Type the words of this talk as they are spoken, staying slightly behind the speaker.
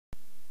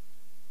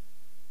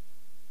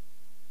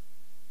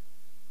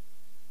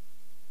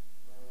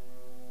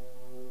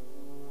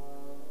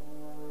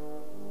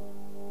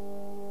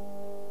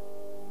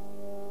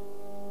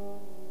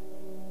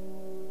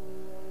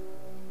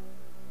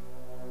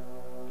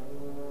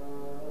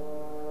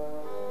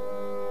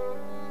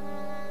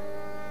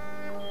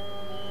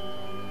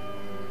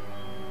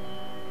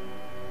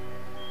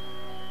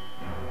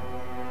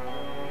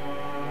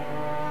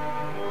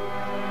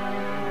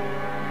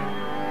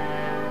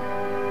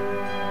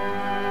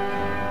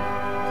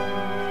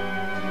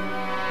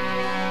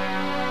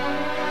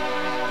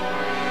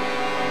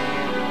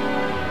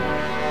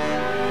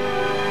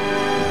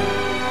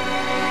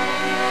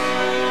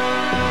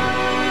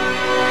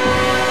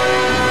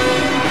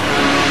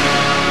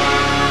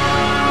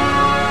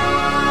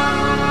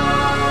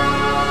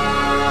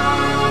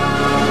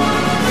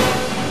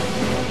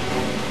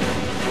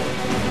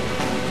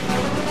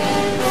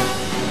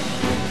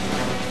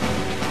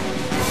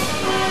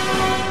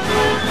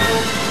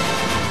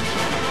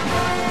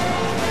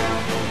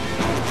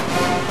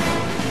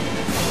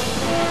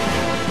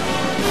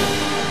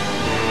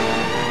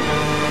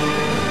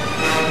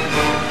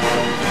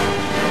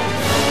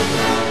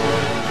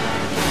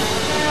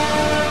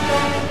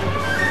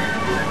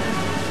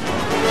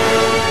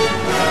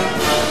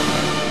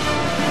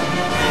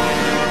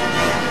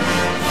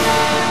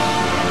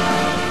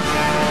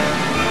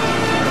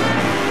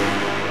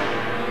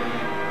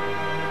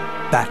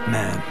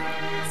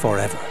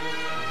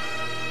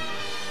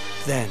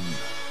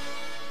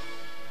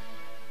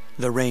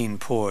The rain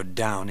poured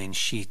down in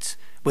sheets,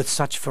 with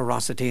such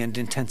ferocity and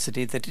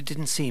intensity that it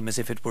didn't seem as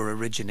if it were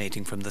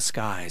originating from the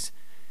skies.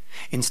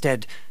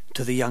 Instead,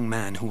 to the young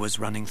man who was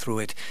running through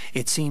it,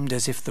 it seemed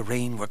as if the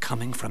rain were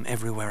coming from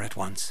everywhere at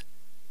once.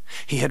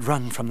 He had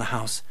run from the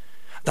house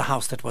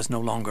that was no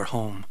longer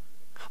home.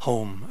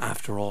 Home,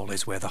 after all,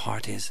 is where the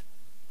heart is.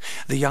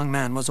 The young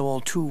man was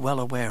all too well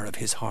aware of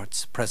his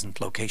heart's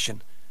present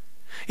location.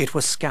 It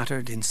was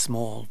scattered in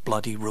small,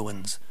 bloody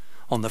ruins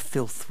on the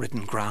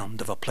filth-ridden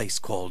ground of a place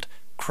called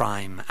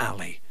Crime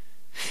Alley.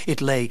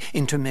 It lay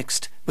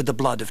intermixed with the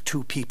blood of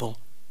 2 people,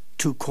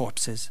 2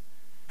 corpses,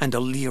 and a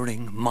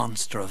leering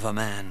monster of a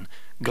man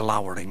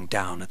glowering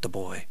down at the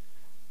boy.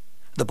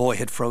 The boy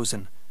had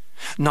frozen,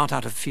 not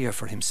out of fear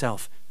for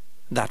himself.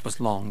 That was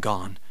long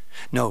gone.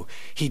 No,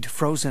 he'd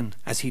frozen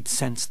as he'd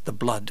sensed the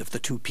blood of the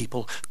 2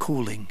 people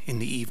cooling in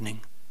the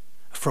evening.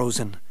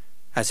 Frozen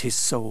as his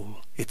soul,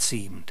 it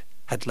seemed,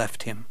 had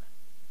left him.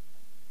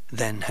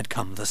 Then had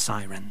come the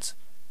sirens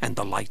and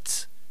the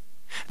lights.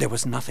 There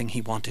was nothing he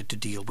wanted to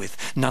deal with,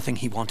 nothing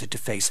he wanted to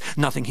face,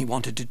 nothing he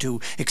wanted to do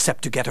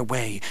except to get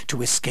away,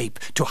 to escape,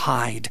 to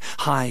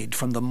hide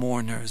from the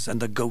mourners and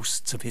the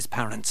ghosts of his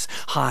parents,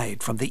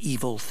 hide from the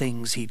evil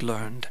things he'd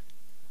learned.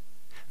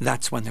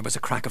 That's when there was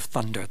a crack of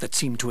thunder that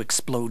seemed to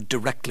explode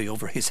directly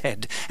over his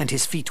head, and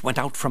his feet went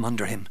out from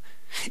under him.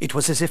 It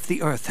was as if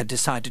the earth had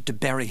decided to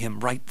bury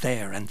him right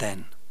there and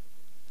then.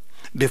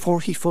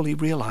 Before he fully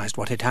realized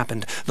what had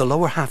happened, the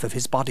lower half of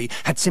his body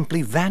had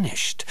simply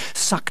vanished,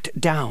 sucked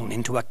down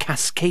into a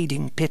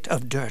cascading pit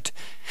of dirt.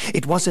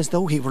 It was as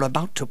though he were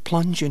about to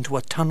plunge into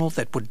a tunnel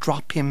that would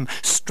drop him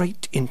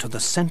straight into the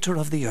center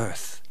of the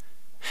earth.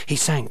 He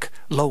sank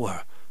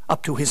lower,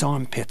 up to his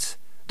armpits,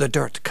 the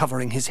dirt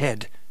covering his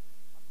head.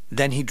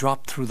 Then he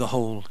dropped through the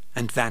hole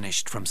and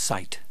vanished from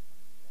sight.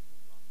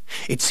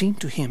 It seemed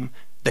to him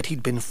that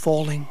he'd been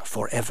falling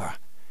forever.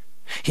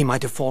 He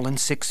might have fallen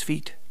 6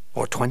 feet,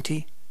 or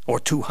 20,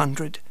 or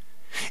 200.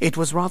 It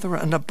was rather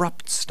an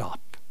abrupt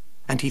stop,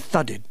 and he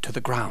thudded to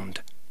the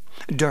ground.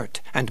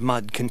 Dirt and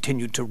mud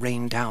continued to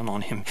rain down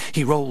on him.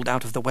 He rolled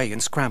out of the way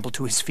and scrambled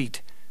to his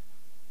feet.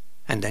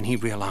 And then he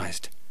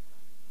realized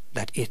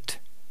that it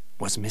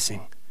was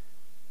missing.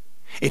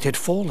 It had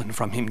fallen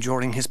from him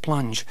during his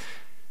plunge.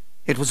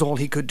 It was all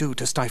he could do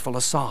to stifle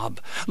a sob.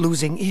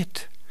 Losing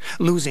it,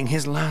 losing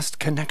his last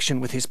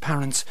connection with his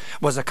parents,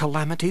 was a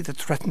calamity that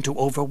threatened to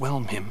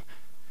overwhelm him.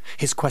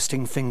 His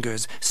questing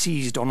fingers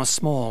seized on a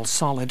small,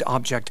 solid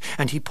object,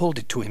 and he pulled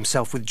it to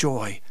himself with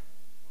joy.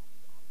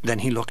 Then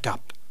he looked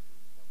up.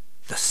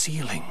 The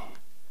ceiling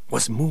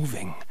was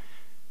moving,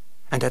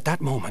 and at that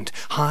moment,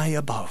 high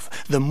above,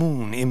 the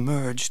moon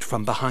emerged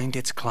from behind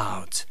its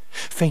clouds.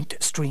 Faint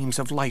streams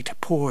of light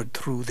poured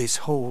through this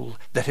hole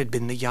that had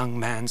been the young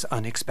man's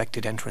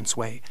unexpected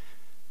entranceway.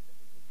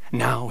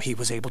 Now he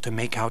was able to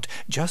make out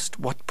just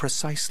what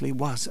precisely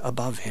was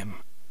above him.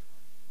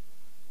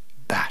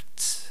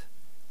 Bats.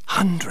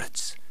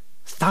 Hundreds,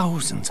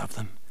 thousands of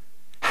them,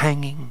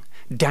 hanging,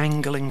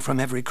 dangling from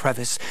every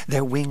crevice,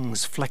 their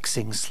wings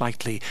flexing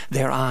slightly,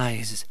 their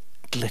eyes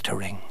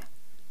glittering.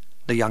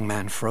 The young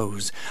man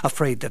froze,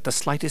 afraid that the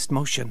slightest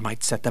motion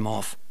might set them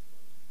off.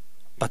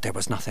 But there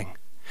was nothing.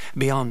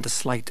 Beyond the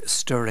slight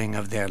stirring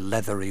of their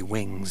leathery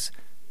wings,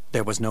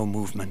 there was no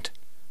movement.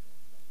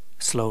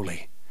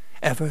 Slowly,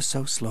 ever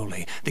so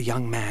slowly, the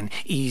young man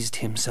eased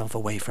himself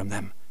away from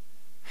them.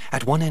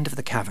 At one end of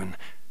the cavern,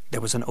 there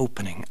was an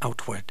opening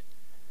outward.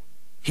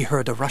 He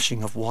heard a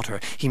rushing of water.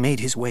 He made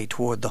his way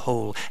toward the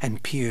hole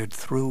and peered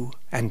through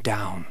and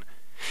down.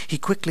 He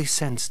quickly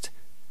sensed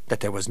that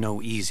there was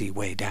no easy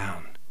way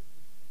down.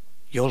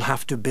 "You'll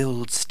have to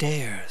build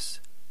stairs."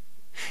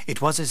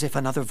 It was as if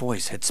another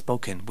voice had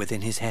spoken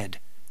within his head.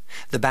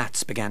 The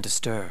bats began to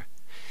stir.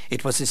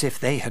 It was as if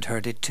they had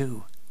heard it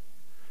too.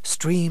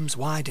 "Stream's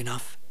wide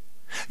enough.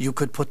 You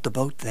could put the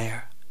boat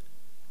there."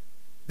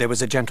 There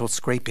was a gentle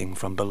scraping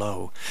from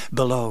below,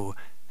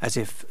 as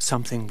if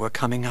something were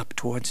coming up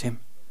towards him.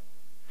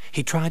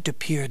 He tried to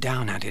peer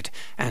down at it,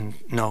 and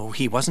no,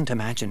 he wasn't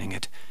imagining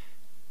it.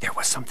 There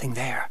was something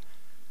there.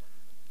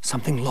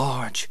 Something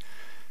large,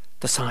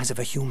 the size of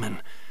a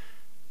human.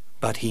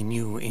 But he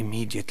knew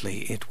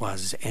immediately it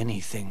was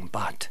anything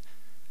but.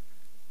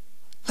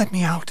 "Let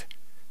me out,"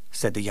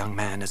 said the young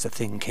man as the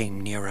thing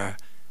came nearer,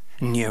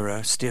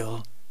 nearer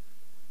still.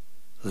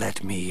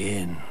 "Let me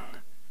in,"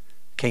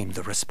 came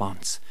the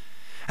response,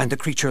 and the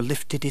creature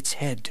lifted its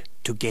head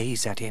to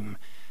gaze at him.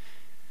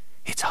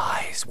 Its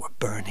eyes were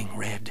burning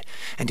red,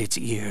 and its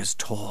ears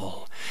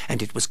tall,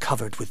 and it was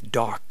covered with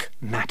dark,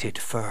 matted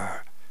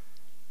fur.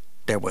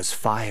 There was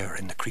fire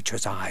in the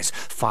creature's eyes,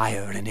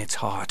 fire in its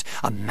heart,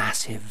 a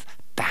massive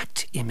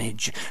bat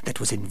image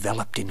that was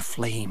enveloped in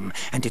flame,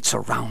 and it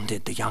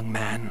surrounded the young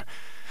man.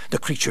 The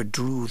creature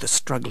drew the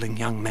struggling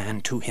young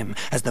man to him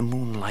as the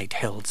moonlight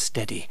held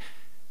steady.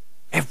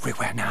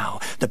 Everywhere now,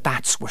 the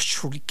bats were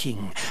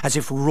shrieking, as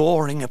if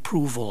roaring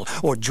approval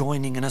or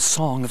joining in a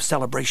song of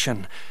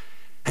celebration.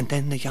 And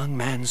then the young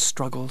man's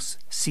struggles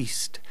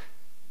ceased,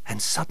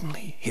 and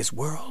suddenly his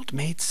world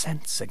made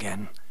sense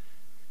again.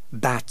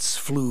 Bats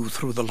flew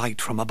through the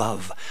light from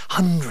above.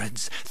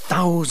 Hundreds,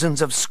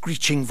 thousands of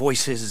screeching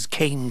voices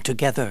came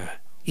together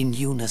in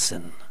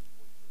unison.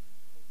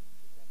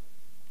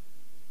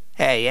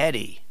 "Hey,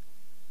 Eddie!"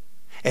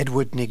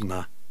 Edward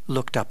Nigma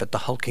looked up at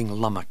the hulking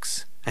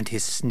lummox and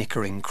his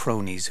snickering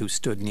cronies who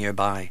stood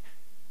nearby.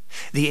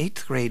 The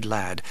 8th grade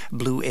lad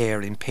blew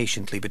air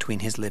impatiently between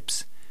his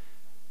lips.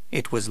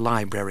 It was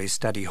library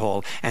study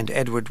hall, and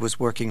Edward was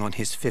working on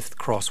his 5th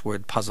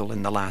crossword puzzle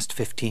in the last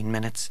 15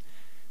 minutes.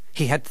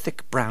 He had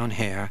thick brown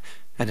hair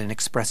and an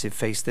expressive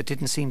face that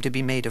didn't seem to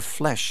be made of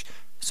flesh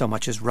so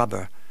much as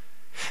rubber.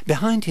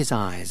 Behind his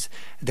eyes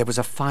there was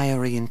a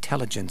fiery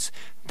intelligence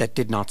that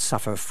did not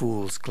suffer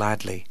fools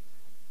gladly.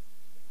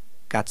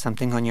 "Got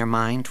something on your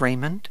mind,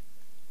 Raymond?"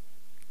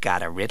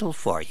 "Got a riddle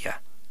for you."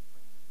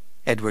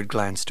 Edward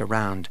glanced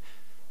around,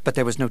 but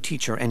there was no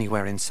teacher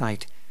anywhere in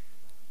sight.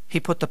 He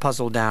put the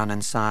puzzle down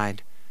and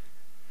sighed.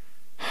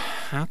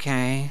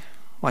 "Okay,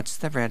 what's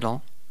the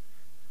riddle?"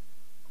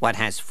 "What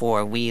has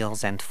 4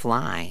 wheels and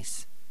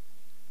flies?"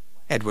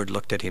 Edward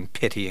looked at him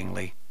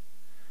pityingly.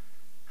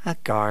 "A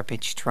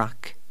garbage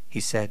truck," he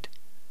said.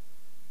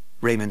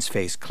 Raymond's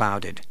face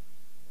clouded.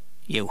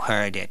 "You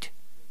heard it."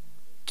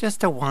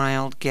 "Just a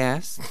wild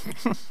guess."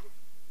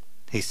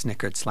 He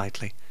snickered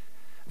slightly,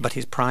 but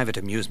his private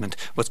amusement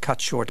was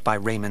cut short by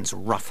Raymond's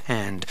rough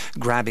hand,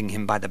 grabbing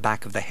him by the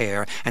back of the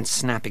hair and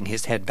snapping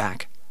his head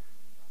back.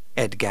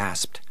 Ed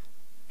gasped.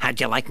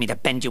 "How'd you like me to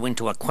bend you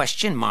into a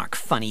question mark,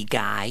 funny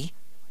guy?"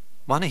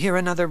 "Want to hear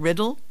another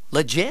riddle?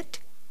 Legit?"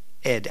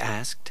 Ed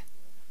asked.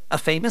 "A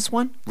famous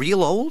one?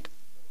 Real old?"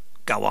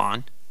 "Go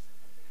on."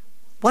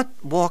 "What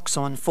walks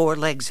on 4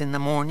 legs in the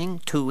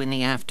morning, 2 in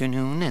the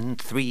afternoon, and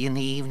 3 in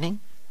the evening?"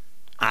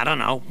 "I don't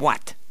know.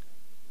 What?"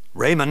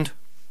 "Raymond!"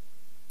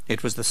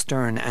 It was the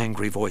stern,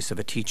 angry voice of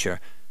a teacher,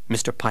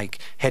 Mr. Pike,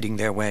 heading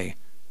their way.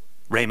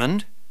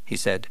 "Raymond," he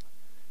said,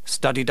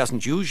 "study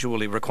doesn't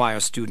usually require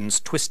students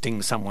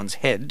twisting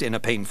someone's head in a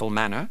painful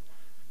manner."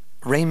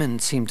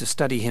 Raymond seemed to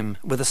study him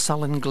with a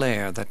sullen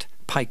glare that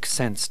Pike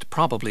sensed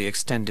probably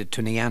extended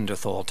to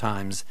Neanderthal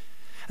times.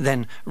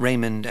 Then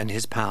Raymond and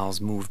his pals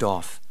moved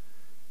off.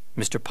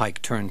 Mr.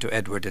 Pike turned to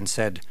Edward and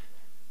said,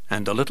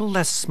 "And a little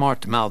less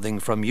smart-mouthing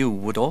from you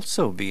would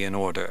also be in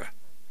order."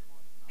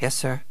 "Yes,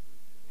 sir,"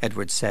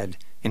 Edward said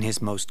in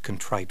his most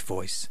contrite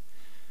voice.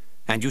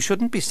 "And you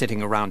shouldn't be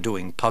sitting around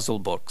doing puzzle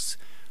books.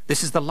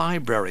 This is the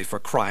library, for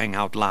crying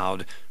out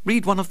loud.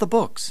 Read one of the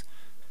books."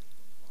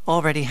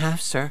 "Already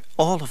have, sir,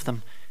 all of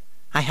them.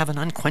 I have an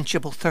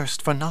unquenchable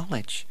thirst for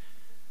knowledge."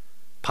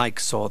 Pike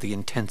saw the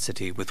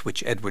intensity with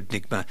which Edward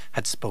Nigma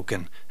had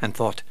spoken and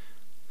thought,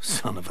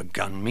 "Son of a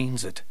gun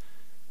means it."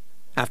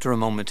 After a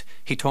moment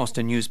he tossed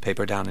a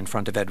newspaper down in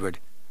front of Edward.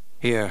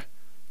 "Here,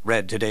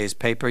 read today's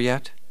paper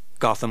yet?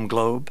 Gotham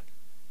Globe?"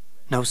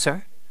 "No,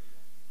 sir."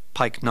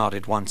 Pike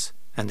nodded once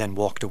and then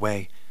walked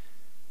away.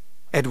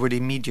 Edward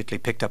immediately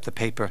picked up the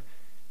paper.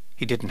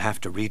 He didn't have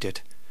to read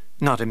it.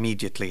 Not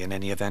immediately, in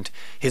any event.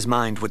 His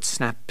mind would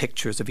snap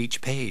pictures of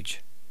each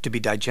page, to be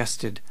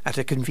digested at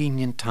a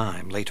convenient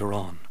time later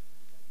on.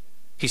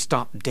 He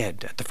stopped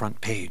dead at the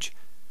front page.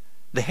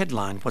 The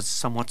headline was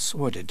somewhat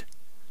sordid.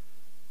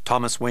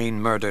 "Thomas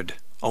Wayne murdered.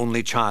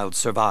 Only child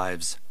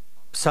survives."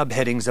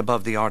 Subheadings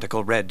above the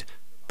article read,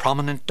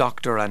 "Prominent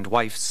doctor and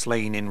wife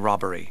slain in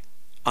robbery.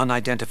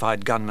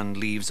 Unidentified gunman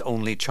leaves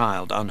only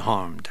child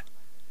unharmed."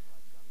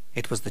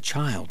 It was the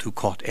child who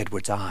caught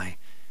Edward's eye.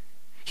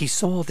 He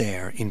saw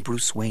there in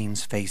Bruce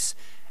Wayne's face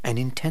an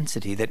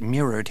intensity that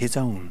mirrored his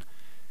own.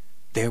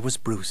 There was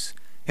Bruce,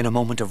 in a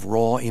moment of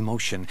raw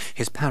emotion,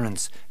 his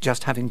parents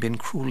just having been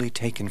cruelly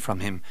taken from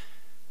him,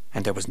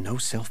 and there was no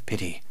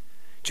self-pity,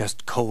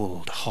 just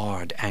cold,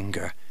 hard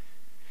anger.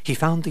 He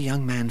found the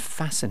young man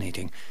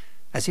fascinating,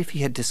 as if he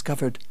had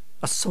discovered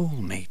a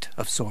soulmate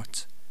of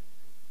sorts.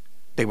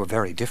 They were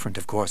very different,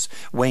 of course.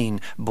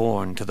 Wayne,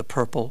 born to the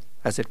purple,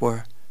 as it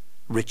were.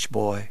 Rich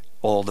boy,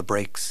 all the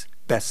breaks,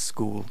 best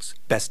schools,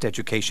 best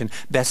education,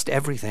 best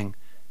everything.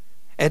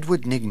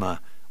 Edward Nigma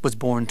was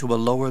born to a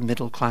lower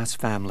middle-class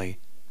family.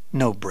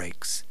 No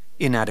breaks,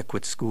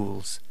 inadequate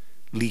schools,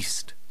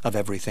 least of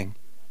everything.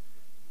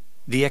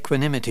 The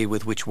equanimity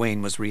with which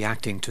Wayne was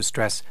reacting to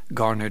stress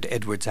garnered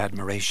Edward's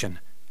admiration.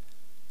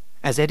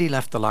 As Eddie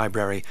left the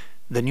library,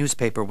 the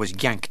newspaper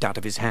was yanked out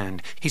of his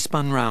hand. He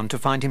spun round to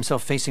find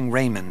himself facing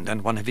Raymond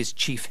and one of his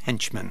chief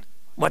henchmen.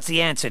 "What's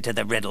the answer to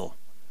the riddle?"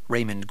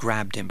 Raymond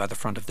grabbed him by the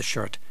front of the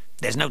shirt.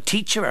 "There's no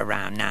teacher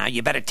around now.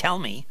 You better tell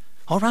me."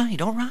 All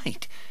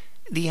right.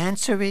 The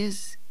answer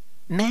is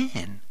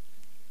man."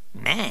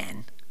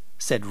 "Man?"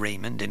 said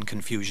Raymond in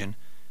confusion.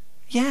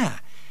 "Yeah.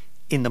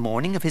 In the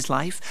morning of his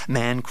life,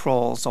 man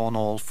crawls on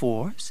all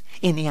 4s.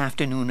 In the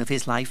afternoon of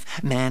his life,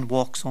 man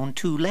walks on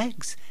 2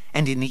 legs.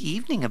 And in the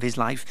evening of his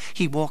life,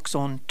 he walks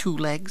on 2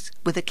 legs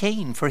with a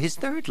cane for his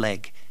 3rd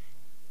leg.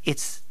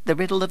 It's the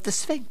riddle of the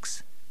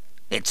Sphinx."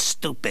 "It's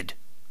stupid,"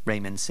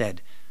 Raymond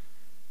said.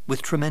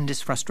 With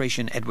tremendous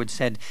frustration, Edward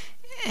said,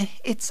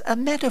 "It's a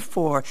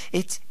metaphor.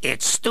 It's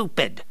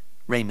stupid,"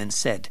 Raymond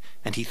said,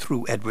 and he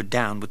threw Edward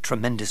down with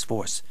tremendous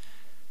force.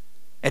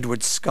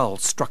 Edward's skull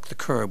struck the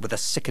curb with a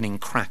sickening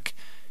crack.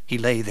 He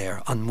lay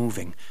there,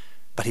 unmoving,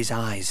 but his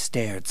eyes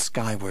stared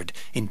skyward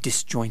in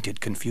disjointed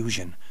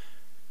confusion.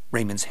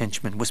 Raymond's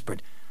henchman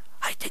whispered,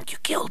 "I think you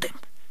killed him."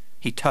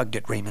 He tugged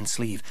at Raymond's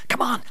sleeve.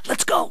 "Come on,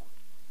 let's go."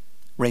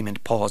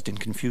 Raymond paused in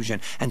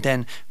confusion, and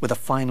then, with a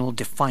final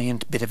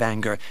defiant bit of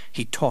anger,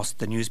 he tossed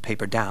the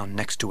newspaper down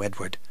next to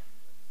Edward.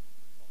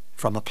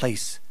 From a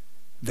place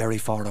very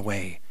far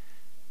away,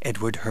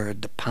 Edward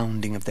heard the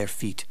pounding of their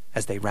feet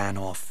as they ran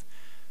off.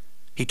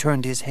 He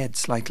turned his head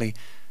slightly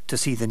to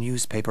see the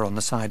newspaper on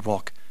the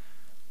sidewalk.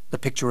 The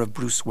picture of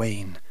Bruce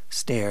Wayne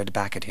stared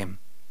back at him.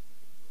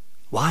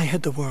 Why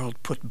had the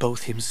world put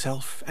both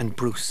himself and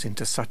Bruce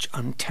into such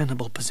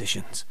untenable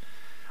positions?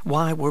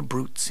 Why were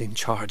brutes in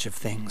charge of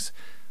things?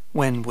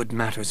 When would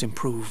matters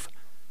improve?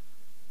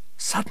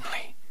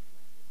 Suddenly,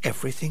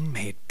 everything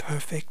made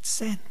perfect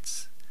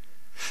sense.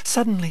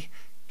 Suddenly,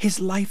 his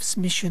life's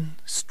mission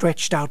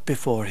stretched out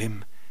before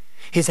him,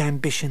 his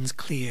ambitions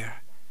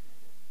clear.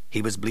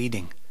 He was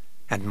bleeding,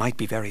 and might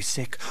be very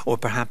sick, or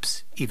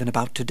perhaps even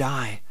about to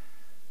die.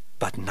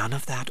 But none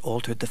of that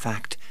altered the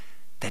fact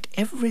that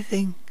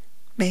everything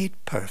made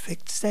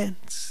perfect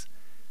sense.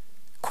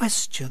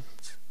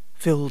 Questions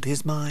filled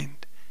his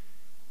mind,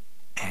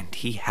 and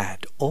he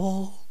had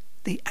all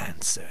the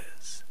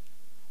answers.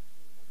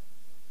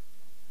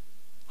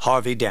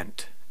 Harvey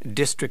Dent,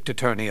 District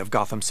Attorney of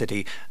Gotham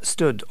City,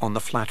 stood on the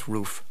flat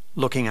roof,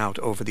 looking out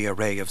over the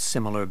array of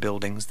similar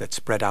buildings that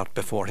spread out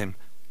before him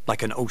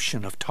like an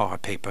ocean of tar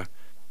paper.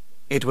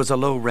 It was a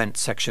low-rent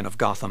section of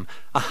Gotham,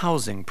 a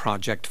housing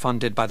project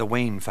funded by the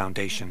Wayne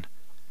Foundation.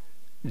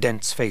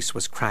 Dent's face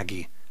was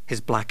craggy, his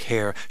black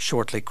hair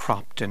shortly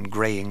cropped and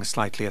graying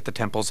slightly at the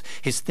temples.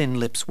 His thin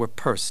lips were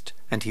pursed,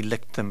 and he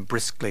licked them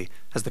briskly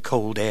as the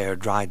cold air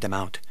dried them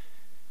out.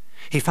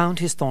 He found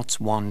his thoughts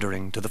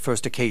wandering to the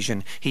first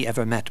occasion he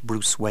ever met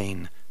Bruce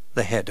Wayne,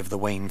 the head of the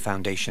Wayne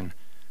Foundation.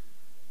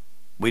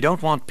 "We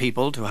don't want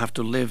people to have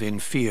to live in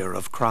fear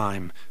of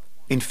crime,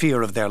 in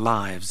fear of their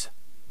lives,"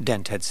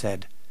 Dent had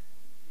said.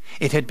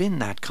 It had been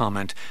that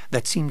comment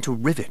that seemed to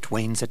rivet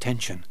Wayne's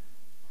attention.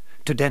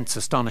 To Dent's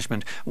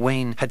astonishment,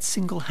 Wayne had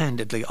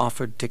single-handedly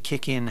offered to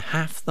kick in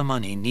half the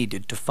money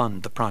needed to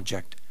fund the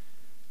project.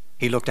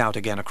 He looked out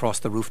again across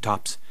the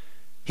rooftops.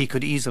 He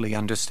could easily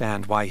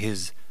understand why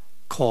his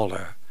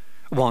caller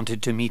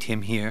wanted to meet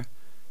him here.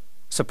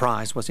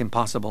 Surprise was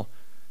impossible.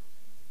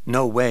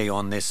 No way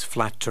on this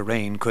flat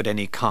terrain could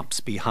any cops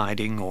be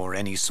hiding or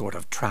any sort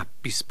of trap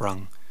be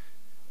sprung.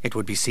 It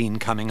would be seen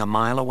coming a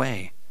mile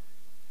away.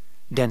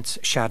 Dent's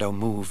shadow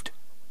moved,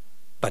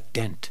 but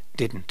Dent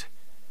didn't.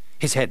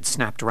 His head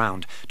snapped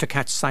round to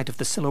catch sight of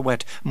the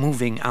silhouette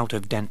moving out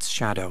of Dent's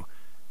shadow.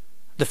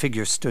 The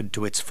figure stood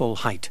to its full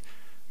height,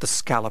 the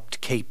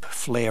scalloped cape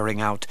flaring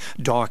out,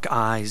 dark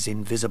eyes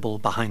invisible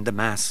behind the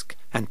mask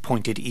and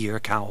pointed ear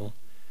cowl.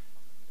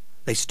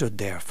 They stood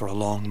there for a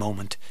long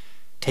moment,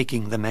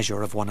 taking the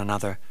measure of one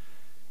another.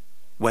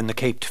 When the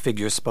caped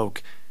figure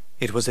spoke,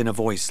 it was in a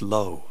voice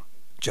low,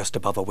 just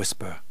above a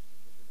whisper.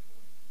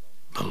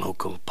 "The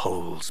local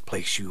polls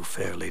place you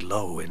fairly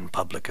low in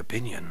public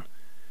opinion.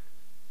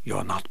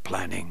 You're not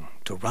planning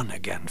to run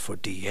again for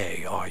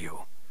DA, are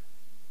you?"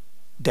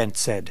 Dent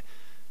said,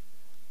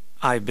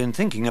 "I've been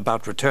thinking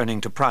about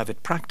returning to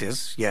private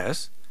practice,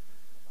 yes."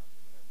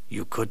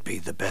 "You could be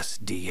the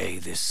best DA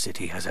this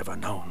city has ever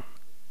known,"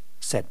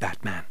 said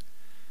Batman.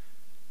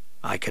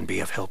 "I can be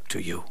of help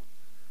to you.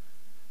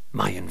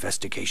 My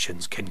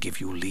investigations can give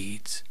you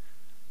leads,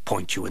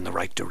 point you in the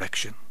right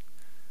direction.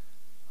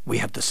 We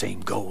have the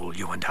same goal,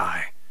 you and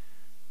I.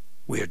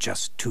 We're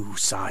just two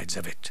sides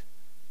of it."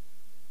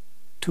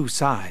 "Two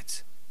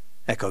sides,"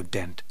 echoed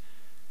Dent.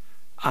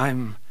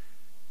 "I'm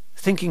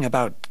thinking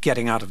about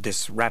getting out of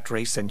this rat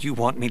race, and you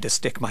want me to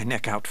stick my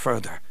neck out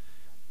further."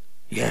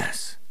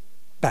 "Yes,"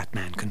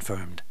 Batman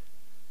confirmed.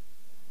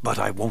 "But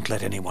I won't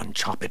let anyone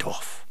chop it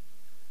off."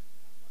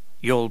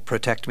 "You'll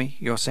protect me,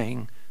 you're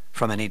saying,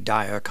 from any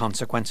dire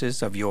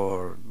consequences of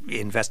your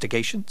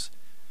investigations?"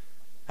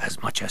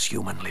 "As much as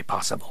humanly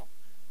possible."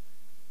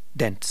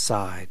 Dent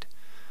sighed.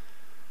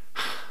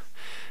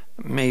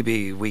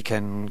 "Maybe we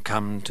can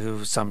come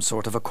to some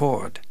sort of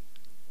accord."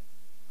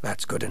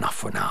 "That's good enough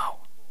for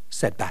now,"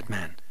 said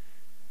Batman.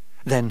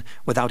 Then,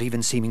 without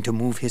even seeming to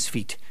move his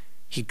feet,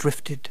 he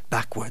drifted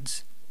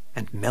backwards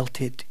and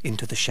melted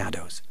into the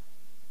shadows.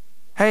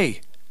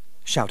 "Hey!"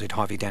 shouted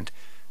Harvey Dent.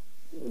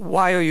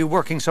 "Why are you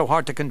working so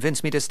hard to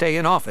convince me to stay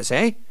in office,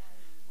 eh?"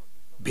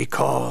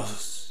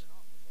 "Because,"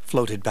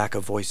 floated back a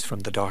voice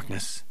from the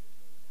darkness,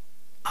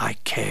 "I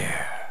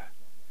care."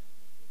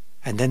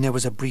 And then there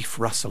was a brief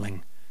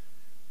rustling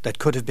that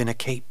could have been a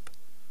cape,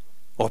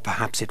 or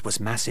perhaps it was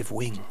massive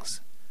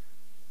wings,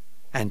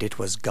 and it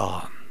was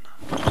gone.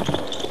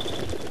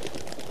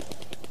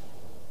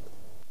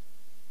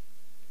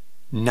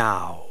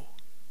 Now.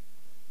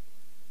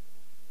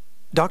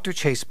 Dr.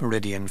 Chase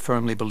Meridian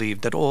firmly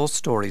believed that all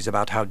stories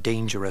about how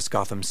dangerous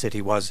Gotham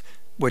City was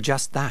were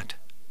just that,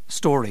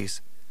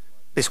 stories.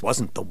 This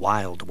wasn't the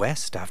Wild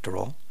West, after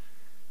all.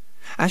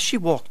 As she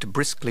walked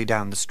briskly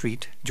down the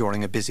street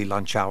during a busy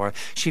lunch hour,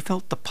 she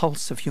felt the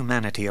pulse of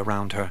humanity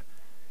around her.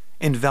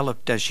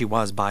 Enveloped as she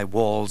was by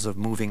walls of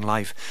moving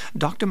life,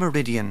 Dr.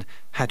 Meridian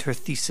had her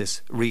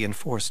thesis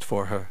reinforced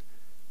for her.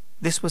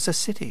 This was a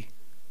city,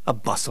 a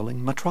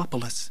bustling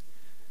metropolis.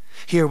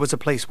 Here was a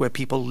place where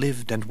people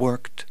lived and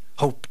worked,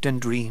 hoped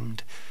and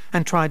dreamed,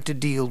 and tried to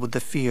deal with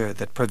the fear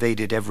that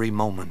pervaded every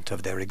moment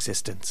of their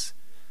existence.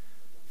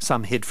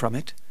 Some hid from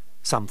it,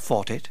 some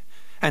fought it,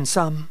 and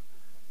some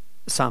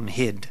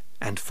hid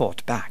and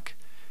fought back.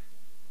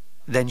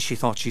 Then she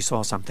thought she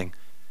saw something,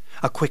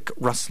 a quick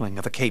rustling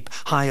of a cape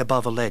high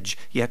above a ledge,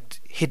 yet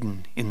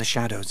hidden in the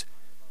shadows.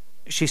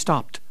 She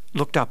stopped,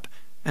 looked up,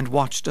 and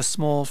watched a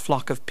small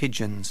flock of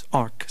pigeons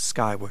arc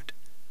skyward.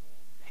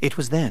 It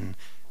was then,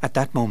 at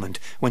that moment,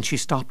 when she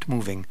stopped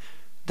moving,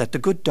 that the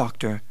good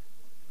doctor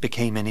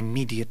became an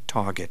immediate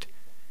target.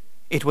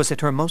 It was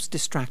at her most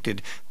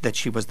distracted that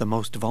she was the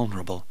most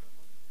vulnerable.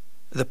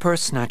 The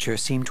purse snatcher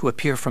seemed to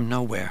appear from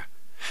nowhere.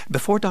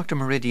 Before Dr.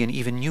 Meridian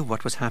even knew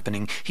what was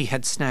happening, he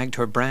had snagged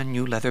her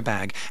brand-new leather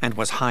bag and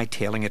was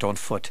hightailing it on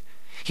foot.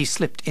 He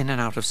slipped in and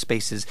out of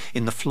spaces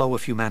in the flow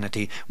of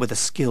humanity with a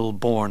skill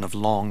born of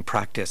long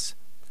practice.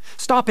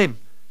 "Stop him!"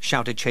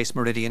 shouted Chase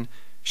Meridian.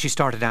 She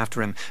started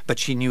after him, but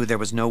she knew there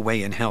was no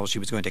way in hell she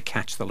was going to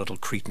catch the little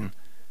cretin.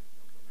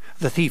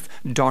 The thief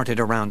darted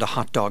around a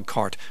hot-dog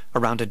cart,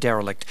 around a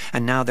derelict,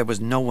 and now there was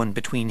no one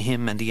between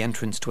him and the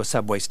entrance to a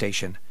subway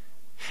station.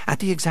 At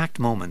the exact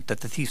moment that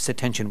the thief's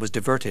attention was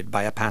diverted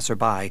by a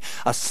passer-by,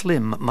 a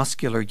slim,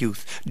 muscular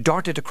youth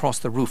darted across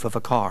the roof of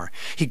a car.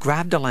 He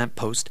grabbed a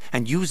lamp-post,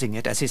 and using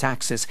it as his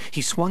axis,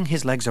 he swung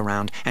his legs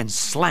around and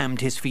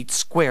slammed his feet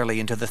squarely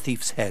into the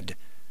thief's head.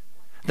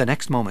 The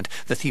next moment,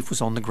 the thief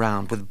was on the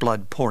ground with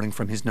blood pouring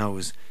from his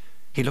nose.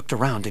 He looked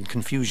around in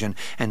confusion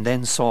and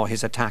then saw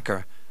his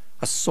attacker,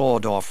 a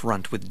sawed-off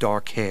runt with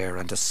dark hair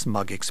and a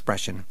smug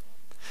expression.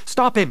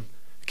 "Stop him!"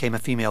 came a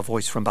female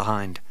voice from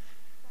behind.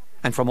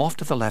 And from off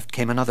to the left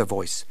came another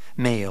voice,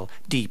 male,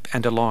 deep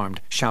and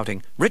alarmed,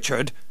 shouting,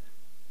 "Richard!"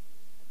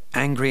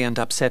 Angry and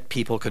upset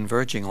people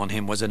converging on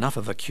him was enough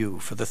of a cue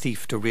for the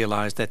thief to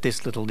realize that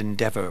this little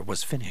endeavor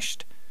was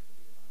finished.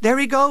 "There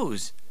he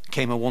goes!"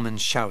 came a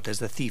woman's shout as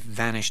the thief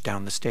vanished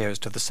down the stairs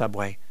to the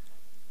subway.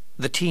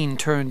 The teen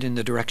turned in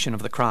the direction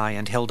of the cry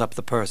and held up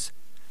the purse.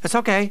 "It's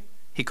okay,"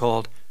 he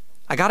called.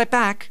 "I got it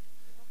back."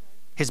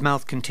 His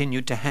mouth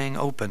continued to hang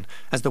open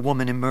as the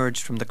woman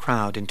emerged from the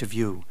crowd into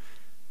view.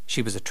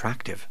 She was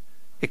attractive,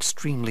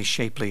 extremely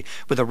shapely,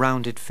 with a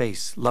rounded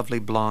face, lovely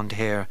blonde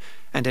hair,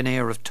 and an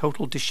air of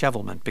total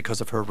dishevelment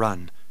because of her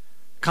run.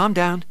 "Calm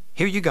down.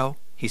 Here you go,"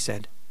 he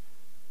said.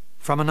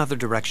 From another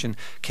direction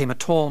came a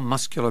tall,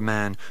 muscular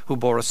man who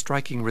bore a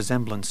striking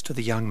resemblance to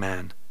the young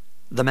man.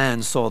 The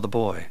man saw the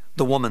boy,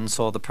 the woman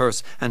saw the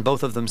purse, and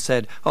both of them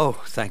said,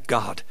 "Oh, thank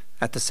God,"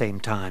 at the same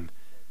time.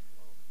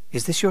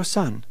 "Is this your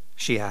son?"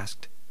 she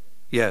asked.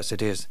 "Yes,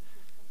 it is."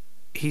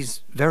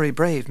 "He's very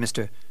brave,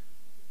 Mr.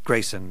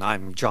 Grayson.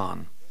 I'm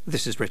John.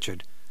 This is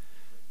Richard."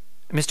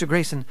 "Mr.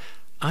 Grayson,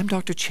 I'm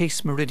Dr.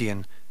 Chase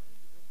Meridian.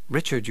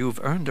 Richard, you've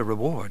earned a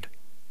reward."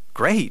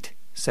 "Great,"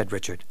 said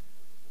Richard.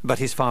 But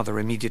his father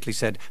immediately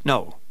said,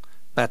 "No,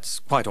 that's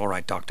quite all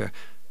right, Doctor.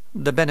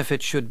 The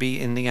benefit should be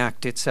in the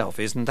act itself.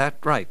 Isn't that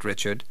right,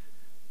 Richard?"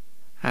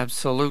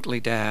 "Absolutely,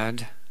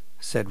 Dad,"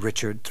 said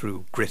Richard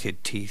through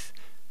gritted teeth.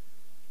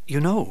 "You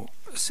know,"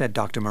 said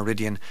Dr.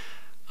 Meridian,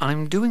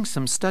 "I'm doing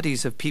some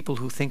studies of people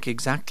who think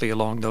exactly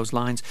along those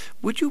lines.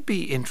 Would you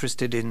be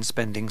interested in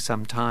spending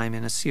some time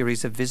in a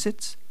series of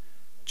visits?"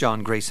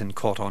 John Grayson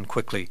caught on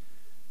quickly.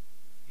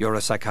 "You're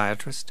a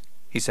psychiatrist?"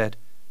 he said.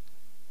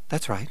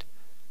 "That's right."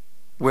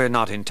 "We're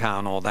not in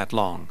town all that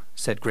long,"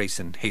 said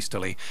Grayson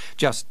hastily,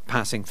 "just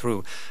passing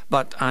through.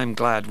 But I'm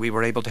glad we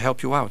were able to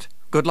help you out.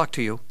 Good luck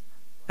to you."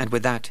 And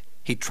with that,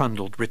 he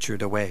trundled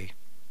Richard away.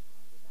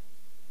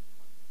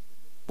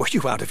 "Were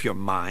you out of your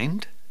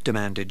mind?"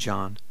 demanded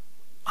John.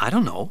 "I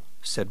don't know,"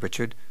 said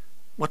Richard.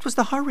 "What was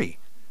the hurry?"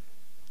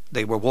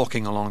 They were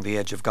walking along the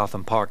edge of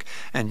Gotham Park,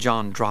 and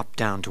John dropped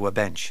down to a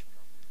bench.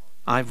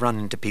 "I've run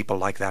into people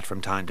like that from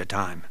time to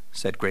time,"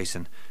 said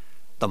Grayson.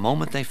 "The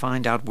moment they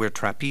find out we're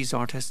trapeze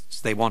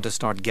artists, they want to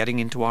start getting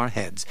into our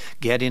heads,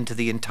 get into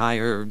the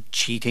entire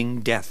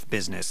cheating death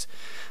business.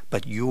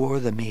 But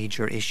you're the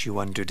major issue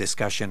under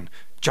discussion,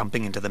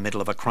 jumping into the middle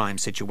of a crime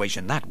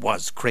situation. That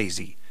was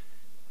crazy."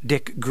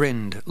 Dick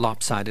grinned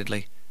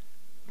lopsidedly.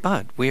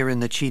 "But we're in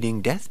the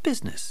cheating death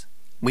business.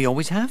 We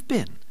always have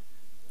been."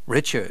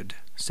 "Richard,"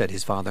 said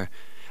his father,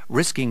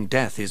 "risking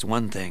death is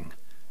one thing,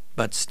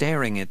 but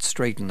staring it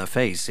straight in the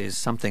face is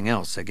something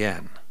else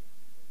again."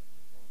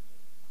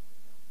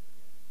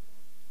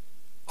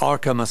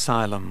 Arkham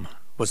Asylum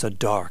was a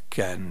dark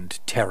and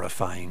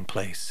terrifying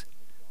place.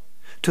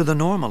 To the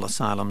normal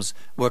asylums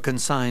were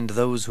consigned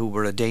those who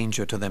were a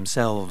danger to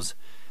themselves.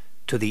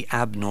 To the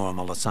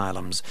abnormal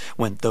asylums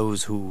went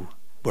those who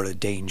were a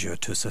danger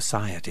to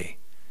society.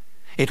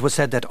 It was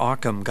said that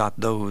Arkham got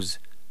those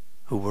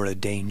who were a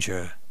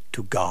danger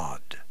to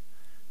God.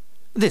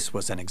 This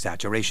was an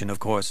exaggeration, of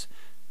course,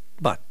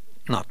 but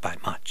not by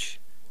much.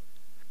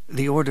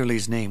 The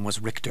orderly's name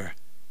was Richter,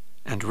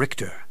 and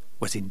Richter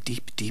was in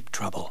deep, deep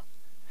trouble.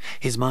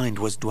 His mind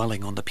was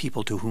dwelling on the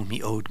people to whom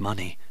he owed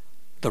money,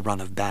 the run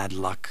of bad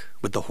luck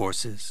with the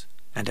horses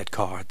and at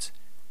cards.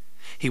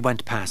 He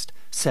went past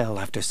cell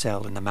after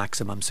cell in the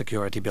maximum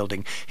security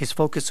building. His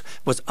focus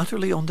was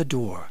utterly on the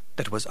door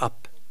that was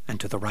up and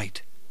to the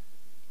right.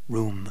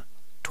 Room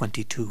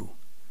 22.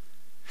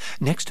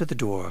 Next to the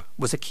door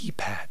was a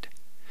keypad.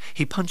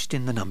 He punched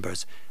in the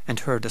numbers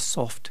and heard a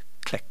soft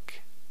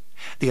click.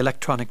 The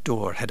electronic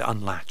door had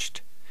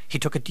unlatched. He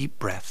took a deep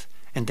breath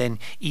and then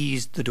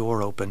eased the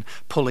door open,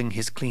 pulling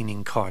his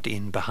cleaning cart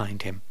in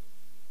behind him.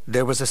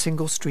 There was a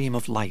single stream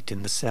of light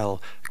in the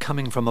cell,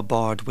 coming from a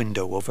barred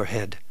window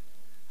overhead.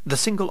 The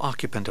single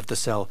occupant of the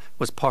cell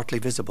was partly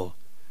visible.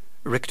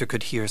 Richter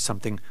could hear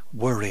something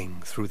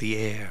whirring through the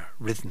air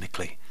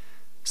rhythmically,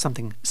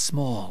 something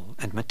small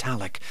and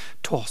metallic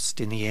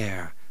tossed in the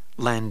air,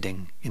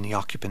 landing in the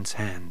occupant's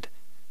hand.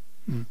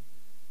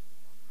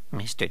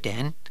 Mr.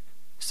 Dent,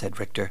 said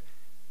Richter.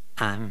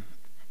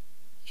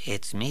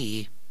 It's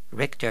me,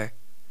 Richter.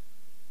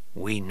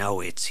 We know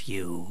it's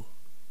you,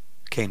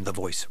 came the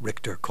voice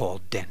Richter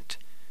called Dent.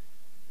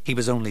 He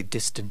was only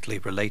distantly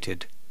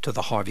related to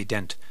the Harvey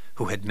Dent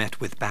who had met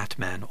with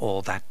Batman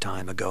all that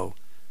time ago.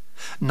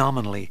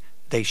 Nominally,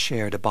 they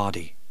shared a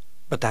body,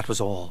 but that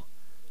was all.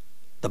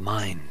 The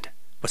mind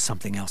was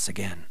something else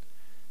again.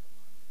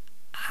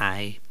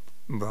 I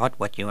brought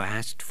what you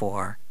asked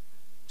for,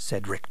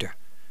 said Richter.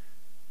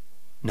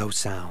 No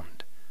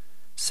sound,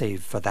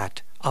 save for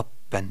that up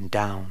and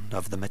down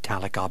of the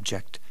metallic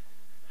object.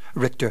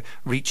 Richter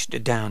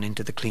reached down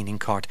into the cleaning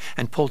cart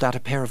and pulled out a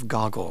pair of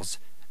goggles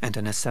and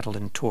an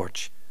acetylene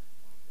torch.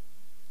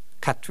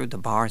 Cut through the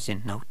bars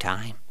in no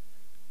time.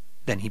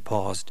 Then he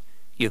paused.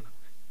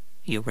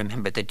 You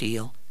remember the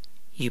deal?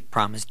 You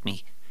promised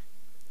me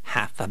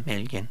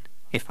 $500,000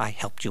 if I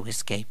helped you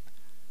escape.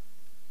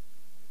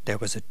 There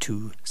was a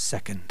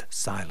 2-second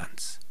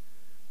silence.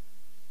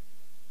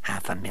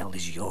 $500,000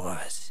 is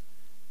yours,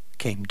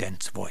 came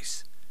Dent's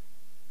voice.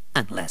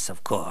 Unless,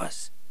 of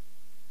course.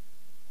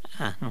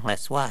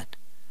 Unless what?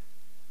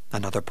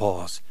 Another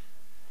pause,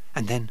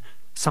 and then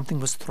something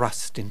was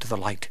thrust into the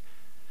light.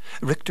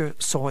 Richter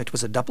saw it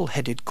was a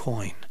double-headed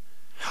coin.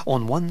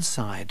 On one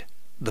side,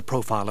 the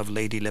profile of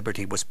Lady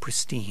Liberty was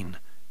pristine,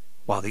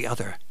 while the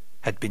other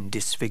had been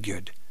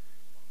disfigured.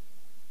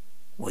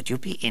 Would you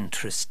be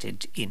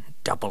interested in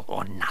double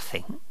or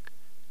nothing?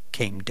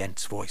 Came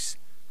Dent's voice.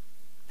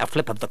 A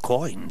flip of the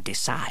coin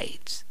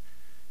decides.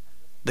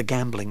 The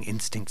gambling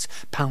instincts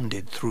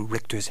pounded through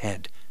Richter's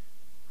head.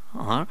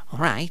 All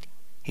right,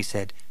 he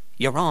said.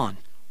 You're on.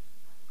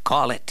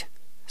 Call it,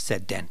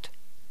 said Dent.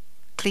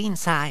 Clean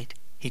side,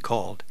 he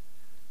called.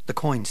 The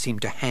coin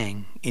seemed to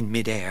hang in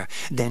midair.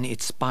 Then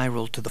it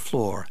spiraled to the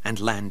floor and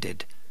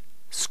landed,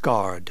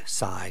 scarred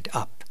side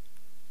up.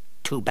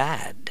 Too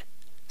bad,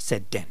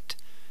 said Dent.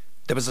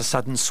 There was a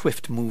sudden,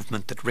 swift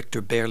movement that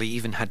Richter barely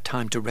even had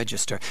time to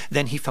register.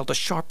 Then he felt a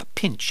sharp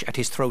pinch at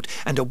his throat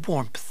and a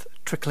warmth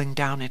trickling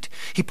down it.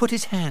 He put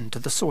his hand to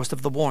the source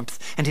of the warmth,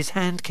 and his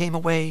hand came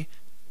away,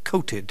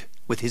 coated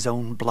with his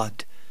own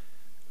blood.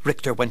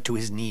 Richter went to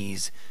his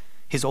knees.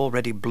 His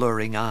already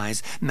blurring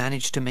eyes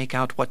managed to make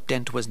out what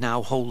Dent was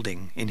now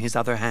holding in his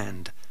other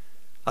hand,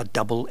 a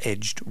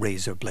double-edged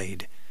razor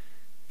blade.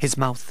 His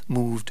mouth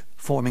moved,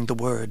 forming the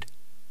word.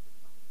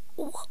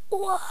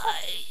 Why?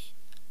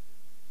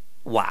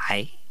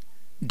 Why?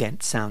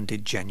 Dent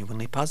sounded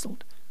genuinely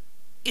puzzled.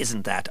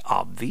 Isn't that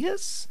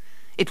obvious?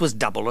 It was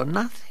double or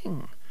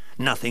nothing.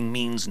 Nothing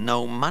means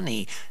no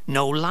money,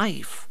 no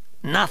life.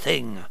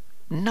 Nothing.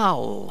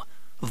 Null.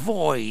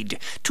 Void.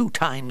 2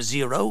 times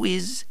 0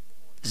 is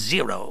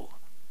 0.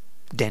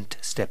 Dent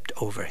stepped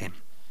over him.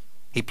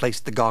 He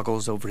placed the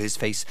goggles over his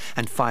face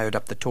and fired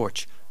up the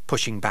torch,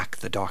 pushing back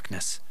the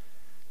darkness.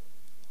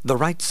 The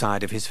right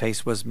side of his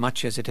face was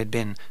much as it had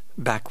been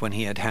back when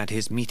he had had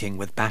his meeting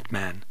with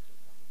Batman.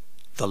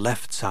 The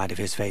left side of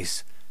his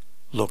face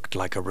looked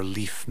like a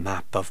relief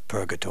map of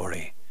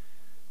purgatory.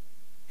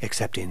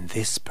 Except in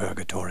this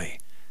purgatory,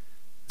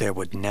 there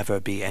would never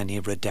be any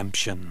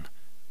redemption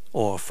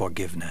or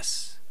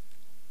forgiveness.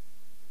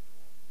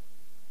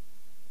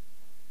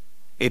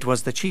 It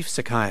was the chief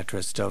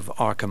psychiatrist of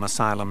Arkham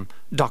Asylum,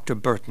 Dr.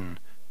 Burton,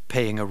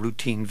 paying a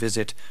routine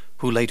visit,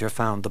 who later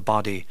found the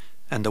body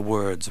and the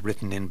words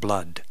written in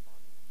blood,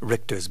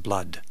 Richter's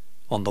blood,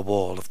 on the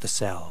wall of the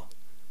cell.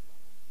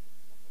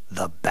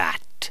 The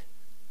Bat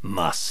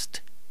must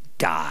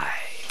die.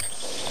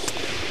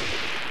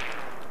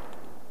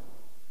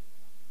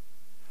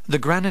 The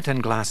granite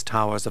and glass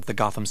towers of the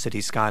Gotham City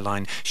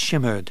skyline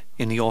shimmered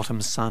in the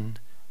autumn sun,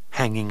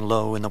 hanging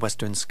low in the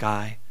western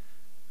sky.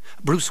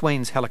 Bruce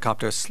Wayne's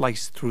helicopter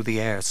sliced through the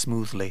air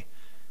smoothly.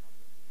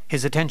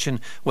 His attention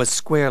was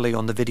squarely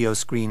on the video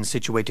screen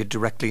situated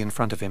directly in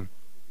front of him.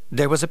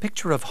 There was a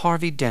picture of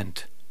Harvey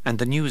Dent, and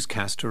the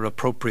newscaster,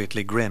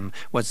 appropriately grim,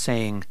 was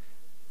saying,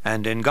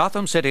 And in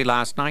Gotham City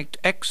last night,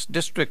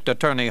 ex-District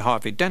Attorney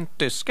Harvey Dent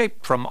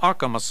escaped from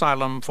Arkham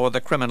Asylum for the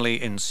criminally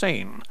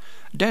insane.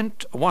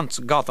 Dent, once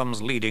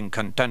Gotham's leading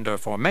contender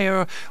for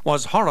mayor,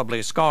 was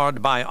horribly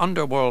scarred by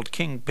underworld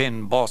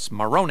kingpin boss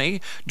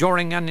Maroney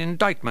during an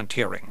indictment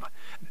hearing.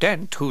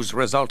 Dent, whose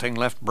resulting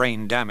left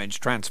brain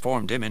damage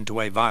transformed him into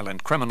a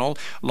violent criminal,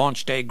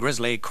 launched a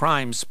grisly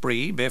crime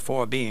spree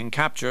before being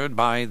captured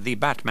by the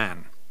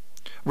Batman.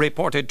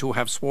 Reported to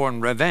have sworn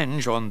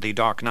revenge on the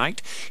Dark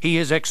Knight, he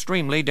is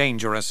extremely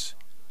dangerous.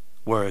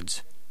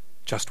 Words,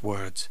 just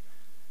words,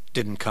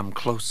 didn't come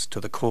close to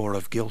the core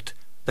of guilt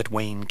that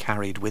Wayne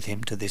carried with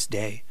him to this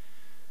day.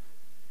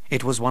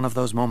 It was one of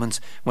those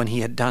moments when he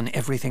had done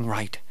everything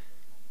right,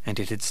 and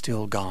it had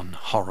still gone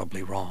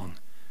horribly wrong.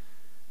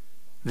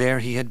 There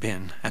he had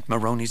been, at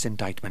Maroney's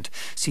indictment,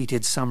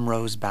 seated some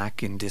rows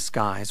back in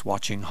disguise,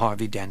 watching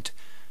Harvey Dent,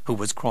 who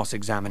was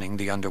cross-examining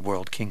the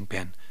underworld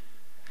kingpin.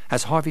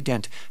 As Harvey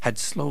Dent had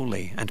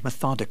slowly and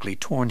methodically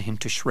torn him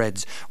to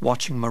shreds,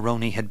 watching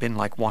Maroney had been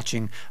like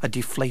watching a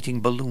deflating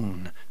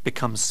balloon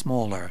become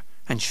smaller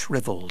and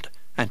shriveled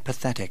and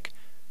pathetic.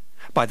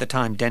 By the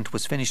time Dent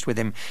was finished with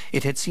him,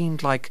 it had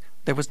seemed like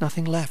there was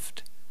nothing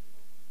left.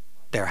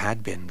 There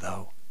had been,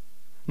 though.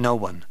 No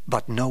one,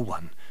 but no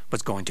one,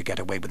 was going to get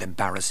away with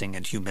embarrassing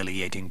and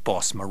humiliating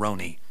Boss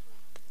Maroney.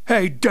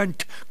 "Hey,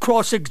 Dent,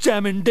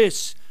 cross-examine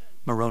this!"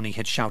 Maroney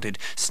had shouted,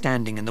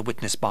 standing in the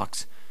witness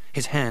box.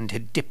 His hand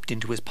had dipped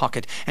into his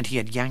pocket, and he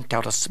had yanked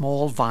out a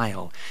small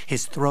vial.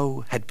 His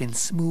throw had been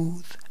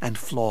smooth and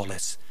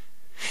flawless.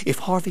 If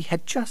Harvey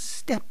had just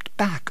stepped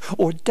back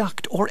or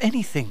ducked or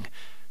anything.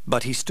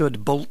 But he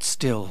stood bolt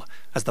still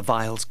as the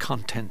vial's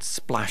contents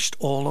splashed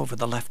all over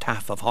the left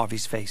half of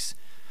Harvey's face.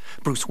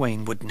 Bruce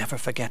Wayne would never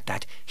forget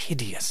that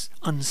hideous,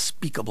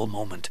 unspeakable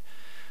moment,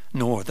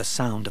 nor the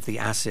sound of the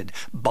acid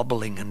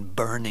bubbling and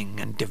burning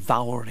and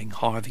devouring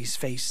Harvey's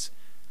face.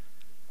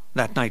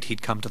 That night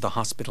he'd come to the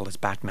hospital as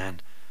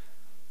Batman.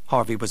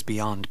 Harvey was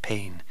beyond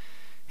pain.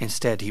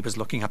 Instead, he was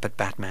looking up at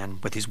Batman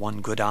with his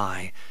one good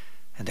eye,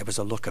 and there was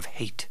a look of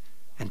hate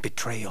and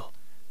betrayal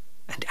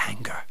and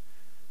anger.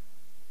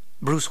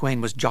 Bruce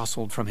Wayne was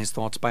jostled from his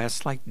thoughts by a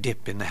slight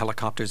dip in the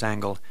helicopter's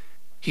angle.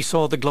 He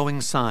saw the glowing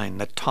sign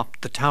that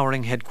topped the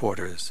towering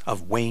headquarters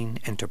of Wayne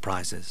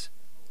Enterprises.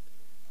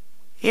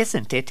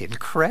 "Isn't it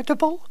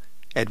incredible?"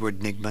 Edward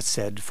Nygma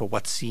said for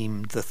what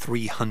seemed the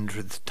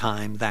 300th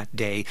time that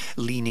day,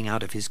 leaning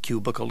out of his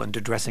cubicle and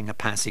addressing a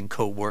passing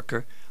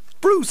co-worker.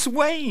 "Bruce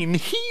Wayne,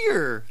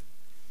 here!"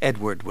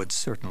 Edward would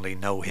certainly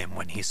know him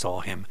when he saw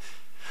him,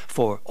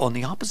 for on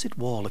the opposite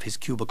wall of his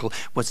cubicle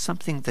was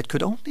something that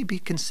could only be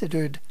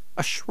considered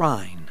a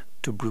shrine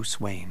to Bruce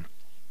Wayne.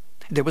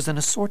 There was an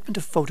assortment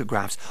of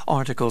photographs,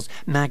 articles,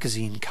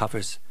 magazine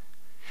covers.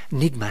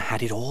 Nygma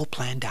had it all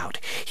planned out.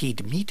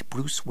 He'd meet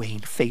Bruce Wayne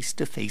face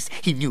to face.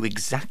 He knew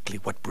exactly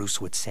what Bruce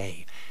would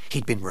say.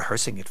 He'd been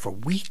rehearsing it for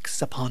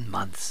weeks upon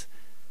months.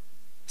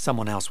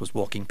 Someone else was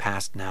walking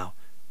past now.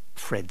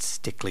 Fred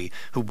Stickley,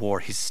 who wore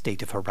his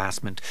state of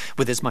harassment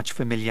with as much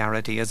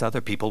familiarity as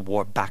other people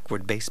wore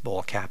backward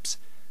baseball caps.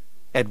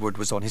 Edward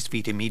was on his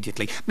feet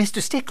immediately.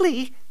 "Mr.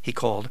 Stickley," he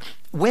called,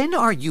 "when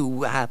are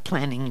you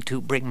planning to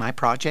bring my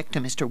project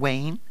to Mr.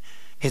 Wayne?"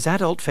 His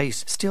adult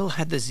face still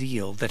had the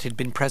zeal that had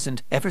been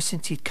present ever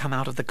since he'd come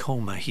out of the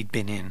coma he'd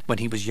been in when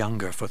he was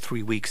younger for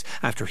 3 weeks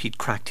after he'd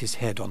cracked his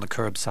head on the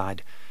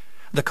curbside.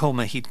 The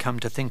coma he'd come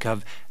to think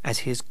of as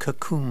his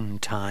cocoon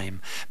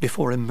time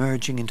before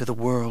emerging into the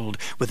world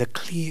with a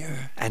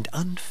clear and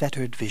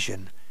unfettered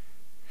vision.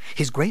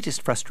 His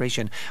greatest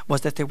frustration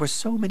was that there were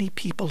so many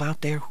people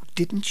out there who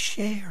didn't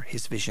share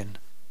his vision.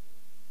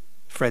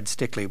 Fred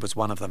Stickley was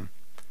one of them.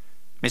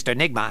 "Mr.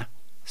 Nygma,"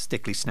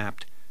 Stickley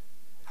snapped,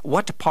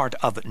 "what part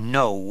of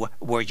no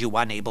were you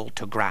unable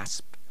to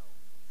grasp?"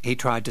 He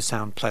tried to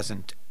sound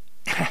pleasant.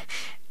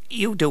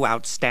 "You do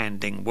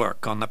outstanding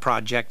work on the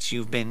projects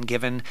you've been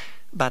given,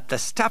 but the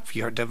stuff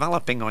you're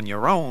developing on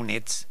your own,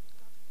 it's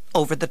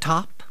over the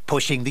top,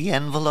 pushing the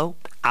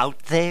envelope, out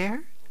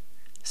there."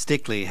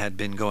 Stickley had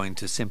been going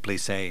to simply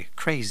say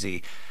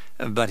crazy,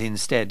 but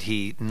instead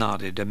he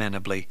nodded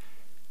amenably.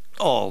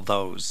 "All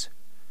those."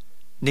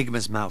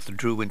 Nygma's mouth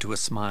drew into a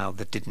smile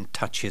that didn't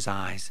touch his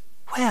eyes.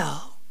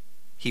 "Well,"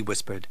 he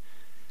whispered,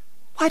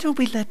 "why don't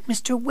we let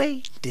Mr.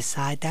 Wayne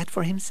decide that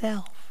for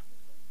himself?"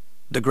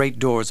 The great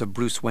doors of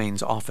Bruce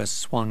Wayne's office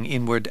swung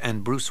inward,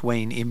 and Bruce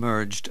Wayne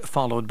emerged,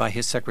 followed by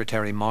his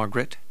secretary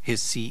Margaret,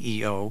 his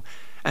CEO,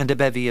 and a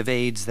bevy of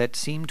aides that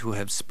seemed to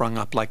have sprung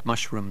up like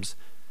mushrooms.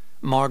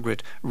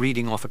 Margaret,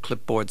 reading off a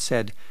clipboard,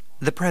 said,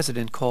 "The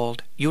President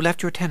called. You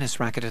left your tennis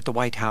racket at the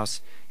White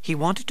House. He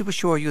wanted to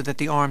assure you that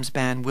the arms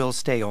ban will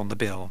stay on the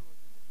bill."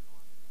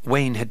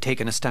 Wayne had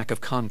taken a stack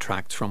of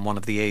contracts from one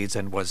of the aides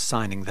and was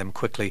signing them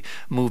quickly,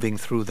 moving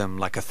through them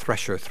like a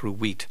thresher through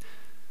wheat.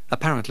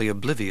 Apparently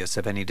oblivious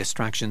of any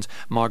distractions,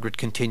 Margaret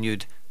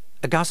continued,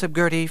 "Gossip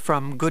Gertie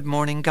from Good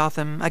Morning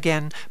Gotham,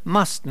 again,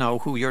 must know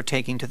who you're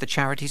taking to the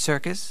charity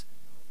circus."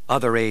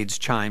 Other aides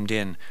chimed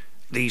in.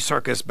 The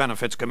Circus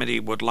Benefits Committee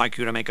would like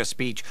you to make a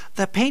speech.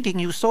 The painting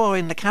you saw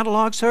in the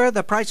catalogue, sir,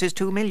 the price is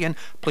 $2 million.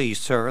 Please,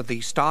 sir, the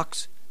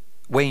stocks?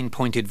 Wayne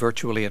pointed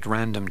virtually at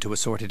random to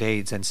assorted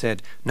aids and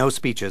said, "No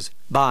speeches.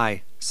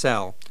 Buy.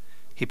 Sell."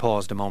 He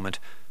paused a moment,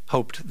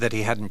 hoped that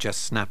he hadn't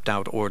just snapped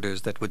out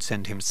orders that would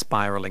send him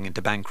spiraling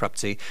into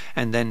bankruptcy,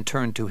 and then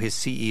turned to his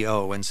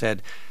CEO and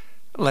said,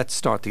 "Let's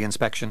start the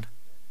inspection."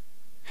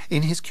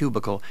 In his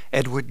cubicle,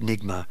 Edward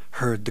Nigma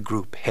heard the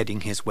group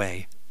heading his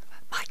way.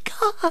 "My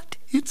God,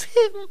 it's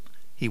him,"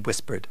 he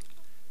whispered.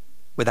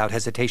 Without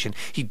hesitation,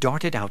 he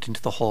darted out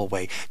into the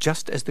hallway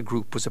just as the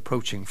group was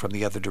approaching from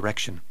the other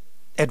direction.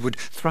 Edward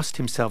thrust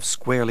himself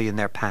squarely in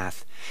their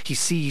path. He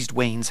seized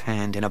Wayne's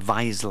hand in a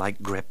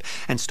vise-like grip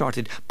and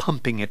started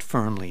pumping it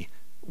firmly.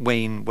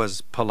 Wayne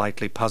was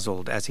politely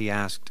puzzled as he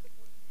asked,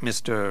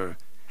 "Mr.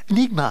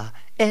 Nigma,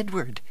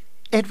 Edward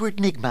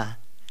Nigma."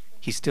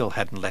 He still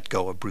hadn't let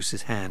go of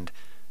Bruce's hand.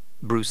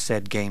 Bruce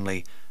said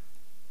gamely,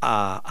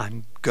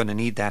 I'm gonna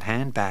need that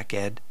hand back,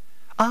 Ed."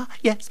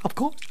 Yes, of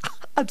course.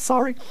 I'm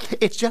sorry.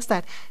 It's just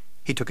that..."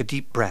 He took a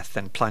deep breath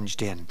and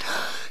plunged in.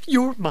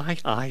 "You're my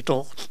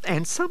idol,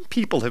 and some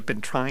people have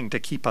been trying to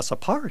keep us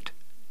apart."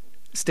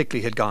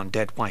 Stickley had gone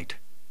dead white.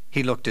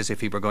 He looked as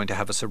if he were going to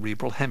have a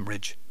cerebral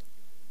hemorrhage.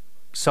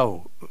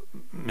 "So,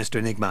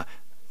 Mr. Nigma,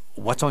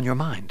 what's on your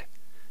mind?"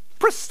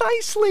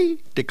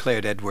 "Precisely,"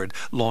 declared Edward,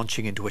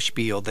 launching into a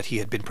spiel that he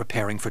had been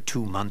preparing for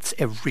 2 months,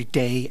 every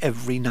day,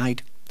 every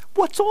night.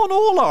 "What's on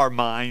all our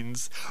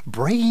minds?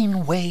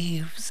 Brain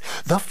waves.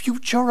 The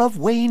future of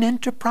Wayne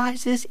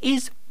Enterprises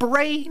is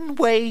brain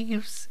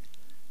waves."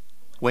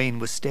 Wayne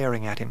was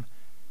staring at him,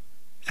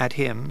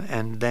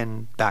 and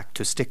then back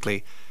to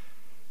Stickley.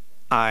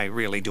 "I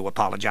really do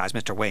apologize,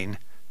 Mr. Wayne,"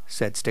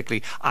 said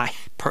Stickley. "I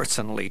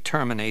personally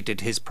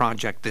terminated his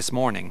project this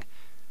morning."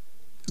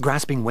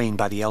 Grasping Wayne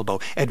by the elbow,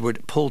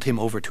 Edward pulled him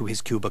over to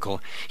his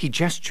cubicle. He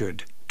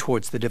gestured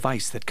towards the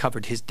device that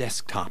covered his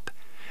desktop.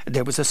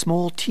 There was a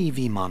small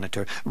TV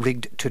monitor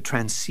rigged to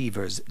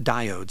transceivers,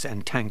 diodes,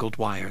 and tangled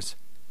wires.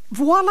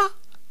 "Voila!"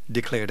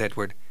 declared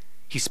Edward.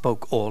 He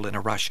spoke all in a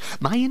rush.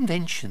 "My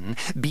invention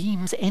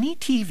beams any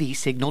TV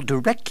signal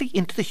directly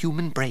into the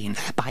human brain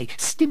by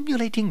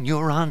stimulating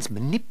neurons,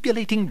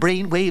 manipulating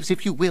brain waves,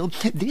 if you will.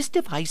 This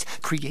device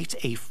creates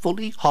a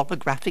fully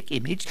holographic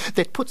image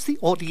that puts the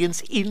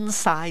audience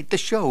inside the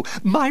show.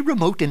 My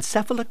remote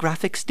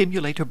encephalographic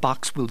stimulator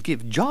box will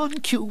give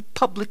John Q.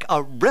 Public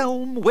a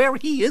realm where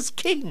he is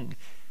king."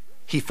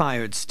 He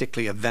fired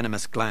Stickley a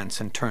venomous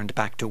glance and turned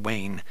back to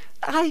Wayne.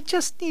 "I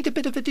just need a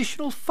bit of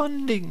additional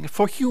funding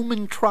for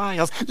human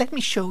trials. Let me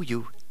show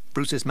you."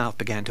 Bruce's mouth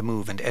began to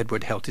move, and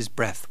Edward held his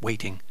breath,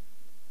 waiting.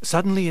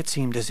 Suddenly it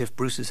seemed as if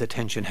Bruce's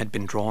attention had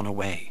been drawn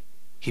away.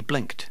 He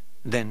blinked,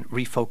 then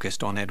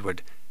refocused on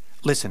Edward.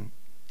 "Listen,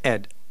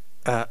 Ed,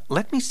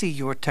 let me see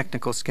your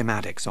technical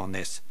schematics on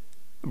this."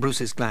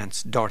 Bruce's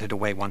glance darted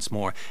away once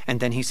more, and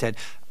then he said,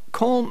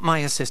 "Call my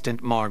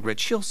assistant, Margaret.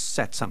 She'll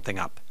set something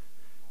up."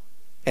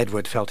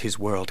 Edward felt his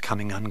world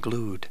coming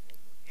unglued.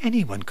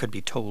 Anyone could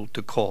be told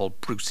to call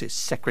Bruce's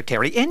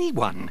secretary.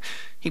 Anyone!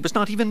 He was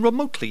not even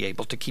remotely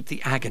able to keep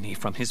the agony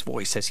from his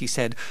voice as he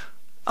said,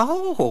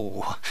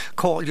 "Oh,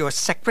 call your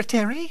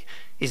secretary?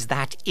 Is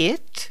that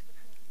it?"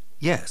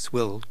 "Yes,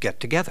 we'll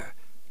get together."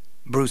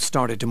 Bruce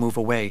started to move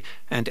away,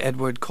 and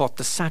Edward caught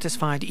the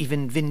satisfied,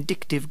 even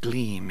vindictive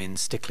gleam in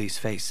Stickley's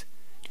face.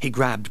 He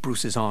grabbed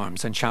Bruce's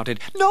arms and shouted,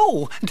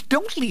 "No,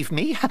 don't leave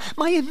me.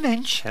 My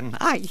invention.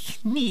 I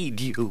need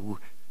you."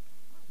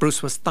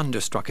 Bruce was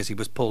thunderstruck as he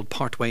was pulled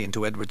partway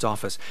into Edward's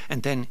office,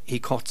 and then he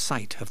caught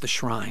sight of the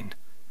shrine.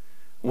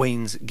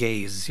 Wayne's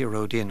gaze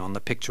zeroed in on the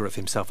picture of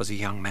himself as a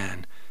young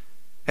man.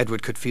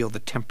 Edward could feel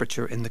the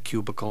temperature in the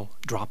cubicle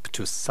drop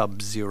to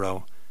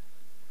sub-zero.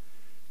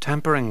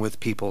 "Tampering with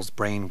people's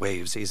brain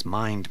waves is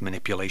mind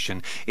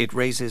manipulation. It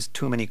raises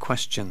too many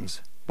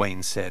questions,"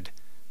 Wayne said,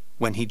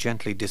 when he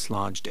gently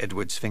dislodged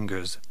Edward's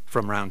fingers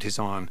from round his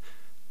arm.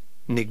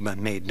 Nigma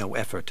made no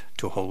effort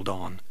to hold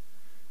on.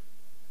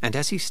 And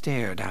as he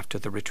stared after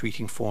the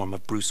retreating form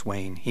of Bruce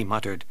Wayne, he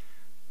muttered,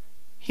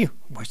 "You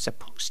were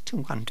supposed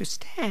to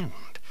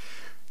understand.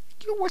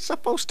 You were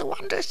supposed to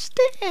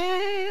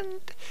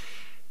understand."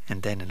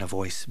 And then in a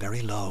voice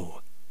very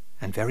low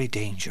and very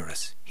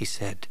dangerous, he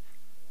said,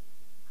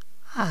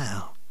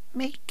 "I'll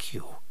make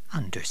you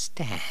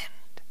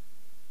understand."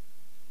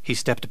 He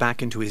stepped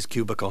back into his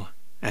cubicle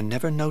and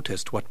never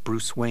noticed what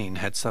Bruce Wayne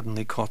had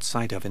suddenly caught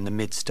sight of in the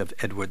midst of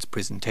Edward's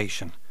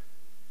presentation.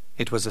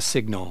 It was a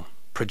signal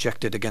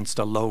projected against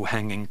a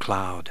low-hanging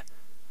cloud,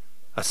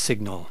 a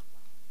signal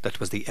that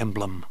was the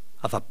emblem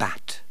of a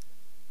bat.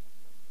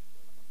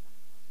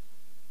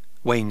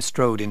 Wayne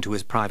strode into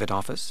his private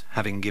office,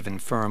 having given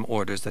firm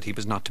orders that he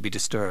was not to be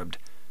disturbed.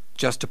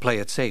 Just to play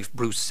it safe,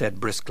 Bruce said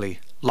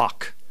briskly,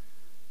 "Lock."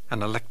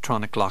 An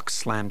electronic lock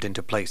slammed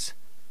into place.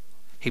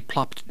 He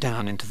plopped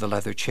down into the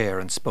leather chair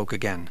and spoke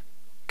again.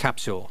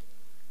 "Capsule,"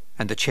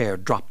 and the chair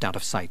dropped out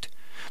of sight.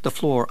 The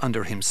floor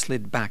under him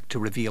slid back to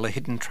reveal a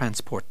hidden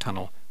transport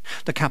tunnel.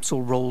 The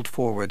capsule rolled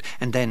forward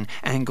and then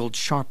angled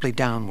sharply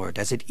downward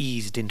as it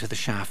eased into the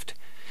shaft.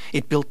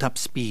 It built up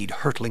speed,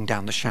 hurtling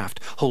down the shaft,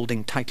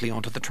 holding tightly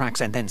onto the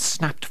tracks, and then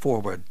snapped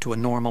forward to a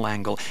normal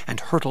angle and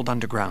hurtled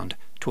underground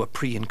to a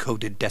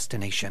pre-encoded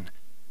destination.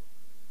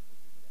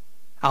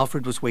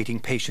 Alfred was waiting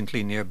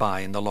patiently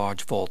nearby in the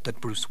large vault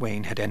that Bruce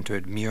Wayne had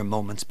entered mere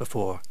moments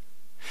before.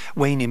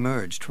 Wayne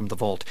emerged from the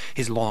vault,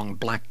 his long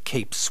black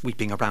cape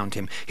sweeping around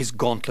him, his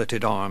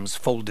gauntleted arms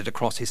folded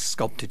across his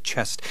sculpted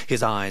chest,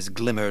 his eyes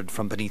glimmered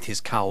from beneath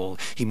his cowl.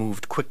 He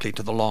moved quickly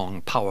to the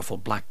long, powerful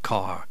black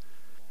car.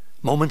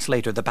 Moments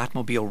later, the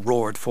Batmobile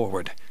roared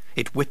forward.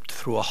 It whipped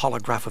through a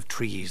holograph of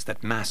trees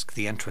that masked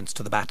the entrance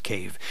to the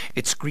Batcave.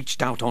 It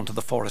screeched out onto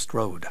the forest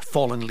road,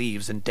 fallen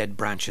leaves and dead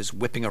branches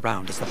whipping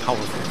around as the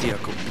powerful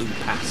vehicle blew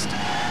past.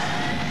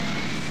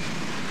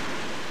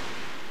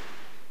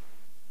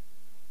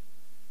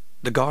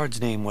 The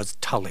guard's name was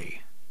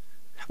Tully.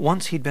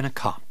 Once he'd been a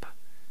cop.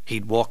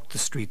 He'd walked the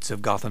streets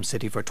of Gotham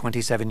City for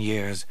 27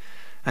 years,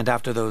 and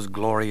after those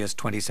glorious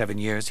 27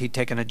 years, he'd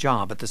taken a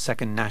job at the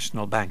Second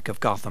National Bank of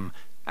Gotham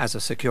as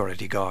a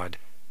security guard.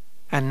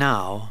 And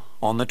now,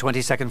 on the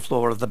 22nd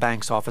floor of the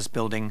bank's office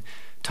building,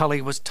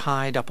 Tully was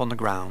tied up on the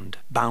ground,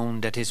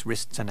 bound at his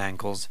wrists and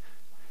ankles.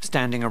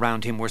 Standing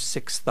around him were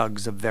 6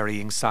 thugs of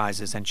varying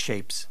sizes and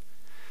shapes.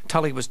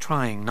 Tully was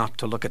trying not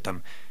to look at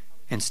them.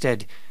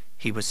 Instead,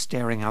 he was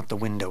staring out the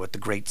window at the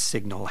great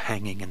signal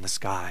hanging in the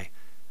sky,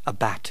 a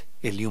bat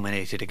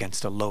illuminated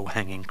against a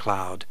low-hanging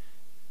cloud.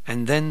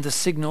 And then the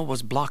signal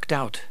was blocked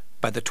out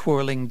by the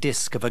twirling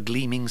disk of a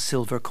gleaming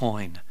silver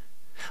coin.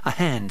 A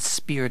hand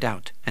speared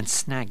out and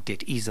snagged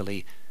it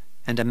easily,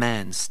 and a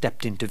man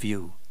stepped into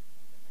view.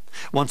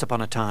 Once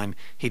upon a time,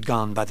 he'd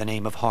gone by the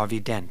name of Harvey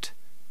Dent.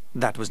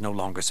 That was no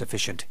longer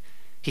sufficient.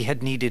 He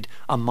had needed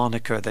a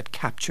moniker that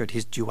captured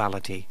his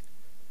duality.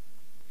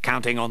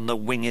 "Counting on the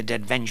winged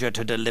Avenger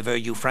to deliver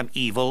you from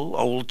evil,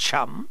 old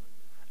chum?"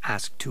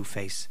 asked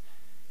Two-Face.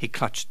 He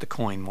clutched the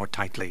coin more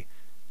tightly.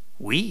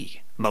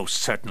 "We most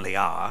certainly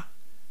are."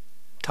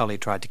 Tully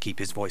tried to keep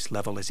his voice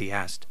level as he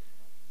asked,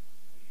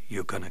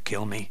 "You gonna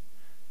kill me?"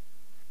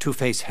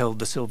 Two-Face held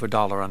the silver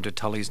dollar under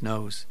Tully's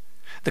nose.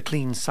 The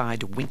clean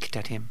side winked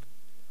at him.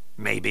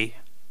 "Maybe,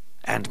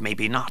 and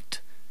maybe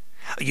not.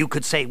 You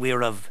could say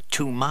we're of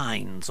 2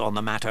 minds on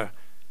the matter.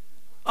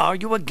 Are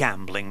you a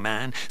gambling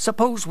man?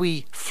 Suppose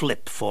we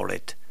flip for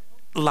it.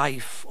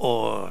 Life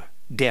or,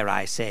 dare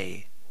I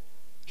say..."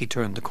 He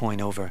turned the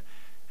coin over,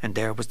 and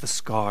there was the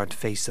scarred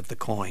face of the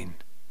coin.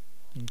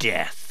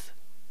 "Death."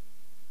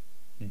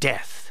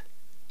 "Death,"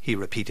 he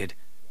repeated,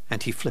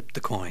 and he flipped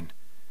the coin.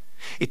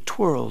 It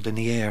twirled in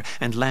the air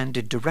and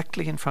landed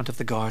directly in front of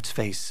the guard's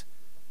face.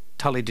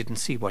 Tully didn't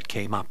see what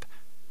came up,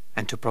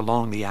 and to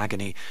prolong the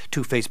agony,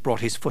 Two-Face brought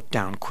his foot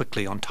down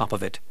quickly on top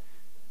of it.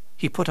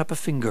 He put up a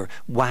finger,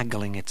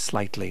 waggling it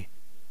slightly.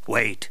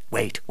 Wait.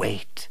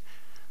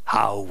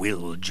 How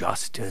will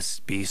justice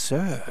be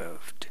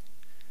served?"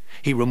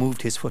 He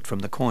removed his foot from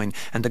the coin,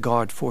 and the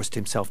guard forced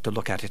himself to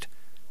look at it.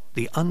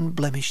 The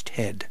unblemished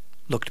head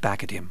looked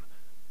back at him.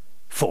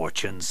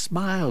 "Fortune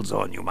smiles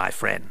on you, my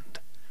friend,"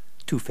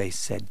 Two-Face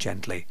said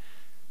gently.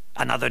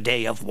 "Another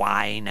day of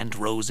wine and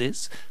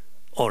roses,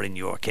 or in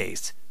your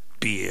case,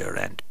 beer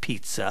and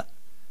pizza."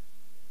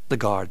 The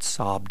guard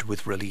sobbed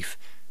with relief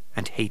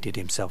and hated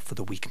himself for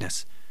the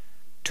weakness.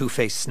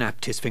 Two-Face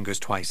snapped his fingers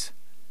twice.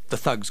 The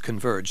thugs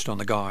converged on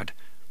the guard.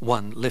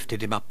 One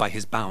lifted him up by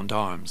his bound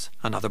arms,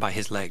 another by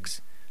his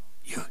legs.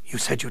 You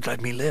said you'd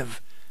let me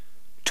live."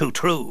 "Too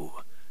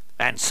true,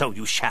 and so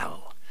you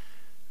shall.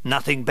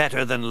 Nothing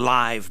better than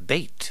live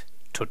bait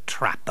to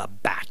trap a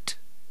bat."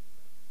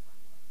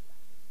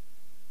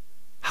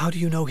 "How do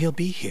you know he'll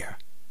be here?"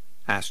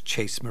 asked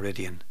Chase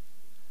Meridian.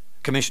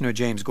 Commissioner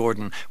James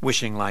Gordon,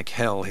 wishing like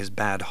hell his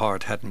bad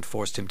heart hadn't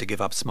forced him to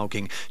give up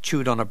smoking,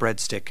 chewed on a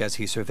breadstick as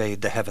he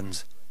surveyed the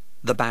heavens.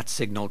 The bat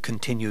signal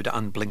continued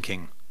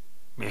unblinking.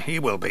 "He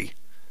will be."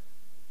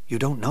 "You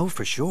don't know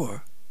for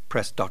sure,"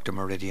 pressed Dr.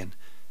 Meridian.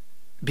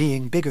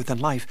 "Being bigger than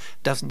life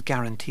doesn't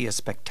guarantee a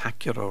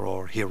spectacular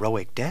or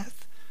heroic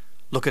death.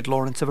 Look at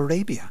Lawrence of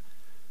Arabia."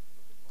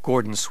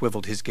 Gordon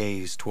swiveled his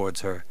gaze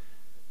towards her.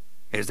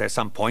 "Is there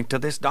some point to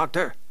this,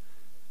 Doctor?"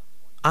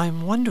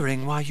 "I'm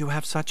wondering why you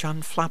have such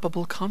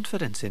unflappable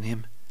confidence in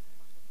him.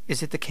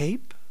 Is it the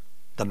cape?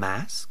 The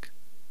mask?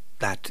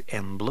 That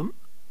emblem?"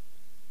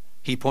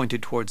 He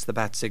pointed towards the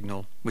bat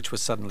signal, which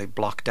was suddenly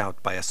blocked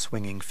out by a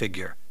swinging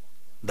figure.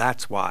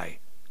 "That's why,"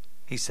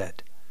 he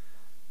said.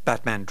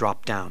 Batman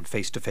dropped down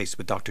face to face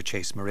with Dr.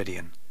 Chase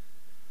Meridian.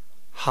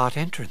 "Hot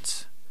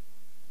entrance."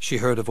 She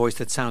heard a voice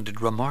that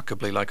sounded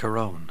remarkably like her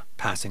own,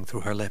 passing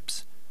through her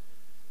lips.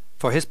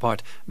 For his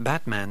part,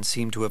 Batman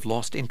seemed to have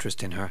lost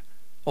interest in her.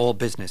 All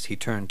business, he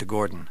turned to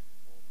Gordon.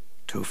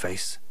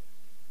 "Two-Face?"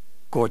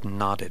 Gordon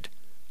nodded.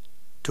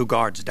 2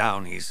 guards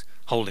down. He's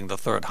holding the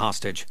 3rd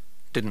hostage.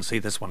 Didn't see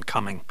this one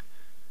coming."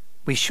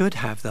 "We should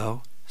have,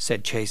 though,"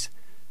 said Chase.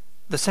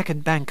 "The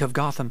Second Bank of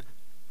Gotham—"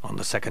 "On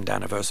the 2nd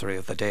anniversary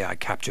of the day I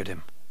captured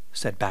him,"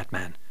 said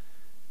Batman.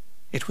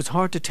 It was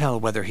hard to tell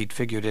whether he'd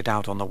figured it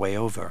out on the way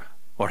over,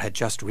 or had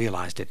just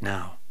realized it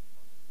now.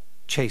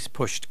 Chase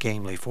pushed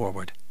gamely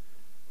forward.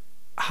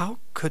 How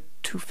could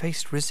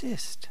Two-Face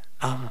resist?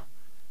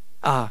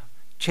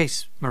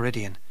 Chase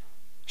Meridian,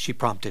 she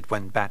prompted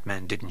when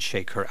Batman didn't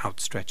shake her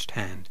outstretched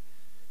hand.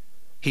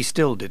 He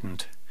still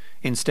didn't,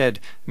 instead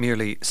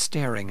merely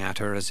staring at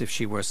her as if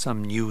she were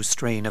some new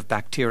strain of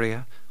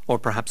bacteria, or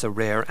perhaps a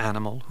rare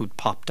animal who'd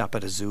popped up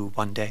at a zoo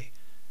one day.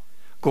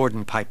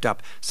 Gordon piped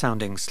up,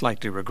 sounding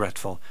slightly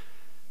regretful.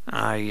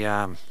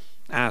 I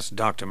asked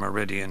Dr.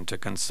 Meridian to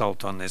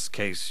consult on this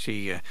case.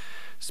 She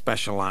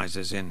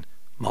specializes in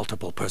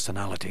multiple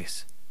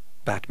personalities,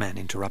 Batman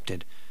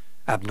interrupted.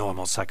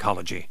 Abnormal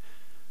psychology.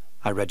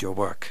 I read your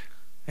work.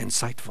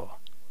 Insightful.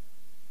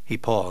 He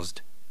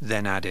paused,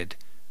 then added,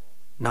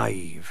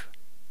 naive,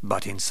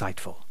 but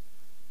insightful.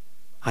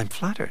 I'm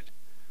flattered.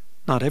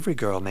 Not every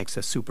girl makes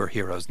a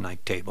superhero's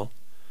night table.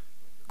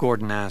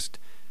 Gordon asked,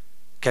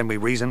 Can we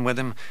reason with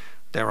him?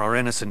 There are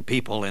innocent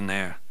people in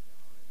there.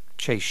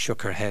 Chase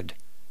shook her head.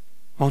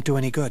 Won't do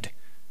any good.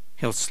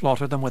 He'll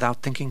slaughter them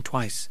without thinking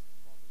twice.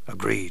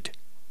 Agreed,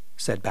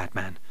 said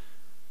Batman.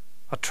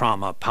 A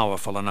trauma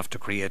powerful enough to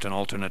create an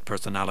alternate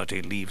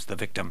personality leaves the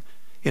victim.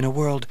 In a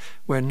world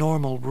where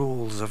normal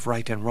rules of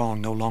right and wrong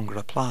no longer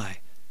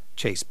apply,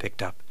 Chase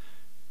picked up.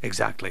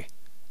 Exactly,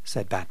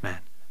 said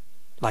Batman.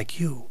 Like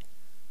you.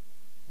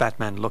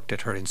 Batman looked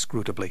at her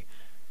inscrutably.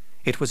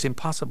 It was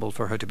impossible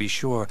for her to be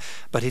sure,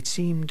 but it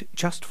seemed,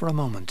 just for a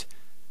moment,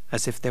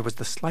 as if there was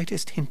the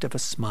slightest hint of a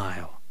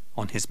smile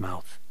on his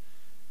mouth.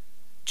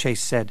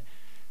 Chase said,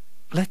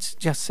 Let's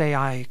just say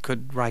I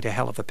could write a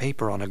hell of a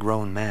paper on a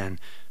grown man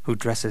who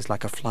dresses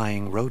like a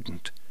flying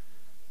rodent.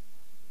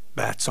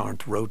 Bats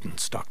aren't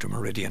rodents, Dr.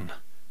 Meridian.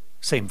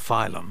 Same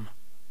phylum,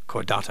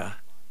 Chordata.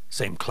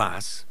 Same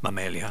class,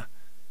 Mammalia.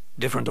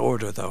 Different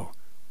order, though.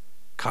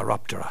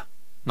 Chiroptera,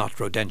 not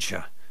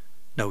Rodentia.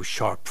 No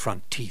sharp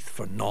front teeth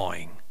for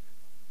gnawing.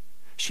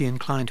 She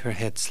inclined her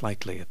head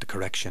slightly at the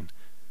correction.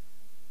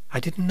 I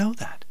didn't know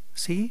that.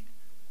 See?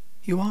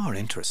 You are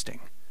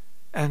interesting.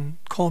 And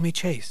call me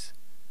Chase.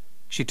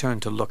 She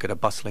turned to look at a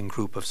bustling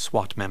group of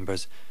SWAT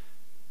members.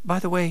 By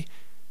the way,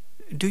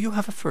 do you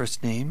have a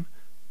first name,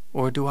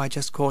 or do I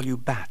just call you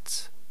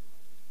Bats?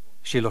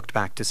 She looked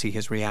back to see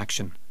his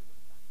reaction,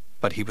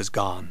 but he was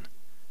gone.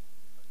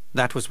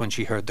 That was when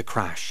she heard the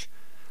crash,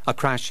 a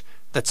crash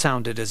that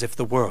sounded as if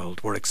the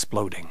world were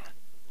exploding.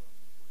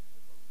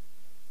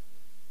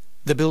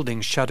 The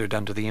building shuddered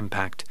under the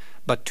impact,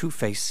 but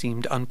Two-Face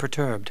seemed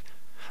unperturbed.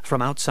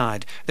 From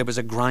outside there was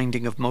a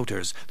grinding of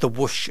motors, the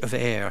whoosh of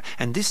air,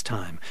 and this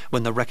time,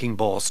 when the wrecking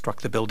ball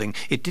struck the building,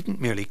 it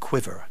didn't merely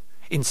quiver.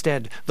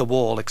 Instead, the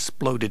wall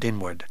exploded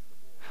inward.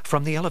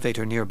 From the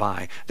elevator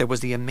nearby, there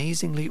was the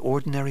amazingly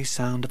ordinary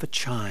sound of a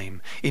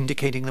chime,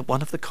 indicating that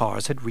one of the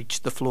cars had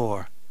reached the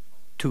floor.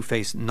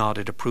 Two-Face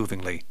nodded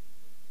approvingly.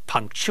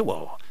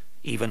 Punctual,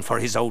 even for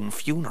his own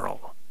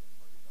funeral.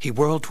 He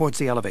whirled towards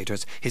the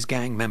elevators, his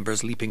gang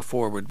members leaping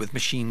forward with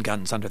machine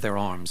guns under their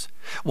arms.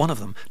 One of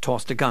them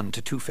tossed a gun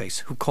to Two-Face,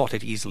 who caught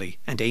it easily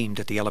and aimed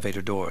at the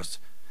elevator doors.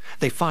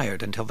 They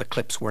fired until the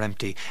clips were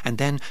empty, and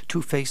then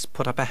Two-Face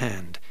put up a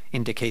hand,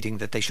 indicating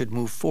that they should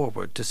move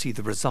forward to see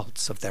the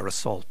results of their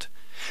assault.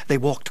 They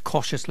walked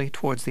cautiously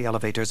towards the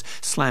elevators,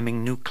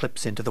 slamming new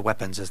clips into the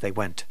weapons as they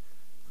went.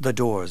 The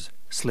doors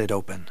slid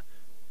open.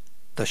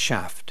 The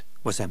shaft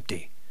was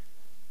empty.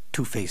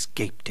 Two-Face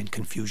gaped in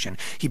confusion.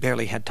 He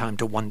barely had time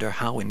to wonder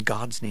how in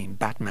God's name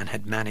Batman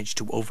had managed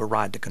to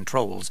override the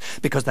controls,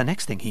 because the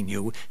next thing he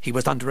knew, he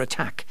was under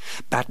attack.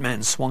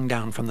 Batman swung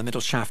down from the middle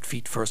shaft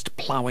feet first,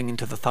 plowing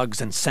into the thugs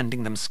and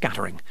sending them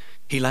scattering.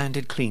 He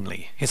landed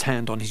cleanly, his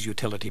hand on his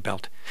utility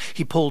belt.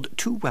 He pulled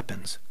two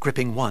weapons,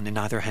 gripping one in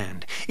either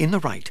hand. In the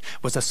right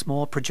was a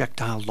small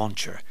projectile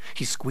launcher.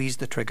 He squeezed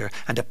the trigger,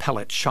 and a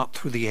pellet shot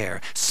through the air,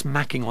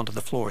 smacking onto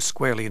the floor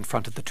squarely in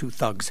front of the two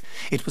thugs.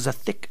 It was a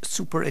thick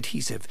super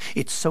adhesive.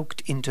 It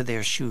soaked into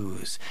their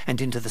shoes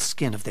and into the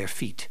skin of their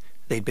feet.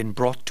 They'd been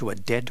brought to a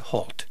dead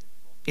halt.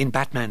 In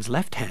Batman's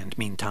left hand,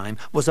 meantime,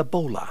 was a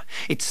bola.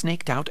 It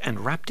snaked out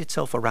and wrapped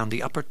itself around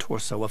the upper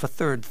torso of a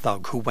third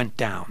thug who went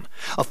down.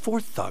 A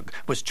fourth thug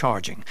was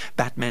charging.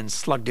 Batman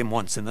slugged him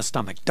once in the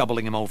stomach,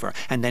 doubling him over,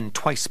 and then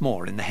twice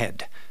more in the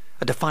head.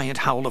 A defiant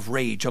howl of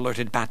rage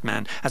alerted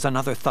Batman as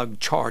another thug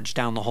charged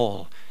down the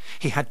hall.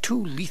 He had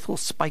two lethal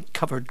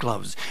spike-covered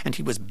gloves, and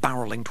he was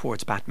barreling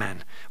towards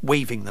Batman,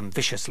 waving them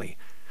viciously.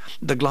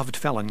 The gloved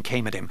felon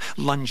came at him,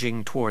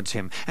 lunging towards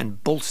him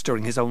and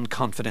bolstering his own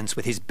confidence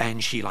with his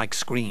banshee-like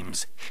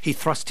screams. He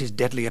thrust his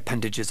deadly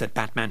appendages at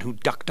Batman, who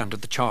ducked under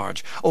the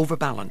charge.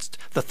 Overbalanced,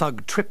 the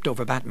thug tripped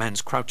over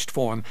Batman's crouched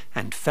form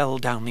and fell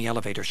down the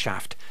elevator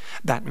shaft.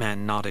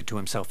 Batman nodded to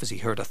himself as he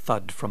heard a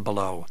thud from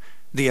below.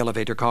 The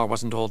elevator car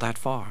wasn't all that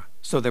far,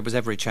 so there was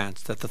every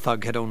chance that the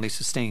thug had only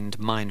sustained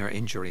minor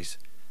injuries.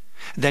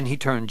 Then he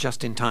turned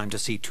just in time to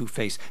see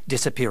Two-Face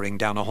disappearing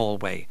down a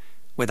hallway.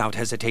 Without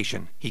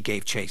hesitation, he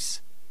gave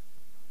chase.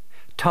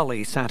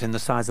 Tully sat in the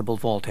sizable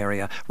vault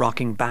area,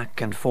 rocking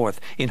back and forth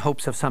in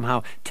hopes of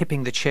somehow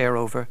tipping the chair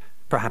over,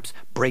 perhaps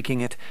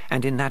breaking it,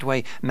 and in that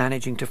way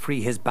managing to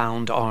free his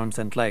bound arms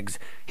and legs.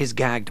 His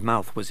gagged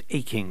mouth was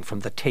aching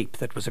from the tape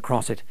that was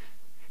across it.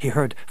 He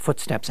heard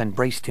footsteps and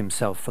braced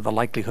himself for the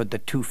likelihood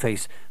that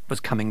Two-Face was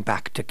coming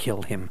back to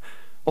kill him,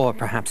 or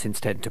perhaps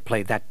instead to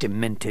play that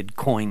demented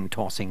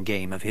coin-tossing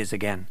game of his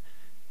again.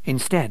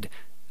 Instead,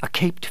 a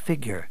caped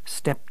figure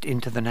stepped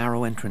into the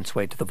narrow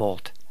entranceway to the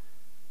vault.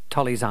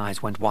 Tully's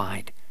eyes went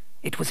wide.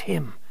 It was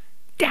him.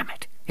 Damn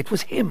it, it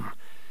was him.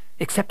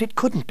 Except it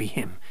couldn't be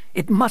him.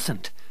 It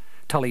mustn't.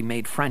 Tully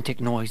made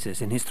frantic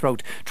noises in his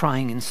throat,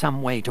 trying in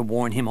some way to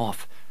warn him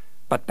off.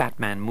 But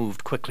Batman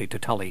moved quickly to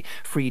Tully,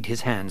 freed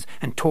his hands,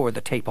 and tore the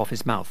tape off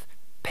his mouth.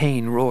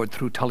 Pain roared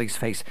through Tully's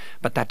face,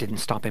 but that didn't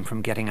stop him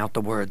from getting out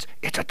the words,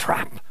 "It's a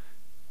trap!"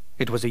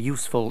 It was a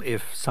useful,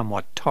 if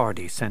somewhat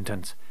tardy,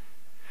 sentence.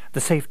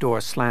 The safe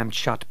door slammed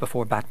shut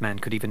before Batman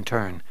could even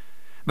turn.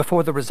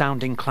 Before the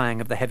resounding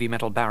clang of the heavy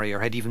metal barrier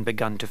had even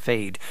begun to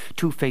fade,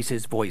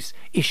 Two-Face's voice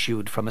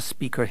issued from a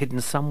speaker hidden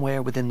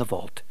somewhere within the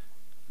vault.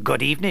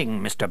 "Good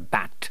evening, Mr.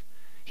 Bat,"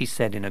 he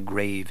said in a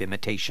grave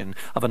imitation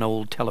of an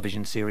old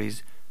television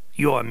series.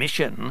 "Your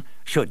mission,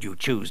 should you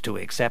choose to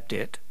accept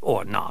it,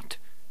 or not,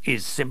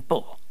 is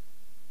simple.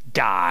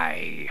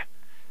 Die."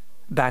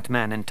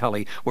 Batman and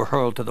Tully were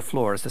hurled to the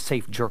floor as the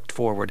safe jerked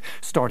forward,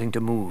 starting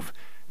to move.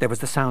 There was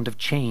the sound of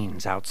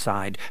chains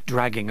outside,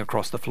 dragging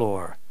across the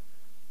floor.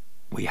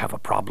 "We have a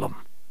problem,"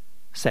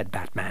 said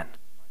Batman.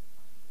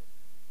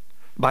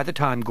 By the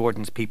time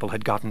Gordon's people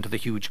had gotten to the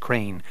huge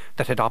crane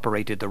that had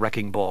operated the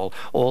wrecking ball,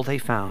 all they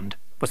found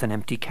was an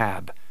empty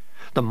cab.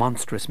 The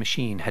monstrous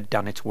machine had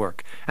done its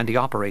work, and the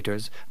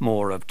operators,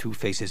 more of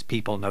Two-Face's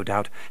people no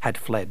doubt, had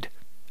fled.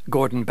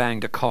 Gordon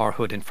banged a car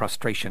hood in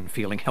frustration,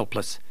 feeling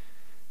helpless.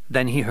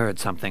 Then he heard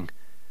something.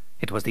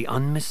 It was the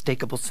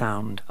unmistakable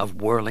sound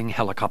of whirling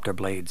helicopter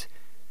blades.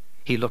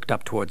 He looked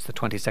up towards the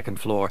 22nd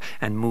floor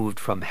and moved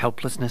from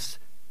helplessness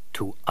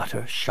to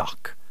utter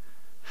shock.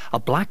 A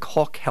Black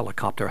Hawk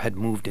helicopter had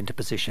moved into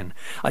position,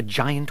 a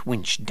giant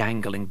winch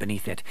dangling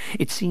beneath it.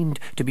 It seemed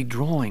to be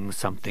drawing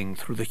something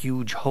through the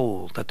huge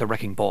hole that the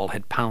wrecking ball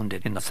had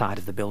pounded in the side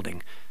of the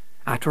building.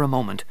 After a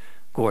moment,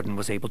 Gordon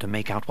was able to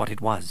make out what it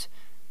was.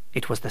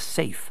 It was the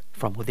safe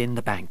from within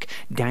the bank,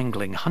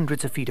 dangling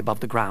hundreds of feet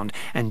above the ground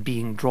and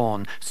being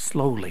drawn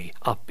slowly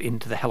up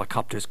into the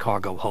helicopter's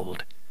cargo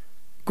hold.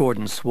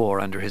 Gordon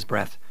swore under his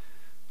breath.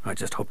 "I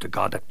just hope to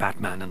God that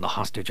Batman and the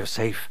hostage are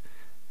safe."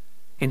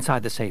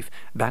 Inside the safe,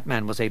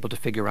 Batman was able to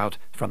figure out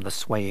from the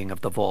swaying of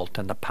the vault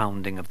and the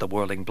pounding of the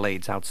whirling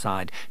blades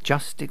outside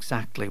just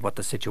exactly what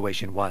the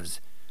situation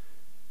was.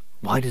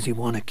 "Why does he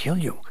want to kill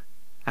you?"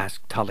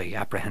 asked Tully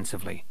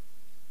apprehensively.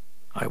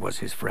 "I was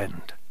his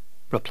friend,"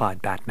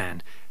 replied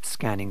Batman,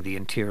 scanning the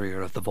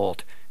interior of the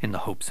vault in the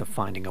hopes of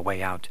finding a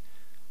way out.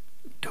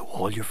 "Do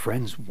all your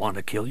friends want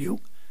to kill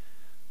you?"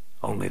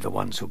 "Only the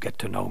ones who get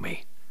to know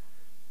me."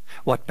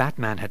 What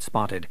Batman had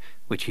spotted,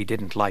 which he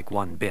didn't like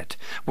one bit,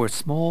 were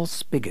small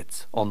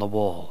spigots on the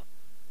wall.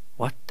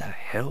 What the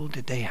hell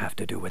did they have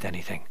to do with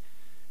anything?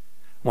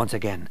 Once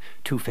again,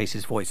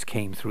 Two-Face's voice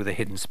came through the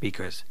hidden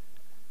speakers.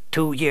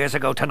 2 years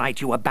ago tonight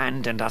you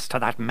abandoned us to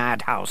that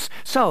madhouse.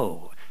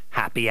 So,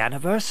 happy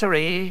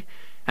anniversary!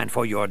 And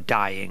for your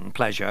dying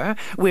pleasure,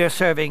 we're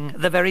serving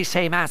the very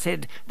same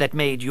acid that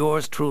made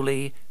yours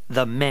truly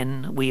the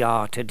men we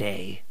are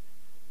today.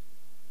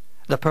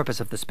 The purpose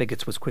of the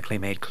spigots was quickly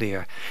made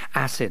clear.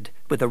 Acid,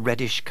 with a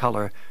reddish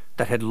color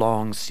that had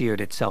long seared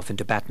itself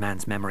into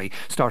Batman's memory,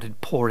 started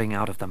pouring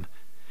out of them.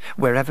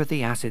 Wherever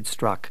the acid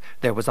struck,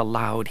 there was a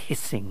loud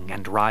hissing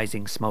and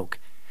rising smoke.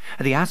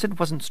 The acid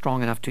wasn't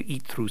strong enough to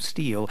eat through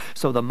steel,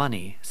 so the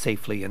money,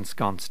 safely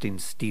ensconced in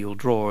steel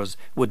drawers,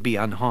 would be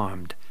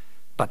unharmed.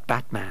 But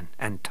Batman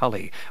and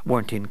Tully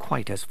weren't in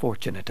quite as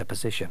fortunate a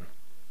position.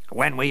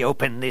 "When we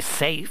open this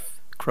safe,"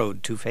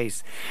 crowed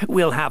Two-Face,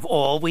 "we'll have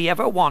all we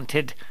ever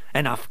wanted,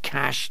 enough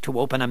cash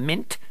to open a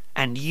mint,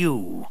 and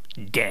you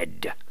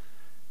dead."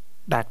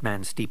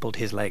 Batman steepled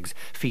his legs,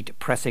 feet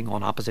pressing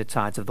on opposite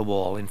sides of the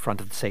wall in front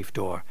of the safe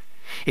door.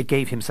 It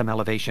gave him some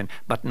elevation,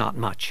 but not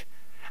much.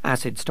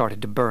 Acid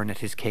started to burn at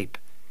his cape.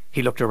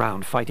 He looked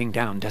around, fighting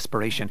down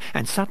desperation,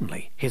 and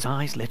suddenly his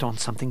eyes lit on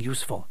something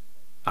useful.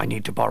 "I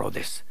need to borrow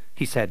this,"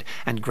 he said,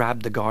 and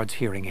grabbed the guard's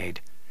hearing aid.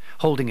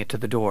 Holding it to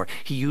the door,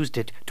 he used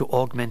it to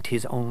augment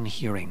his own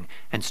hearing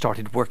and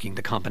started working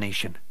the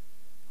combination.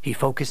 He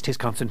focused his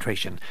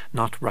concentration,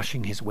 not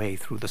rushing his way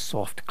through the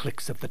soft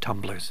clicks of the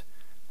tumblers.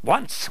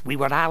 "Once we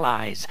were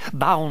allies,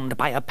 bound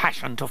by a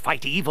passion to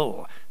fight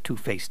evil,"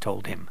 Two-Face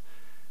told him.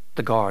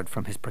 The guard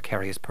from his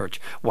precarious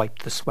perch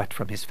wiped the sweat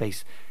from his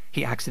face.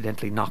 He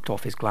accidentally knocked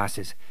off his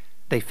glasses.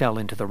 They fell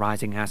into the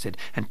rising acid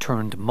and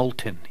turned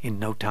molten in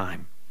no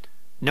time.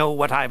 "Know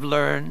what I've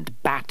learned,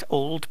 Bat,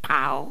 old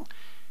pal?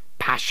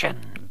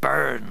 Passion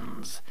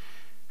burns."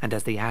 And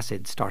as the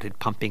acid started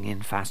pumping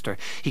in faster,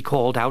 he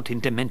called out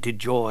in demented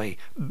joy,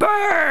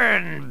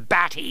 "Burn,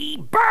 Batty,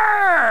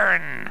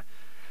 burn!"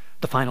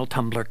 The final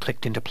tumbler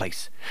clicked into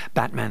place.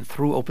 Batman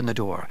threw open the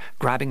door,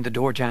 grabbing the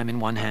door jamb in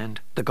one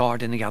hand, the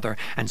guard in the other,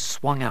 and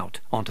swung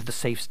out onto the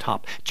safe's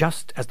top,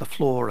 just as the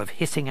floor of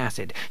hissing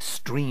acid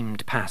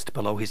streamed past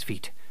below his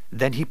feet.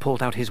 Then he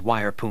pulled out his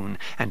wire poon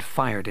and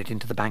fired it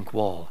into the bank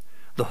wall.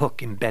 The the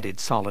hook embedded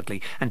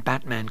solidly, and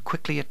Batman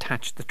quickly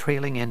attached the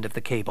trailing end of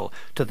the cable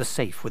to the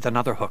safe with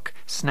another hook,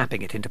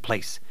 snapping it into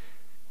place.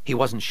 He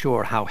wasn't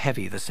sure how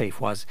heavy the safe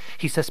was.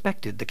 He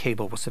suspected the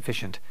cable was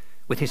sufficient.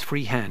 With his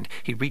free hand,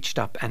 he reached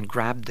up and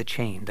grabbed the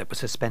chain that was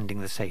suspending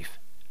the safe.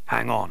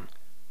 "Hang on."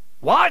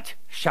 "What?"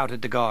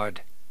 shouted the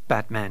guard.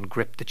 Batman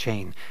gripped the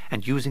chain,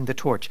 and using the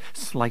torch,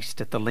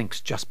 sliced at the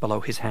links just below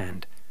his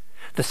hand.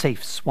 The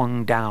safe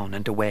swung down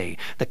and away,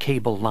 the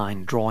cable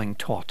line drawing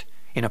taut.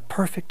 In a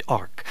perfect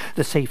arc,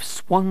 the safe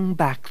swung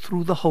back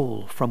through the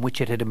hole from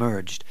which it had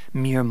emerged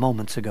mere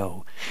moments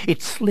ago.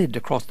 It slid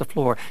across the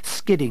floor,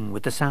 skidding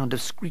with the sound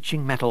of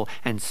screeching metal,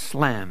 and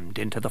slammed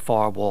into the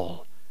far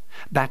wall.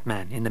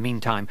 Batman, in the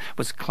meantime,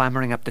 was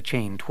clambering up the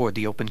chain toward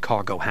the open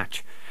cargo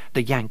hatch.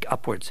 The yank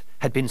upwards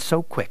had been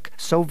so quick,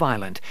 so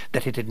violent,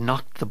 that it had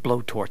knocked the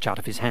blowtorch out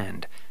of his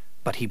hand.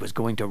 But he was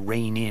going to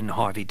rein in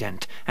Harvey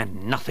Dent,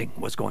 and nothing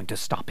was going to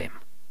stop him.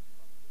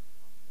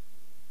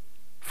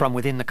 From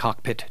within the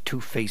cockpit,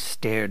 Two-Face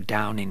stared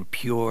down in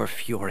pure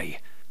fury.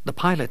 The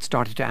pilot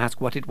started to ask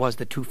what it was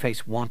that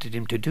Two-Face wanted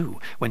him to do,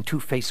 when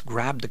Two-Face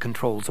grabbed the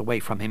controls away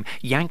from him,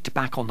 yanked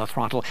back on the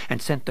throttle,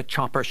 and sent the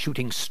chopper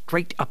shooting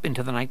straight up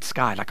into the night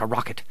sky like a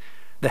rocket.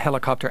 The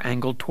helicopter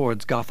angled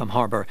towards Gotham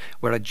Harbor,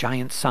 where a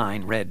giant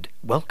sign read,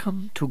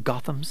 "Welcome to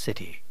Gotham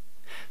City."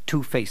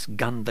 Two-Face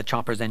gunned the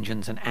chopper's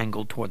engines and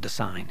angled toward the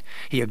sign.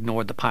 He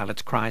ignored the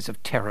pilot's cries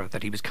of terror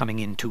that he was coming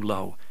in too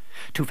low.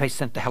 Two-Face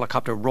sent the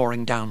helicopter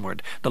roaring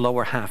downward, the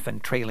lower half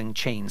and trailing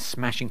chain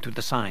smashing through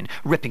the sign,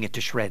 ripping it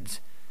to shreds.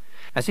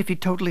 As if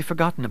he'd totally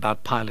forgotten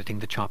about piloting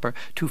the chopper,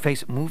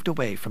 Two-Face moved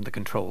away from the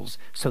controls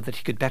so that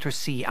he could better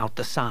see out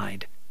the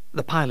side.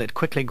 The pilot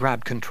quickly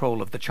grabbed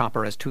control of the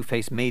chopper as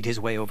Two-Face made his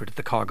way over to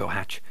the cargo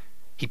hatch.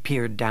 He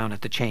peered down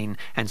at the chain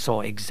and saw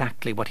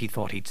exactly what he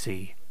thought he'd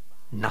see.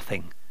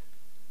 Nothing.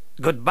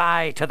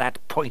 Goodbye to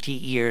that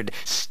pointy-eared,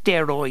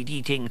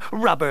 steroid-eating,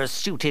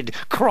 rubber-suited,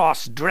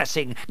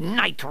 cross-dressing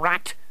night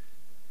rat.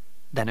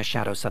 Then a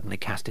shadow suddenly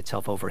cast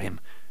itself over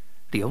him.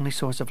 The only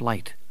source of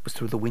light was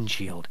through the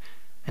windshield,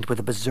 and with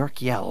a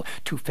berserk yell,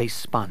 Two-Face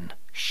spun.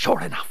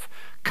 Sure enough,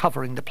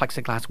 covering the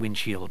plexiglass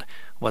windshield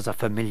was a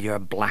familiar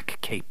black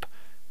cape.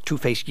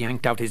 Two-Face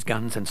yanked out his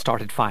guns and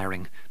started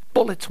firing.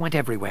 Bullets went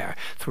everywhere,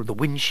 through the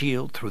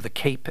windshield, through the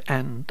cape,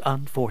 and,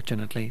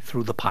 unfortunately,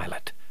 through the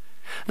pilot.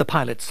 The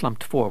pilot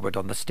slumped forward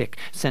on the stick,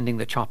 sending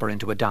the chopper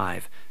into a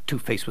dive.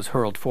 Two-Face was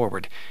hurled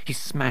forward. He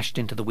smashed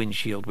into the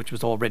windshield, which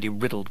was already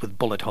riddled with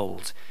bullet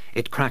holes.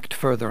 It cracked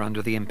further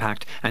under the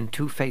impact, and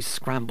Two-Face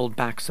scrambled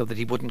back so that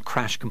he wouldn't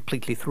crash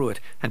completely through it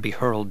and be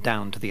hurled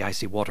down to the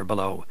icy water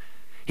below.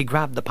 He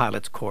grabbed the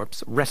pilot's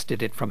corpse,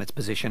 wrested it from its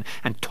position,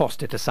 and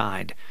tossed it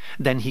aside.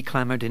 Then he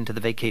clambered into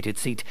the vacated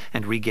seat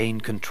and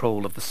regained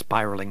control of the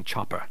spiraling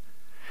chopper.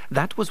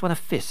 That was when a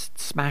fist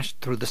smashed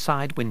through the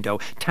side window,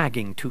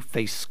 tagging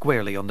Two-Face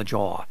squarely on the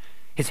jaw.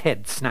 His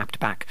head snapped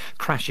back,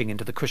 crashing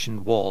into the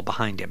cushioned wall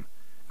behind him.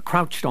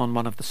 Crouched on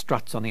one of the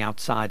struts on the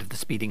outside of the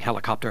speeding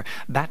helicopter,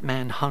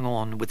 Batman hung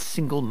on with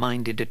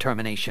single-minded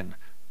determination.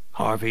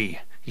 "Harvey,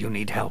 you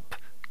need help.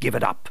 Give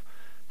it up."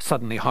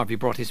 Suddenly Harvey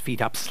brought his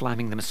feet up,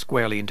 slamming them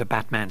squarely into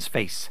Batman's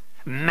face.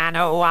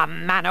 "Mano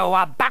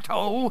a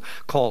batto!"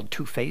 called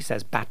Two-Face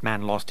as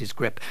Batman lost his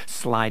grip,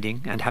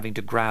 sliding and having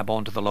to grab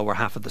onto the lower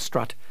half of the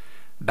strut.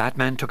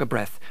 Batman took a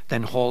breath,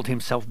 then hauled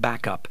himself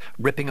back up,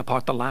 ripping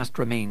apart the last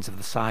remains of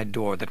the side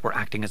door that were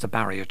acting as a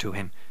barrier to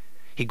him.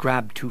 He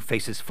grabbed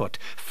Two-Face's foot,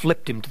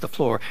 flipped him to the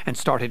floor, and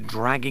started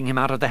dragging him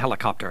out of the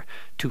helicopter.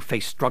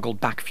 Two-Face struggled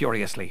back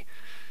furiously.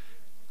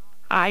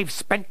 "I've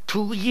spent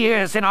 2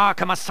 years in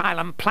Arkham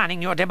Asylum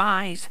planning your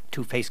demise,"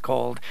 Two-Face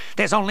called.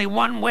 "There's only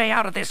one way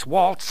out of this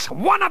waltz.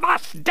 One of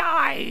us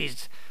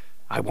dies!"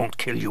 "I won't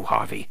kill you,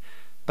 Harvey."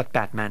 But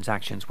Batman's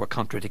actions were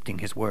contradicting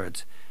his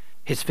words.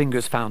 His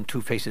fingers found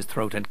Two-Face's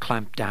throat and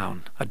clamped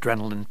down,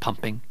 adrenaline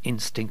pumping,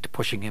 instinct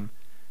pushing him.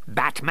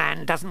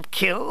 "Batman doesn't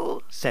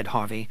kill," said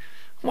Harvey.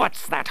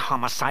 "What's that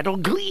homicidal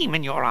gleam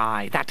in your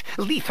eye? That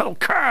lethal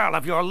curl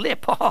of your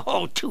lip?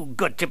 Oh, too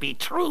good to be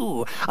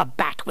true. A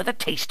bat with a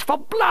taste for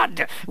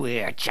blood.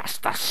 We're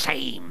just the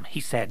same," he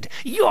said.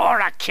 "You're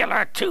a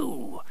killer,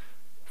 too."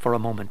 For a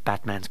moment,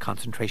 Batman's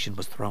concentration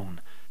was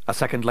thrown. A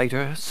second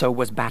later, so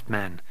was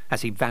Batman,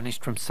 as he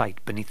vanished from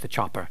sight beneath the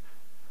chopper.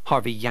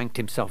 Harvey yanked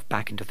himself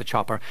back into the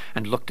chopper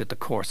and looked at the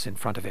course in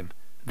front of him.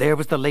 There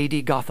was the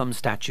Lady Gotham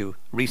statue,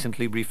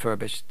 recently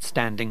refurbished,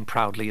 standing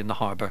proudly in the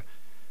harbor.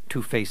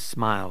 Two-Face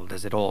smiled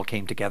as it all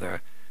came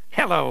together.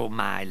 "Hello,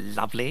 my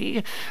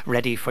lovely.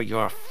 Ready for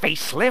your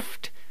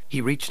facelift?" He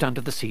reached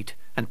under the seat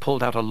and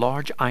pulled out a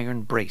large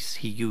iron brace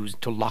he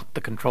used to lock the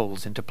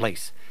controls into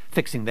place,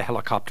 fixing the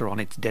helicopter on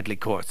its deadly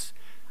course.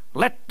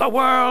 "Let the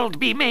world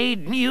be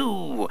made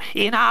new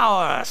in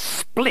our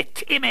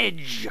split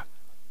image."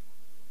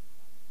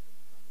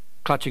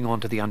 Clutching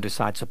onto the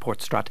underside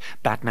support strut,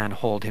 Batman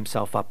hauled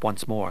himself up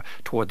once more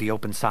toward the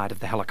open side of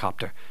the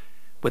helicopter.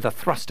 With a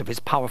thrust of his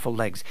powerful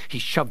legs, he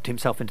shoved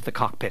himself into the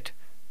cockpit.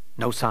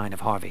 No sign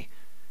of Harvey.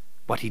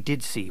 What he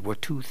did see were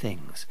two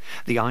things: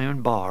 the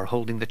iron bar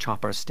holding the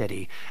chopper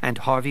steady, and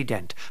Harvey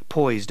Dent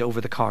poised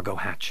over the cargo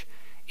hatch.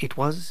 It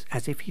was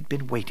as if he'd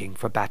been waiting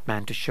for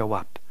Batman to show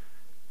up.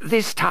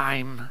 "This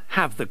time,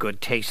 have the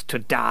good taste to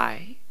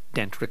die,"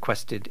 Dent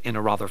requested in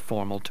a rather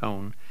formal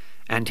tone,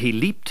 and he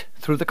leaped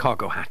through the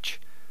cargo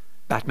hatch.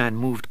 Batman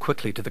moved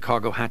quickly to the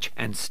cargo hatch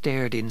and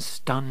stared in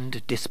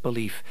stunned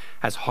disbelief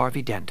as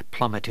Harvey Dent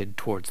plummeted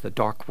towards the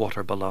dark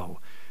water below.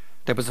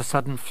 There was a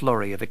sudden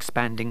flurry of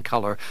expanding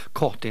color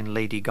caught in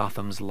Lady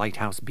Gotham's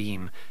lighthouse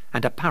beam,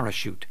 and a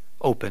parachute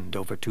opened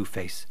over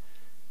Two-Face.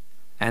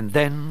 And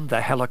then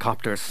the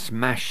helicopter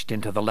smashed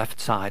into the left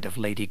side of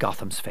Lady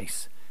Gotham's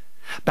face.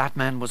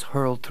 Batman was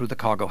hurled through the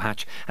cargo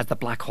hatch as the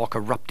Black Hawk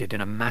erupted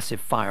in a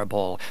massive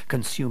fireball,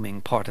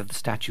 consuming part of the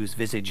statue's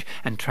visage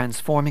and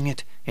transforming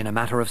it, in a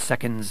matter of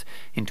seconds,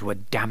 into a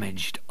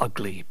damaged,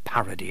 ugly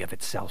parody of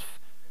itself.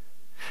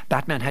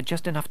 Batman had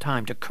just enough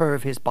time to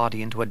curve his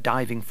body into a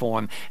diving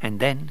form, and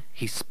then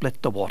he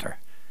split the water.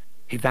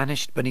 He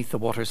vanished beneath the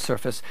water's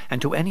surface, and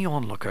to any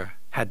onlooker,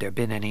 had there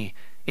been any,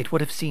 it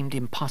would have seemed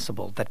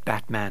impossible that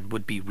Batman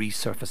would be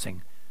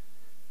resurfacing.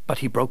 But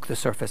he broke the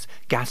surface,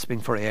 gasping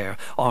for air,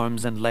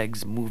 arms and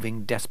legs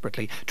moving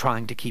desperately,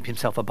 trying to keep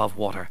himself above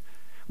water.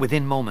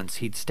 Within moments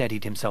he'd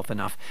steadied himself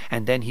enough,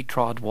 and then he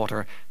trod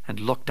water and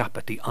looked up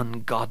at the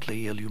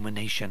ungodly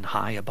illumination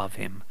high above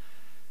him.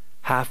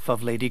 Half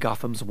of Lady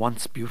Gotham's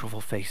once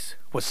beautiful face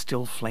was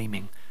still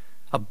flaming,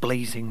 a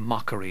blazing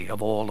mockery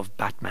of all of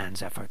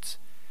Batman's efforts.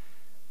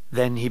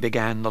 Then he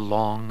began the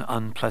long,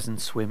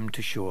 unpleasant swim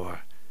to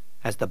shore,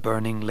 as the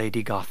burning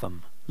Lady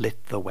Gotham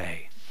lit the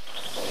way.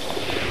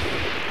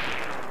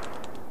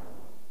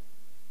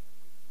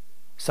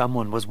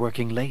 Someone was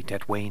working late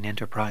at Wayne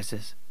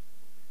Enterprises.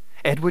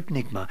 Edward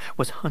Nygma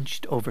was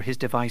hunched over his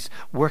device,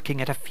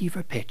 working at a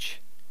fever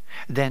pitch.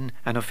 Then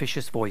an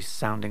officious voice,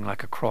 sounding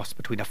like a cross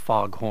between a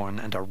foghorn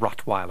and a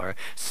Rottweiler,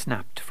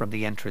 snapped from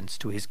the entrance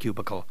to his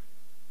cubicle.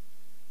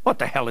 "What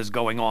the hell is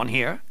going on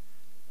here?"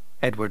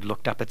 Edward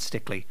looked up at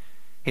Stickley,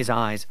 his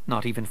eyes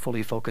not even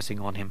fully focusing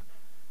on him.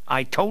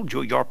 "I told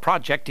you your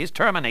project is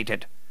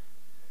terminated."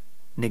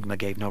 Nygma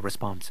gave no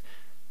response,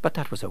 but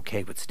that was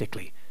okay with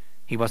Stickley.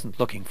 He wasn't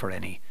looking for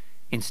any.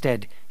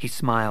 Instead, he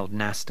smiled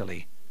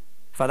nastily.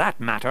 "For that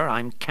matter,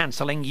 I'm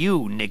cancelling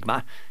you,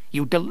 Nygma.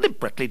 You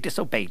deliberately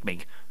disobeyed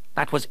me.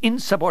 That was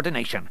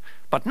insubordination.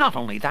 But not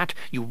only that,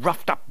 you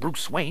roughed up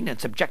Bruce Wayne and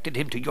subjected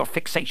him to your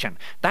fixation.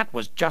 That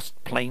was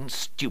just plain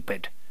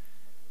stupid."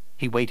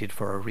 He waited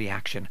for a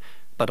reaction,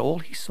 but all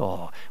he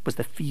saw was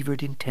the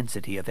fevered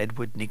intensity of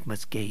Edward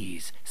Nygma's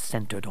gaze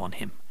centered on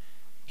him.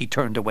 He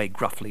turned away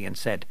gruffly and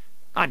said,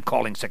 "I'm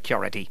calling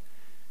security."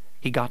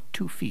 He got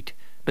 2 feet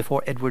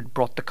before Edward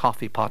brought the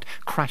coffee pot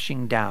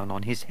crashing down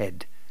on his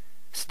head.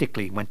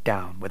 Stickley went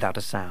down without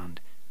a sound.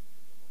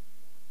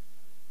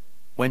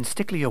 When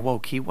Stickley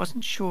awoke, he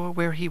wasn't sure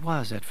where he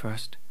was at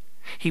first.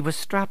 He was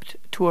strapped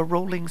to a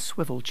rolling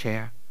swivel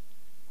chair.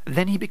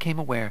 Then he became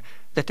aware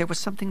that there was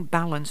something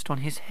balanced on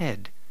his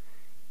head.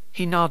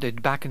 He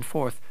nodded back and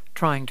forth,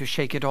 trying to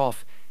shake it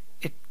off.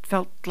 It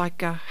felt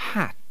like a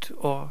hat,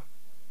 or...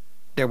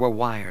 There were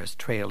wires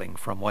trailing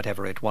from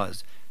whatever it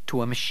was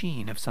to a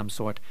machine of some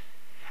sort.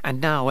 And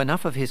now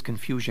enough of his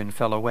confusion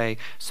fell away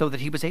so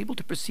that he was able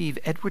to perceive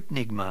Edward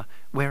Nygma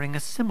wearing a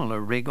similar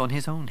rig on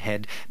his own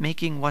head,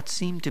 making what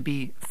seemed to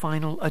be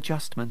final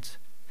adjustments.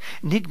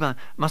 Nygma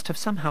must have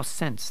somehow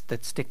sensed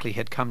that Stickley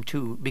had come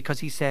to, because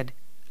he said,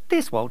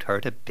 "This won't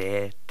hurt a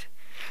bit."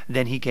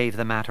 Then he gave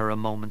the matter a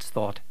moment's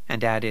thought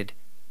and added,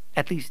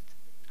 "At least,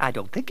 I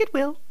don't think it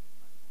will."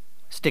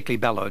 Stickley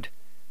bellowed,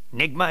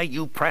 "Nygma,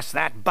 you press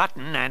that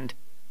button and—"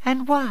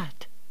 "And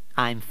what?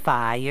 I'm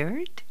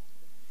fired?"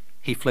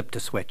 He flipped a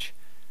switch.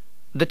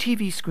 The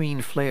TV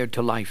screen flared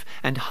to life,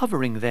 and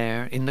hovering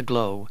there in the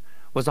glow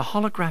was a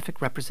holographic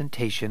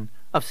representation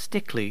of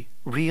Stickley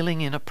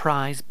reeling in a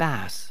prize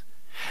bass.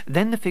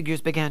 Then the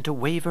figures began to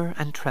waver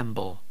and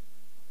tremble.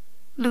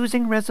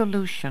 "Losing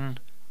resolution,"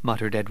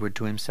 muttered Edward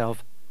to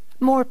himself.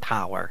 "More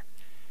power."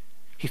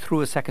 He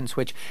threw a second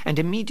switch, and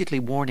immediately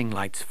warning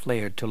lights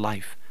flared to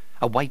life.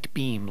 A white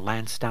beam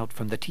lanced out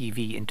from the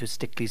TV into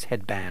Stickley's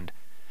headband.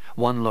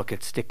 One look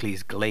at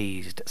Stickley's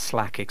glazed,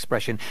 slack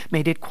expression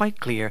made it quite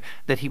clear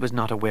that he was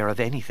not aware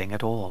of anything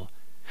at all.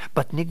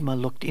 But Nygma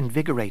looked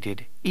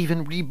invigorated,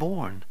 even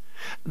reborn.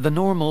 The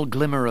normal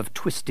glimmer of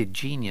twisted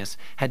genius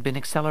had been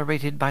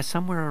accelerated by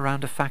somewhere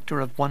around a factor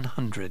of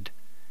 100.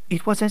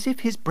 It was as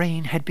if his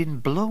brain had been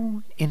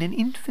blown in an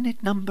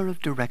infinite number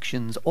of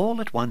directions all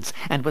at once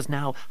and was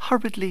now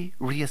hurriedly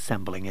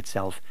reassembling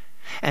itself.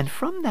 And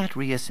from that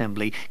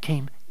reassembly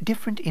came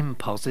different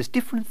impulses,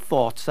 different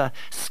thoughts, a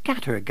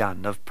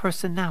scattergun of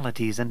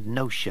personalities and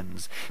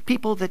notions,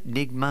 people that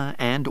Nygma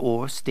and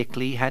or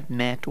Stickley had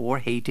met or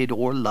hated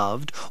or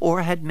loved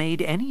or had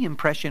made any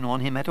impression on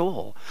him at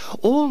all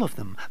of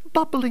them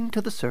bubbling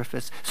to the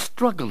surface,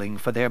 struggling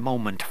for their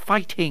moment,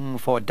 fighting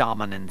for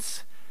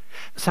dominance.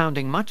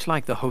 Sounding much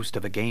like the host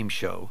of a game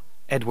show,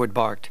 Edward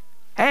barked,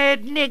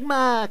 "Ed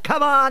Nygma,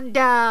 come on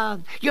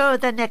down. You're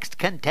the next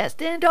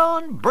contestant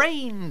on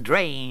Brain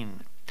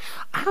Drain.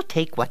 I'll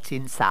take what's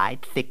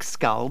inside thick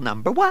skull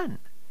number 1.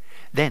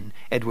 Then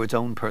Edward's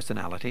own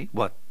personality,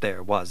 what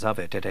there was of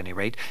it at any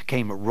rate,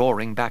 came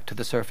roaring back to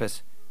the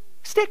surface.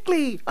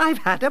 Stickly, I've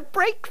had a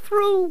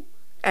breakthrough.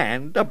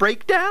 And a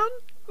breakdown?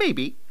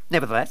 Maybe.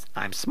 Nevertheless,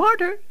 I'm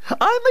smarter.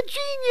 I'm a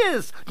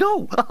genius.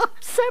 No,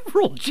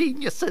 several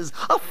geniuses.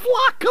 A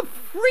flock of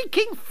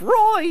freaking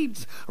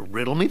Freuds.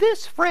 Riddle me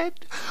this,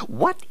 Fred.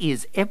 What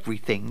is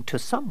everything to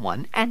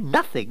someone and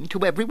nothing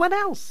to everyone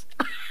else?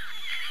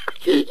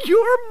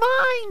 Your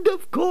mind,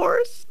 of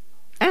course.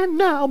 And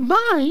now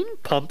mine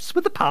pumps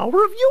with the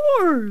power of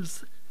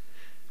yours.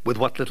 With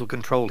what little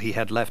control he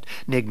had left,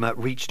 Nigma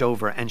reached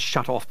over and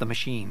shut off the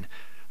machine.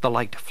 The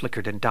light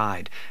flickered and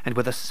died, and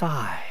with a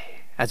sigh,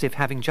 as if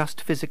having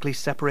just physically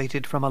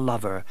separated from a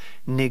lover,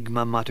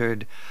 Nigma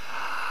muttered,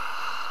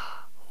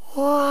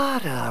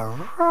 "What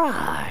a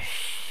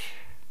rush!"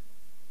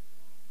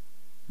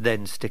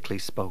 Then Stickly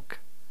spoke.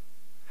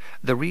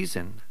 The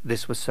reason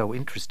this was so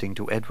interesting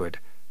to Edward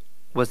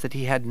was that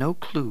he had no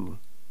clue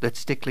that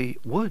Stickly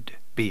would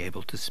be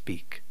able to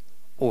speak,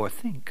 or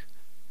think,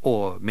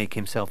 or make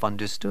himself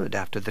understood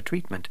after the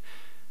treatment.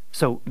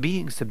 So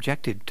being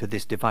subjected to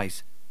this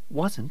device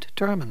wasn't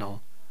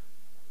terminal.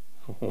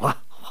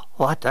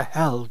 What the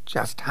hell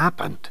just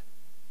happened?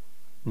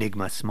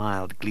 Nigma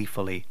smiled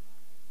gleefully.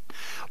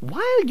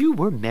 While you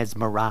were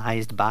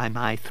mesmerized by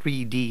my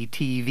 3D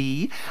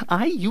TV,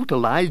 I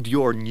utilized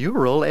your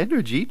neural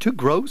energy to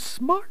grow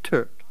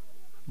smarter.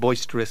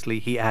 Boisterously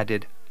he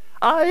added,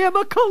 I am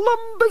a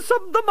Columbus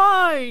of the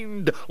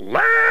mind!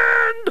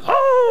 Land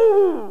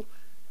ho!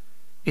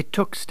 It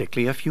took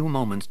Stickly a few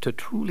moments to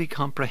truly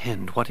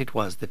comprehend what it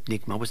was that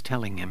Nigma was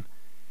telling him.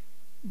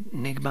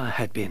 Nigma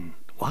had been,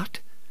 what?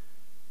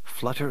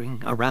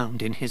 Fluttering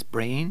around in his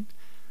brain?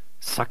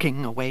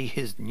 Sucking away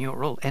his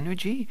neural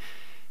energy?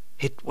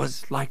 It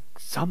was like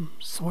some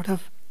sort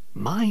of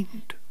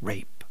mind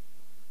rape.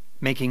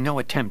 Making no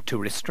attempt to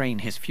restrain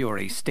his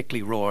fury,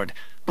 Stickly roared,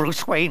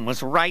 Bruce Wayne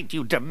was right,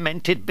 you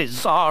demented,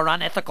 bizarre,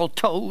 unethical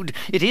toad.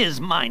 It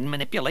is mind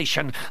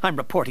manipulation. I'm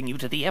reporting you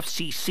to the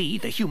FCC,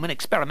 the Human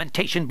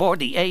Experimentation Board,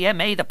 the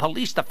AMA, the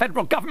police, the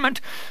federal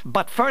government.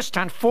 But first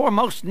and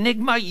foremost,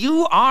 Nigma,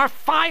 you are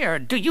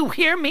fired. Do you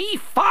hear me?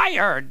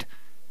 Fired!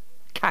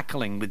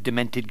 Cackling with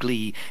demented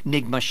glee,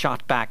 Nigma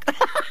shot back.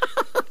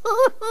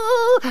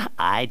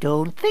 I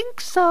don't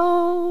think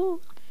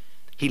so.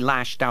 He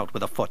lashed out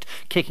with a foot,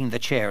 kicking the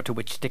chair to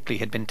which Stickly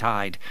had been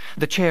tied.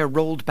 The chair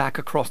rolled back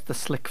across the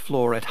slick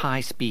floor at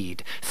high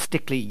speed,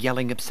 Stickly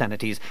yelling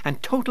obscenities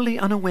and totally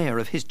unaware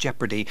of his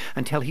jeopardy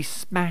until he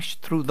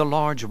smashed through the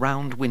large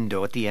round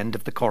window at the end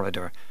of the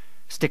corridor.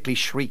 Stickly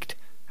shrieked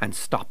and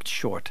stopped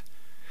short.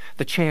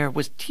 The chair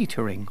was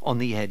teetering on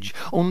the edge.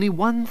 Only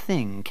one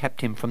thing kept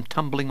him from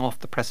tumbling off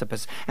the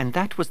precipice, and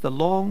that was the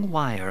long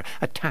wire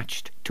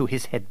attached to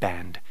his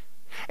headband.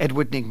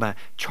 Edward Nigma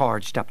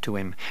charged up to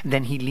him.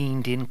 Then he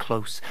leaned in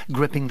close,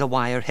 gripping the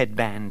wire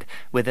headband.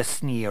 With a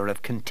sneer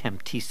of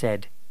contempt he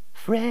said,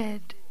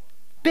 Fred,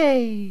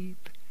 babe,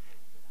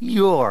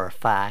 you're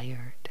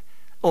fired.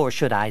 Or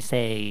should I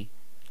say,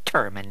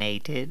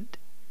 terminated?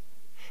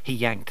 He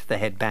yanked the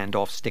headband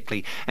off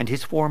Stickly, and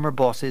his former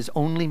boss's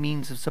only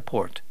means of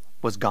support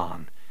was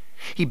gone.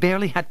 He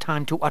barely had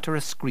time to utter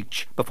a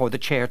screech before the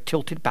chair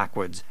tilted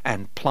backwards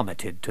and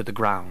plummeted to the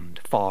ground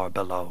far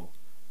below.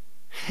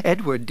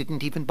 Edward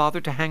didn't even bother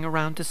to hang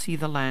around to see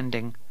the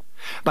landing.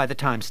 By the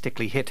time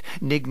Stickly hit,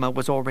 Nigma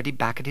was already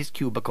back at his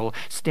cubicle,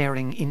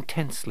 staring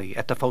intensely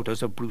at the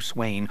photos of Bruce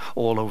Wayne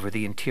all over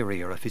the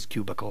interior of his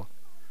cubicle.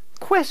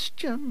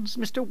 Questions,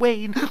 Mr.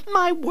 Wayne.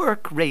 My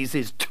work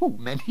raises too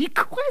many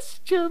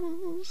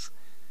questions.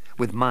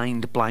 With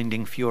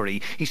mind-blinding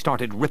fury, he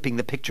started ripping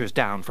the pictures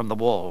down from the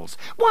walls.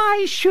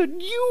 Why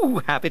should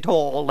you have it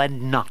all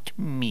and not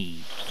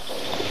me?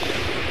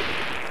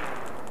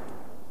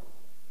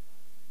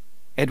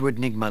 Edward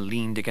Nigma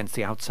leaned against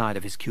the outside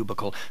of his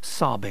cubicle,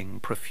 sobbing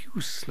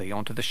profusely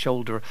onto the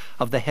shoulder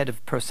of the head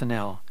of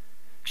personnel.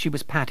 She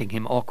was patting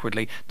him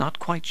awkwardly, not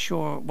quite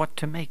sure what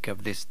to make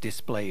of this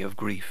display of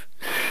grief.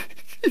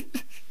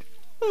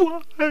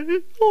 Why?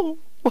 Oh,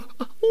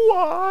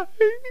 why?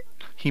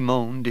 He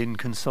moaned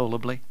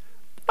inconsolably.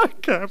 I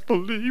can't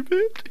believe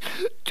it.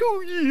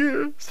 2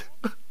 years,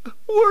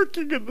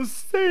 working in the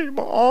same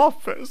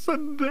office,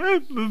 and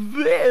then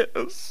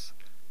this.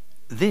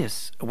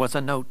 This was a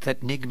note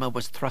that Nigma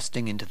was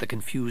thrusting into the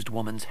confused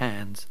woman's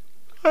hands.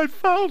 I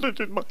found it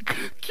in my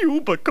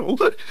cubicle.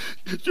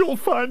 You'll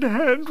find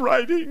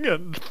handwriting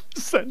and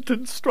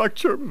sentence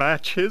structure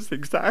match his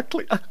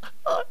exactly.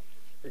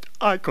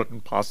 I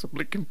couldn't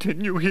possibly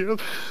continue here.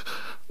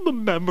 The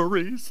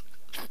memories.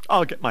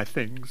 I'll get my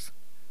things.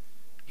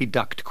 He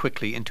ducked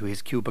quickly into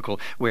his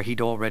cubicle, where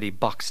he'd already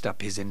boxed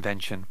up his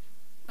invention.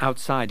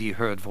 Outside he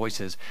heard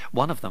voices.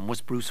 One of them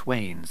was Bruce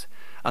Wayne's.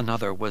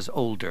 Another was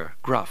older,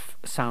 gruff,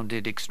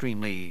 sounded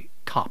extremely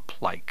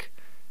cop-like.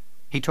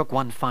 He took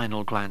one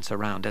final glance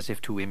around as if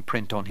to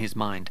imprint on his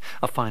mind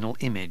a final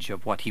image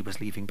of what he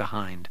was leaving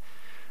behind.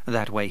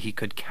 That way he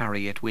could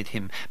carry it with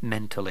him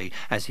mentally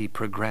as he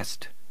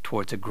progressed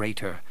towards a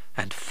greater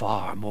and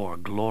far more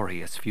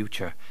glorious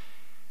future.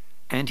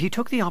 and he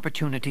took the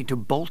opportunity to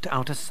bolt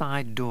out a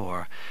side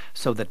door,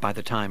 so that by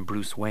the time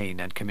Bruce Wayne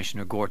and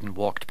Commissioner Gordon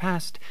walked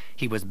past,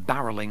 he was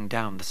barreling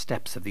down the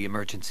steps of the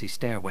emergency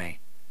stairway.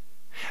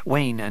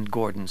 Wayne and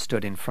Gordon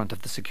stood in front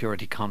of the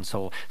security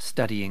console,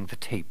 studying the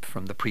tape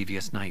from the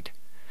previous night.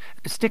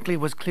 Stickley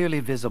was clearly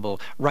visible,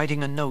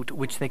 writing a note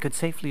which they could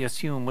safely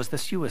assume was the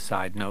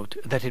suicide note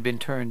that had been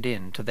turned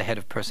in to the head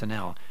of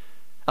personnel.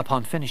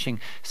 Upon finishing,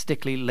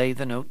 Stickley laid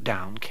the note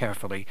down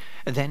carefully.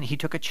 Then he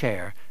took a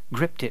chair,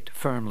 gripped it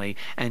firmly,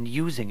 and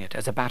using it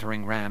as a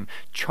battering ram,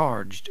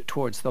 charged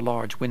towards the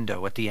large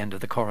window at the end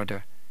of the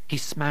corridor. He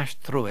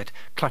smashed through it,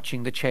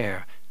 clutching the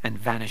chair, and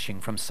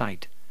vanishing from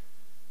sight.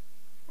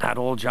 "That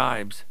all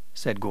jibes,"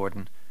 said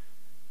Gordon.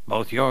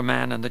 "Both your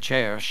man and the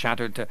chair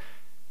shattered to—"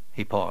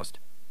 He paused.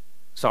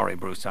 "Sorry,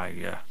 Bruce,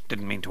 I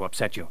didn't mean to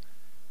upset you."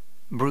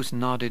 Bruce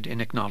nodded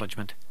in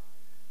acknowledgment.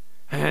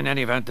 "In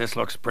any event, this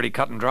looks pretty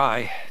cut and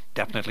dry.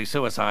 Definitely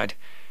suicide.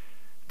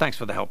 Thanks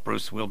for the help,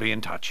 Bruce. We'll be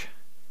in touch."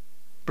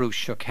 Bruce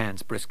shook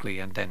hands briskly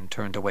and then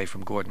turned away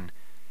from Gordon.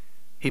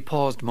 He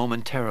paused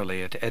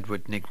momentarily at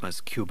Edward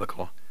Nygma's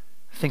cubicle,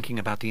 thinking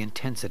about the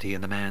intensity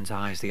in the man's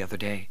eyes the other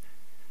day.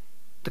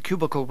 The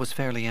cubicle was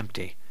fairly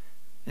empty.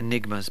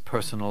 Nygma's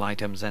personal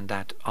items and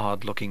that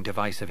odd-looking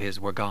device of his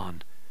were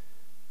gone.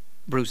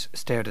 Bruce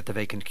stared at the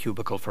vacant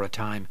cubicle for a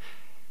time,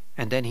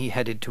 and then he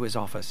headed to his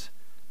office.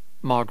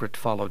 Margaret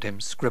followed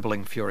him,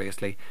 scribbling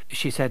furiously.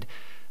 She said,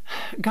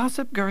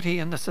 "Gossip Gertie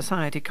and the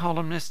Society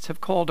columnists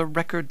have called a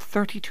record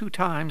 32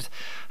 times.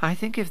 I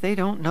think if they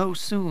don't know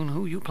soon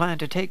who you plan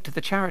to take to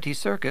the charity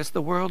circus,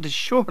 the world is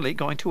surely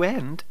going to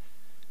end."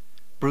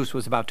 Bruce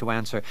was about to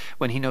answer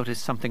when he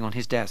noticed something on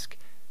his desk.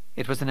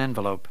 It was an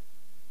envelope.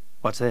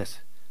 "What's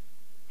this?"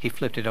 He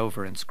flipped it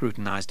over and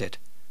scrutinized it.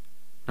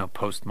 No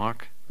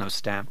postmark, no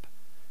stamp.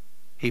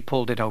 He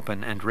pulled it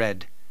open and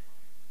read,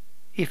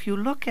 "If you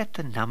look at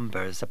the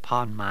numbers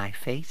upon my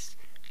face,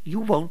 you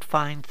won't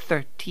find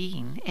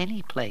 13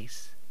 any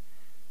place."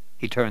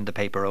 He turned the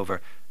paper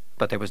over,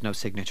 but there was no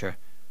signature.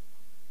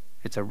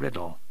 "It's a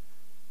riddle.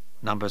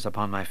 Numbers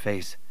upon my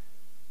face,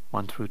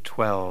 1 through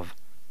 12,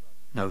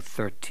 no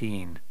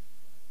 13.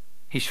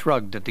 He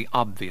shrugged at the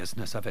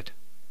obviousness of it.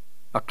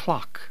 A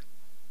clock.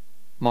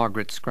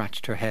 Margaret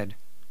scratched her head.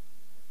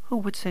 "Who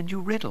would send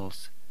you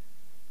riddles?"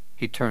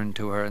 He turned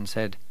to her and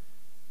said,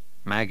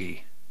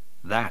 "Maggie,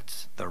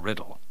 that's the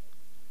riddle."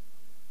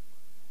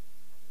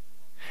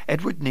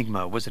 Edward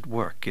Nygma was at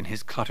work in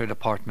his cluttered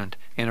apartment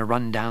in a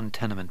run-down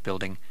tenement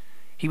building.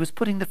 He was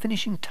putting the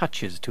finishing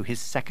touches to his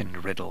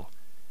second riddle.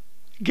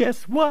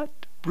 "Guess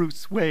what,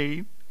 Bruce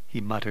Wayne?"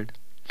 he muttered.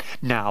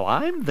 "Now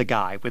I'm the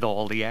guy with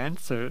all the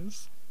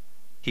answers."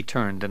 He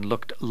turned and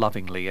looked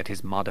lovingly at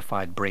his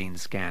modified brain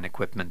scan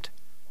equipment.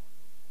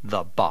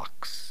 The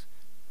box.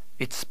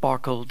 It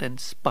sparkled and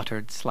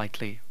sputtered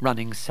slightly,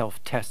 running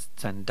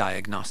self-tests and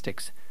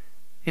diagnostics.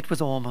 It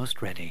was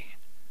almost ready.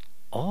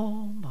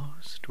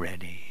 Almost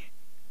ready.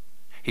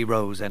 He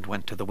rose and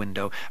went to the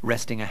window,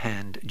 resting a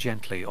hand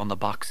gently on the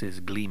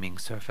box's gleaming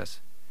surface.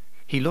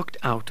 He looked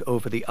out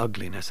over the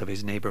ugliness of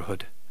his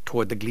neighborhood,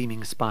 toward the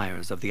gleaming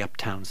spires of the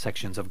uptown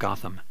sections of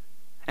Gotham.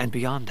 And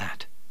beyond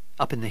that,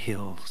 up in the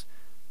hills,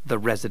 the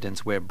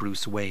residence where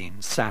Bruce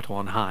Wayne sat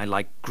on high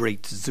like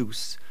great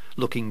Zeus,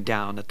 looking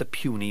down at the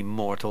puny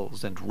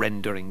mortals and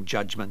rendering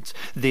judgments.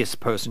 This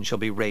person shall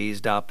be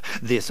raised up,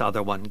 this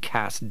other one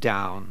cast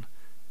down.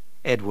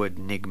 Edward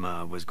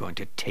Nygma was going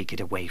to take it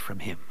away from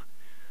him.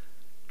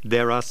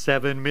 "There are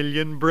 7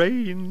 million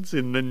brains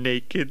in the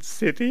naked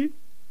city,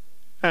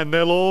 and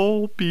they'll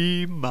all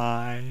be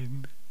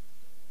mine."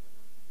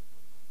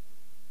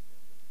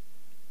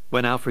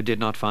 When Alfred did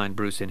not find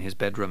Bruce in his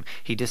bedroom,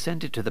 he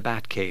descended to the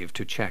Batcave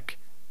to check,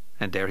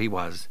 and there he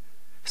was,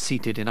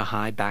 seated in a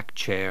high-backed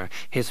chair.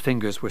 His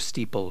fingers were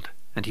steepled,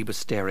 and he was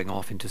staring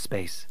off into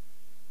space.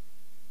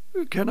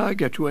 "Can I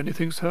get you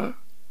anything, sir?"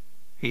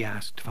 he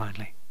asked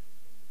finally.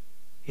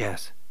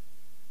 "Yes."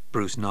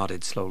 Bruce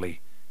nodded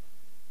slowly.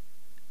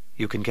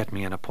 "You can get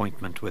me an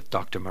appointment with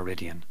Dr.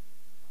 Meridian."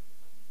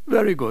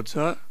 "Very good,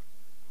 sir."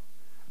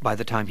 By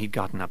the time he'd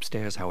gotten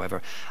upstairs,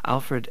 however,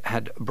 Alfred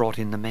had brought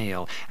in the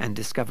mail and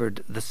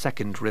discovered the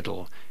second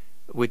riddle,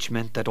 which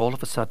meant that all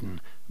of a sudden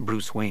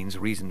Bruce Wayne's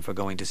reason for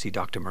going to see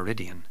Dr.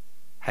 Meridian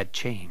had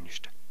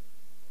changed.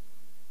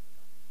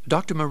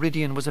 Dr.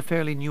 Meridian was a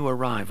fairly new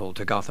arrival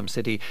to Gotham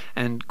City,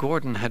 and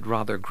Gordon had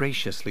rather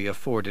graciously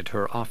afforded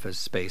her office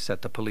space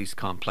at the police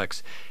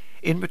complex.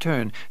 In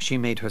return, she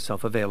made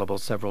herself available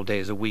several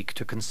days a week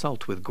to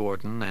consult with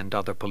Gordon and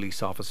other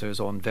police officers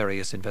on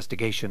various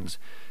investigations.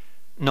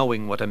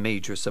 Knowing what a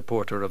major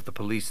supporter of the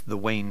police the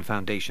Wayne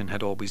Foundation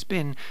had always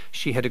been,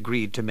 she had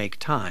agreed to make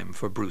time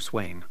for Bruce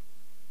Wayne.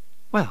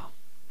 "Well,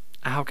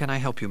 how can I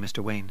help you,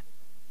 Mr. Wayne?"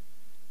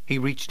 He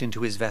reached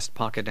into his vest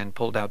pocket and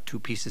pulled out 2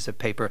 pieces of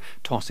paper,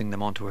 tossing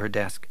them onto her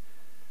desk.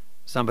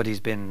 "Somebody's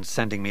been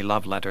sending me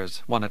love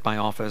letters, one at my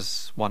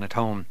office, one at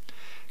home.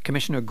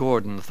 Commissioner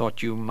Gordon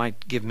thought you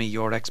might give me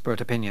your expert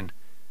opinion."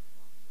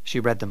 She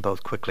read them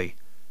both quickly.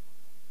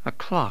 "A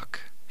clock,"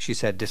 she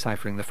said,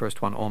 deciphering the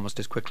first one almost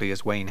as quickly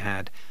as Wayne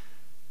had.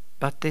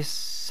 But this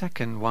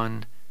second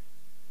one,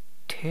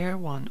 tear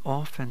one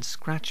off and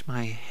scratch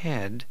my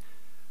head,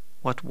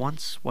 what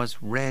once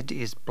was red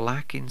is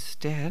black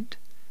instead?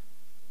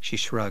 She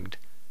shrugged.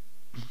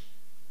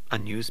 A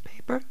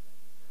newspaper?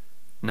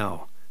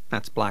 No,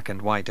 that's black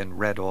and white and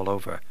red all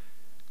over.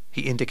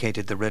 He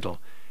indicated the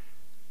riddle.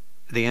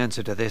 The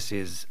answer to this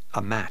is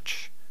a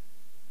match.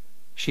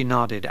 She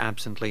nodded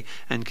absently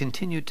and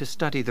continued to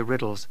study the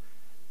riddles.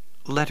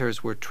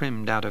 Letters were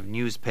trimmed out of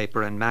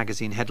newspaper and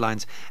magazine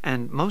headlines,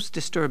 and, most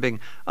disturbing,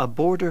 a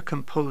border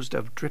composed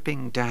of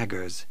dripping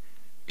daggers.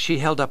 She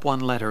held up one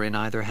letter in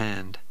either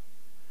hand.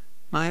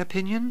 My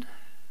opinion?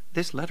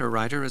 This letter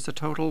writer is a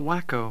total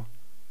wacko.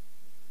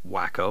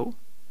 Wacko?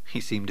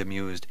 He seemed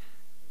amused.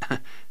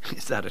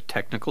 Is that a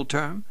technical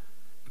term?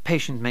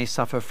 Patient may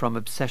suffer from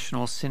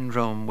obsessional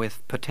syndrome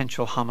with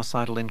potential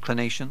homicidal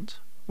inclinations.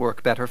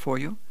 Work better for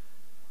you?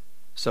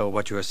 So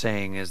what you're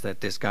saying is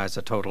that this guy's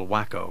a total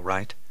wacko,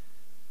 right?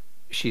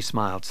 She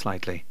smiled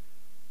slightly.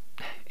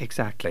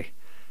 Exactly.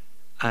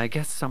 I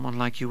guess someone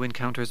like you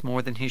encounters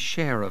more than his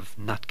share of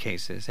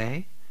nutcases,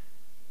 eh?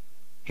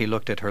 He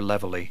looked at her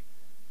levelly.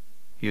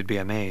 You'd be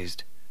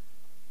amazed.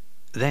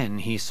 Then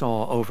he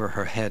saw over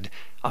her head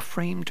a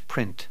framed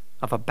print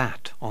of a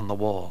bat on the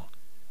wall.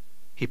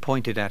 He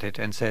pointed at it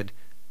and said,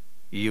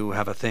 You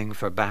have a thing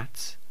for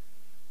bats?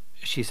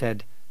 She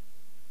said,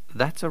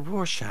 That's a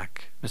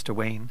Rorschach, Mr.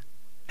 Wayne.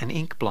 An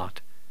ink blot.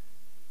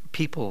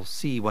 People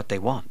see what they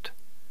want.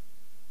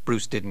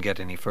 Bruce didn't get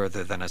any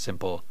further than a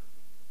simple,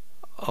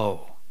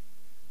 Oh.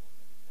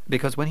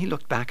 Because when he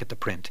looked back at the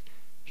print,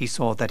 he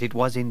saw that it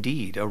was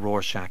indeed a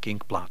Rorschach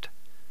ink blot.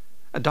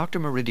 Dr.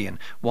 Meridian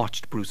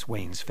watched Bruce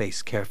Wayne's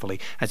face carefully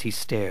as he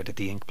stared at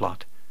the ink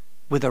blot.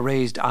 With a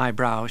raised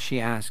eyebrow, she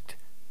asked,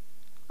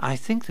 I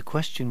think the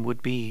question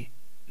would be,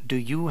 do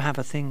you have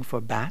a thing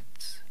for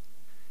bats?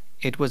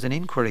 It was an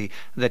inquiry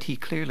that he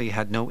clearly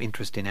had no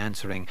interest in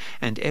answering,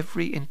 and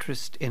every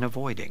interest in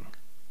avoiding.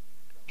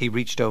 He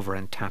reached over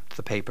and tapped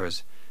the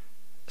papers.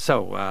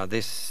 So,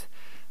 this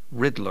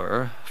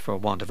Riddler, for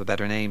want of a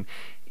better name,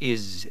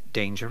 is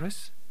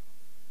dangerous?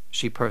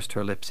 She pursed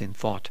her lips in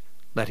thought,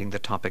 letting the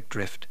topic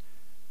drift.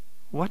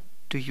 What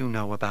do you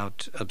know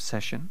about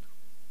obsession?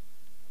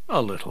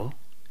 A little,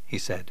 he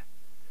said.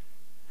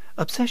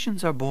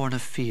 Obsessions are born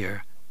of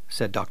fear,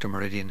 said Dr.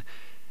 Meridian.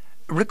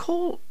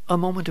 Recall a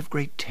moment of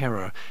great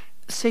terror.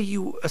 Say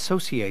you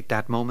associate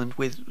that moment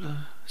with,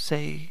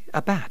 say,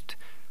 a bat.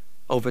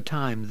 Over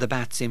time, the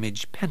bat's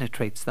image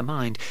penetrates the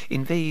mind,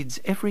 invades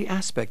every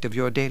aspect of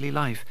your daily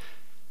life.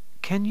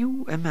 Can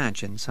you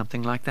imagine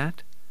something like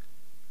that?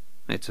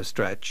 It's a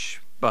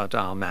stretch, but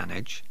I'll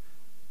manage.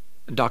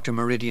 Dr.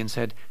 Meridian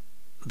said,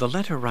 The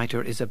letter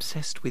writer is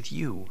obsessed with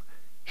you.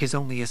 His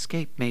only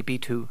escape may be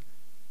to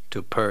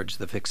purge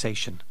the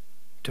fixation,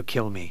 to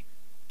kill me.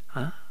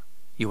 Huh?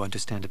 You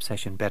understand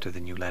obsession better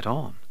than you let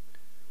on.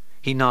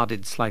 He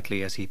nodded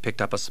slightly as he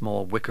picked up a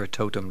small wicker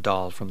totem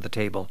doll from the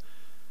table.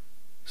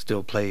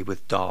 Still play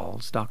with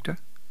dolls, Doctor?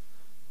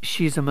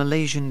 She's a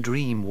Malaysian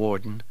dream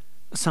warden.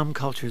 Some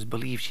cultures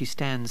believe she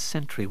stands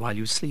sentry while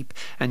you sleep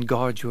and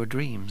guards your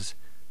dreams.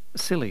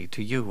 Silly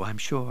to you, I'm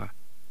sure.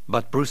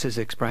 But Bruce's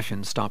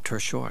expression stopped her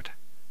short.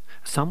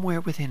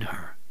 Somewhere within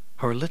her,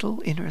 her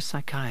little inner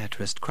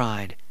psychiatrist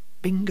cried,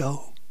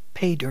 Bingo!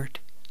 Pay dirt!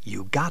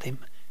 You got him!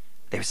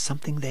 There's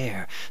something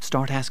there.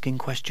 Start asking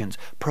questions.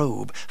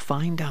 Probe.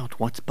 Find out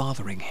what's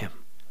bothering him.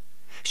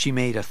 She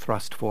made a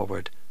thrust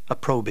forward, a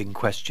probing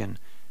question.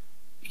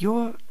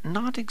 You're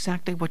not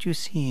exactly what you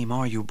seem,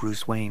 are you,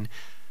 Bruce Wayne?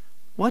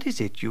 What is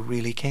it you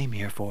really came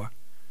here for?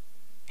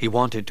 He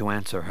wanted to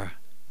answer her.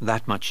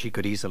 That much she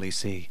could easily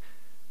see.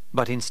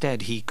 But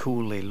instead he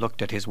coolly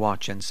looked at his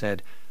watch and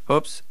said,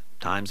 Oops,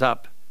 time's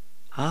up.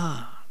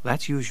 Ah,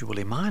 that's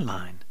usually my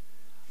line.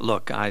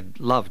 Look, I'd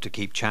love to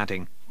keep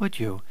chatting. Would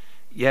you?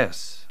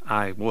 Yes,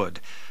 I would.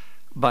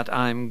 But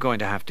I'm going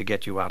to have to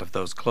get you out of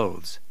those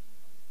clothes.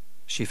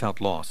 She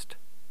felt lost.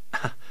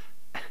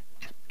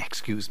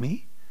 Excuse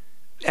me?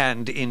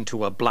 And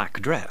into a black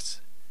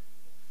dress.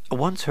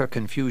 Once her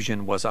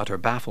confusion was utter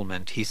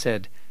bafflement, he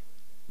said,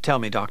 Tell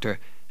me, Doctor,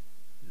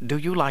 do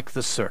you like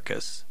the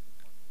circus?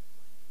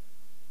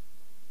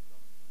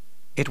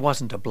 It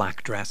wasn't a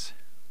black dress.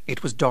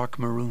 It was dark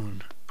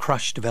maroon,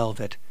 crushed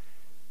velvet.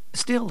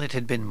 Still, it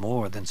had been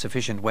more than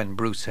sufficient when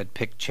Bruce had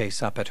picked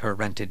Chase up at her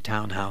rented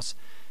townhouse.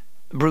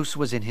 Bruce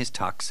was in his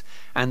tux,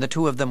 and the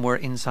two of them were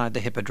inside the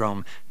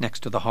Hippodrome,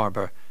 next to the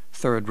harbor,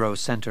 third-row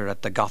center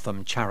at the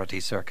Gotham Charity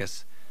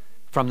Circus.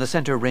 From the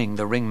center ring,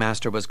 the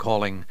ringmaster was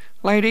calling,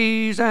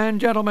 Ladies and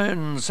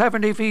gentlemen,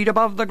 70 feet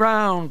above the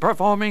ground,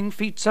 performing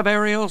feats of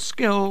aerial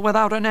skill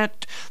without a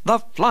net, the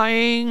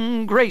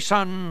Flying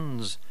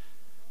Graysons.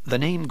 The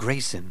name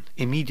Grayson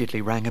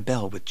immediately rang a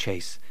bell with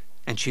Chase,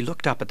 and she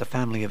looked up at the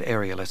family of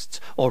aerialists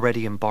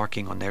already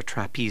embarking on their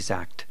trapeze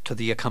act to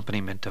the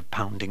accompaniment of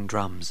pounding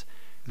drums.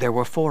 There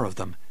were 4 of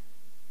them.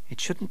 It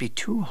shouldn't be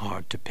too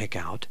hard to pick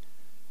out.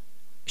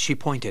 She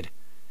pointed.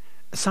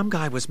 Some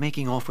guy was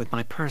making off with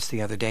my purse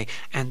the other day,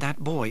 and that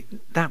boy,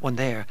 that one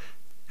there,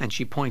 and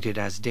she pointed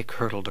as Dick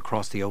hurtled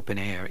across the open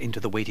air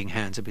into the waiting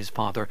hands of his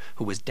father,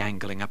 who was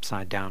dangling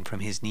upside down from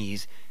his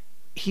knees.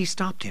 He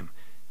stopped him.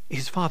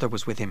 His father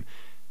was with him.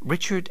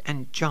 Richard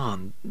and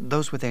John,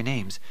 those were their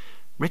names.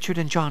 Richard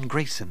and John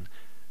Grayson.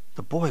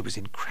 The boy was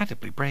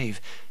incredibly brave,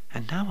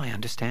 and now I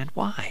understand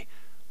why.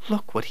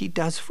 Look what he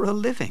does for a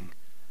living.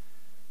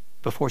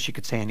 Before she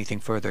could say anything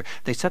further,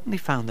 they suddenly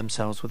found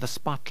themselves with a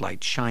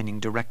spotlight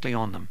shining directly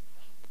on them.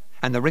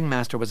 And the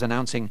ringmaster was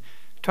announcing,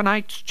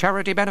 "Tonight's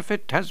charity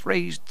benefit has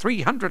raised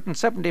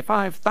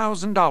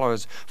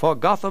 $375,000 for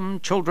Gotham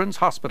Children's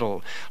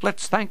Hospital.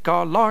 Let's thank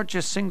our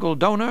largest single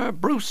donor,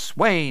 Bruce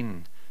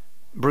Wayne."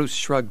 Bruce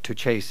shrugged to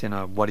Chase in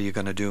a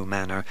what-are-you-going-to-do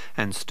manner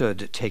and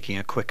stood taking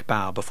a quick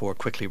bow before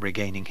quickly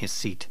regaining his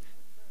seat.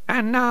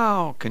 "And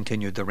now,"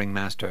 continued the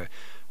ringmaster,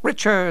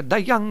 "Richard,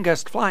 the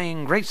youngest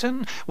flying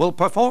Grayson, will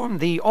perform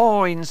the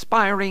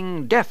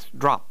awe-inspiring death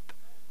drop."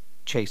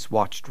 Chase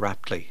watched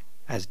raptly,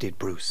 as did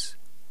Bruce.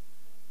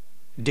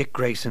 Dick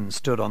Grayson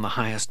stood on the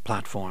highest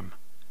platform.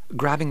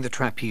 Grabbing the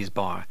trapeze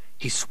bar,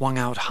 he swung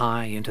out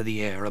high into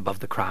the air above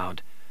the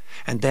crowd.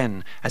 And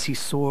then, as he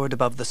soared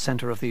above the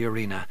center of the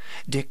arena,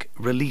 Dick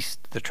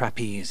released the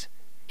trapeze.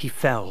 He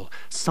fell,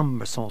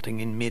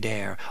 somersaulting in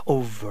mid-air,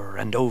 over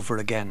and over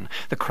again.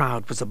 The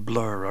crowd was a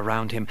blur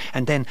around him,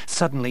 and then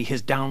suddenly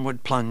his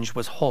downward plunge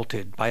was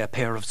halted by a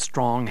pair of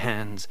strong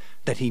hands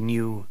that he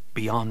knew,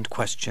 beyond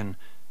question,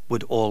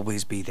 would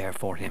always be there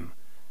for him.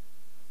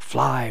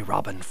 "Fly,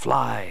 Robin,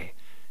 fly,"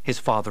 his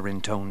father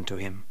intoned to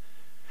him.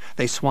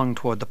 They swung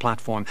toward the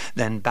platform,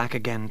 then back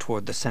again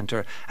toward the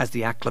center as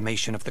the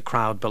acclamation of the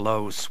crowd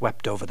below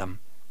swept over them.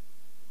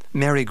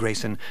 Mary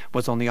Grayson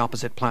was on the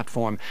opposite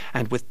platform,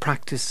 and with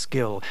practiced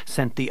skill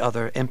sent the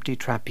other empty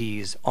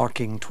trapeze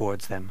arcing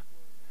towards them.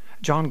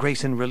 John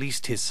Grayson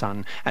released his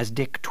son as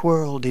Dick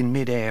twirled in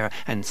mid-air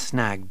and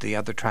snagged the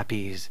other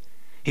trapeze.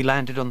 He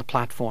landed on the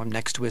platform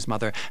next to his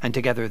mother, and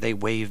together they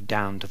waved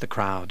down to the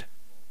crowd.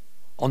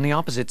 On the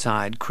opposite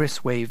side,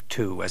 Chris waved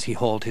too as he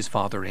hauled his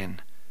father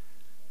in.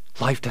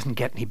 "Life doesn't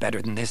get any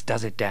better than this,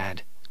 does it,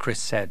 Dad?" Chris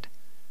said.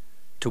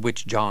 To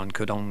which John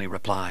could only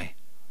reply,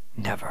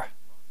 "Never."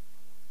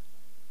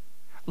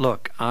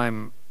 "Look,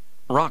 I'm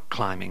rock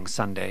climbing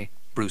Sunday,"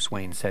 Bruce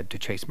Wayne said to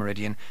Chase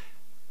Meridian.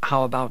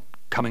 "How about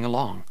coming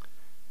along?"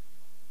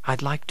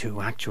 "I'd like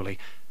to, actually.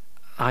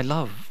 I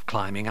love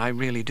climbing, I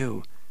really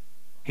do."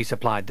 He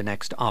supplied the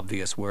next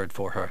obvious word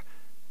for her.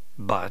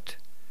 "But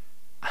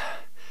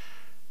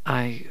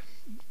I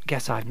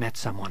guess I've met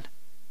someone."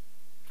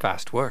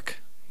 "Fast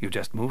work. You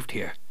just moved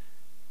here."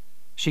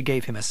 She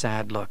gave him a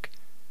sad look.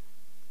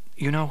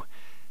 "You know,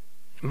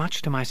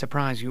 much to my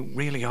surprise, you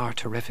really are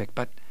terrific,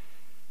 but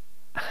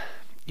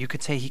you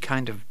could say he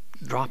kind of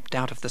dropped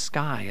out of the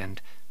sky, and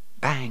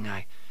bang,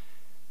 I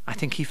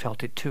think he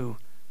felt it too."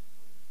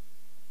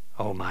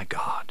 "Oh, my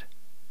God."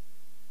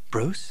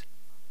 "Bruce?"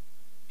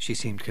 She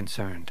seemed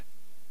concerned.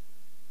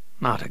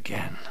 "Not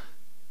again.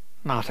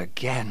 Not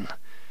again.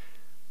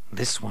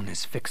 This one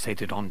is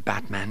fixated on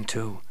Batman,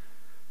 too.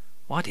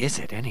 What is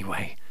it,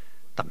 anyway?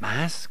 The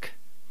mask?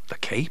 The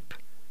cape?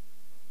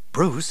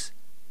 Bruce?"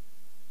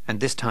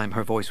 And this time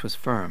her voice was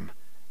firm,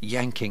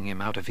 yanking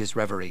him out of his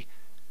reverie.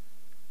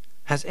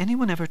 "Has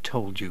anyone ever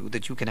told you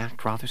that you can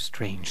act rather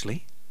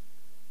strangely?"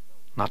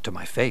 "Not to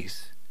my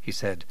face," he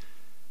said.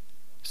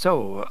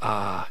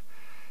 "So,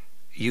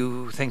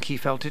 you think he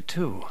felt it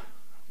too?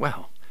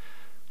 Well,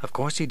 of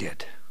course he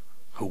did.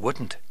 Who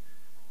wouldn't?"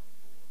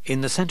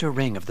 In the center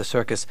ring of the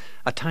circus,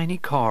 a tiny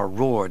car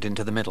roared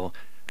into the middle.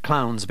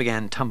 Clowns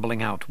began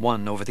tumbling out,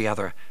 one over the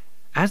other.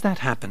 As that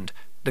happened,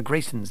 the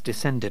Graysons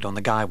descended on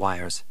the guy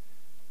wires.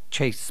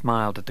 Chase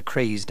smiled at the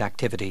crazed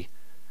activity.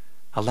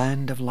 "A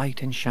land of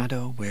light and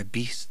shadow where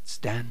beasts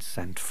dance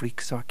and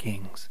freaks are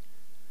kings."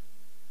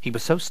 He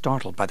was so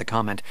startled by the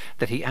comment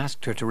that he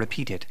asked her to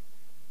repeat it.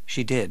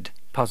 She did,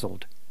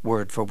 puzzled,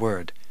 word for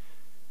word.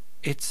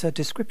 "It's a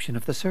description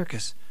of the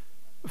circus,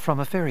 from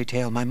a fairy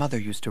tale my mother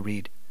used to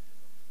read."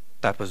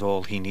 That was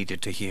all he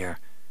needed to hear.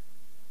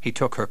 He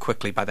took her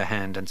quickly by the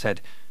hand and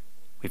said,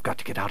 "We've got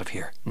to get out of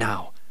here,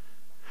 now."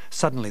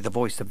 Suddenly the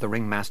voice of the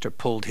ringmaster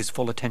pulled his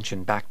full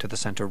attention back to the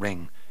center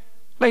ring.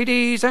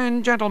 "Ladies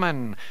and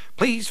gentlemen,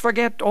 please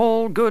forget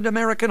all good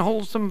American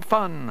wholesome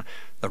fun,"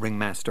 the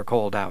ringmaster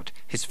called out,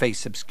 his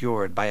face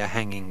obscured by a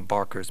hanging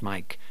Barker's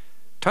mic.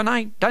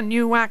 "Tonight a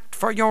new act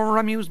for your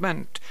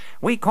amusement.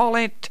 We call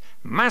it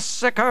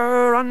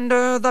Massacre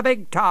Under the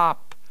Big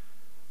Top."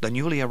 The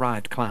newly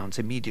arrived clowns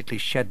immediately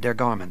shed their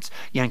garments,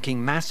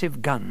 yanking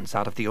massive guns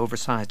out of the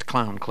oversized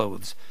clown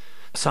clothes.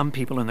 Some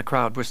people in the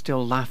crowd were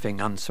still laughing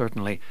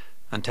uncertainly,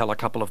 until a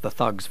couple of the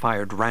thugs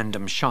fired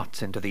random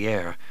shots into the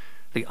air.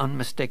 The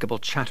unmistakable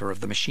chatter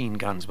of the machine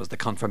guns was the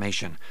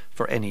confirmation,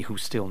 for any who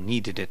still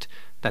needed it,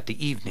 that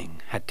the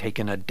evening had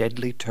taken a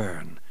deadly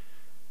turn.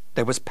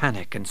 There was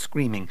panic and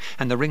screaming,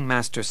 and the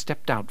ringmaster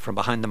stepped out from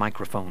behind the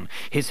microphone.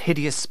 His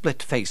hideous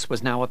split face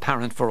was now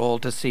apparent for all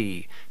to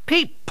see.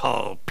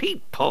 People,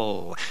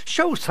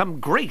 show some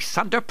grace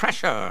under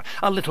pressure.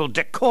 A little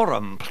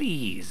decorum,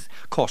 please,"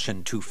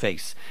 cautioned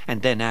Two-Face,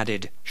 and then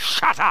added,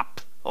 "Shut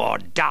up or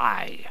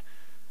die."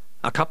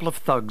 A couple of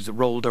thugs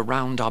rolled a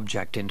round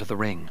object into the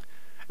ring.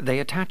 They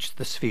attached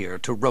the sphere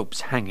to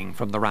ropes hanging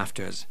from the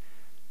rafters.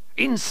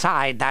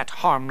 "Inside that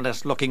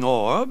harmless-looking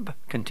orb,"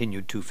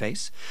 continued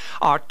Two-Face,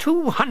 "are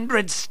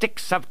 200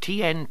 sticks of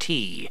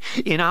TNT.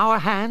 In our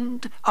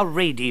hand, a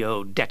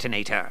radio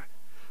detonator."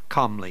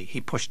 Calmly,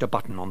 he pushed a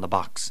button on the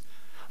box.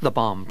 The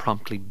bomb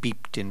promptly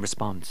beeped in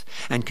response,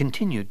 and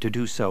continued to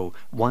do so,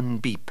 1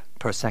 beep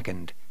per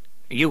second.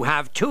 "You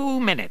have 2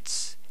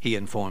 minutes," he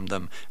informed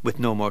them, with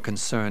no more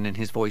concern in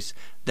his voice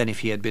than if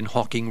he had been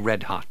hawking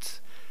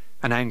red-hots.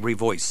 An angry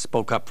voice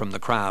spoke up from the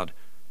crowd.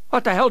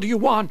 "What the hell do you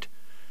want?"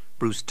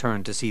 Bruce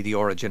turned to see the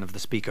origin of the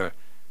speaker.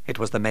 It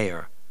was the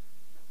mayor.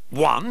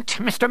 "Want,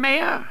 Mr.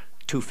 Mayor?"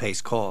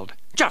 Two-Face called.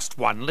 "Just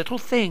one little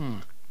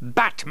thing.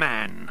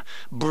 Batman.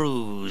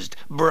 Bruised,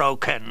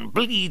 broken,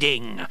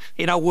 bleeding.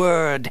 In a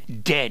word,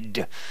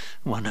 dead.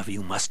 One of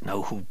you must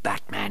know who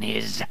Batman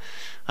is.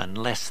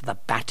 Unless the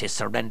bat is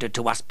surrendered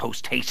to us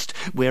post-haste,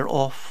 we're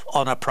off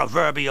on a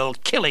proverbial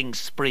killing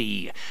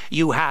spree.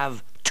 You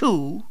have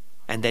 2,"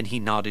 and then he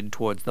nodded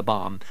towards the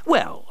bomb,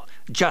 "well,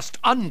 just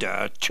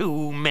under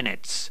 2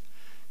 minutes."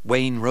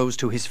 Wayne rose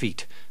to his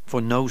feet, for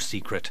no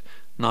secret,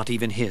 not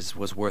even his,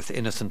 was worth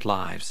innocent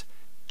lives.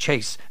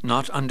 Chase,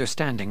 not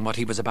understanding what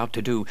he was about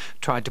to do,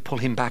 tried to pull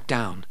him back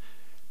down.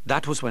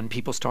 That was when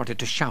people started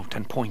to shout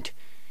and point.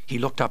 He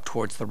looked up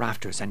towards the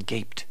rafters and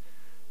gaped.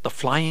 The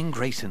flying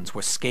Graysons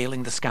were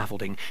scaling the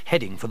scaffolding,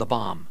 heading for the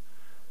bomb.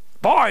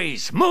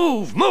 "Boys,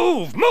 move,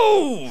 move,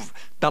 move!"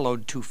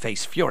 bellowed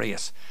Two-Face,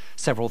 furious.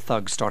 Several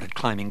thugs started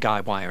climbing guy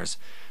wires.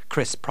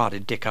 Chris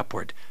prodded Dick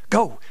upward.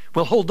 "Go!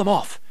 We'll hold them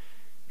off!"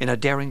 In a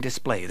daring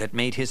display that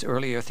made his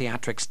earlier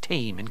theatrics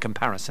tame in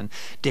comparison,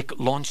 Dick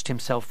launched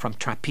himself from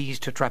trapeze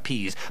to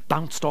trapeze,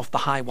 bounced off the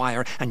high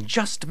wire, and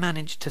just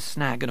managed to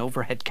snag an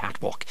overhead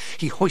catwalk.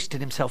 He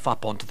hoisted himself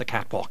up onto the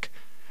catwalk.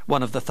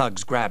 One of the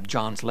thugs grabbed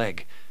John's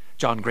leg.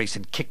 John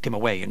Grayson kicked him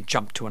away and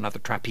jumped to another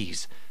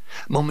trapeze.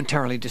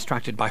 Momentarily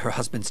distracted by her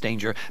husband's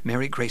danger,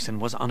 Mary Grayson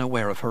was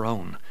unaware of her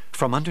own.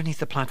 From underneath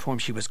the platform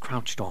she was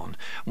crouched on,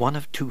 one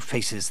of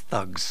Two-Face's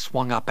thugs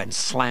swung up and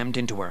slammed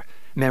into her.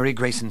 Mary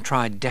Grayson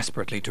tried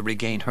desperately to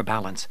regain her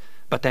balance,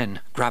 but then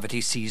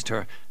gravity seized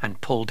her and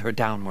pulled her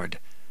downward.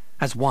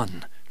 As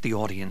one, the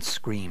audience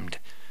screamed.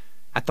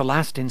 At the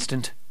last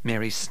instant,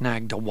 Mary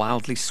snagged a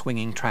wildly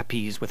swinging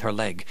trapeze with her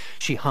leg.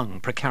 She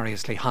hung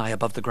precariously high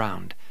above the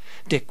ground.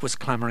 Dick was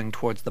clambering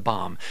towards the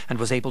bomb and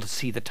was able to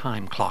see the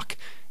time clock.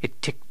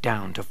 It ticked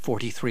down to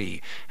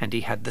 43, and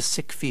he had the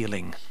sick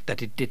feeling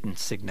that it didn't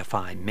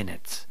signify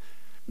minutes.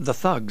 The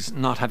thugs,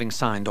 not having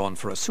signed on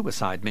for a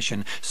suicide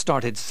mission,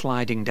 started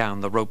sliding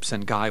down the ropes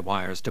and guy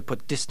wires to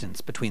put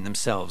distance between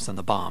themselves and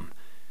the bomb.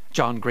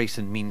 John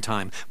Grayson,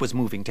 meantime, was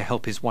moving to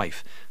help his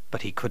wife,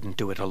 but he couldn't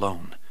do it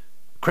alone.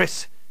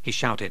 "Chris!" he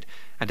shouted,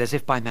 and as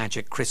if by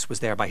magic Chris was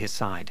there by his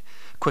side.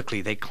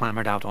 Quickly they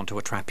clambered out onto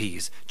a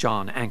trapeze,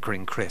 John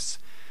anchoring Chris.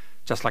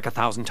 "Just like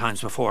 1,000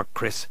 times before,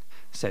 Chris,"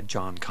 said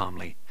John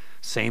calmly.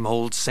 Same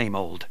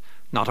old,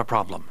 not a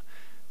problem."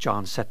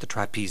 John set the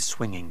trapeze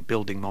swinging,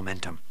 building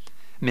momentum.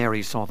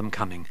 Mary saw them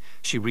coming.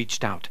 She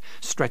reached out,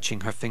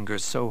 stretching her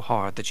fingers so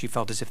hard that she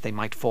felt as if they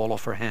might fall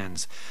off her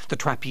hands. The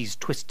trapeze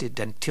twisted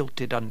and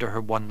tilted under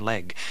her one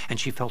leg, and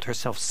she felt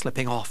herself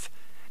slipping off.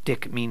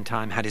 Dick,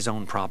 meantime, had his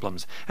own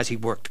problems, as he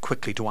worked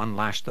quickly to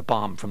unlash the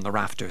bomb from the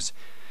rafters.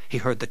 He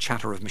heard the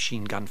chatter of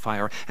machine-gun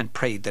fire and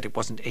prayed that it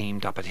wasn't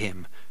aimed up at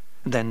him.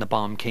 Then the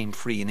bomb came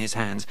free in his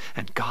hands,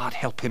 and God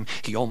help him,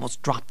 he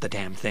almost dropped the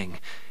damn thing.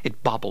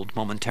 It bobbled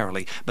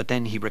momentarily, but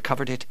then he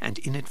recovered it and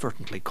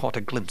inadvertently caught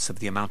a glimpse of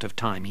the amount of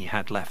time he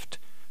had left.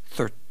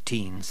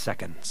 13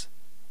 seconds.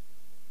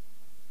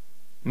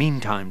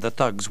 Meantime, the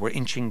thugs were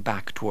inching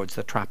back towards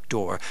the trap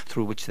door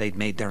through which they'd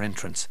made their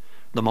entrance.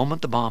 The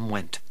moment the bomb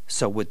went,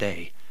 so would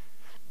they.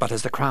 But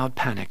as the crowd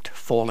panicked,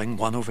 falling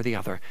one over the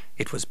other,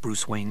 it was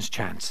Bruce Wayne's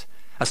chance.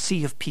 A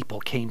sea of people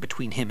came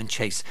between him and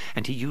Chase,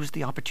 and he used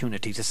the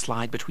opportunity to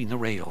slide between the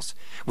rails.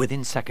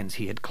 Within seconds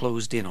he had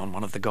closed in on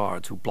one of the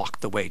guards who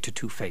blocked the way to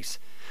Two-Face.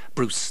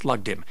 Bruce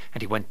slugged him,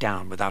 and he went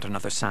down without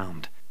another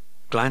sound.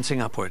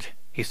 Glancing upward,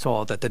 he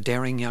saw that the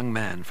daring young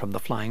man from the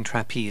flying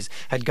trapeze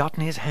had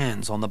gotten his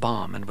hands on the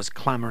bomb and was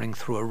clambering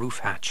through a roof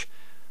hatch.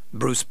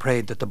 Bruce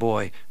prayed that the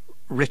boy,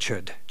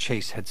 Richard,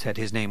 Chase had said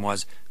his name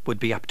was, would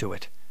be up to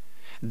it.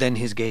 Then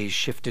his gaze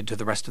shifted to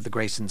the rest of the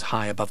Graysons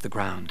high above the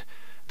ground.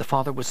 The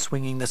father was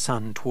swinging the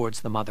son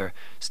towards the mother,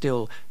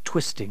 still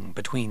twisting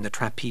between the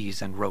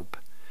trapeze and rope.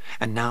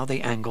 And now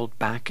they angled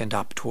back and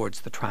up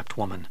towards the trapped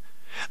woman.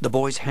 The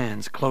boy's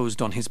hands closed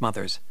on his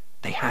mother's.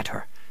 They had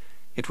her.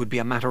 It would be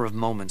a matter of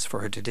moments for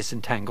her to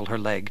disentangle her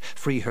leg,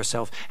 free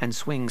herself, and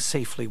swing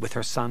safely with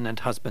her son and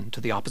husband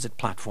to the opposite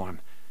platform.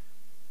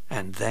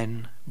 And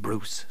then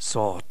Bruce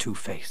saw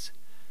Two-Face.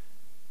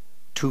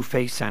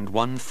 Two-Face and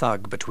one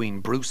thug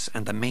between Bruce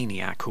and the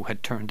maniac who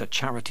had turned a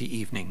charity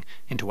evening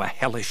into a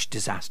hellish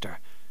disaster.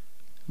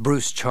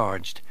 Bruce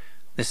charged.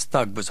 This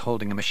thug was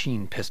holding a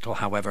machine pistol,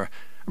 however.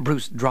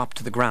 Bruce dropped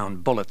to the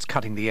ground, bullets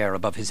cutting the air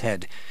above his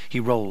head. He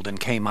rolled and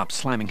came up,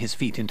 slamming his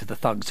feet into the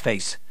thug's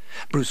face.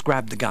 Bruce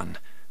grabbed the gun.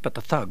 But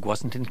the thug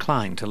wasn't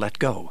inclined to let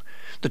go.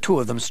 The two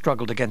of them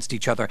struggled against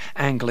each other,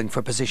 angling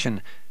for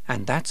position,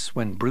 and that's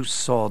when Bruce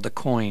saw the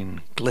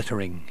coin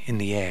glittering in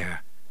the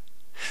air.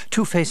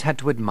 Two-Face had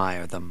to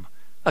admire them.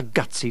 A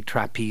gutsy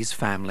trapeze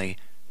family.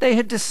 They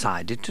had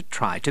decided to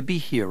try to be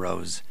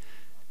heroes.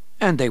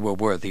 And they were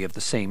worthy of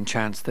the same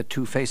chance that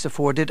Two-Face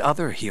afforded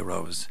other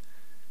heroes.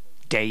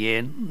 Day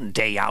in,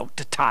 day out,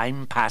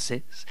 time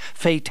passes.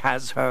 Fate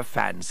has her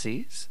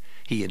fancies,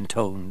 he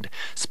intoned,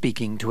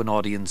 speaking to an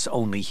audience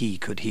only he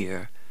could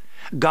hear.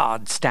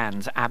 God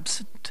stands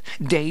absent,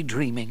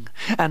 daydreaming,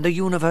 and the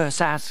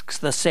universe asks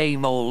the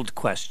same old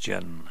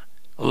question.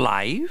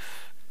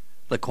 Life?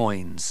 The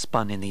coin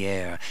spun in the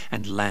air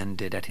and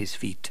landed at his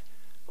feet.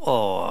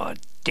 Or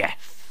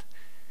death?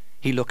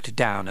 He looked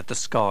down at the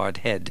scarred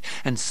head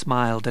and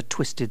smiled a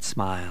twisted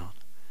smile.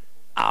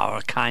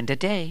 Our kind of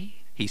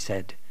day, he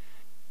said.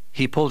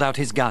 He pulled out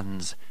his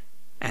guns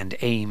and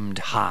aimed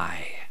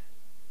high.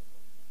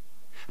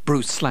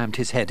 Bruce slammed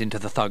his head into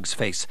the thug's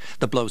face.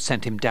 The blow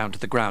sent him down to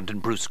the ground,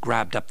 and Bruce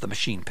grabbed up the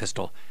machine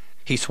pistol.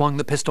 He swung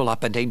the pistol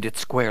up and aimed it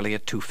squarely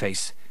at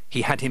Two-Face.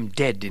 He had him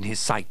dead in his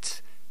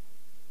sights.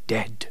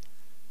 Dead.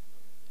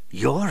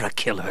 You're a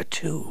killer,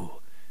 too.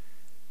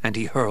 And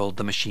he hurled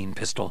the machine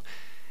pistol.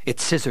 It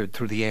scissored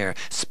through the air,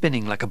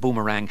 spinning like a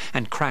boomerang,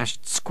 and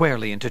crashed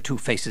squarely into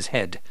Two-Face's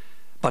head.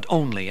 But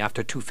only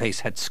after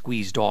Two-Face had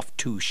squeezed off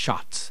 2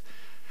 shots.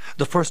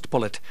 The first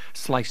bullet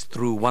sliced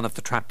through one of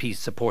the trapeze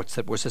supports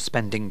that were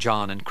suspending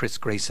John and Chris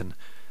Grayson.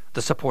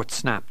 The support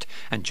snapped,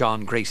 and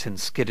John Grayson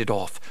skidded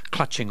off,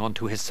 clutching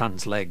onto his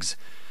son's legs.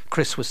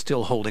 Chris was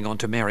still holding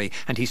onto Mary,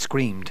 and he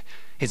screamed.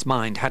 His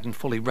mind hadn't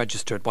fully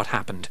registered what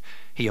happened.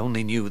 He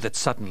only knew that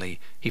suddenly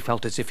he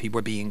felt as if he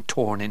were being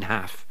torn in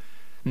half.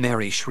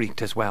 Mary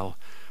shrieked as well.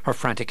 Her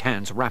frantic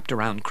hands wrapped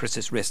around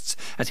Chris's wrists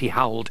as he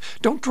howled,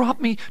 "Don't drop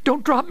me!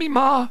 Don't drop me,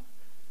 Ma!"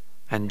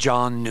 And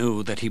John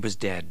knew that he was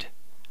dead.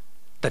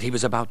 That he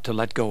was about to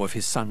let go of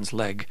his son's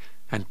leg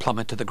and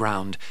plummet to the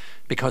ground,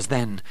 because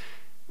then,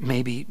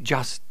 maybe,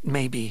 just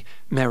maybe,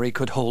 Mary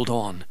could hold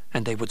on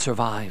and they would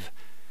survive.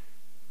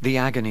 The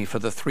agony for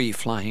the 3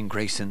 flying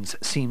Graysons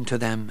seemed to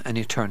them an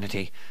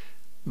eternity,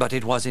 but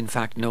it was in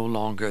fact no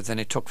longer than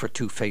it took for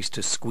Two-Face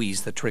to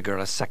squeeze the trigger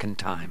a second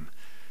time.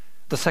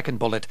 The second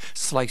bullet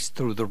sliced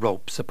through the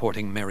rope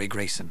supporting Mary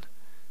Grayson.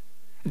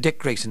 Dick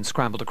Grayson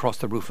scrambled across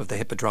the roof of the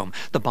hippodrome,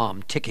 the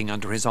bomb ticking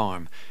under his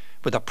arm.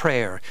 With a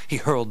prayer, he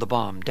hurled the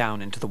bomb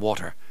down into the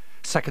water.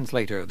 Seconds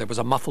later, there was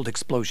a muffled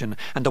explosion,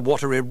 and the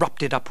water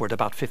erupted upward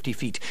about 50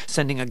 feet,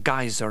 sending a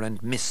geyser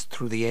and mist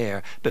through the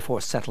air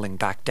before settling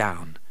back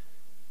down.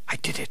 "I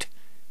did it,"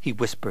 he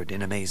whispered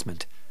in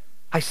amazement.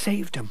 "I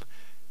saved him.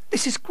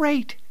 This is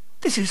great!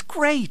 This is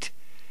great!"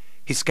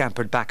 He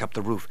scampered back up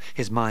the roof,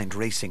 his mind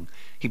racing.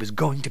 He was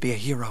going to be a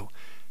hero.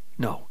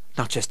 No,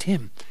 not just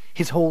him.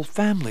 His whole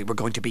family were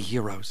going to be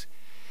heroes.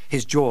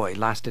 His joy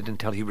lasted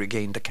until he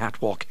regained the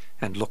catwalk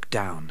and looked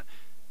down,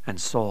 and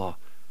saw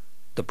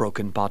the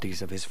broken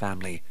bodies of his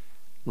family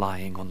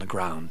lying on the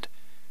ground.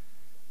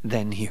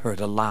 Then he heard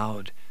a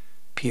loud,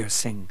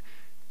 piercing,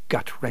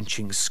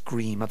 gut-wrenching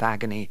scream of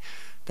agony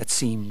that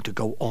seemed to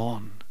go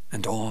on,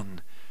 and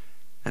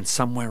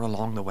somewhere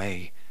along the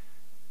way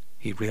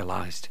he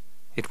realized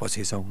it was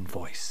his own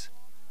voice.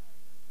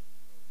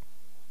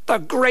 "The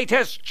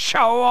greatest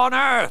show on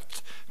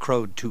earth!"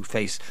 crowed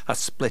Two-Face a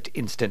split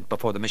instant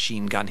before the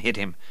machine gun hit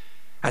him.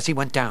 As he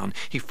went down,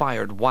 he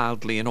fired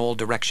wildly in all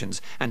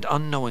directions and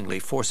unknowingly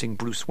forcing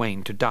Bruce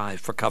Wayne to dive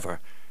for cover.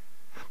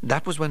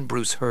 That was when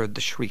Bruce heard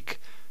the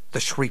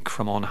shriek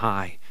from on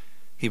high.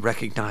 He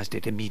recognized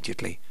it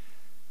immediately.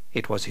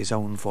 It was his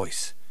own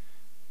voice.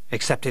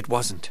 Except it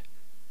wasn't.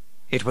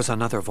 It was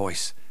another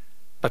voice,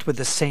 but with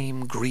the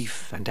same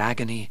grief and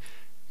agony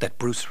that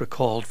Bruce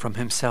recalled from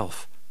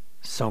himself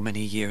so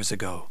many years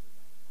ago.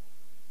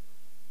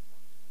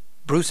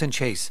 Bruce and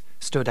Chase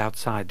stood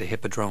outside the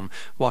hippodrome,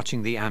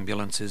 watching the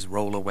ambulances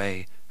roll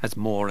away as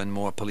more and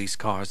more police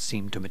cars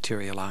seemed to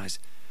materialize.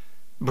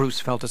 Bruce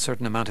felt a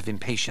certain amount of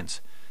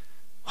impatience.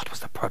 What was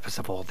the purpose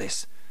of all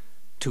this?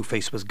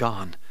 Two-Face was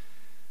gone,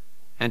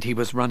 and he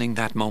was running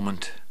that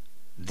moment,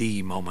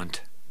 the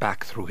moment,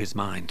 back through his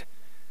mind.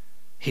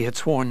 He had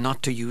sworn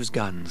not to use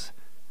guns.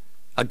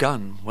 A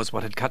gun was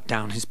what had cut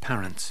down his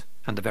parents,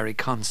 and the very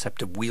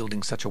concept of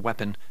wielding such a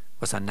weapon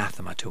was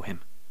anathema to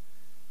him.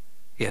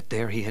 Yet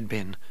there he had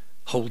been,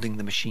 holding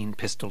the machine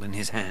pistol in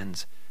his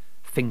hands,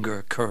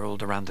 finger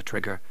curled around the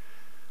trigger.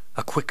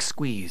 A quick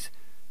squeeze,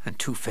 and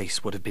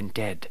Two-Face would have been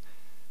dead.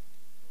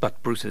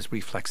 But Bruce's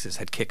reflexes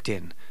had kicked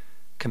in,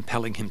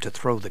 compelling him to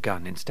throw the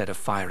gun instead of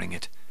firing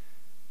it.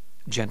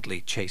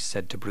 Gently, Chase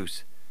said to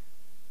Bruce,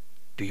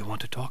 "Do you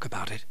want to talk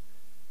about it?"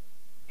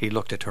 He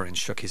looked at her and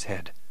shook his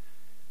head.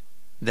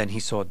 Then he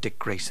saw Dick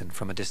Grayson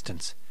from a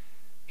distance.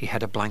 He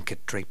had a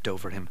blanket draped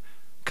over him,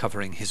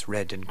 covering his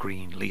red and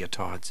green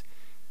leotards.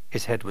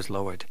 His head was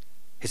lowered,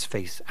 his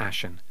face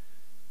ashen.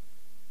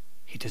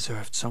 "He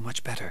deserved so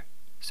much better,"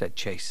 said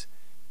Chase.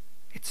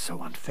 "It's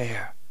so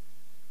unfair."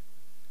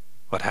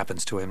 "What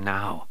happens to him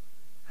now?"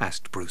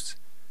 asked Bruce.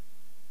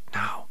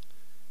 "Now?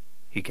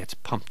 He gets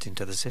pumped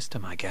into the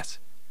system, I guess.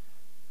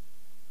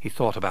 He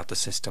thought about the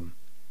system,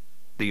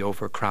 the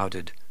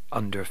overcrowded,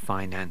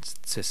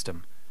 under-financed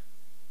system.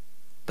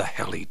 The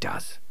hell he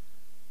does,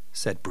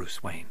 said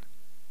Bruce Wayne.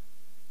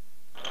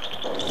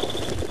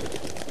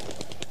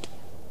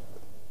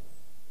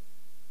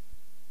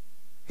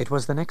 It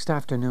was the next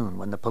afternoon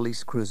when the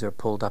police cruiser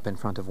pulled up in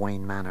front of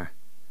Wayne Manor.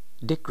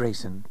 Dick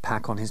Grayson,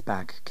 pack on his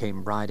back,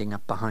 came riding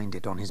up behind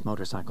it on his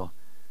motorcycle.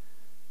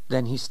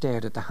 Then he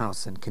stared at the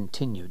house and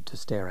continued to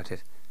stare at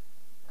it.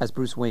 As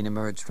Bruce Wayne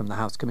emerged from the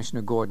house,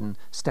 Commissioner Gordon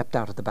stepped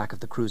out at the back of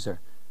the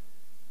cruiser.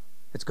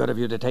 "It's good of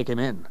you to take him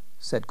in,"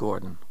 said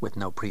Gordon, with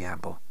no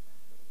preamble.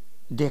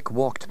 Dick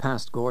walked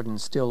past Gordon,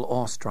 still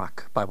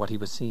awestruck by what he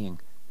was seeing.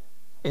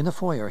 In the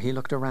foyer, he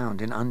looked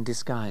around in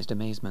undisguised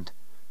amazement.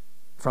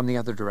 From the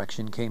other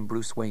direction came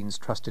Bruce Wayne's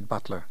trusted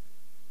butler.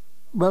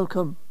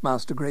 "Welcome,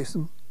 Master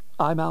Grayson.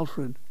 I'm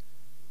Alfred."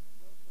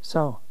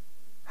 "So,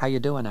 how you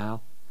doing,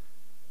 Al?"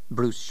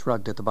 Bruce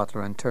shrugged at the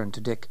butler and turned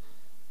to Dick.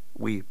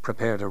 "We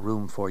prepared a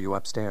room for you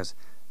upstairs,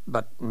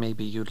 but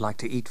maybe you'd like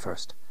to eat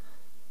first."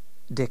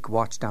 Dick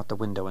watched out the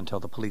window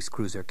until the police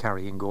cruiser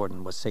carrying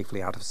Gordon was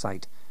safely out of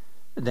sight.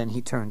 Then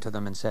he turned to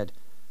them and said,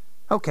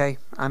 "Okay,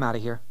 I'm out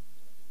of here."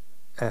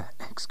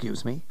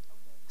 Excuse me?"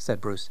 said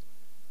Bruce.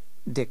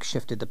 Dick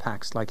shifted the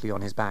pack slightly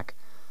on his back.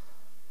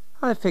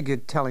 "I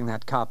figured telling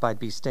that cop I'd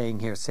be staying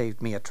here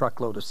saved me a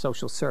truckload of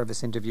social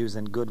service interviews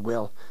and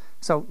goodwill.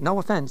 So, no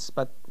offense,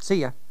 but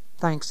see ya.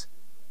 Thanks."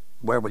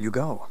 "Where will you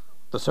go?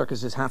 The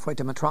circus is halfway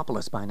to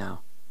Metropolis by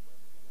now."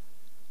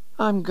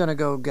 "I'm gonna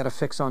go get a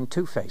fix on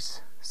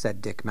Two-Face,"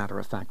 said Dick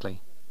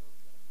matter-of-factly.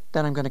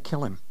 "Then I'm gonna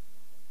kill him."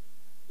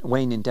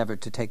 Wayne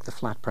endeavored to take the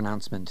flat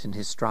pronouncement in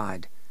his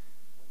stride.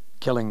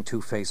 "Killing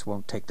Two-Face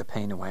won't take the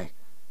pain away.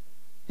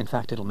 In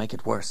fact, it'll make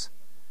it worse."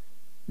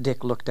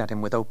 Dick looked at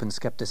him with open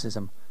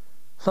skepticism.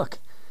 "Look,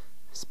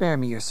 spare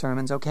me your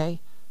sermons,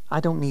 okay? I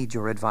don't need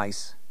your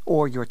advice,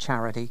 or your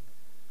charity."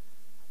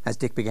 As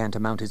Dick began to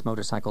mount his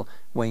motorcycle,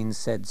 Wayne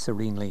said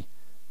serenely,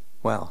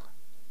 "Well,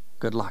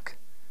 good luck."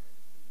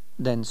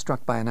 Then,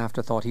 struck by an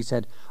afterthought, he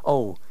said,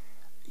 "Oh,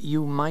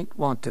 you might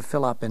want to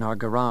fill up in our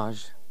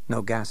garage.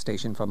 No gas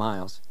station for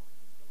miles."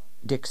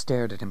 Dick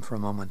stared at him for a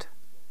moment.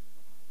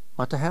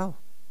 "What the hell?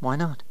 Why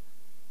not?"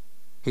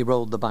 He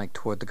rolled the bike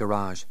toward the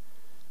garage.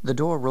 The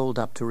door rolled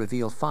up to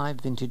reveal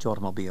 5 vintage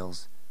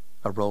automobiles.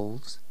 A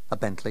Rolls, a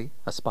Bentley,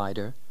 a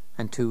Spider,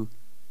 and 2...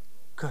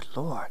 Good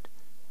Lord!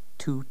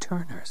 2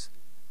 Turners.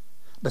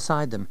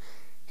 Beside them,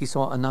 he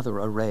saw another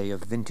array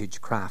of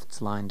vintage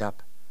crafts lined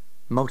up.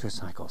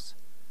 Motorcycles,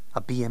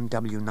 a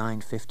BMW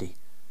 950,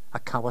 a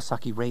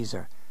Kawasaki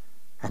Razor,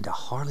 and a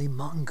Harley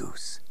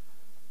Mongoose.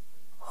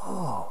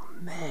 "Oh,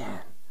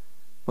 man,"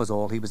 was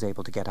all he was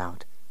able to get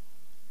out.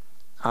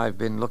 "I've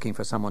been looking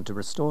for someone to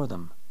restore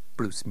them,"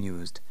 Bruce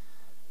mused.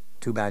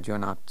 "Too bad you're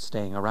not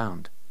staying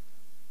around."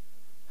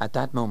 At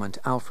that moment,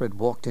 Alfred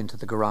walked into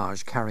the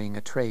garage carrying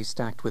a tray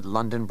stacked with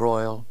London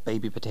broil,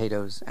 baby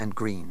potatoes, and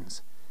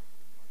greens.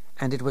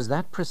 And it was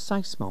that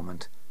precise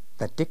moment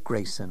that Dick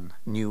Grayson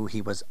knew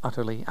he was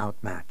utterly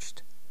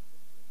outmatched.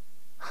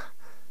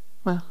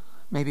 "Well,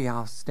 maybe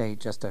I'll stay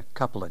just a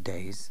couple of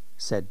days,"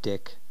 said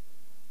Dick.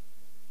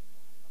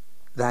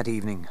 That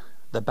evening,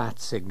 the bat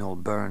signal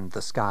burned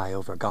the sky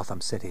over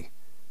Gotham City.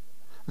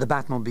 The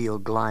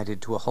Batmobile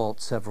glided to a halt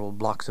several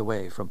blocks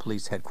away from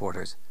police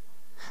headquarters.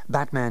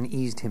 Batman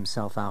eased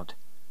himself out,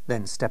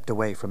 then stepped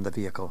away from the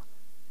vehicle.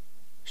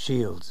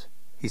 "Shields,"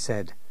 he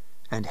said,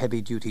 and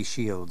heavy-duty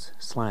shields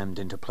slammed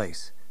into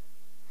place.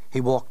 He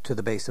walked to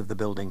the base of the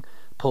building,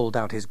 pulled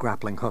out his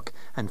grappling hook,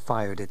 and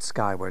fired it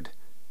skyward.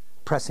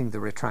 Pressing the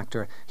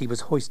retractor, he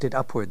was hoisted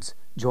upwards,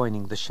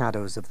 joining the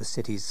shadows of the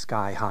city's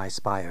sky-high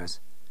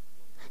spires.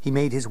 He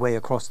made his way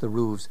across the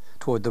roofs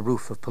toward the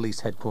roof of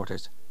police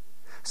headquarters.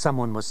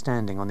 Someone was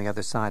standing on the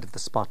other side of the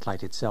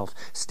spotlight itself,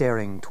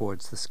 staring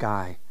towards the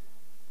sky.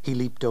 He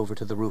leaped over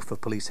to the roof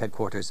of police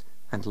headquarters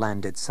and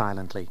landed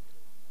silently.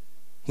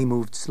 He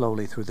moved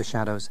slowly through the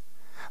shadows.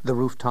 The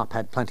rooftop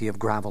had plenty of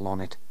gravel on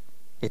it.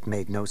 It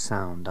made no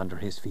sound under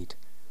his feet.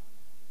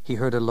 He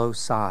heard a low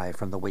sigh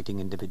from the waiting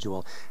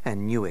individual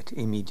and knew it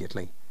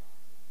immediately.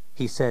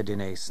 He said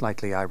in a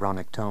slightly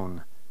ironic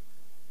tone,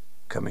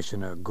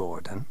 "Commissioner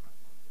Gordon?"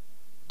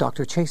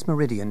 Dr. Chase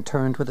Meridian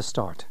turned with a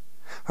start.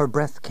 Her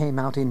breath came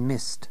out in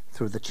mist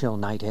through the chill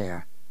night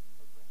air.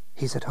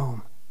 "He's at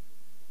home.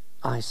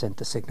 I sent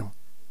the signal."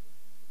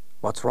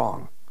 "What's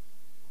wrong?"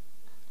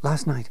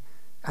 "Last night,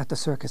 at the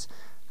circus,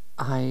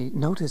 I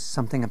noticed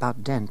something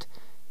about Dent.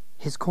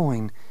 His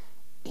coin.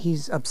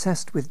 He's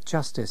obsessed with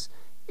justice.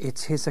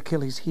 It's his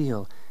Achilles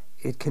heel.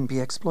 It can be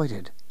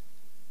exploited."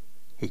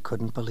 He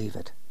couldn't believe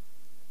it.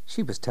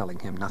 She was telling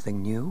him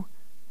nothing new.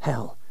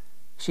 Hell,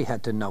 she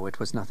had to know it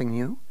was nothing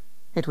new.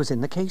 It was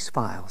in the case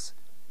files.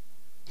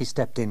 He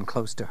stepped in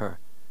close to her,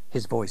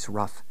 his voice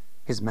rough,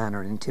 his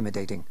manner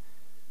intimidating.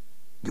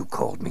 "You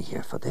called me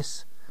here for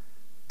this?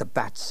 The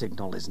bat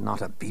signal is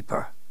not a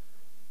beeper."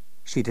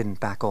 She didn't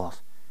back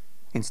off.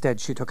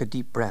 Instead, she took a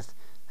deep breath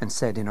and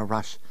said in a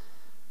rush,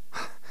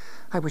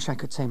 "I wish I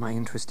could say my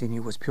interest in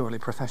you was purely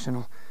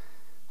professional.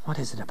 "What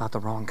is it about the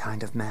wrong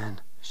kind of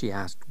man?" she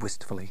asked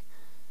wistfully.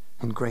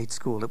 "In grade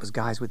school it was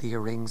guys with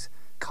earrings,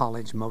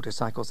 college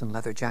motorcycles and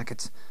leather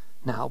jackets.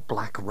 Now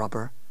black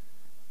rubber."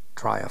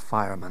 "Try a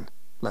fireman,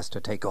 lest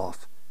take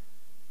off."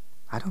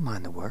 "I don't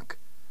mind the work.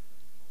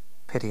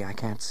 Pity I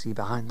can't see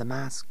behind the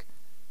mask."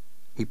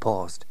 He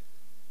paused.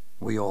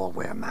 "We all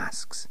wear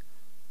masks."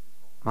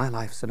 "My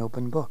life's an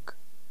open book.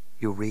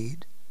 You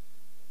read?"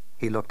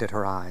 He looked at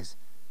her eyes,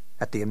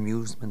 at the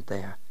amusement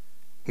there.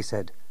 He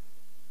said,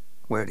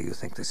 "Where do you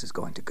think this is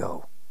going to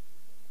go?"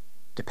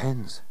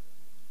 "Depends.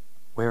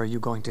 Where are you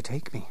going to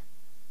take me?"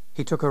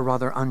 He took her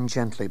rather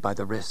ungently by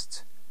the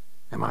wrists.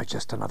 "Am I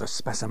just another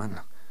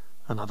specimen?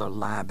 Another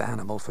lab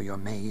animal for your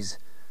maze?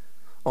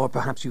 Or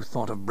perhaps you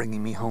thought of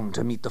bringing me home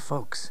to meet the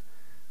folks?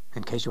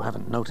 In case you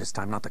haven't noticed,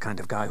 I'm not the kind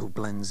of guy who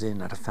blends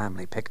in at a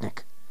family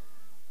picnic."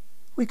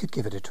 "We could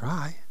give it a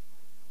try.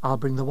 I'll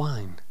bring the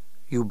wine.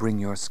 You bring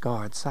your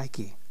scarred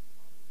psyche."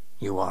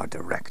 "You are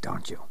direct,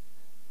 aren't you?"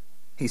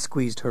 He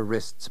squeezed her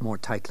wrists more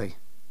tightly.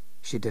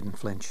 She didn't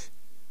flinch.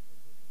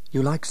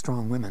 "You like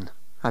strong women.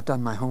 I've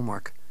done my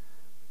homework.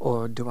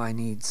 Or do I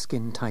need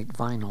skin-tight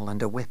vinyl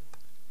and a whip?"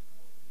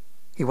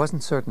 He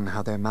wasn't certain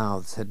how their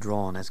mouths had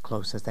drawn as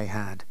close as they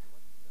had,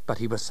 but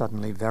he was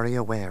suddenly very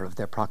aware of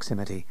their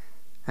proximity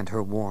and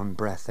her warm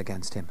breath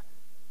against him.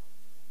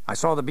 "I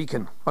saw the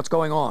beacon. What's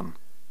going on?"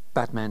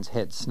 Batman's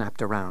head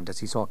snapped around as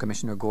he saw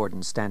Commissioner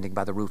Gordon standing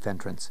by the roof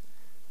entrance.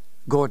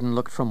 Gordon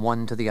looked from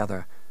one to the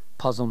other,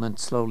 puzzlement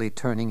slowly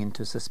turning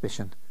into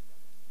suspicion.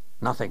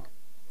 "Nothing,"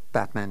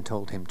 Batman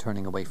told him,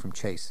 turning away from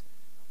Chase.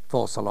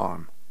 "False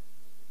alarm."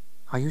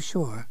 "Are you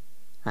sure?"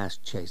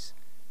 asked Chase.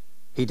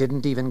 He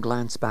didn't even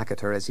glance back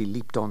at her as he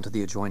leaped onto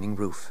the adjoining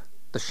roof,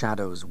 the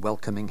shadows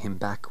welcoming him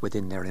back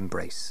within their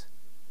embrace.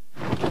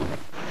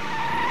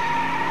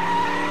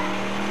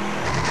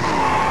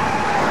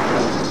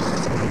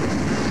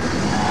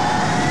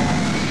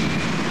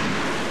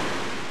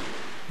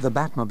 The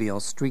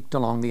Batmobile streaked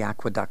along the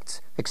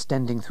aqueducts,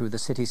 extending through the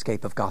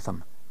cityscape of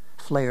Gotham.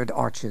 Flared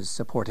arches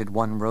supported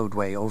one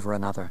roadway over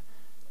another,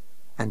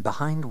 and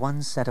behind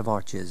one set of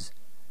arches,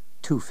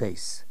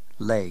 Two-Face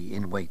lay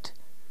in wait.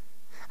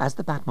 As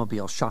the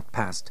Batmobile shot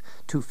past,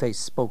 Two-Face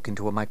spoke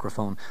into a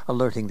microphone,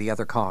 alerting the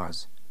other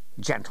cars.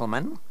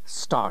 "Gentlemen,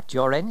 start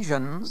your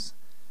engines."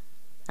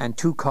 And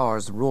two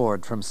cars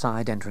roared from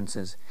side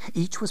entrances.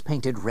 Each was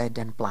painted red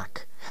and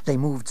black. They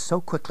moved so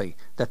quickly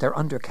that their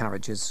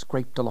undercarriages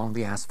scraped along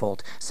the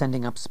asphalt,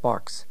 sending up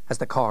sparks as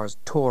the cars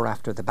tore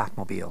after the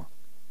Batmobile.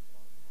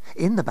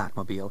 In the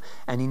Batmobile,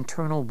 an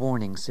internal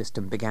warning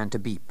system began to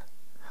beep.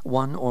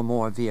 One or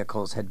more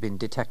vehicles had been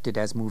detected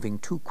as moving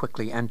too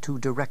quickly and too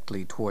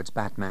directly towards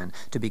Batman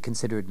to be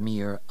considered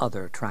mere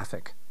other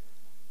traffic.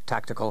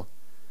 Tactical.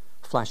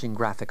 Flashing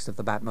graphics of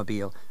the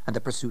Batmobile and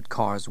the pursuit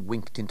cars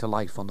winked into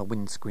life on the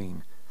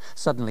windscreen.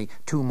 Suddenly,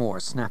 two more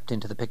snapped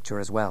into the picture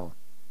as well.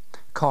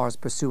 Cars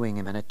pursuing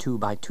him in a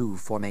 2x2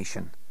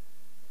 formation.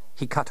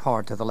 He cut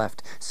hard to the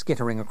left,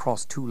 skittering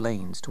across 2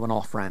 lanes to an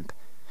off-ramp.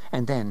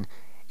 And then,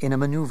 in a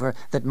maneuver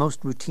that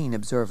most routine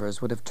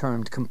observers would have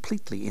termed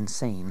completely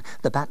insane,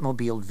 the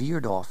Batmobile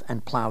veered off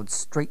and plowed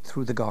straight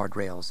through the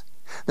guardrails.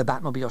 The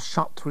Batmobile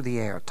shot through the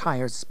air,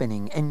 tires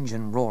spinning,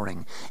 engine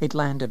roaring. It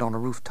landed on a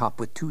rooftop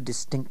with 2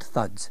 distinct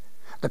thuds.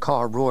 The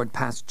car roared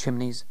past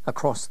chimneys,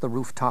 across the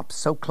rooftops,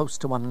 so close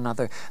to one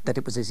another that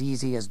it was as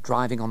easy as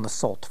driving on the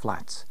salt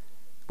flats.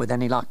 With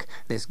any luck,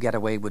 this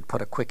getaway would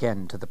put a quick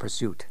end to the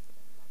pursuit.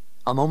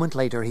 A moment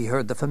later, he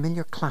heard the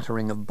familiar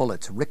clattering of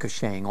bullets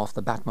ricocheting off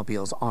the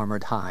Batmobile's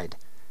armored hide.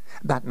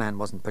 Batman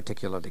wasn't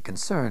particularly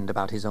concerned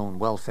about his own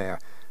welfare.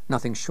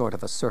 Nothing short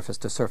of a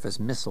surface-to-surface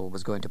missile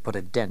was going to put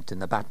a dent in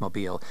the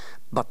Batmobile,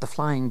 but the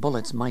flying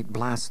bullets might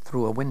blast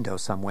through a window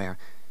somewhere.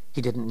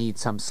 He didn't need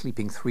some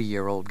sleeping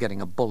 3-year-old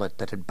getting a bullet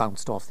that had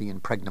bounced off the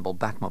impregnable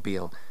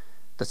Batmobile.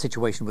 The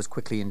situation was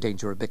quickly in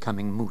danger of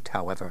becoming moot,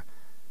 however.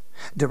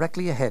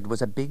 Directly ahead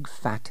was a big,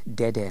 fat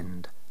dead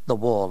end, the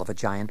wall of a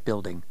giant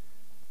building.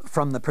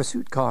 From the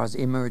pursuit cars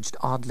emerged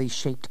oddly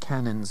shaped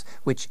cannons,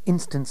 which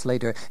instants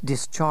later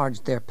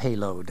discharged their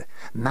payload.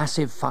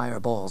 Massive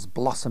fireballs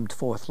blossomed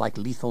forth like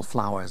lethal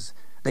flowers.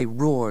 They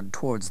roared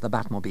towards the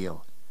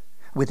Batmobile.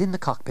 Within the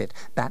cockpit,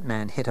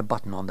 Batman hit a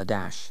button on the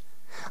dash.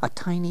 A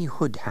tiny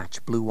hood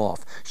hatch blew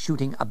off,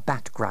 shooting a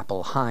bat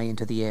grapple high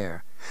into the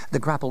air. The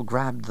grapple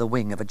grabbed the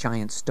wing of a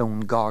giant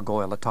stone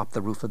gargoyle atop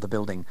the roof of the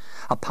building.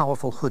 A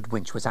powerful hood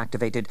winch was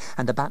activated,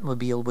 and the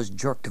Batmobile was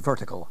jerked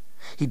vertical.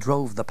 He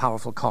drove the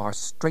powerful car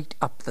straight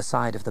up the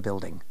side of the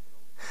building.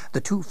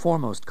 The 2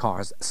 foremost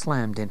cars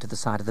slammed into the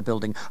side of the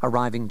building,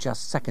 arriving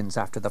just seconds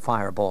after the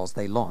fireballs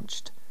they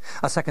launched.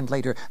 A second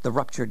later, the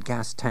ruptured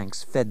gas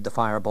tanks fed the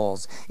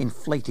fireballs,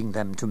 inflating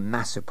them to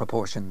massive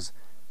proportions.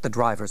 The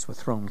drivers were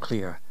thrown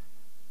clear.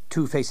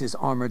 Two-Face's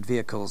armored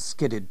vehicles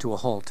skidded to a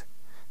halt.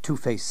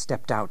 Two-Face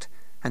stepped out,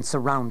 and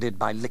surrounded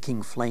by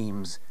licking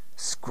flames,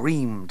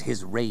 screamed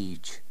his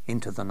rage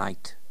into the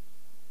night.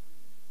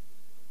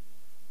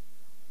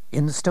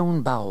 In the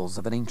stone bowels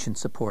of an ancient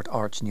support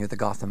arch near the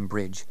Gotham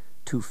Bridge,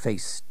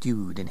 Two-Face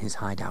stewed in his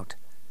hideout.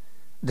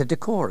 The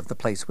decor of the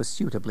place was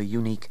suitably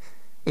unique.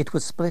 It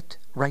was split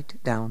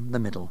right down the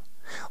middle.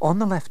 On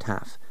the left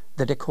half,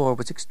 the decor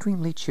was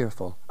extremely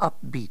cheerful,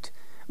 upbeat,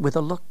 with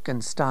a look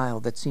and style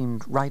that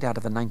seemed right out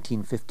of a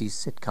 1950s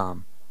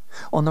sitcom.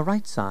 On the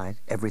right side,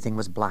 everything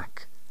was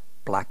black.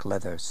 Black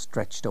leather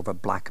stretched over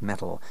black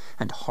metal,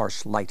 and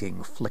harsh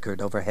lighting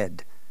flickered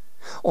overhead.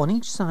 On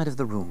each side of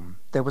the room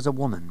there was a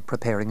woman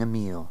preparing a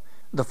meal.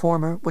 The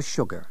former was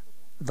Sugar,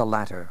 the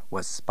latter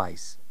was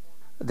Spice.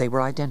 They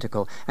were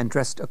identical, and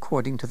dressed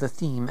according to the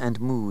theme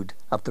and mood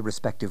of the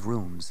respective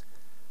rooms.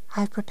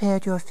 "I've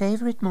prepared your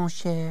favorite, mon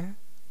cher,"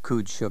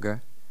 cooed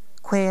Sugar.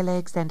 "Quail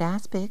eggs and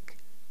aspic."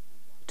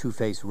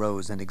 Two-Face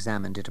rose and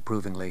examined it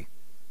approvingly.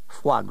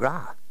 "Foie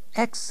gras.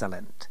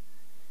 Excellent."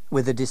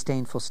 With a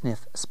disdainful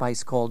sniff,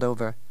 Spice called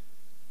over,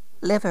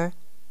 "Liver.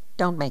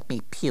 Don't make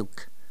me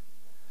puke."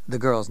 The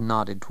girls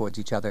nodded towards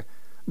each other,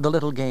 the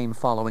little game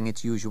following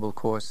its usual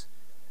course.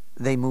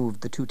 They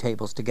moved the two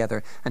tables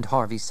together, and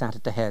Harvey sat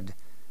at the head,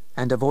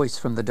 and a voice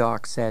from the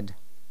dark said,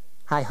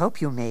 "I hope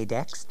you made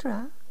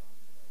extra."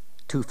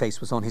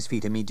 Two-Face was on his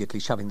feet immediately,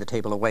 shoving the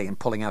table away and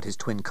pulling out his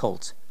twin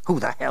Colts. "Who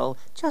the hell?"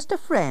 "Just a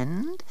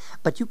friend,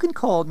 but you can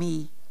call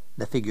me—"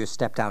 The figure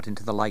stepped out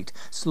into the light,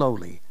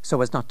 slowly,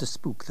 so as not to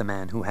spook the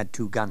man who had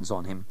two guns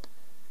on him.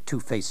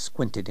 Two-Face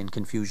squinted in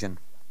confusion.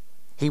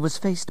 He was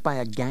faced by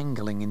a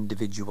gangling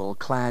individual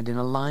clad in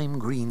a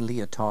lime-green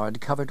leotard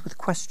covered with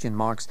question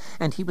marks,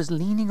 and he was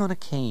leaning on a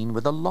cane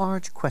with a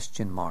large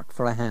question mark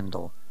for a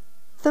handle.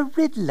 "The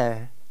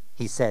Riddler,"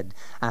 he said,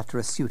 after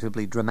a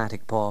suitably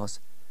dramatic pause.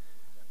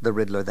 The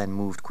Riddler then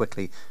moved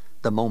quickly.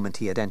 The moment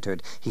he had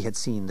entered, he had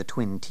seen the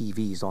twin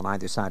TVs on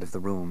either side of the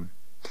room.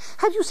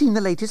 "Have you seen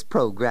the latest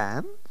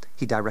program?"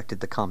 He directed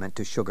the comment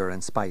to Sugar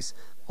and Spice.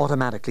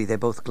 Automatically they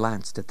both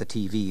glanced at the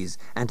TVs,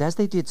 and as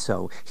they did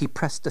so, he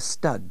pressed a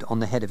stud on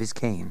the head of his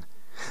cane.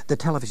 The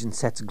television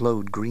sets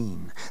glowed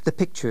green, the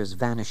pictures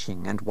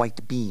vanishing, and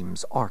white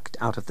beams arced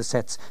out of the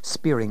sets,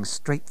 spearing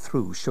straight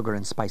through Sugar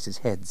and Spice's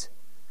heads.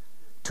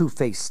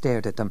 Two-Face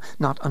stared at them,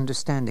 not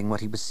understanding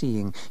what he was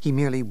seeing. He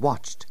merely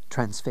watched,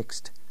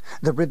 transfixed.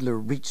 The Riddler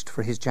reached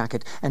for his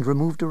jacket and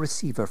removed a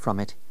receiver from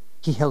it.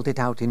 He held it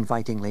out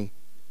invitingly.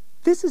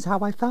 "This is how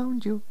I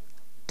found you.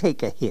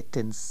 Take a hit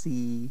and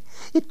see.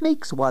 It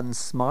makes one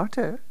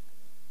smarter."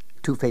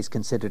 Two-Face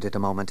considered it a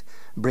moment,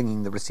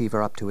 bringing the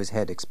receiver up to his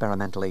head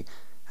experimentally,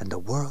 and the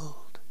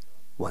world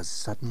was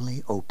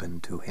suddenly open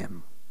to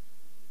him.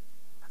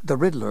 The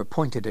Riddler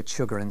pointed at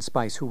Sugar and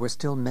Spice, who were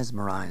still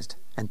mesmerized,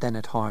 and then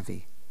at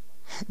Harvey.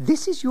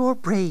 "This is your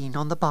brain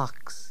on the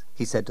box,"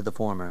 he said to the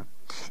former.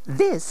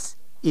 "This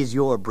is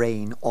your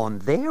brain on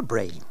their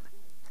brain."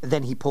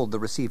 Then he pulled the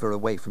receiver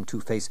away from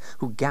Two-Face,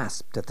 who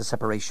gasped at the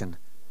separation.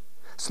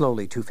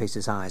 Slowly,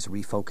 Two-Face's eyes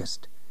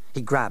refocused.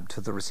 He grabbed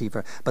for the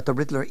receiver, but the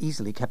Riddler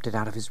easily kept it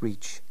out of his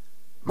reach.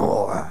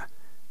 "More,"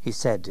 he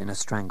said in a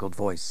strangled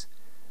voice.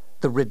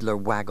 The Riddler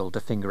waggled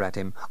a finger at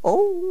him.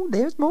 "Oh,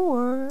 there's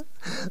more.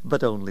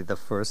 But only the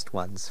first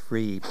one's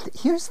free.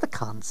 Here's the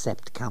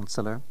concept,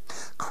 counselor.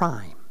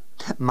 Crime.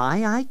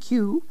 My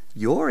IQ,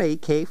 your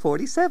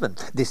AK-47.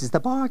 This is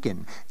the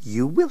bargain.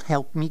 You will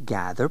help me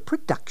gather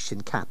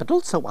production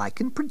capital so I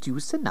can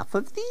produce enough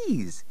of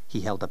these."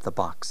 He held up the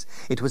box.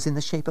 It was in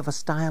the shape of a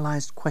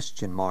stylized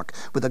question mark,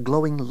 with a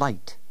glowing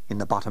light in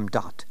the bottom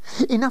dot.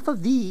 "Enough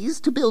of these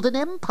to build an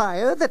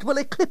empire that will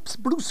eclipse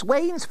Bruce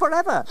Wayne's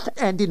forever.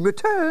 And in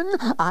return,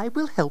 I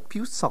will help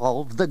you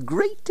solve the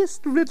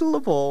greatest riddle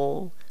of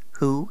all.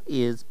 Who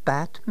is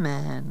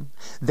Batman?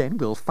 Then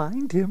we'll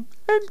find him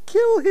and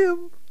kill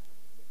him."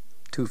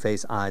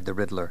 Two-Face eyed the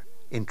Riddler,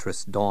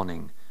 interest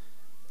dawning.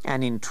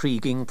 "An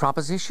intriguing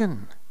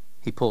proposition."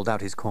 He pulled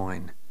out his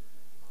coin.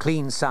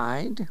 "Clean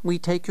side, we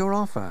take your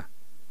offer."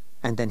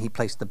 And then he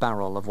placed the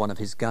barrel of one of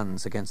his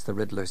guns against the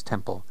Riddler's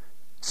temple.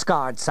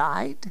 "Scarred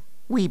side,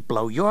 we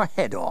blow your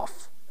head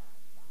off."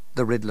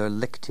 The Riddler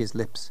licked his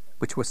lips,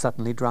 which were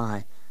suddenly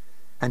dry,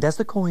 and as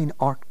the coin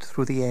arced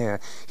through the air,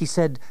 he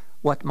said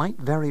what might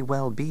very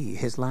well be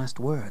his last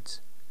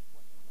words.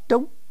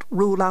 "Don't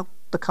rule out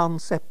the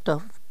concept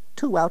of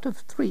 2 out of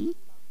 3.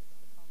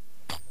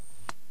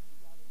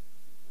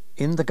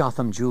 In the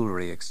Gotham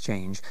Jewelry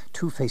Exchange,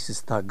 Two-Face's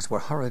thugs were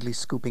hurriedly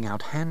scooping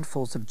out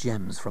handfuls of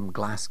gems from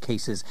glass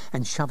cases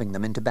and shoving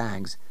them into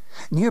bags.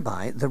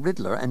 Nearby, the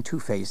Riddler and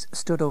Two-Face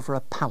stood over a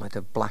pallet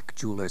of black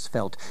jeweler's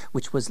felt,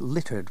 which was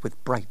littered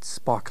with bright,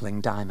 sparkling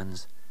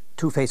diamonds.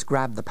 Two-Face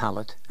grabbed the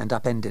pallet and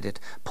upended it,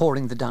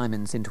 pouring the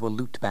diamonds into a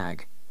loot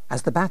bag.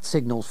 As the bat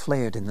signal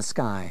flared in the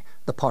sky,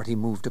 the party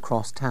moved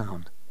across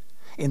town.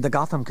 In the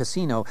Gotham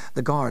Casino,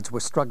 the guards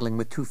were struggling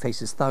with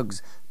Two-Face's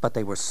thugs, but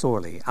they were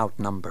sorely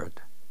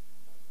outnumbered.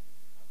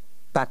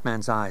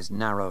 Batman's eyes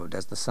narrowed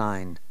as the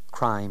sign,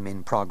 "Crime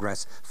in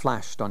Progress,"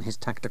 flashed on his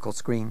tactical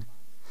screen.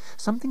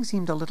 Something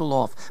seemed a little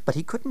off, but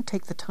he couldn't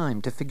take the time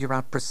to figure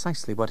out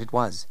precisely what it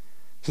was.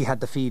 He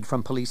had the feed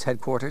from police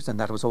headquarters, and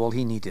that was all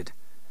he needed.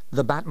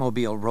 The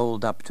Batmobile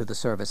rolled up to the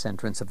service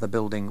entrance of the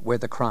building where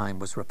the crime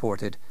was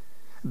reported.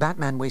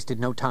 Batman wasted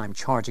no time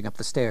charging up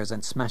the stairs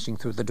and smashing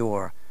through the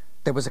door.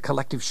 There was a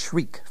collective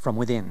shriek from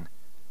within.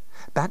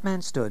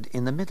 Batman stood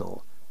in the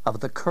middle, of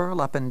the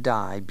Curl Up and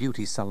Die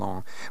beauty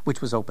salon,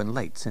 which was open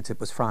late since it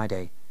was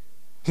Friday.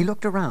 He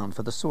looked around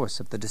for the source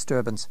of the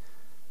disturbance.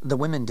 The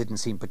women didn't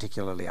seem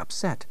particularly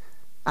upset.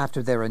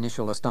 After their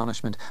initial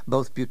astonishment,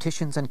 both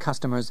beauticians and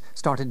customers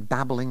started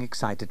babbling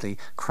excitedly,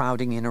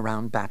 crowding in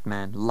around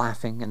Batman,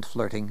 laughing and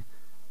flirting.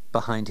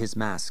 Behind his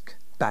mask,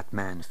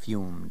 Batman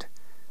fumed.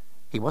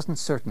 He wasn't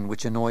certain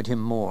which annoyed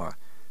him more,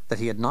 that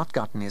he had not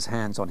gotten his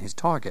hands on his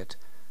target,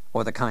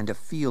 or the kind of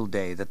field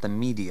day that the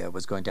media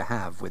was going to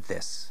have with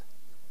this.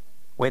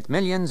 "With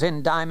millions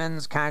in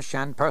diamonds, cash,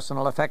 and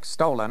personal effects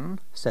stolen,"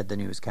 said the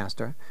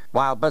newscaster,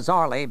 "while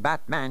bizarrely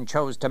Batman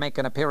chose to make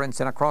an appearance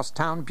in a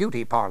crosstown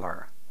beauty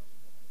parlor."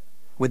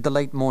 With the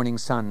late morning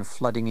sun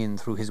flooding in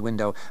through his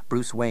window,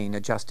 Bruce Wayne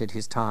adjusted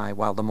his tie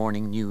while the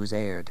morning news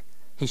aired.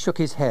 He shook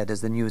his head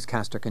as the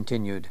newscaster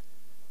continued.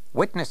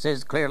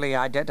 "Witnesses clearly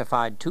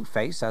identified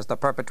Two-Face as the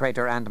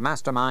perpetrator and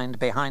mastermind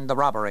behind the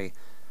robbery.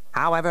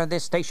 However,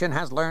 this station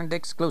has learned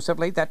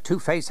exclusively that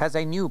Two-Face has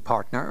a new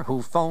partner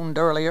who phoned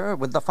earlier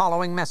with the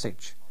following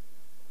message."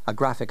 A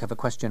graphic of a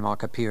question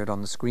mark appeared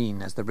on the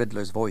screen as the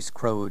Riddler's voice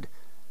crowed.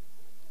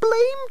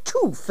 "Blame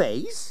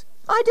Two-Face?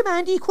 I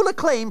demand equal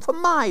acclaim for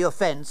my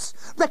offense,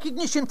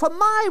 recognition for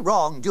my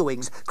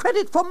wrongdoings,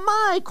 credit for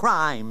my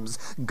crimes.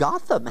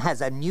 Gotham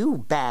has a new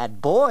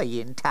bad boy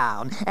in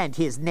town, and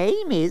his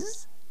name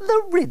is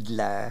the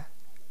Riddler."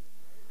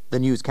 The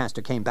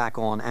newscaster came back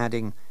on,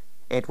 adding,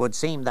 "It would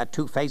seem that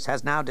Two-Face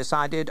has now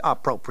decided,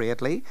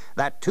 appropriately,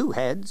 that two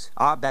heads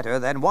are better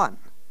than one."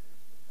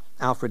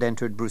 Alfred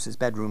entered Bruce's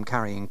bedroom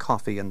carrying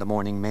coffee and the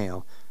morning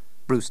mail.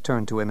 Bruce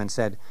turned to him and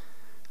said,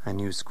 "I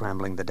knew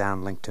scrambling the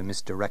downlink to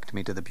misdirect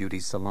me to the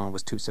beauty salon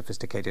was too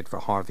sophisticated for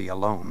Harvey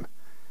alone."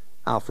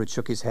 Alfred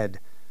shook his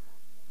head.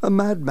 "A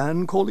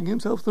madman calling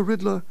himself the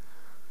Riddler.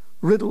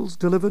 Riddles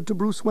delivered to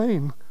Bruce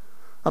Wayne.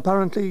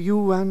 Apparently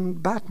you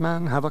and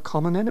Batman have a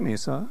common enemy,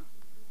 sir."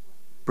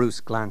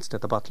 Bruce glanced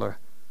at the butler,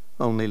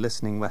 only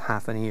listening with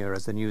half an ear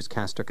as the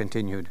newscaster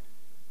continued.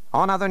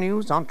 "On other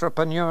news,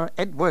 entrepreneur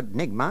Edward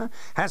Nygma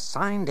has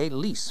signed a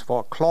lease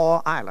for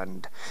Claw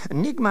Island.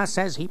 Nygma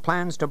says he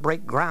plans to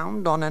break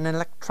ground on an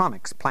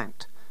electronics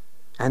plant."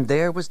 And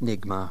there was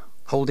Nygma,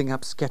 holding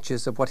up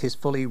sketches of what his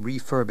fully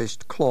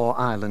refurbished Claw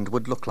Island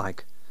would look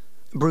like.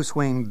 Bruce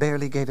Wayne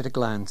barely gave it a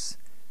glance.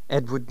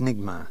 Edward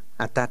Nygma,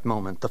 at that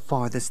moment the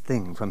farthest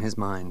thing from his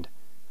mind.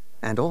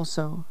 And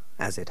also,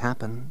 as it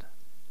happened,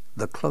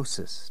 the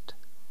closest.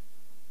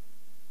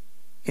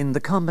 In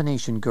the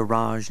combination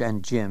garage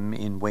and gym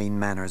in Wayne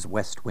Manor's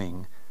West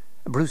Wing,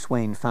 Bruce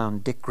Wayne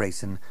found Dick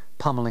Grayson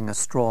pummeling a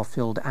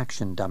straw-filled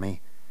action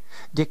dummy.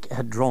 Dick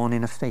had drawn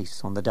in a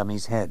face on the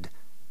dummy's head,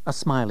 a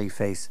smiley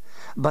face,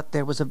 but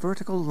there was a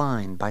vertical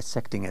line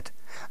bisecting it.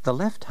 The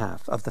left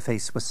half of the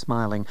face was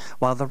smiling,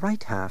 while the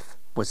right half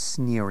was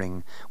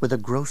sneering, with a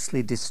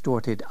grossly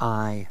distorted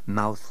eye,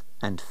 mouth,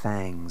 and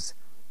fangs.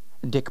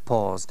 Dick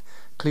paused,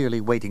 clearly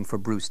waiting for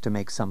Bruce to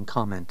make some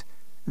comment.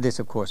 This,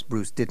 of course,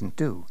 Bruce didn't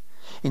do.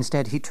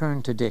 Instead, he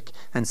turned to Dick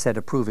and said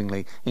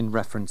approvingly, in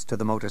reference to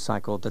the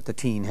motorcycle that the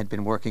teen had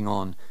been working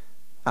on,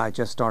 "I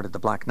just started the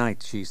Black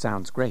Knight. She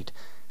sounds great.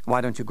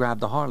 Why don't you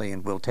grab the Harley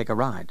and we'll take a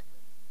ride?"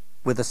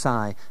 With a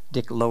sigh,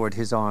 Dick lowered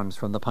his arms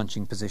from the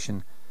punching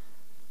position.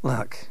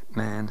 "Look,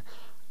 man,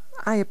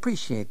 I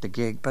appreciate the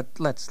gig, but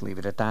let's leave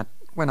it at that.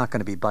 We're not going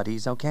to be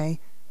buddies, okay?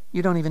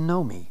 You don't even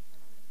know me."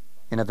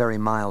 In a very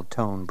mild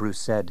tone, Bruce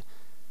said,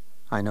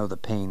 "I know the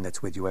pain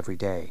that's with you every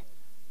day.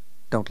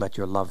 Don't let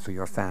your love for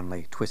your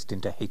family twist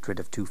into hatred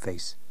of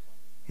Two-Face.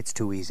 It's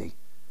too easy.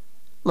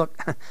 Look,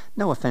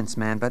 no offense,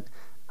 man, but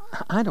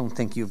I don't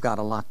think you've got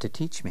a lot to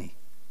teach me."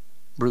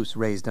 Bruce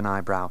raised an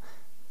eyebrow,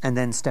 and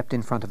then stepped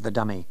in front of the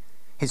dummy.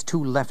 His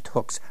two left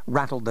hooks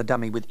rattled the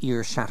dummy with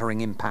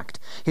ear-shattering impact.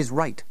 His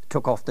right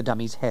took off the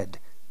dummy's head.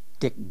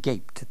 Dick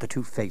gaped at the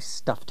Two-Face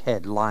stuffed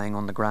head lying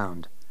on the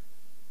ground.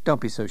 "Don't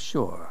be so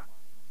sure,"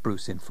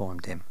 Bruce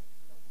informed him.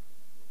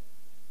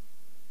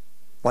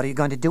 "What are you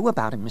going to do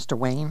about him, Mr.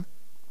 Wayne?"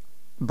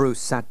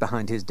 Bruce sat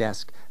behind his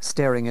desk,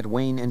 staring at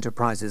Wayne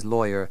Enterprises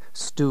lawyer,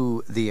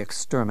 Stu the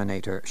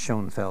Exterminator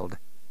Schoenfeld.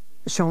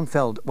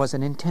 Schoenfeld was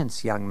an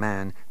intense young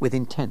man with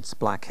intense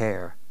black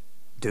hair.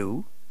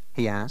 "Do?"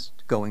 he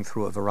asked, going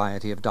through a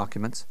variety of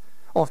documents.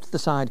 Off to the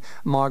side,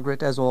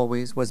 Margaret, as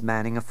always, was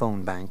manning a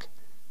phone bank.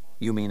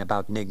 "You mean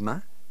about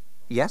Nygma?"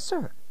 "Yes,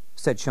 sir,"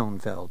 said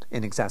Schoenfeld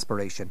in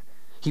exasperation.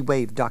 He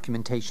waved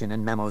documentation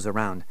and memos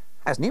around.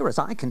 "As near as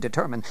I can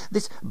determine,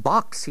 this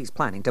box he's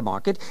planning to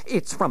market,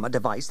 it's from a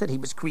device that he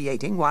was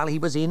creating while he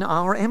was in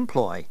our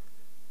employ."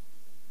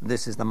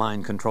 "This is the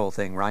mind control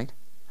thing, right?"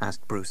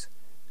 asked Bruce.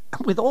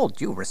 "With all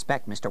due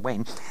respect, Mr.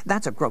 Wayne,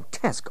 that's a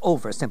grotesque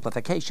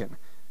oversimplification."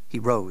 He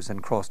rose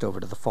and crossed over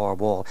to the far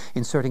wall,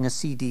 inserting a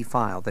CD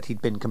file that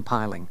he'd been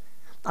compiling.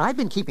 "I've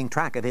been keeping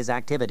track of his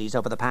activities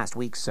over the past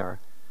week, sir."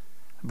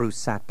 Bruce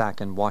sat back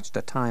and watched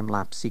a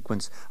time-lapse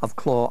sequence of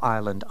Claw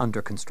Island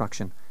under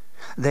construction.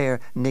 There,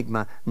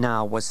 Nygma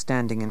now was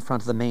standing in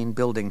front of the main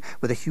building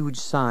with a huge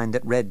sign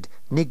that read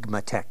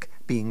Nygmatech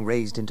being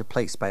raised into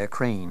place by a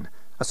crane,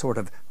 a sort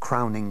of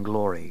crowning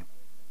glory.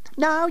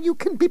 Now you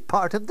can be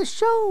part of the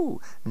show,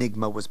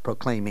 Nigma was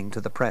proclaiming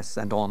to the press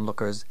and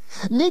onlookers.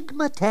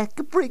 Nigma Tech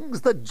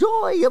brings the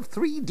joy of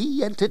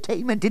 3D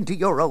entertainment into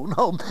your own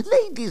home.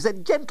 Ladies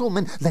and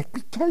gentlemen, let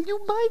me tell you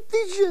my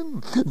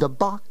vision. The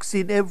box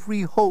in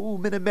every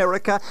home in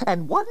America,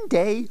 and one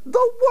day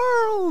the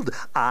world.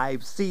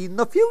 I've seen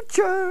the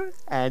future,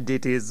 and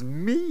it is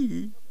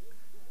me.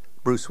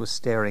 Bruce was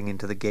staring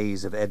into the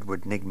gaze of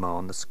Edward Nigma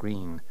on the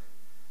screen,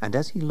 and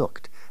as he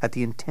looked at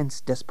the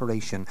intense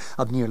desperation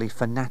of nearly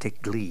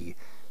fanatic glee,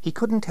 he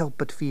couldn't help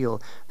but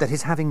feel that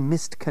his having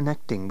missed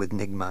connecting with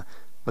Nigma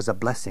was a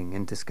blessing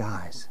in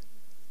disguise.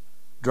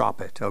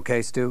 "Drop it,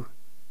 okay, Stu?"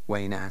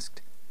 Wayne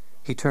asked.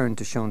 He turned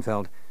to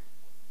Schoenfeld.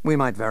 "We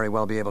might very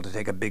well be able to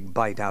take a big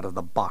bite out of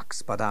the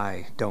box, but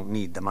I don't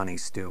need the money,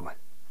 Stu.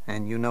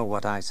 And you know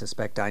what I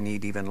suspect I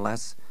need even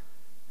less?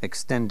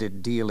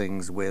 Extended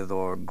dealings with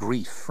or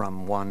grief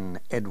from one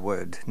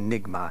Edward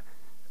Nigma."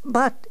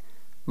 But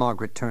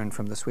Margaret turned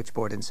from the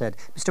switchboard and said,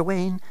 "Mr.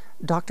 Wayne,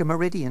 Dr.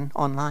 Meridian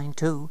on line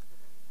 2.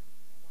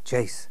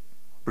 "Chase,"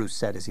 Bruce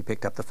said as he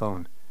picked up the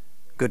phone.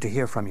 "Good to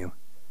hear from you.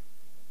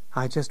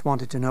 I just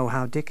wanted to know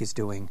how Dick is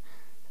doing,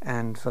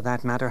 and for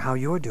that matter, how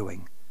you're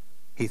doing."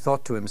 He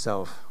thought to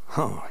himself,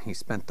 "Oh, he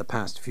spent the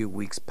past few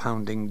weeks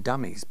pounding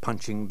dummies,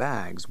 punching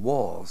bags,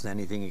 walls,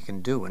 anything he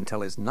can do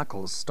until his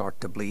knuckles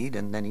start to bleed,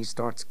 and then he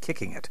starts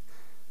kicking it."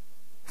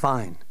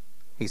 "Fine,"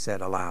 he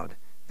said aloud.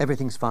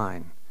 "Everything's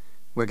fine.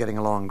 We're getting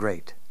along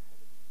great."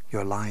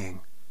 "You're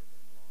lying."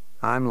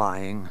 "I'm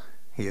lying,"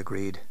 he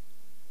agreed.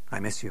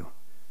 "I miss you.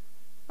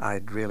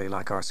 I'd really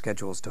like our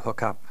schedules to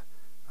hook up,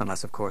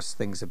 unless, of course,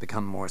 things have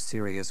become more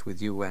serious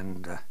with you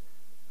and,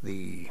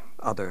 the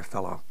other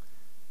fellow."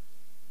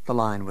 The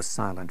line was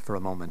silent for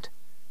a moment.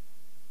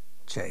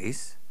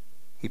 "Chase?"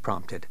 he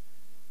prompted.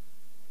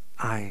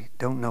 "I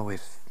don't know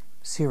if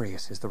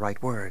serious is the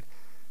right word.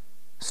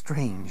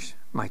 Strange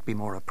might be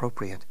more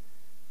appropriate."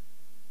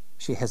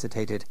 She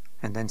hesitated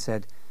and then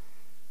said,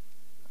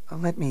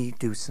 "Let me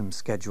do some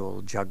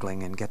schedule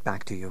juggling and get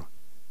back to you."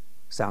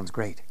 "Sounds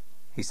great,"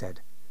 he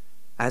said.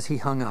 As he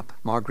hung up,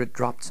 Margaret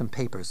dropped some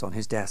papers on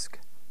his desk.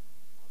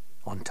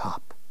 On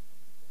top,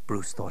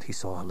 Bruce thought he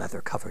saw a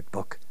leather-covered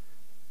book,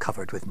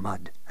 covered with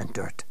mud and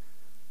dirt,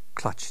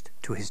 clutched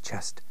to his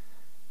chest,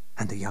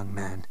 and the young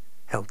man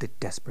held it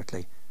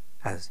desperately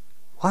as,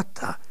 "What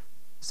the—"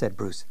 said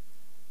Bruce.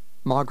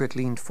 Margaret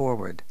leaned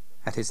forward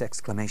at his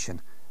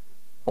exclamation.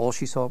 All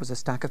she saw was a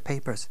stack of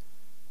papers.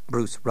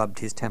 Bruce rubbed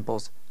his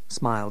temples,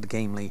 smiled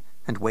gamely,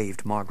 and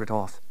waved Margaret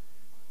off.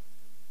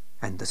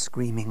 And the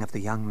screaming of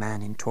the young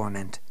man in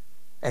torment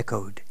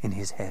echoed in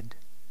his head.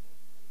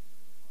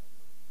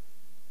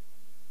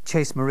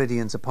 Chase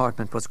Meridian's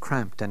apartment was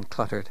cramped and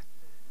cluttered.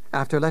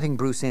 After letting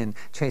Bruce in,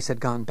 Chase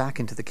had gone back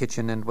into the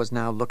kitchen and was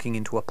now looking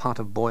into a pot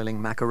of boiling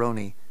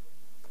macaroni.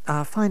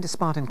 "Find a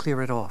spot and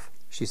clear it off,"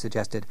 she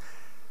suggested.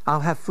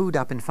 "I'll have food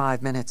up in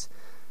 5 minutes.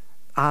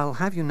 I'll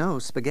have you know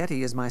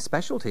spaghetti is my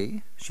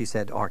specialty," she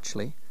said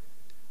archly.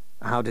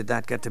 "How did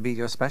that get to be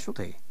your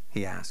specialty?"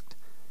 he asked.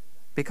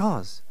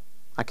 "Because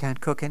I can't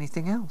cook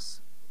anything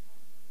else."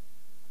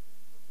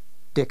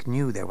 Dick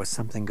knew there was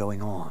something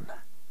going on,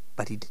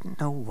 but he didn't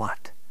know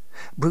what.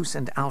 Bruce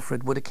and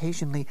Alfred would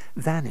occasionally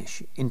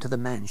vanish into the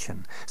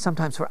mansion,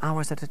 sometimes for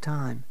hours at a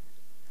time.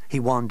 He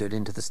wandered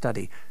into the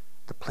study.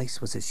 The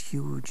place was as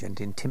huge and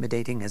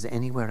intimidating as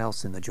anywhere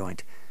else in the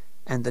joint,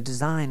 and the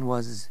design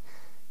was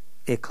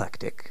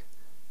eclectic.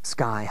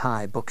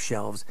 Sky-high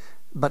bookshelves,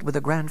 but with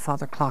a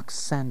grandfather clock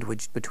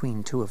sandwiched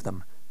between two of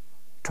them.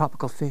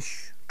 Tropical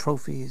fish,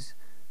 trophies,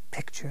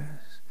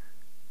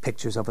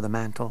 pictures over the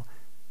mantel.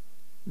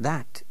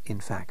 That, in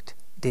fact,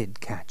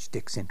 did catch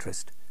Dick's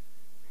interest.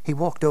 He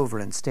walked over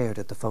and stared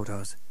at the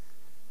photos.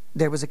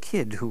 There was a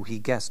kid who he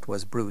guessed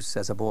was Bruce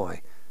as a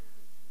boy.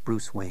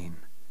 Bruce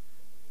Wayne.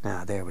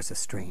 Now, there was a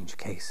strange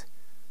case.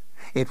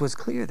 It was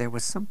clear there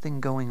was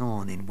something going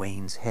on in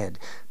Wayne's head,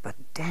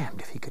 but damned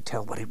if he could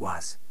tell what it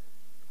was.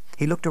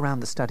 He looked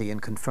around the study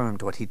and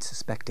confirmed what he'd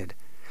suspected.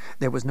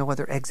 There was no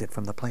other exit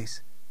from the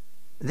place.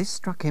 This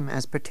struck him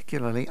as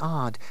particularly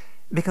odd,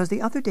 because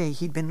the other day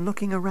he'd been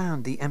looking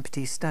around the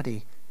empty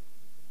study.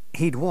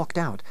 He'd walked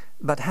out,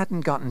 but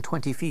hadn't gotten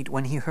 20 feet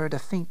when he heard a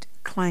faint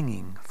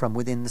clanging from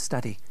within the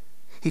study.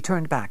 He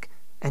turned back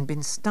and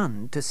been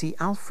stunned to see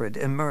Alfred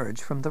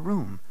emerge from the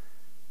room.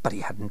 But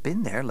he hadn't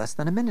been there less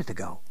than a minute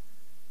ago.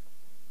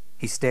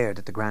 He stared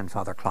at the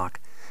grandfather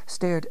clock,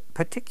 stared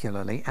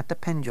particularly at the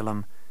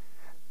pendulum.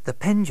 The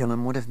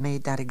pendulum would have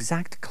made that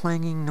exact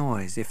clanging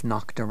noise if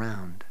knocked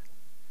around.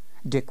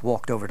 Dick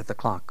walked over to the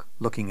clock,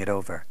 looking it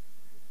over.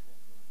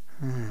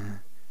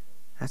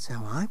 That's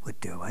how I would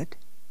do it,"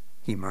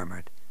 he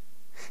murmured.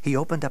 He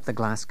opened up the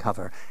glass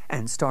cover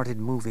and started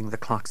moving the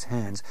clock's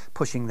hands,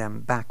 pushing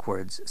them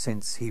backwards,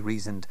 since, he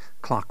reasoned,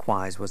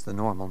 clockwise was the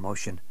normal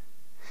motion.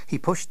 He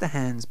pushed the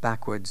hands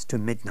backwards to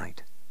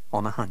midnight,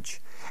 on a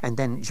hunch, and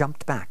then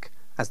jumped back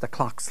as the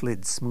clock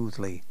slid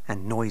smoothly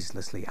and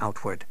noiselessly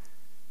outward.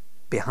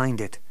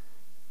 Behind it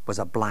was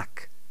a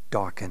black,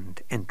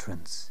 darkened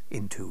entrance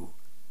into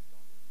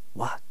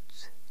what?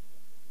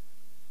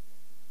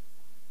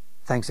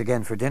 "Thanks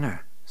again for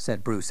dinner,"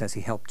 said Bruce as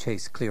he helped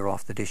Chase clear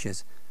off the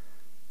dishes.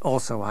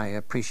 "Also, I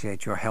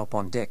appreciate your help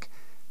on Dick.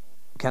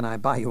 Can I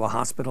buy you a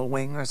hospital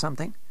wing or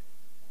something?"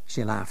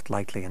 She laughed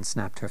lightly and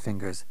snapped her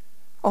fingers.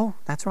 "Oh,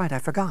 that's right, I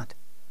forgot."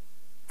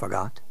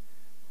 "Forgot?"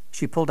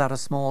 She pulled out a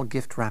small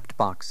gift-wrapped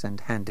box and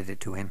handed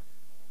it to him.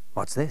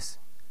 "What's this?"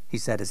 he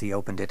said as he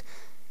opened it.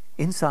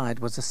 Inside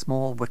was a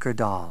small wicker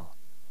doll,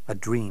 a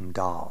dream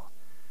doll.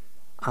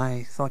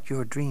 "I thought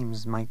your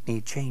dreams might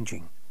need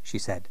changing," she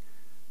said.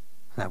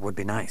 "That would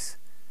be nice."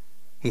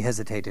 He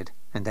hesitated,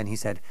 and then he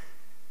said,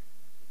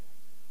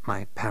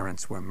 "My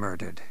parents were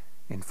murdered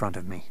in front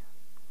of me.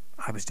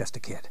 I was just a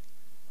kid."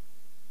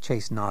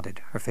 Chase nodded.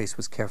 Her face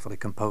was carefully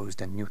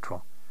composed and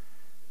neutral.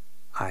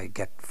 "I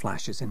get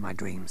flashes in my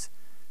dreams.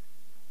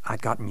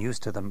 I'd gotten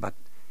used to them, but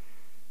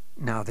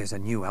now there's a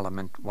new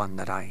element, one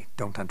that I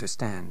don't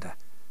understand.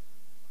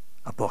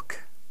 A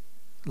book.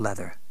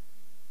 Leather."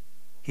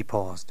 He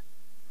paused.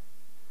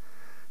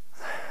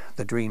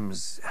 "The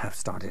dreams have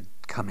started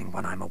coming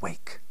when I'm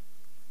awake."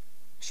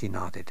 She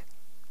nodded.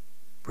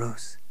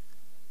 "Bruce,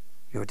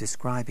 you're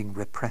describing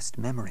repressed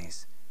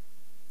memories.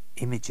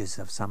 Images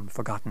of some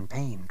forgotten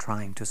pain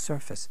trying to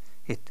surface.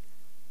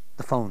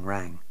 The phone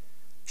rang.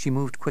 She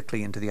moved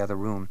quickly into the other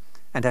room,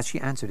 and as she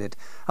answered it,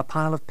 a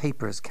pile of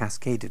papers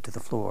cascaded to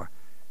the floor.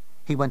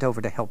 He went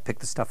over to help pick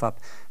the stuff up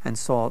and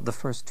saw the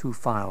first 2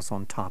 files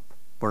on top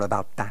were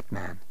about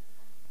Batman,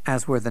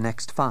 as were the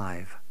next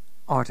 5.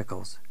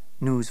 Articles,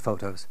 news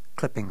photos,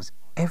 clippings,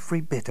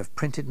 every bit of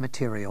printed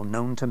material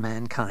known to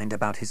mankind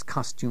about his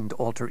costumed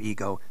alter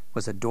ego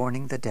was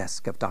adorning the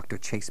desk of Dr.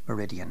 Chase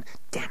Meridian.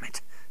 Damn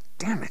it!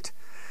 Damn it!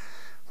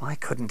 Why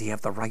couldn't he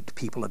have the right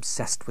people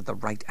obsessed with the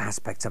right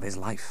aspects of his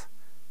life?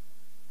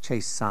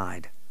 Chase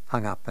sighed,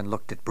 hung up, and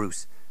looked at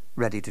Bruce,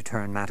 ready to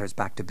turn matters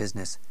back to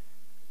business.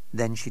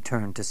 Then she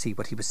turned to see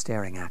what he was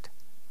staring at.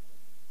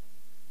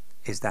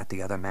 "Is that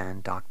the other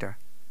man, Doctor?"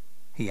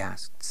 he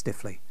asked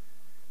stiffly.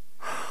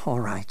 "All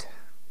right,"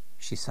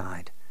 she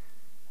sighed.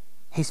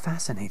 "He's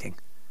fascinating.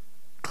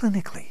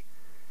 Clinically.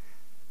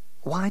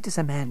 Why does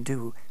a man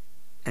do—"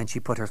 and she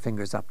put her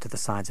fingers up to the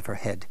sides of her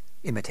head,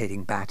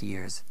 imitating bat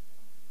ears.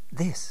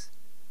 "This."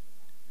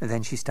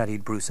 Then she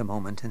studied Bruce a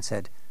moment and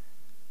said,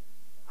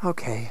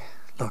 "Okay,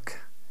 look.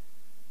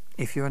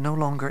 If you're no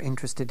longer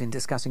interested in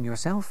discussing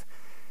yourself,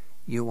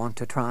 you want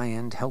to try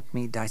and help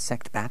me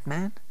dissect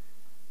Batman?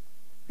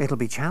 It'll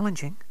be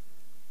challenging.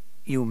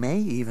 You may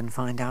even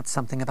find out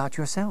something about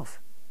yourself."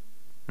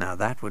 "Now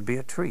that would be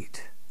a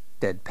treat,"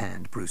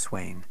 deadpanned Bruce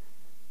Wayne.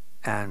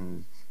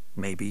 "And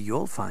maybe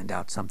you'll find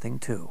out something,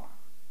 too."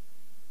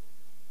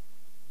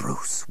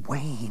 Bruce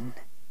Wayne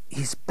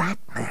is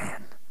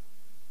Batman.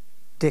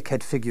 Dick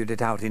had figured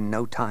it out in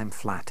no time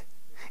flat.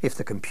 If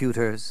the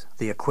computers,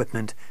 the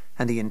equipment,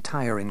 and the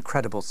entire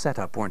incredible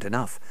setup weren't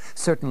enough,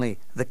 certainly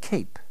the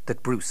cape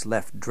that Bruce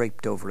left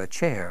draped over a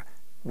chair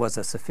was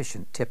a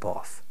sufficient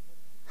tip-off.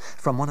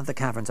 From one of the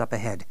caverns up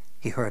ahead,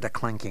 he heard a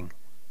clanking.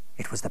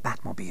 It was the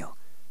Batmobile.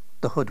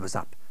 The hood was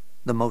up,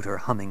 the motor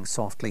humming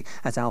softly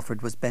as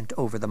Alfred was bent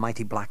over the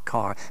mighty black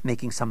car,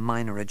 making some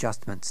minor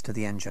adjustments to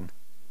the engine.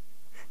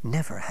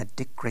 Never had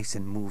Dick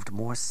Grayson moved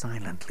more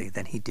silently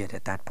than he did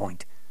at that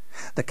point.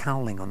 The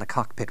cowling on the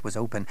cockpit was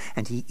open,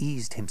 and he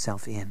eased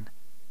himself in.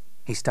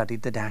 He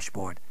studied the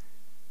dashboard.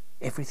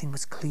 Everything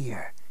was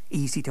clear,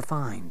 easy to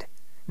find,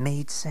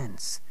 made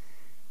sense.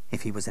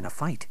 If he was in a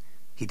fight,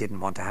 he didn't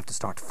want to have to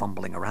start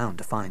fumbling around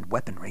to find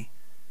weaponry.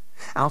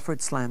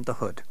 Alfred slammed the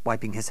hood,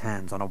 wiping his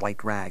hands on a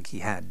white rag he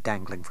had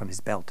dangling from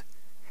his belt.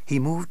 He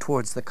moved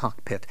towards the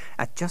cockpit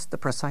at just the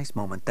precise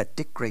moment that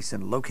Dick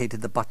Grayson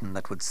located the button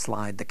that would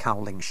slide the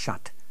cowling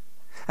shut.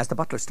 As the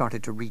butler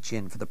started to reach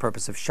in for the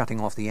purpose of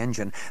shutting off the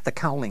engine, the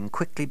cowling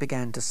quickly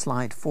began to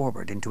slide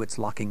forward into its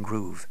locking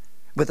groove.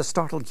 With a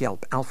startled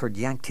yelp, Alfred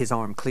yanked his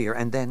arm clear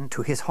and then,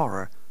 to his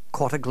horror,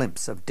 caught a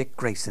glimpse of Dick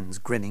Grayson's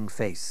grinning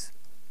face.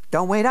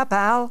 "Don't wait up,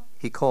 Al!"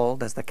 he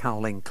called as the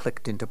cowling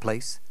clicked into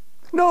place.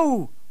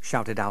 "No!"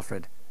 shouted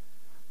Alfred.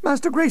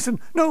 "Master Grayson,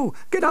 no!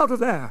 Get out of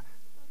there!"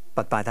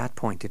 But by that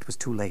point it was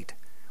too late.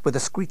 With a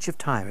screech of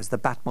tires, the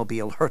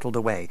Batmobile hurtled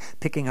away,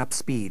 picking up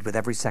speed with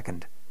every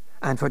second.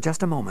 And for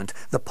just a moment,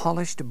 the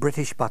polished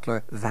British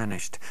butler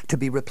vanished, to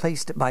be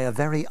replaced by a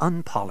very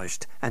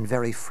unpolished and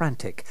very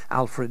frantic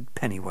Alfred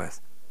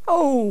Pennyworth.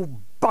 "Oh,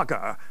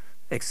 bugger!"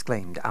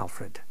 exclaimed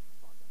Alfred.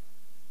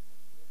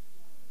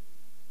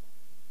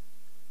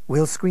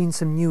 "We'll screen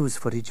some news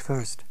footage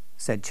first,"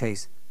 said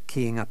Chase,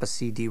 keying up a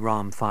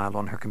CD-ROM file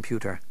on her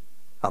computer.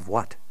 "Of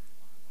what?"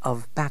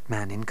 "Of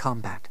Batman in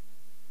combat."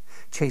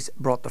 Chase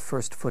brought the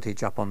first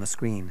footage up on the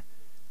screen.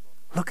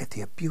 "Look at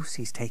the abuse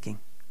he's taking,"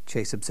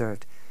 Chase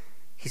observed.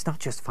 "He's not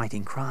just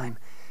fighting crime.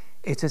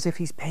 It's as if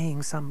he's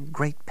paying some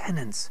great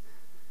penance.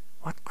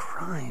 What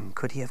crime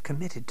could he have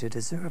committed to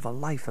deserve a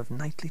life of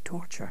nightly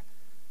torture?"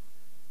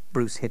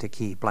 Bruce hit a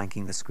key,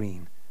 blanking the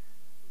screen.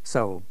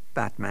 "So,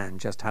 Batman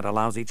just had a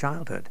lousy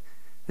childhood.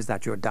 Is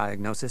that your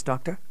diagnosis,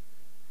 Doctor?"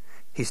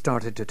 He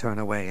started to turn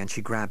away, and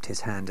she grabbed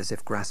his hand as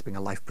if grasping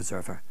a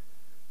life-preserver.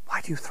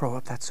 "Why do you throw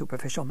up that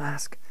superficial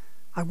mask?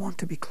 I want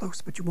to be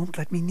close, but you won't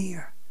let me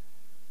near."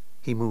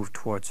 He moved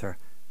towards her,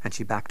 and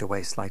she backed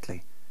away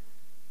slightly.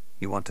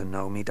 "You want to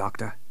know me,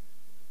 Doctor?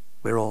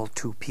 We're all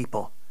two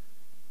people.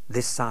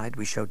 This side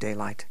we show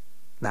daylight,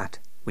 that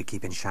we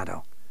keep in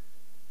shadow."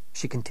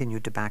 She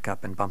continued to back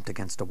up and bumped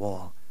against a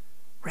wall.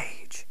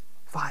 "Rage,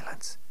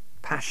 violence,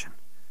 passion,"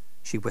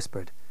 she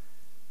whispered,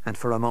 and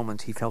for a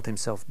moment he felt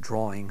himself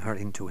drawing her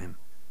into him.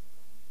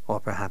 Or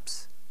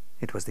perhaps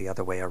it was the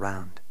other way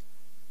around.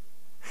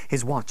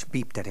 His watch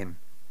beeped at him.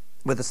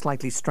 With a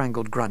slightly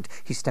strangled grunt,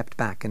 he stepped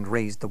back and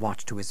raised the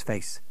watch to his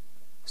face.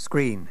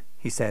 "Screen,"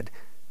 he said,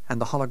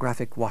 and the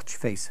holographic watch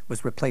face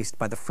was replaced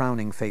by the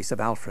frowning face of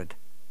Alfred.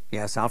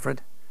 "Yes,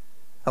 Alfred?"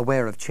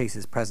 Aware of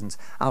Chase's presence,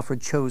 Alfred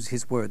chose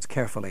his words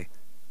carefully.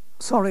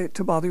 "Sorry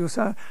to bother you,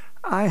 sir.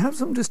 I have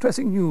some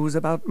distressing news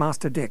about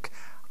Master Dick.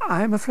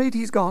 I'm afraid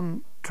he's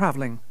gone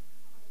travelling."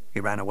 "He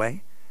ran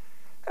away?"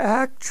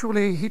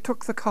 "Actually, he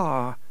took the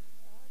car."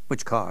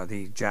 "Which car?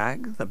 The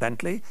Jag? The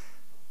Bentley?"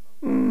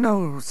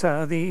 "No,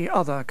 sir, the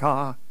other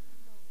car."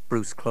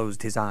 Bruce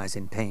closed his eyes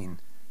in pain.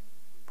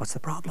 "What's the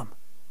problem?"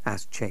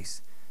 asked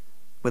Chase.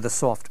 With a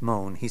soft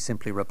moan, he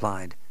simply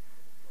replied,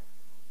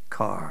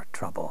 "Car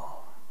trouble."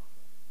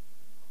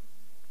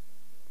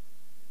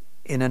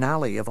 In an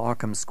alley of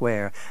Arkham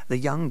Square, the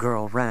young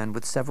girl ran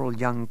with several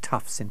young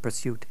toughs in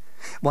pursuit.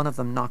 One of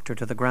them knocked her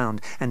to the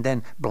ground, and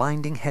then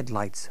blinding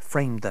headlights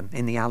framed them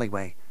in the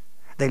alleyway.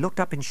 They looked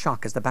up in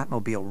shock as the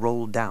Batmobile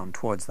rolled down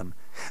towards them.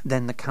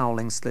 Then the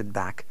cowling slid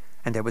back,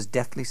 and there was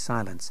deathly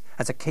silence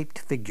as a caped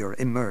figure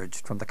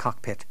emerged from the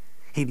cockpit.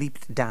 He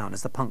leaped down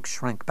as the punk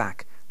shrank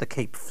back, the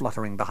cape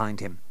fluttering behind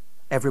him.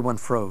 Everyone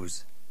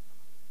froze.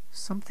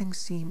 Something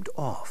seemed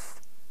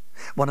off.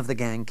 One of the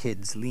gang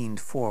kids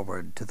leaned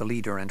forward to the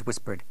leader and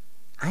whispered,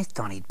 "I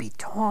thought he'd be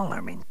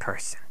taller in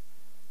person."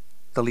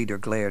 The leader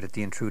glared at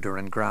the intruder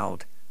and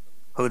growled,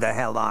 "Who the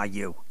hell are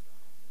you?"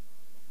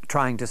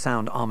 Trying to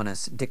sound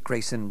ominous, Dick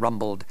Grayson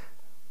rumbled,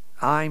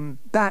 "I'm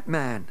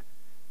Batman."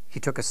 He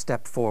took a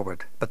step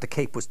forward, but the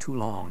cape was too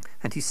long,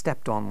 and he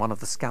stepped on one of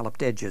the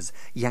scalloped edges,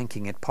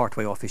 yanking it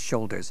partway off his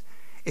shoulders.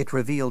 It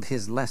revealed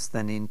his less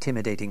than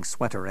intimidating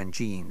sweater and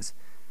jeans.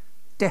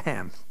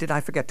 "Damn, did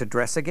I forget to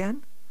dress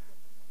again?"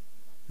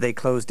 They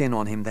closed in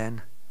on him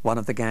then, one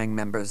of the gang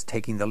members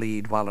taking the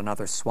lead while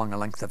another swung a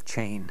length of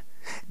chain.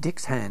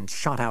 Dick's hand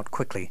shot out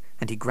quickly,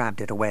 and he grabbed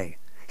it away.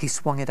 He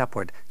swung it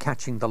upward,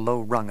 catching the low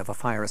rung of a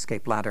fire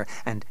escape ladder,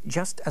 and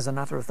just as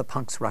another of the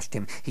punks rushed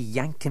him, he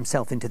yanked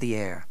himself into the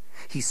air.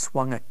 He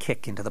swung a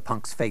kick into the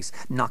punk's face,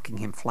 knocking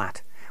him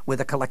flat.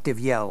 With a collective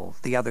yell,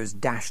 the others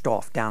dashed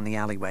off down the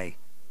alleyway.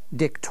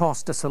 Dick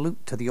tossed a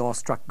salute to the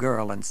awestruck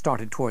girl and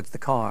started towards the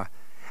car.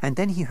 And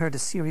then he heard a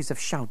series of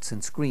shouts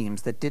and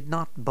screams that did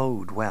not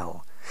bode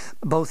well.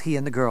 Both he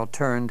and the girl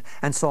turned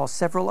and saw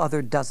several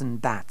other dozen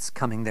bats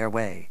coming their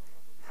way.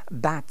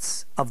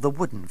 Bats of the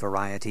wooden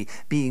variety,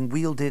 being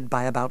wielded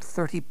by about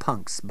 30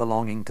 punks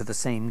belonging to the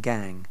same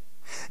gang.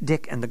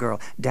 Dick and the girl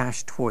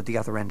dashed toward the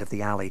other end of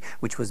the alley,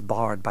 which was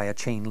barred by a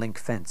chain-link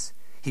fence.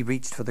 He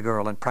reached for the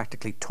girl and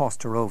practically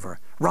tossed her over.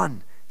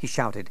 "Run!" he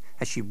shouted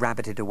as she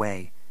rabbited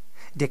away.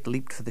 Dick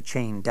leaped for the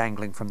chain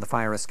dangling from the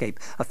fire escape,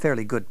 a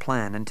fairly good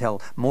plan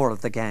until more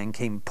of the gang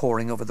came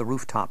pouring over the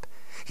rooftop.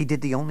 He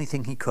did the only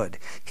thing he could.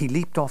 He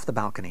leaped off the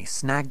balcony,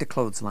 snagged a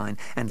clothesline,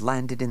 and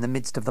landed in the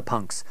midst of the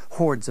punks,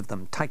 hordes of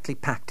them tightly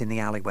packed in the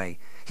alleyway.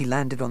 He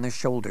landed on their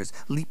shoulders,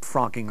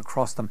 leapfrogging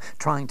across them,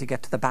 trying to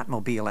get to the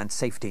Batmobile and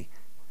safety.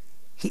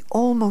 He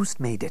almost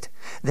made it.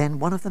 Then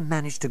one of them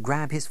managed to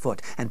grab his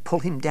foot and pull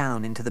him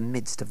down into the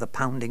midst of the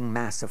pounding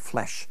mass of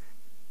flesh.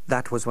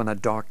 That was when a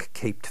dark,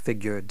 caped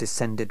figure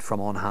descended from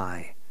on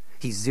high.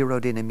 He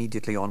zeroed in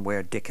immediately on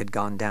where Dick had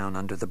gone down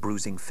under the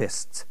bruising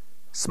fists.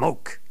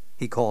 "Smoke!"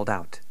 he called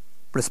out.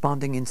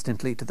 Responding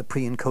instantly to the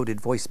pre-encoded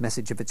voice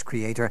message of its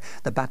creator,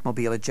 the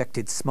Batmobile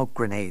ejected smoke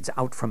grenades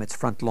out from its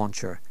front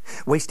launcher.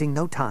 Wasting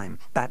no time,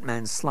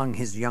 Batman slung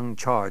his young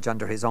charge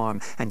under his arm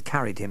and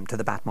carried him to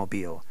the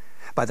Batmobile.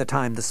 By the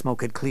time the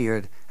smoke had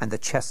cleared and the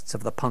chests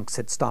of the punks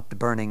had stopped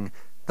burning,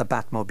 the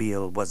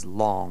Batmobile was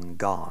long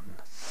gone.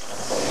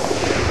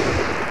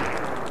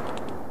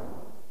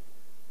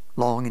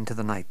 Long into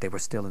the night they were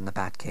still in the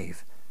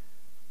Batcave.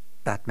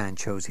 Batman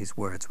chose his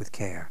words with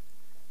care.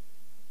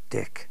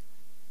 "Dick,"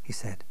 he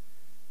said,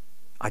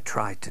 "I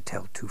tried to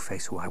tell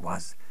Two-Face who I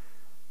was.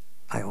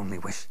 I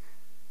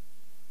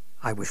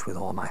wish with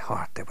all my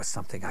heart there was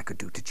something I could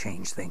do to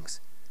change things."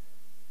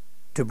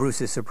 To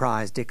Bruce's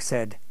surprise, Dick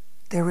said,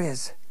 "There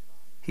is."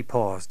 He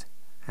paused,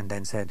 and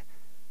then said,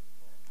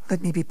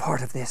 "Let me be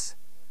part of this."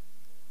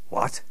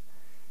 "What?"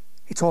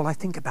 "It's all I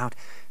think about,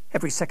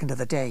 every second of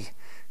the day.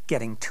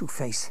 Getting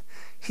Two-Face.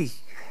 He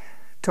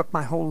took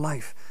my whole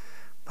life.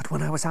 But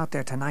when I was out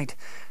there tonight,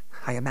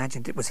 I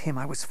imagined it was him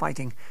I was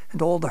fighting,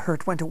 and all the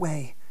hurt went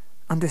away.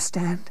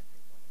 Understand?"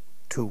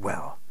 "Too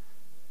well."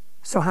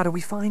 "So how do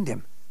we find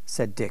him?"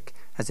 said Dick,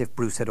 as if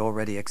Bruce had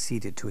already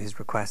acceded to his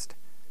request.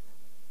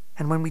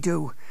 "And when we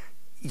do,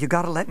 you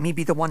gotta let me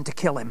be the one to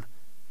kill him.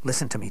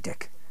 Listen to me,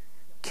 Dick.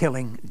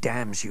 Killing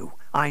damns you.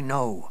 I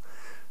know.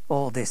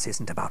 All this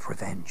isn't about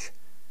revenge."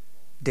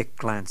 Dick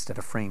glanced at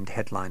a framed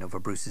headline over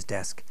Bruce's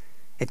desk.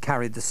 It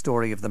carried the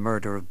story of the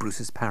murder of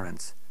Bruce's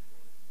parents.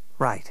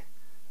 "Right.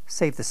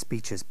 Save the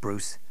speeches,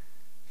 Bruce.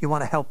 You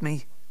want to help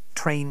me?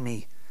 Train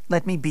me.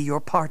 Let me be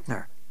your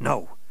partner."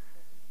 "No."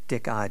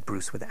 Dick eyed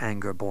Bruce with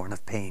anger born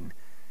of pain.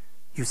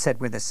 "You said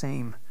we're the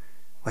same.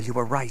 Well, you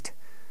were right.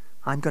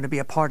 I'm going to be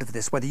a part of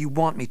this, whether you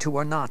want me to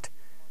or not."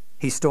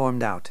 He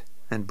stormed out,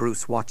 and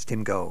Bruce watched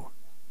him go,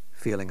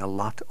 feeling a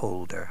lot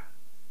older.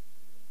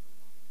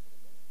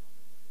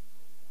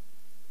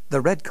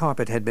 The red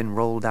carpet had been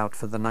rolled out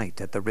for the night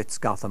at the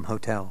Ritz-Gotham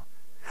Hotel.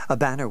 A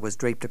banner was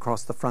draped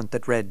across the front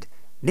that read,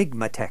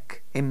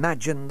 "Nigmatech,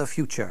 imagine the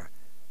future."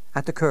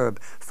 At the curb,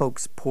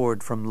 folks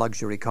poured from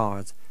luxury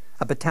cars.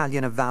 A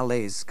battalion of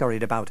valets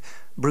scurried about.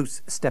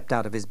 Bruce stepped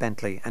out of his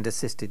Bentley and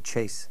assisted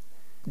Chase.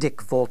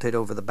 Dick vaulted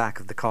over the back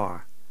of the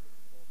car.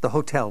 The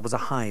hotel was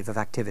a hive of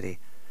activity.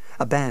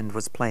 A band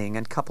was playing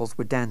and couples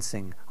were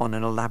dancing on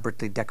an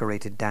elaborately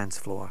decorated dance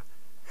floor.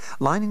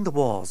 Lining the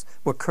walls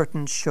were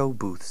curtained show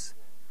booths.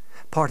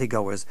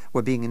 Partygoers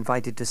were being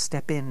invited to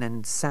step in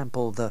and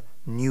sample the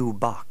new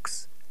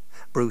box.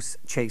 Bruce,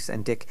 Chase,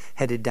 and Dick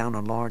headed down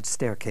a large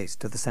staircase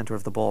to the center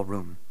of the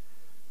ballroom.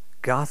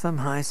 "Gotham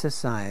High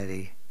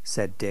Society,"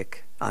 said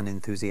Dick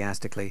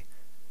unenthusiastically.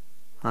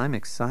 "I'm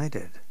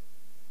excited."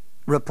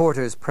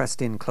 Reporters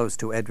pressed in close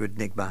to Edward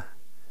Nigma.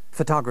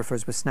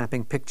 Photographers were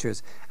snapping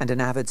pictures, and an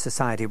avid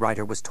society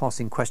writer was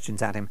tossing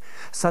questions at him.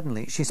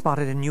 Suddenly she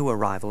spotted a new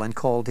arrival and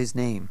called his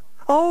name.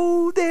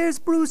 "Oh, there's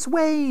Bruce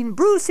Wayne!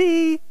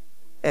 Brucey!"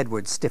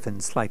 Edward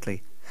stiffened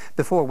slightly.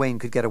 Before Wayne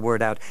could get a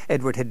word out,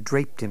 Edward had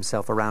draped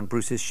himself around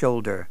Bruce's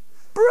shoulder.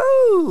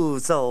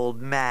 "Bruce,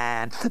 old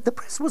man, the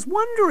press was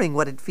wondering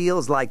what it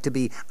feels like to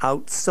be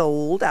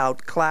outsold,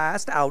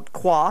 outclassed,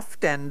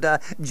 outcoiffed, and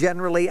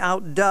generally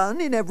outdone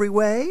in every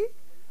way."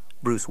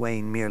 Bruce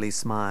Wayne merely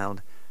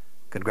smiled.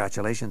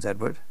 "Congratulations,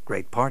 Edward.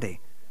 Great party."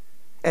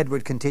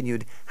 Edward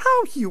continued,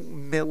 "How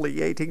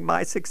humiliating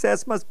my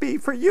success must be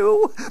for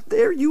you.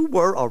 There you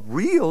were, a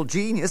real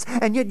genius,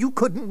 and yet you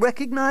couldn't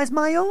recognize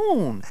my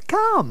own.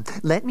 Come,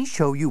 let me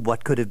show you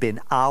what could have been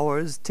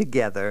ours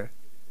together."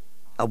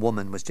 A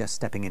woman was just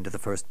stepping into the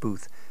first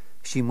booth.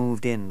 She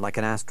moved in like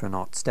an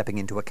astronaut stepping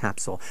into a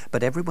capsule,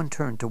 but everyone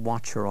turned to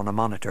watch her on a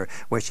monitor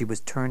where she was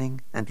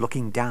turning and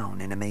looking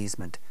down in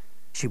amazement.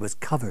 She was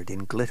covered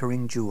in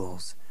glittering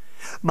jewels.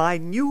 "My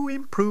new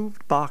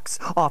improved box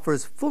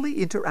offers fully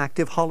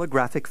interactive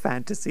holographic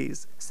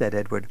fantasies," said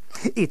Edward.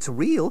 "It's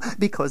real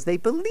because they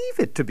believe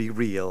it to be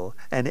real.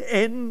 An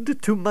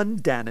end to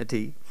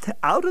mundanity.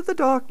 Out of the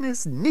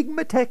darkness,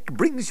 Nigmatech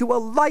brings you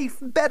a life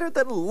better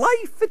than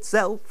life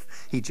itself."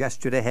 He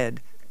gestured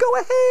ahead. "Go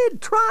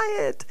ahead, try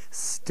it.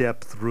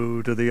 Step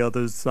through to the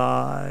other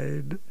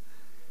side."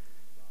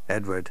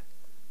 "Edward,"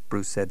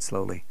 Bruce said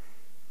slowly,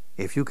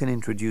 "if you can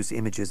introduce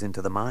images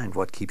into the mind,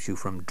 what keeps you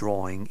from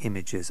drawing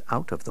images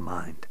out of the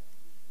mind?"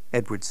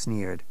 Edward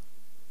sneered.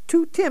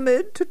 "Too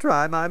timid to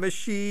try my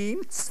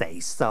machine? Say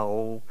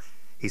so."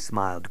 He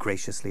smiled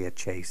graciously at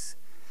Chase.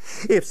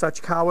 "If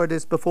such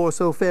cowardice before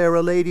so fair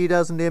a lady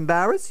doesn't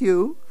embarrass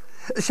you,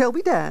 shall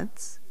we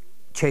dance?"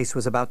 Chase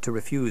was about to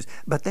refuse,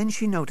 but then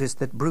she noticed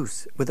that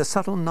Bruce, with a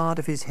subtle nod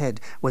of his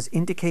head, was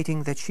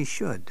indicating that she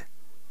should.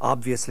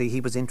 Obviously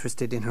he was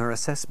interested in her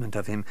assessment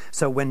of him,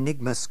 so when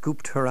Nigma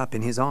scooped her up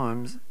in his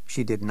arms,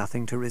 she did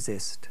nothing to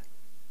resist.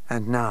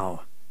 And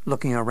now,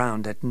 looking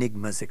around at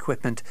Nigma's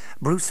equipment,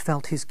 Bruce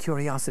felt his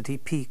curiosity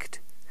piqued.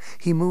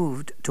 He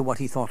moved to what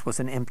he thought was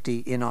an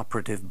empty,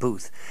 inoperative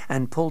booth,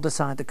 and pulled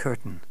aside the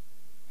curtain.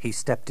 He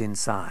stepped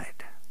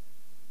inside.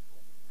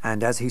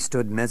 And as he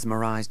stood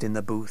mesmerized in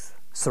the booth,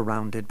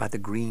 surrounded by the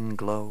green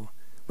glow,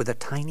 with a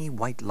tiny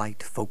white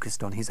light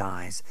focused on his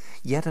eyes,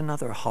 yet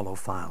another hollow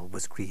file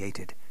was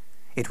created.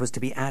 It was to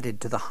be added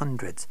to the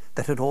hundreds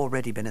that had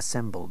already been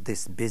assembled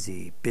this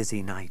busy,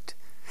 busy night.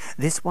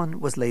 This one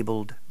was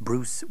labeled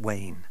Bruce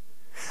Wayne.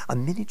 A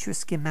miniature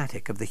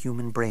schematic of the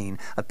human brain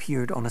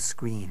appeared on a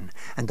screen,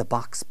 and the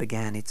box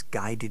began its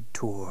guided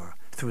tour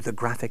through the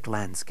graphic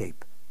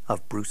landscape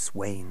of Bruce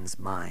Wayne's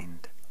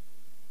mind.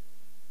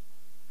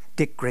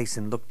 Dick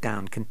Grayson looked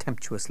down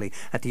contemptuously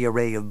at the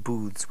array of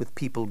booths with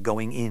people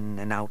going in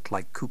and out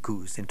like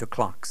cuckoos into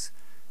clocks.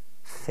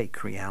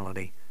 Fake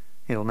reality.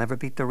 It'll never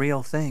beat the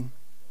real thing.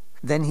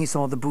 Then he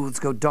saw the booths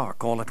go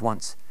dark all at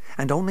once,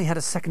 and only had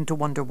a second to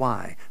wonder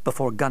why,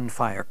 before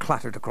gunfire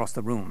clattered across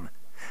the room,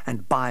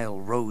 and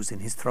bile rose in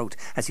his throat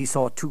as he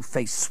saw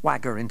Two-Face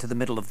swagger into the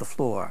middle of the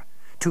floor.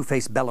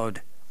 Two-Face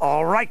bellowed,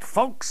 "All right,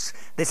 folks,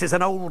 this is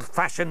an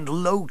old-fashioned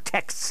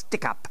low-tech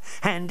stick-up.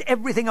 Hand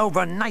everything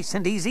over nice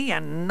and easy,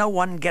 and no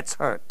one gets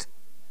hurt."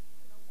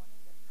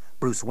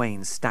 Bruce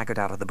Wayne staggered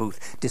out of the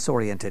booth,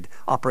 disoriented,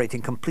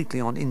 operating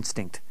completely on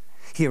instinct.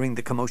 Hearing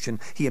the commotion,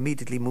 he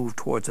immediately moved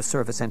towards a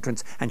service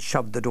entrance and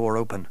shoved the door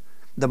open.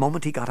 The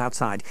moment he got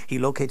outside, he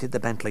located the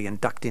Bentley and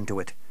ducked into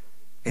it.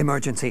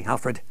 "Emergency,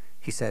 Alfred,"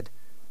 he said,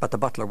 but the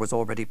butler was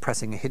already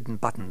pressing a hidden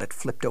button that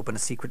flipped open a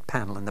secret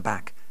panel in the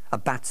back. A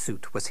bat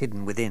suit was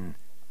hidden within.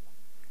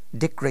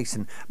 Dick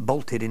Grayson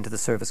bolted into the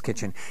service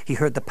kitchen. He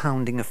heard the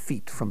pounding of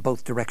feet from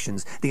both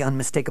directions, the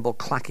unmistakable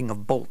clacking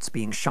of bolts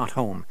being shot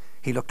home.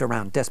 He looked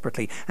around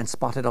desperately and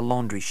spotted a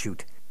laundry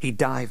chute. He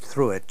dived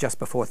through it just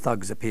before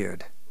thugs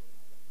appeared.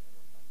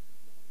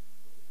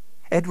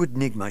 Edward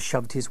Nygma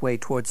shoved his way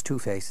towards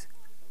Two-Face.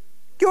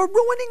 "You're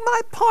ruining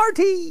my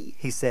party,"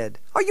 he said.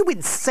 "Are you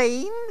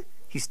insane?"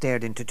 He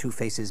stared into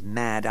Two-Face's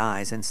mad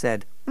eyes and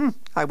said,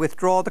 "I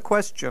withdraw the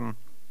question."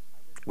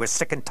 "We're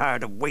sick and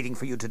tired of waiting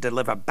for you to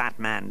deliver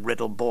Batman,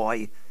 Riddle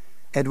Boy."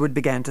 Edward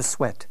began to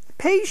sweat.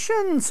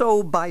 "Patience,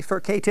 O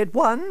bifurcated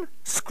one!"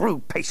 "Screw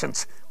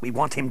patience. We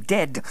want him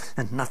dead,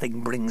 and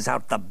nothing brings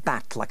out the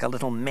bat like a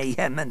little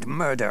mayhem and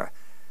murder."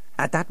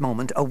 At that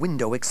moment, a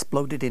window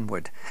exploded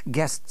inward.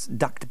 Guests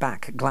ducked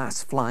back,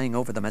 glass flying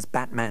over them as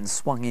Batman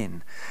swung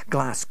in.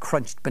 Glass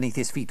crunched beneath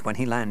his feet when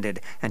he landed,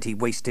 and he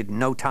wasted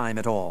no time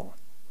at all.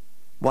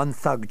 One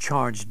thug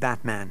charged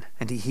Batman,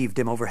 and he heaved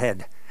him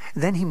overhead.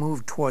 Then he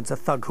moved towards a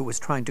thug who was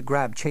trying to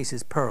grab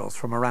Chase's pearls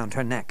from around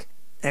her neck.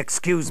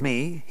 "Excuse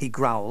me," he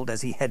growled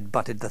as he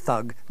head-butted the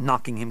thug,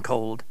 knocking him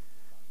cold.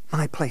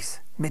 "My place,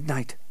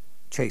 midnight,"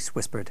 Chase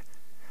whispered.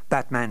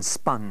 Batman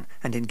spun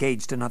and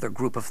engaged another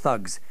group of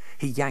thugs.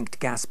 He yanked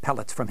gas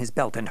pellets from his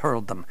belt and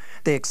hurled them.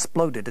 They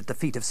exploded at the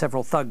feet of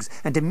several thugs,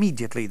 and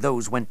immediately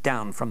those went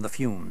down from the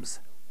fumes.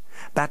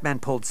 Batman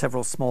pulled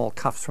several small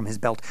cuffs from his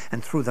belt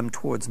and threw them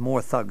towards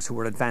more thugs who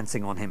were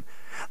advancing on him.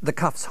 The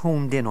cuffs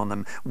homed in on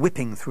them,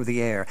 whipping through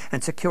the air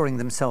and securing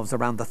themselves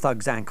around the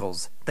thugs'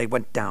 ankles. They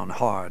went down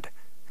hard.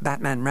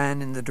 Batman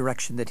ran in the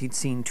direction that he'd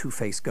seen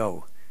Two-Face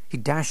go. He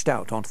dashed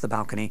out onto the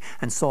balcony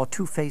and saw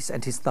Two-Face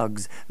and his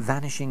thugs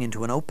vanishing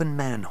into an open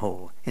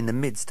manhole in the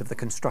midst of the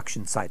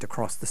construction site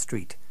across the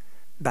street.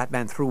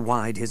 Batman threw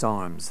wide his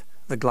arms.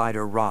 The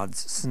glider rods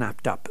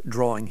snapped up,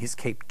 drawing his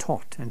cape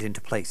taut and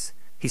into place.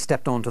 He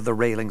stepped onto the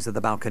railings of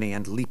the balcony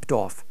and leaped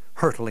off,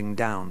 hurtling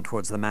down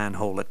towards the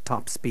manhole at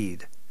top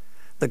speed.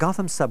 The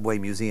Gotham Subway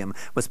Museum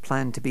was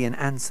planned to be an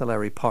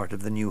ancillary part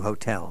of the new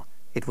hotel.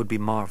 It would be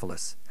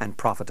marvelous and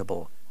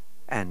profitable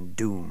and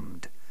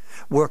doomed.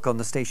 Work on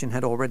the station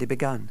had already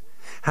begun.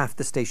 Half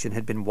the station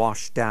had been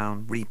washed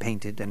down,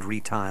 repainted, and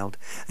retiled.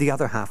 The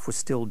other half was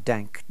still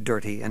dank,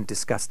 dirty, and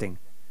disgusting.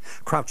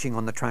 Crouching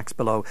on the tracks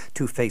below,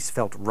 Two-Face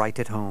felt right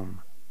at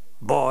home.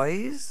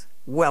 "Boys,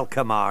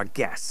 welcome our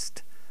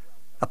guest."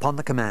 Upon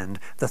the command,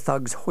 the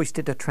thugs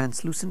hoisted a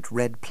translucent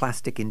red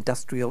plastic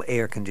industrial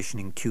air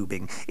conditioning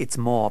tubing, its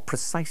maw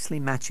precisely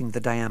matching the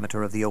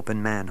diameter of the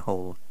open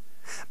manhole.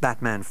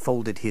 Batman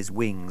folded his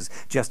wings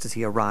just as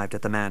he arrived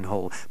at the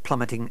manhole,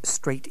 plummeting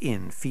straight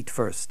in, feet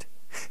first.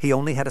 He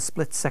only had a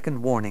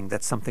split-second warning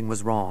that something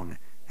was wrong,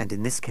 and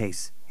in this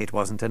case it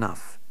wasn't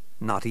enough,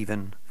 not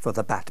even for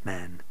the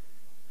Batman.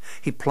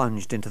 He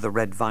plunged into the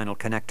red vinyl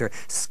connector,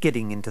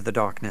 skidding into the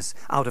darkness,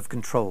 out of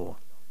control.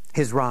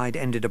 His ride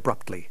ended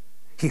abruptly.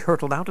 He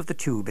hurtled out of the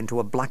tube into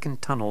a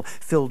blackened tunnel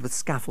filled with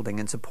scaffolding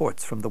and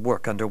supports from the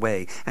work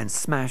underway, and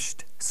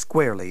smashed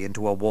squarely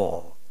into a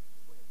wall.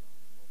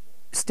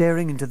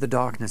 Staring into the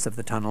darkness of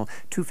the tunnel,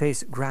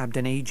 Two-Face grabbed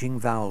an aging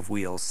valve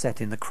wheel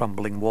set in the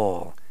crumbling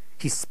wall.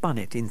 He spun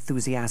it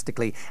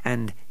enthusiastically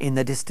and, in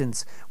the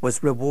distance,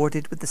 was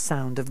rewarded with the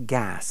sound of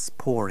gas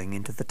pouring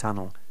into the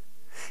tunnel.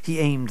 He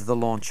aimed the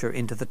launcher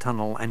into the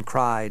tunnel and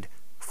cried,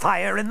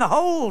 "Fire in the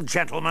hole,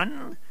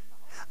 gentlemen!"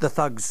 The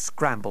thugs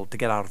scrambled to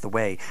get out of the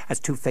way as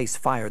Two-Face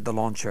fired the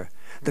launcher.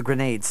 The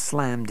grenade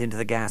slammed into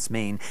the gas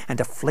main, and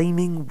a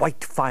flaming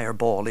white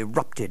fireball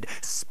erupted,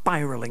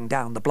 spiraling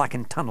down the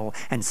blackened tunnel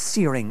and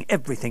searing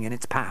everything in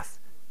its path.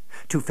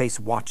 Two-Face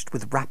watched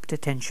with rapt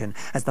attention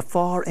as the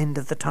far end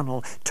of the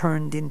tunnel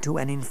turned into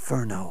an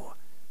inferno.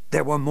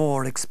 There were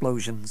more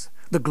explosions,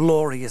 the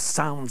glorious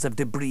sounds of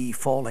debris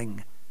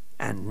falling,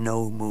 and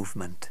no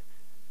movement.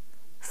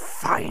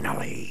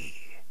 "Finally,"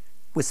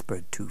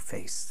 whispered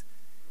Two-Face.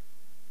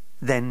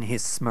 Then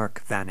his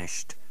smirk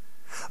vanished.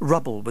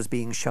 Rubble was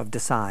being shoved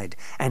aside,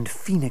 and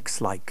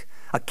phoenix-like,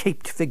 a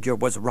caped figure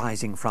was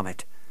rising from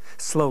it.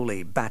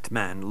 Slowly,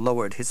 Batman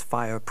lowered his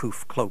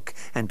fireproof cloak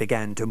and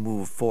began to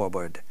move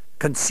forward.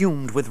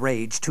 Consumed with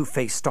rage,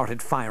 Two-Face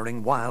started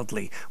firing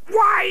wildly.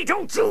 "Why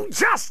don't you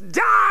just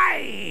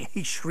die?"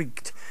 he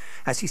shrieked.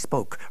 As he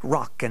spoke,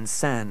 rock and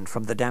sand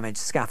from the damaged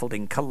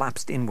scaffolding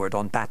collapsed inward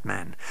on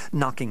Batman,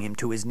 knocking him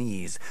to his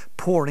knees,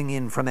 pouring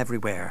in from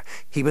everywhere.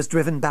 He was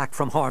driven back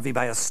from Harvey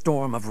by a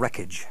storm of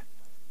wreckage.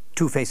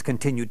 Two-Face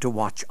continued to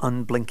watch,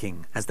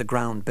 unblinking, as the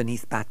ground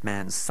beneath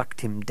Batman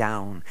sucked him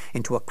down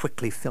into a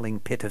quickly filling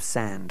pit of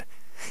sand.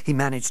 He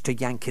managed to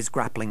yank his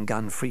grappling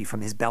gun free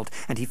from his belt,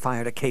 and he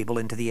fired a cable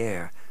into the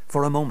air.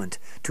 For a moment,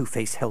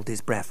 Two-Face held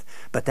his breath,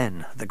 but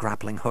then the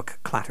grappling hook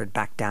clattered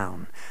back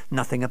down,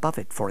 nothing above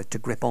it for it to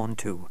grip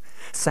onto.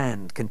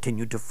 Sand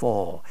continued to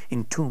fall,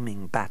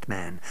 entombing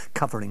Batman,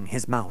 covering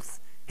his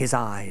mouth, his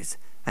eyes,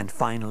 and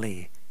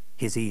finally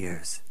his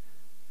ears.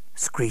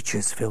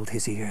 Screeches filled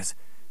his ears,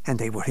 and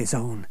they were his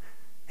own,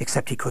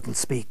 except he couldn't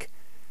speak,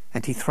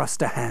 and he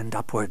thrust a hand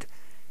upward,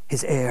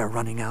 his air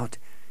running out,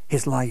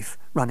 his life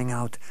running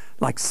out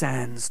like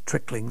sands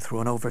trickling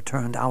through an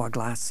overturned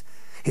hourglass.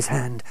 His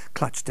hand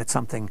clutched at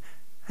something,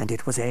 and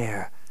it was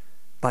air,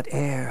 but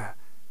air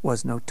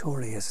was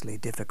notoriously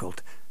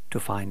difficult to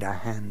find a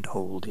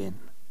handhold in.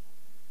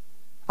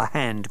 A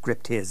hand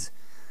gripped his.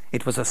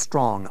 It was a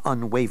strong,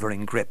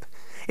 unwavering grip.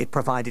 It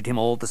provided him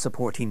all the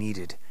support he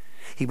needed.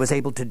 He was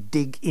able to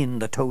dig in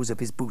the toes of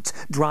his boots,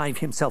 drive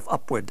himself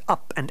upward,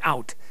 up and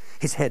out.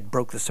 His head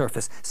broke the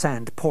surface,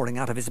 sand pouring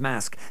out of his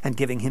mask and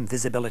giving him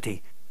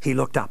visibility. He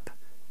looked up.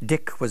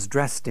 Dick was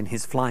dressed in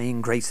his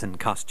Flying Grayson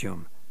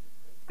costume.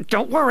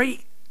 "Don't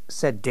worry,"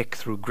 said Dick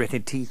through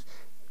gritted teeth.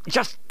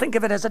 "Just think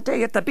of it as a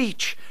day at the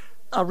beach.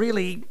 A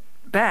really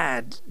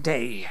bad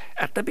day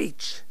at the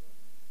beach."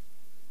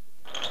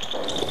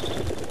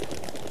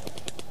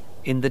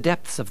 In the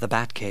depths of the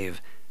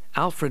Batcave,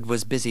 Alfred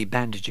was busy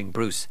bandaging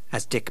Bruce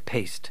as Dick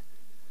paced.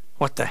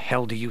 "What the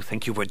hell do you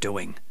think you were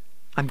doing?"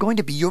 "I'm going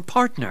to be your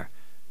partner."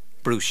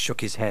 Bruce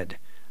shook his head.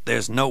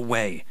 "There's no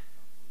way."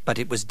 But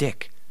it was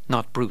Dick,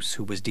 not Bruce,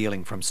 who was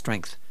dealing from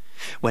strength.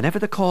 "Whenever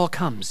the call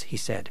comes," he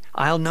said,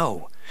 "I'll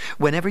know.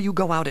 Whenever you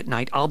go out at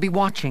night, I'll be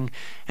watching,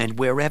 and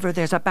wherever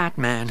there's a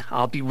Batman,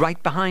 I'll be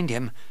right behind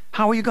him.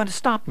 How are you going to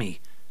stop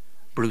me?"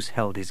 Bruce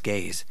held his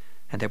gaze,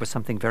 and there was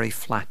something very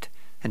flat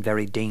and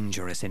very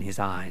dangerous in his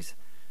eyes.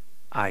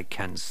 "I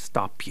can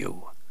stop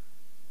you."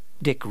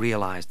 Dick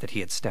realized that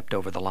he had stepped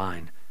over the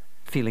line.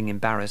 Feeling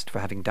embarrassed for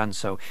having done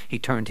so, he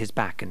turned his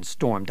back and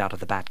stormed out of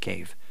the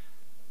Batcave.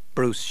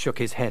 Bruce shook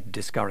his head,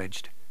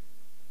 discouraged.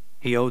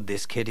 He owed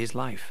this kid his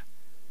life,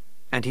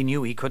 and he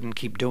knew he couldn't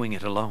keep doing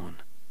it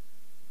alone.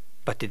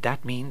 But did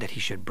that mean that he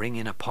should bring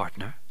in a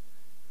partner?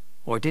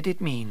 Or did it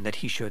mean that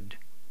he should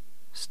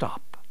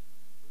stop?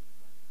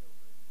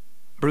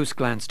 Bruce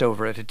glanced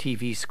over at a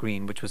TV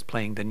screen which was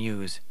playing the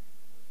news.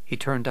 He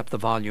turned up the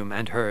volume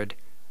and heard,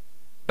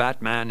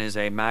 "Batman is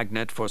a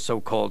magnet for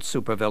so-called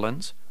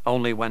supervillains.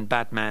 Only when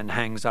Batman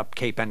hangs up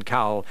cape and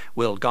cowl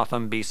will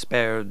Gotham be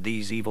spared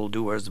these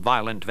evildoers'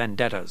 violent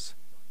vendettas."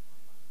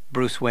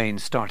 Bruce Wayne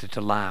started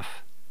to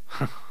laugh.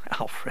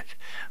 "Alfred,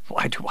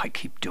 why do I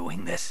keep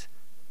doing this?"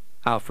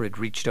 Alfred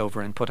reached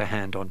over and put a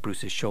hand on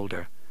Bruce's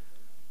shoulder.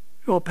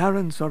 "Your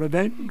parents are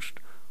avenged.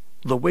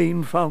 The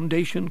Wayne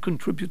Foundation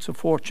contributes a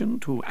fortune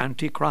to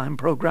anti-crime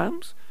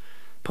programs.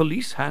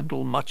 Police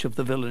handle much of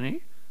the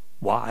villainy.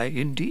 Why,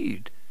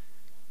 indeed?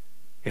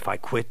 If I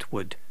quit,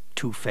 would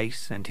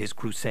Two-Face and his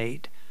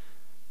crusade?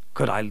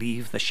 Could I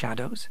leave the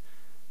shadows?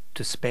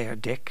 To spare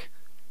Dick?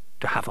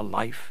 To have a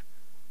life?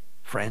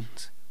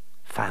 Friends?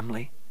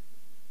 Family?"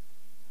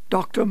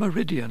 Dr.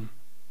 Meridian."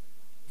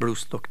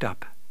 Bruce looked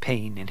up,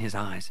 pain in his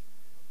eyes.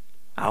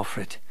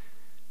 "Alfred,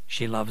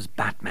 she loves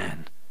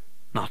Batman,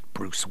 not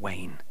Bruce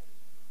Wayne."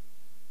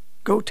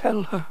 "Go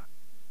tell her.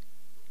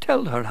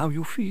 Tell her how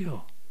you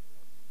feel."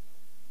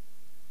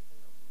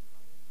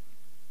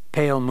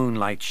 Pale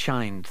moonlight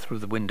shined through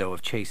the window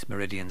of Chase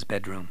Meridian's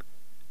bedroom.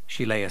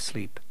 She lay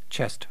asleep,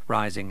 chest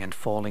rising and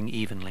falling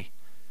evenly.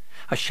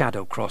 A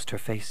shadow crossed her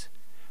face.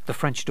 The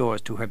French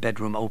doors to her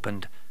bedroom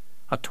opened.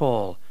 A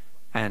tall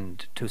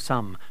and, to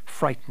some,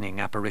 frightening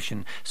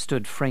apparition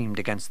stood framed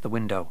against the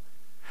window.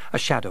 A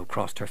shadow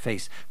crossed her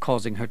face,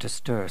 causing her to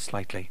stir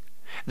slightly.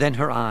 Then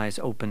her eyes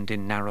opened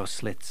in narrow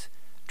slits,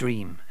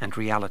 dream and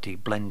reality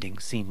blending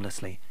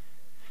seamlessly.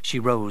 She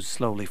rose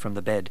slowly from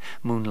the bed,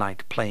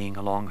 moonlight playing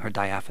along her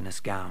diaphanous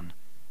gown.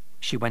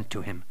 She went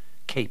to him,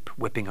 cape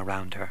whipping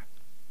around her.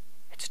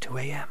 "It's 2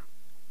 a.m.,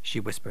 she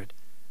whispered.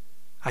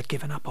 "I'd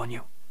given up on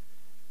you."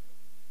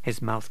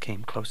 His mouth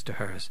came close to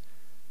hers,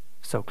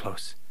 so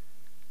close,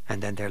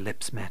 and then their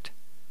lips met.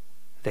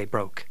 They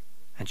broke,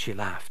 and she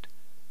laughed.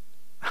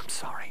 "I'm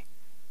sorry,"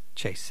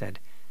 Chase said.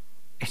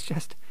 "It's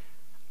just,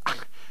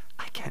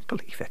 I can't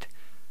believe it.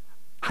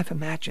 I've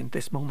imagined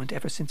this moment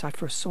ever since I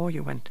first saw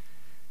you, and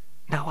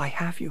now I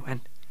have you,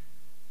 and—"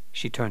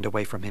 She turned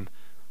away from him,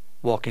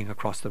 walking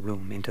across the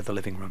room into the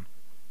living room.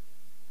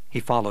 He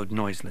followed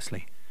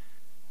noiselessly.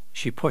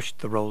 She pushed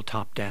the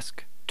roll-top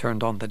desk,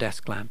 turned on the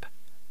desk lamp.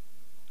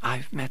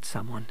 "I've met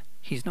someone.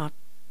 He's not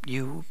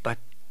you, but—"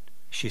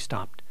 She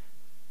stopped.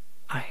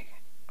 "I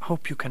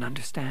hope you can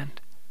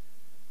understand."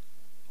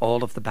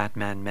 All of the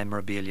Batman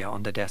memorabilia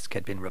on the desk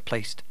had been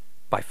replaced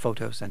by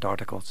photos and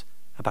articles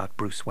about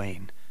Bruce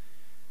Wayne.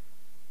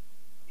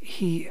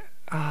 She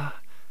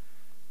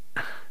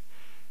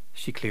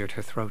cleared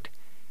her throat.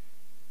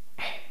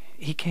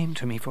 "He came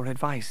to me for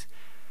advice.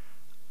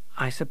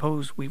 I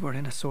suppose we were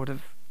in a sort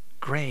of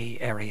gray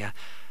area.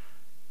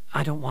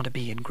 I don't want to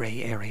be in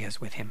gray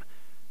areas with him.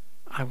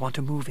 I want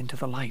to move into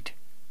the light.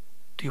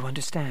 Do you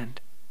understand?"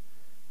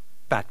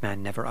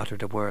 Batman never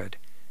uttered a word.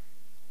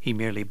 He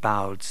merely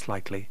bowed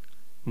slightly,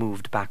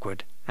 moved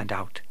backward and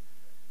out.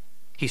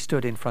 He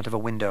stood in front of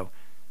a window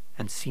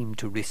and seemed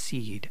to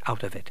recede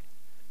out of it.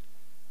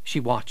 She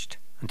watched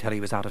until he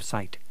was out of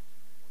sight.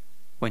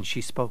 When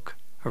she spoke,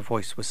 her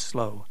voice was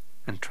slow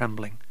and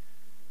trembling.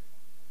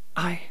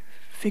 "I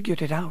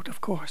figured it out,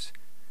 of course,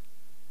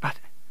 but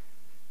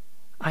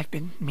I've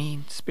been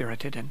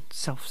mean-spirited and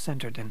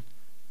self-centered and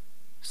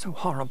so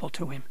horrible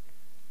to him.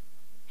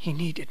 He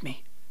needed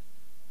me."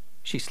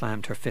 She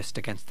slammed her fist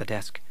against the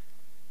desk.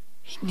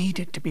 "He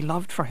needed to be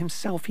loved for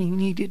himself. He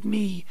needed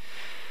me.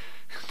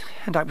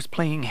 And I was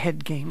playing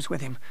head games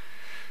with him.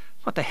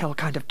 What the hell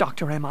kind of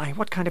doctor am I?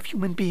 What kind of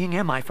human being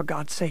am I, for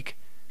God's sake?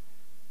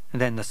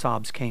 Then the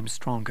sobs came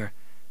stronger,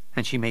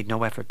 and she made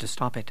no effort to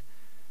stop it.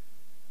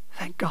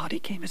 Thank God he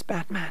came as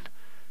Batman,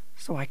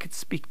 so I could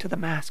speak to the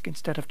mask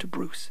instead of to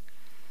Bruce.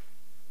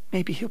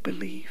 Maybe he'll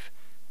believe.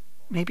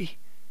 Maybe...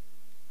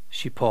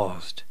 She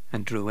paused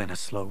and drew in a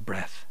slow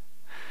breath.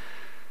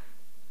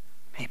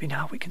 Maybe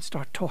now we can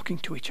start talking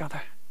to each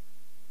other,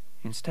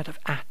 instead of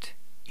at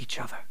each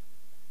other.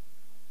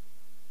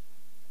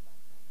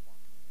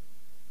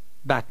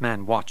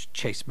 Batman watched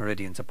Chase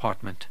Meridian's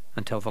apartment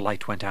until the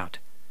light went out.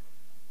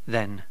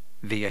 Then,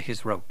 via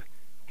his rope,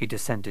 he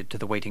descended to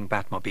the waiting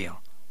Batmobile.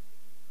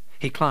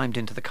 He climbed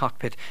into the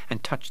cockpit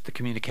and touched the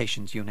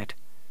communications unit.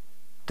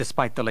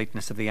 Despite the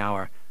lateness of the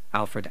hour,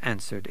 Alfred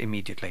answered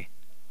immediately.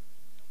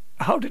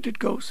 How did it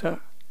go, sir?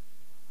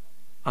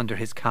 Under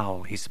his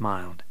cowl, he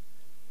smiled.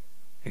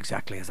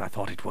 Exactly as I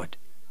thought it would.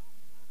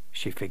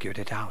 She figured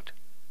it out.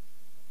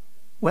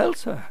 Well,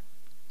 sir,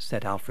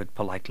 said Alfred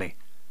politely,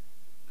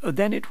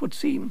 then it would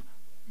seem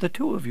the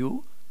two of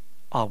you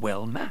are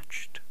well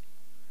matched.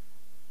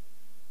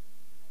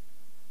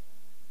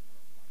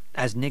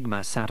 As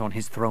Nigma sat on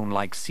his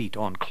throne-like seat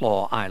on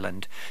Claw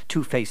Island,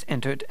 Two-Face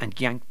entered and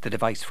yanked the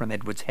device from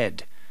Edward's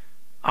head.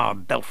 Our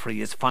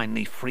belfry is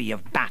finally free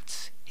of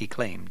bats, he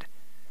claimed.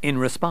 In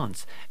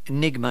response,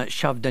 Nigma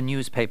shoved a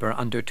newspaper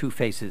under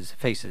Two-Face's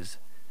faces.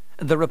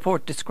 The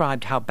report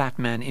described how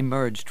Batman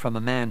emerged from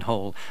a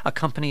manhole,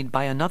 accompanied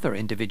by another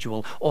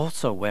individual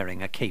also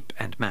wearing a cape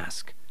and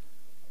mask.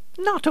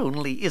 Not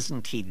only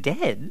isn't he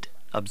dead,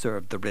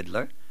 observed the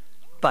Riddler,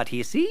 but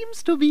he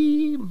seems to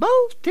be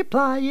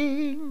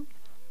multiplying.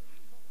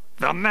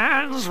 The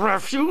man's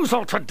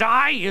refusal to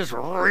die is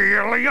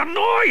really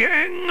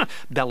annoying,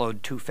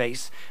 bellowed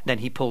Two-Face. Then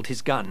he pulled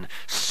his gun.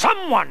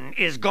 Someone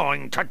is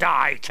going to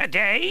die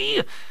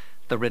today.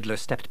 The Riddler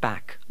stepped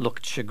back,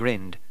 looked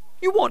chagrined.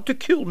 You want to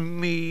kill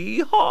me,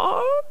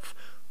 Harv?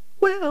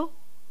 Well,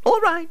 all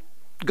right,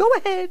 go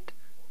ahead.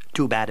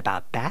 Too bad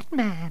about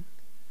Batman.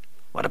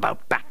 What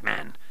about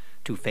Batman?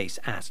 Two-Face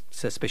asked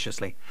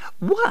suspiciously.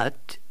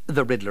 What,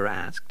 the Riddler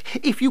asked,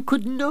 if you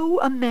could know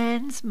a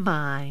man's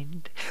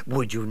mind,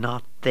 would you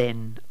not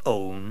then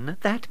own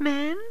that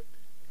man?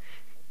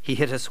 He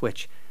hit a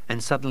switch,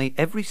 and suddenly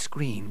every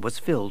screen was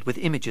filled with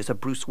images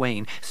of Bruce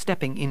Wayne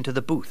stepping into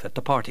the booth at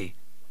the party.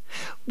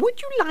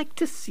 Would you like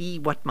to see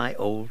what my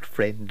old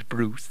friend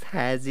Bruce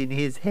has in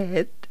his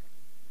head?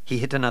 He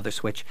hit another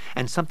switch,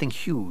 and something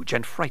huge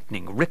and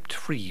frightening ripped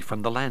free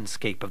from the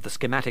landscape of the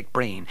schematic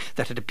brain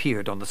that had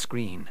appeared on the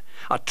screen.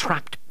 A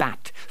trapped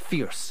bat,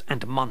 fierce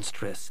and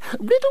monstrous.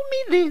 Riddle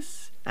me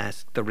this,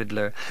 asked the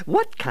Riddler.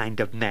 What kind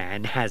of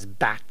man has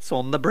bats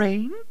on the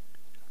brain?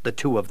 The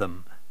two of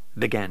them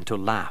began to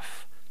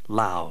laugh,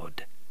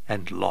 loud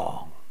and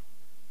long.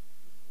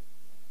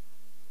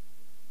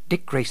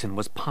 Dick Grayson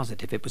was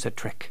positive it was a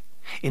trick.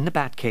 In the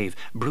Batcave,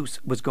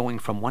 Bruce was going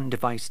from one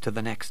device to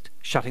the next,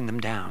 shutting them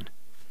down.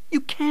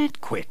 "You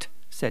can't quit,"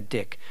 said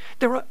Dick.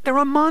 There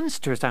are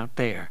monsters out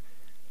there."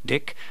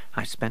 "Dick,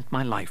 I've spent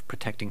my life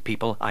protecting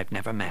people I've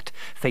never met,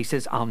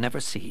 faces I'll never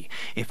see.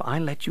 If I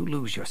let you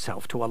lose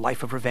yourself to a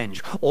life of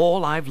revenge,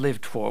 all I've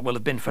lived for will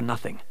have been for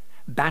nothing.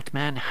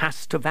 Batman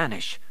has to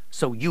vanish,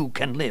 so you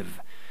can live.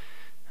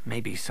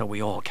 Maybe so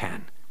we all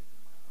can.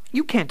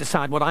 You can't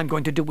decide what I'm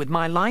going to do with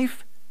my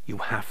life. You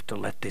have to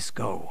let this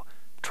go.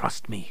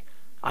 Trust me,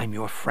 I'm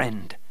your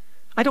friend."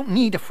 "I don't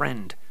need a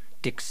friend,"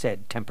 Dick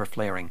said, temper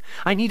flaring.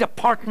 "I need a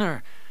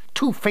partner.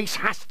 Two-Face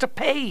has to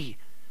pay."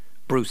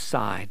 Bruce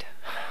sighed.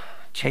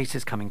 "Chase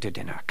is coming to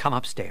dinner. Come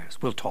upstairs.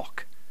 We'll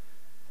talk."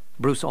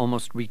 Bruce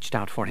almost reached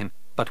out for him,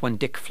 but when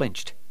Dick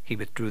flinched, he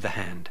withdrew the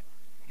hand.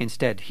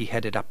 Instead, he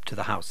headed up to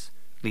the house,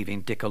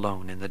 leaving Dick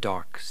alone in the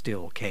dark,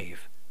 still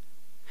cave.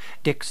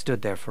 Dick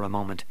stood there for a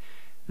moment.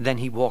 Then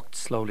he walked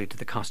slowly to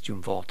the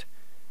costume vault.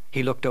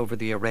 He looked over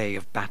the array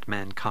of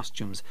Batman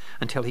costumes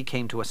until he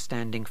came to a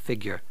standing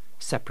figure,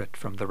 separate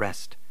from the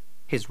rest.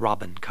 His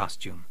Robin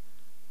costume.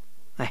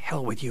 "The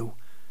hell with you.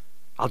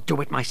 I'll do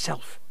it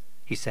myself,"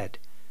 he said.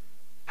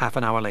 Half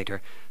an hour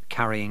later,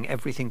 carrying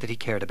everything that he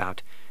cared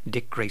about,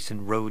 Dick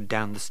Grayson rode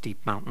down the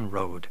steep mountain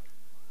road.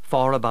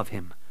 Far above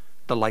him,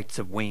 the lights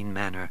of Wayne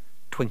Manor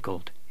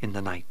twinkled in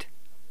the night.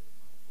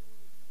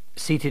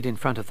 Seated in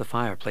front of the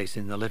fireplace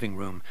in the living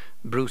room,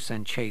 Bruce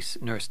and Chase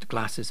nursed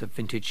glasses of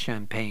vintage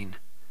champagne.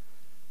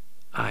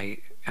 "I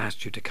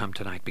asked you to come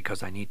tonight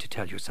because I need to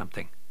tell you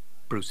something,"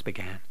 Bruce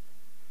began.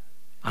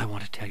 "I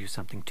want to tell you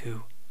something,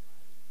 too."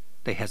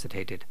 They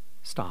hesitated,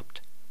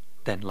 stopped,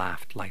 then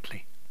laughed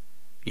lightly.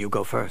 "You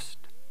go first,"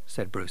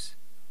 said Bruce.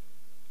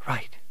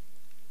 "Right."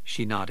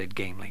 She nodded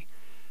gamely.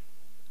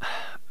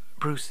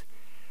 "Bruce,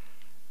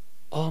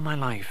 all my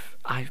life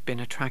I've been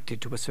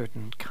attracted to a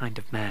certain kind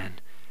of man.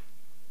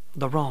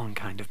 The wrong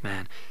kind of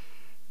man.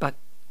 But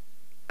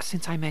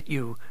since I met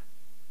you..."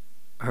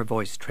 Her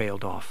voice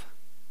trailed off.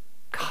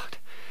 "God,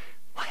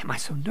 why am I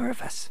so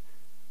nervous?"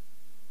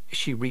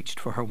 She reached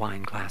for her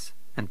wine glass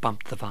and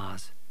bumped the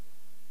vase.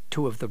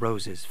 2 of the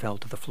roses fell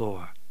to the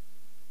floor.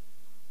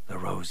 "The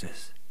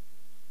roses,"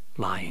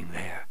 lying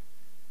there,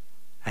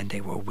 and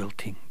they were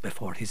wilting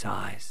before his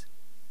eyes.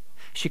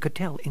 She could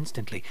tell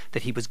instantly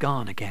that he was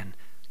gone again,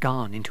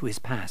 gone into his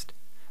past.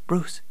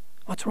 "Bruce,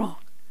 what's wrong?"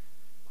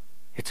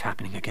 "It's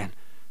happening again.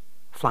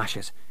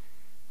 Flashes.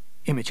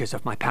 Images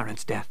of my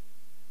parents' death.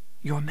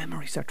 Your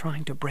memories are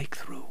trying to break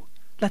through.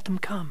 Let them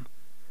come.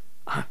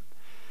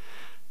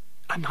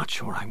 I'm not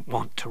sure I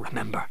want to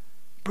remember.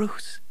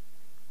 Bruce."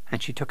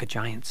 And she took a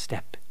giant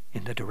step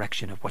in the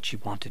direction of what she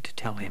wanted to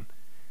tell him.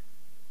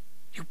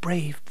 "You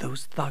braved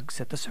those thugs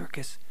at the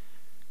circus.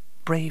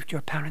 Braved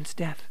your parents'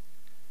 death.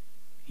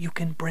 You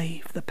can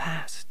brave the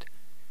past."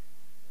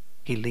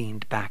 He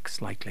leaned back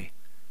slightly,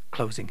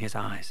 closing his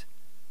eyes.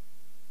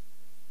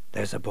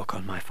 "There's a book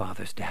on my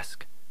father's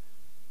desk.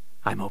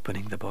 I'm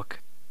opening the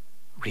book,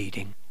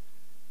 reading.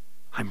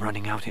 I'm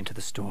running out into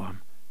the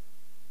storm,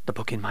 the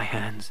book in my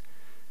hands.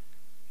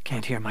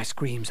 Can't hear my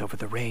screams over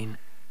the rain.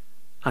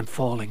 I'm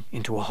falling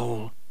into a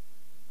hole.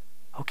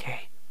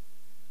 Okay,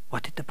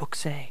 what did the book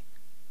say?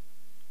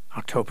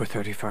 October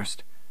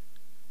 31st,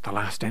 the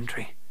last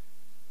entry,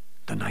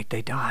 the night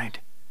they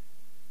died.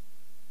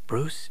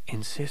 Bruce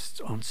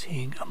insists on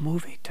seeing a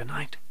movie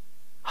tonight.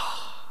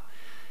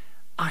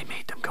 I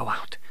made them go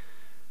out.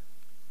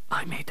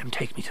 I made them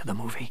take me to the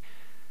movie,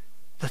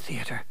 the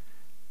theater,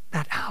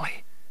 that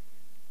alley.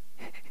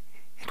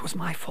 It was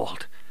my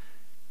fault.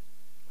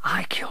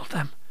 I killed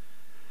them.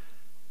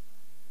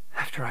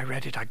 After I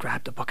read it, I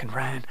grabbed the book and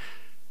ran.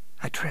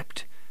 I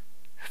tripped,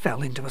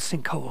 fell into a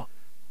sinkhole.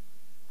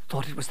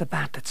 Thought it was the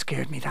bat that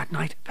scared me that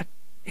night, but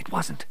it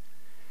wasn't.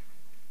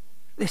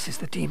 This is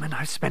the demon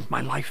I've spent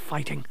my life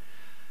fighting.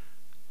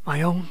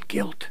 My own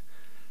guilt.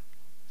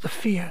 The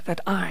fear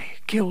that I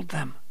killed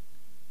them.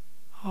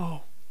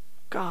 Oh,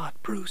 God,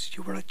 Bruce,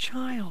 you were a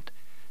child.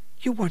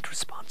 You weren't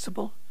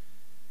responsible."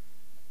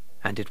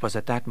 And it was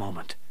at that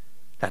moment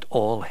that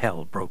all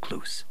hell broke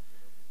loose.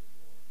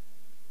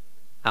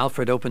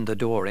 Alfred opened the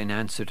door in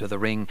answer to the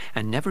ring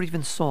and never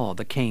even saw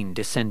the cane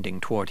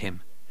descending toward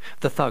him.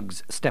 The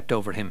thugs stepped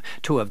over him,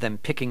 two of them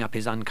picking up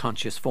his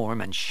unconscious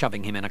form and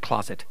shoving him in a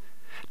closet.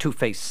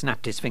 Two-Face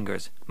snapped his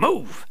fingers.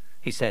 "Move!"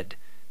 he said.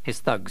 His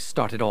thugs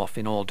started off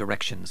in all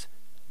directions.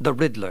 The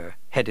Riddler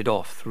headed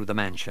off through the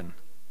mansion.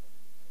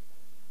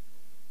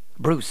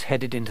 Bruce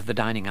headed into the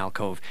dining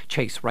alcove,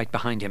 Chase right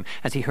behind him,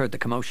 as he heard the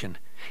commotion.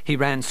 He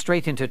ran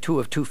straight into two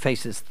of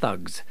Two-Face's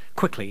thugs.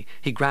 Quickly,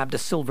 he grabbed a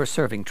silver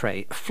serving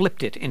tray,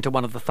 flipped it into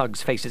one of the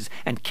thugs' faces,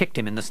 and kicked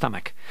him in the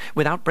stomach.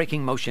 Without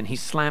breaking motion, he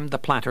slammed the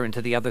platter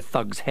into the other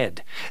thug's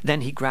head.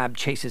 Then he grabbed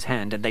Chase's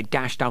hand, and they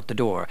dashed out the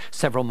door,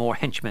 several more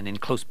henchmen in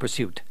close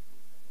pursuit.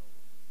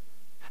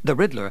 The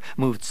Riddler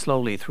moved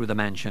slowly through the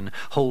mansion,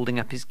 holding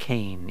up his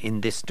cane in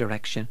this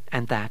direction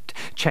and that,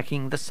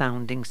 checking the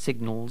sounding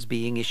signals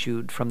being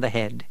issued from the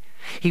head.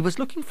 He was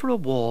looking for a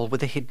wall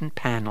with a hidden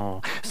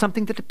panel,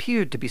 something that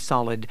appeared to be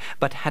solid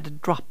but had a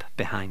drop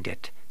behind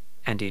it,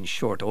 and in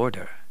short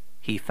order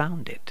he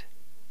found it.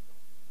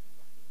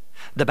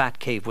 The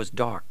Batcave was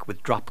dark,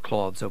 with drop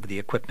cloths over the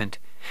equipment.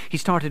 He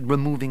started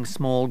removing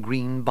small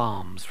green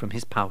bombs from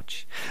his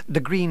pouch. The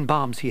green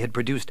bombs he had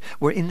produced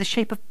were in the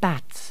shape of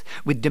bats.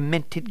 With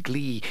demented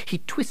glee, he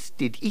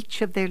twisted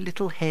each of their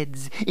little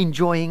heads,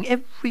 enjoying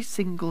every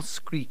single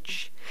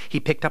screech. He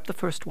picked up the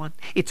first one,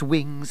 its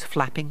wings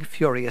flapping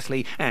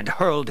furiously, and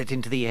hurled it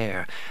into the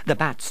air. The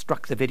bat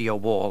struck the video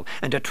wall,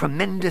 and a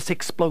tremendous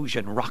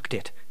explosion rocked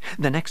it.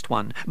 The next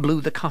one blew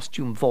the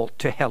costume vault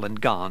to hell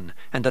and gone,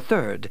 and the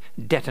third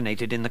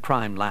detonated in the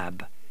crime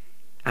lab.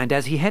 And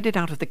as he headed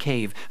out of the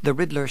cave, the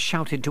Riddler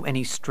shouted to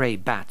any stray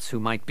bats who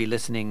might be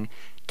listening,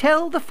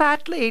 "Tell the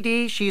fat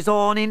lady she's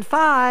on in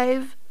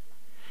 5."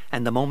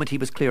 And the moment he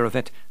was clear of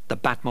it, the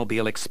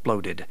Batmobile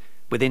exploded.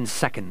 Within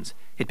seconds,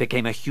 it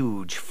became a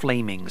huge,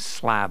 flaming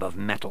slab of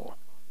metal.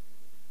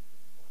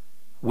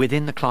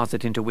 Within the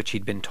closet into which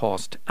he'd been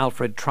tossed,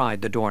 Alfred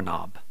tried the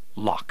doorknob.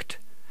 Locked.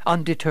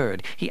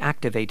 Undeterred, he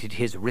activated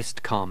his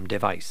wrist-comm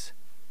device.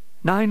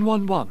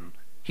 911,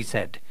 he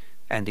said,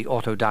 and the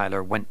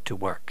auto-dialer went to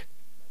work.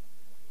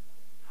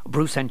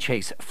 Bruce and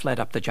Chase fled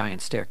up the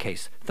giant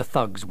staircase, the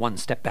thugs one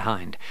step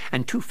behind,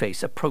 and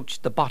Two-Face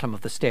approached the bottom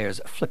of the stairs,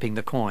 flipping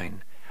the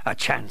coin. "A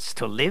chance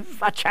to live,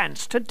 a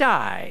chance to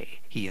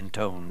die," he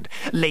intoned.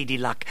 "Lady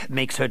Luck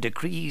makes her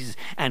decrees,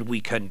 and we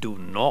can do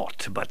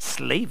naught but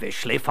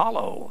slavishly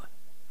follow."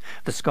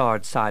 The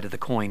scarred side of the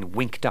coin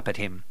winked up at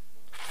him.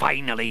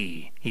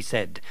 "Finally," he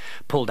said,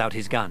 pulled out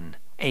his gun,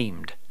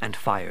 aimed, and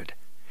fired.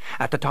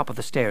 At the top of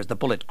the stairs, the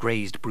bullet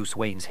grazed Bruce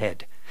Wayne's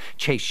head.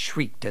 Chase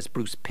shrieked as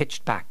Bruce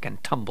pitched back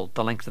and tumbled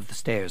the length of the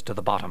stairs to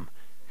the bottom.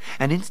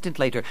 An instant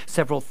later,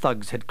 several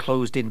thugs had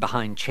closed in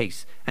behind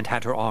Chase and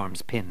had her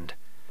arms pinned.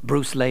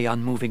 Bruce lay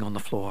unmoving on the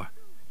floor.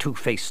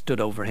 Two-Face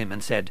stood over him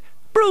and said,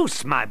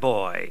 "Bruce, my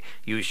boy,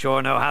 you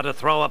sure know how to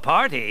throw a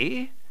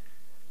party."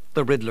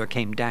 The Riddler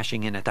came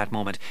dashing in at that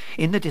moment.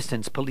 In the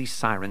distance, police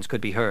sirens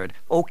could be heard.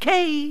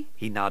 "Okay,"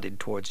 he nodded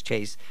towards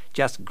Chase.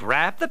 "Just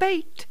grab the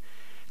bait."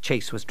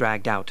 Chase was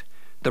dragged out.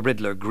 The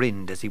Riddler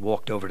grinned as he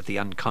walked over to the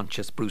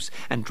unconscious Bruce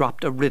and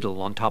dropped a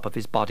riddle on top of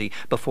his body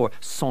before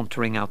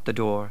sauntering out the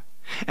door.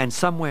 And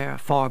somewhere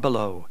far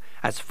below,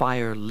 As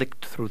fire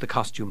licked through the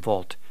costume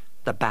vault,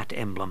 the bat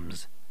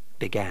emblems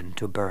began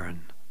to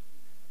burn.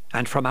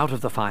 And from out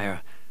of the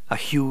fire, a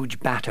huge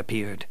bat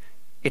appeared.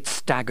 It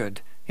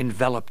staggered,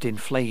 enveloped in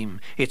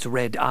flame, its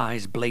red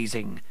eyes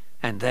blazing,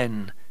 and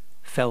then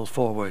fell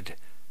forward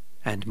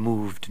and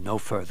moved no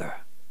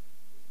further.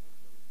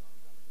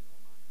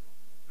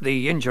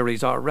 "The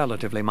injuries are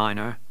relatively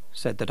minor,"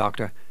 said the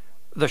doctor.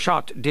 "The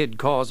shot did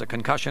cause a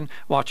concussion.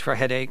 Watch for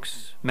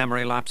headaches,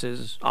 memory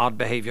lapses, odd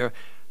behavior.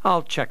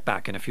 I'll check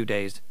back in a few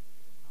days."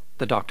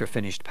 The doctor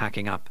finished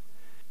packing up.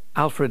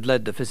 Alfred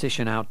led the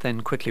physician out,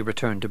 then quickly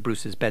returned to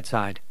Bruce's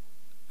bedside.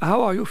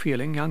 "How are you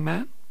feeling, young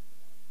man?"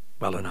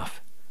 "Well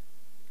enough.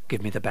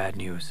 Give me the bad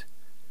news."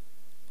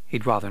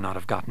 He'd rather not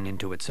have gotten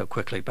into it so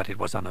quickly, but it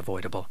was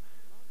unavoidable.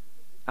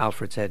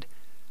 Alfred said,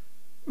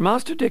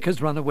 "Master Dick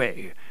has run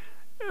away.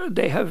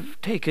 They have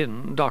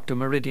taken Dr.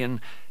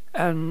 Meridian,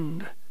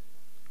 and—"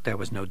 There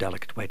was no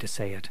delicate way to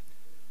say it.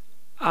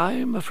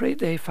 "I'm afraid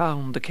they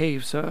found the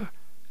cave, sir.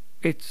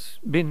 It's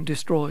been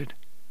destroyed."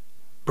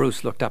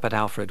 Bruce looked up at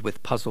Alfred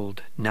with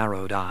puzzled,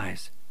 narrowed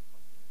eyes.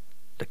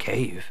 "The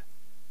cave?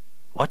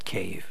 What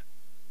cave?"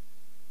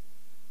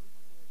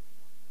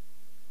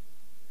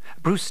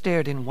 Bruce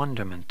stared in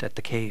wonderment at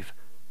the cave,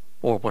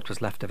 or what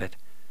was left of it.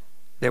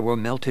 There were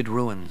melted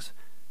ruins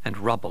and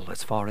rubble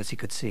as far as he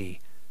could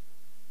see.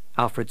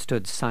 Alfred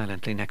stood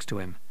silently next to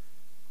him.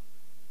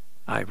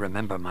 "I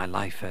remember my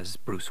life as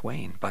Bruce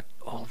Wayne, but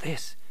all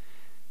this,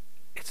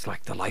 it's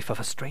like the life of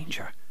a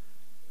stranger."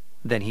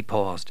 Then he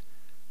paused.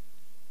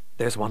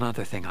 "There's one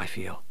other thing I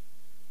feel.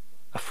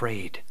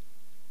 Afraid."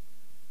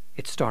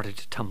 It started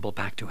to tumble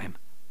back to him.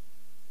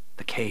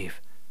 The cave.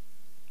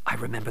 I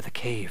remember the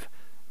cave.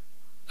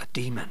 A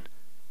demon.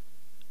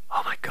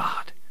 Oh, my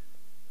God.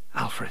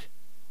 Alfred.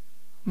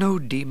 "No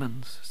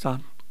demons,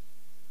 son."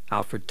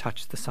 Alfred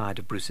touched the side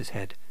of Bruce's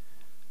head.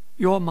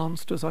 "Your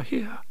monsters are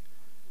here,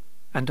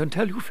 and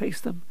until you face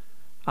them,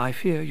 I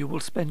fear you will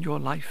spend your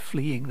life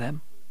fleeing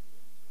them."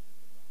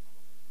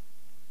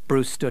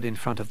 Bruce stood in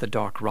front of the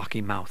dark,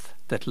 rocky mouth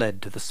that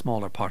led to the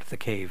smaller part of the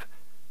cave,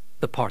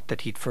 the part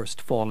that he'd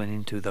first fallen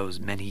into those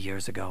many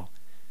years ago.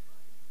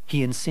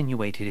 He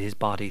insinuated his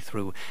body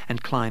through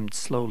and climbed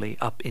slowly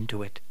up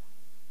into it.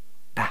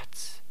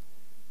 Bats.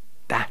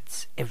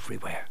 Bats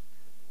everywhere.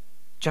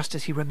 Just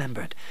as he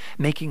remembered,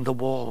 making the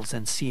walls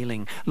and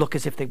ceiling look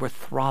as if they were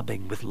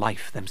throbbing with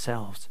life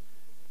themselves.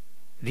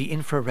 The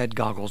infrared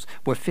goggles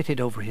were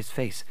fitted over his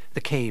face,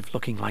 the cave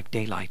looking like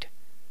daylight.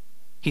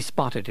 He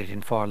spotted it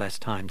in far less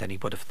time than he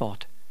would have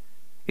thought.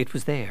 It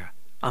was there,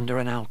 under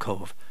an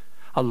alcove,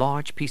 a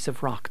large piece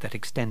of rock that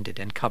extended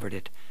and covered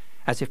it,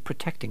 as if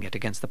protecting it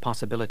against the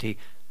possibility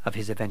of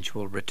his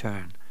eventual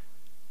return.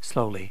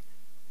 Slowly,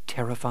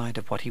 terrified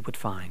of what he would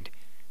find,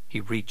 he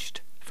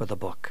reached for the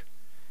book.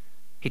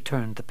 He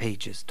turned the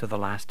pages to the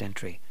last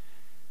entry,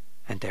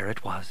 and there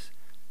it was,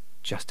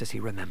 just as he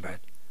remembered.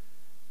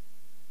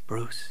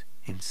 "Bruce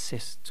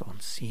insists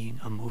on seeing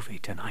a movie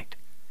tonight."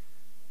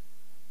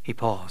 He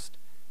paused,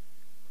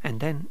 and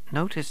then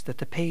noticed that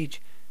the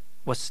page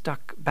was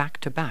stuck back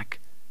to back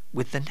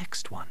with the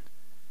next one.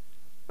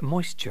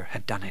 Moisture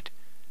had done it.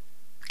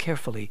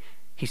 Carefully,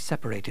 he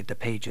separated the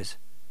pages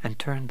and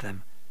turned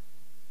them,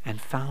 and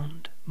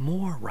found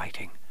more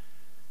writing.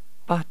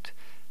 But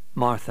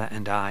Martha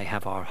and I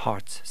have our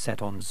hearts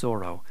set on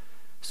Zorro,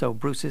 so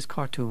Bruce's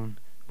cartoon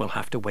will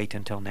have to wait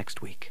until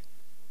next week.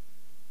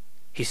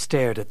 He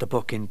stared at the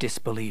book in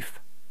disbelief.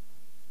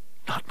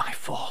 "Not my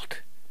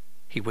fault,"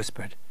 he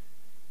whispered.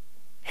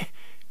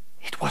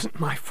 It wasn't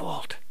my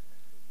fault."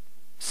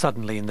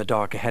 Suddenly, in the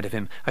dark ahead of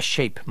him, a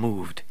shape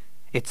moved.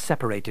 It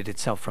separated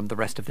itself from the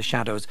rest of the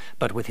shadows,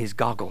 but with his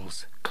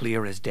goggles,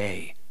 clear as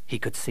day, he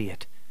could see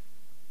it.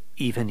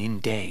 Even in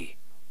day,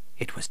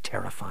 it was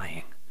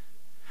terrifying.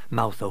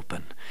 Mouth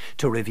open,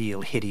 to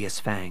reveal hideous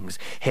fangs,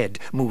 head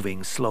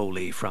moving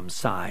slowly from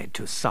side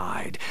to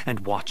side,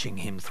 and watching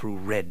him through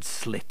red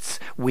slits,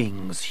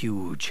 wings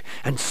huge.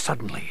 And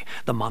suddenly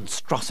the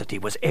monstrosity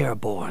was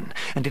airborne,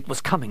 and it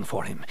was coming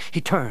for him. He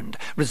turned,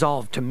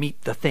 resolved to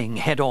meet the thing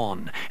head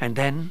on, and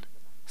then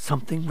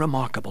something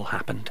remarkable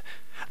happened.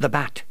 The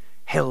bat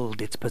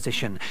held its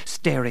position,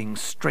 staring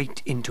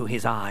straight into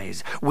his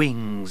eyes,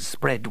 wings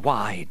spread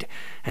wide,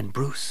 and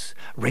Bruce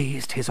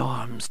raised his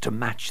arms to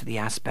match the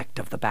aspect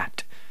of the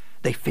bat.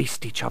 They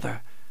faced each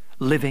other,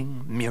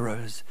 living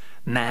mirrors,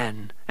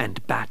 man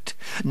and bat,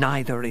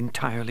 neither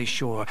entirely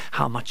sure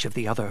how much of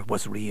the other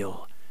was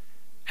real.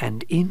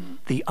 And in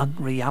the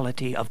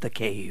unreality of the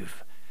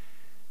cave,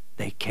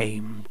 they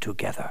came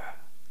together.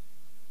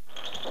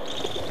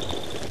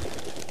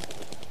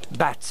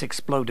 Bats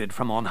exploded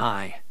from on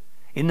high.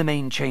 In the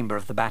main chamber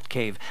of the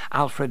Batcave,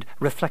 Alfred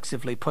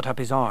reflexively put up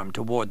his arm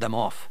to ward them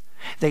off.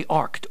 They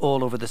arced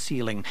all over the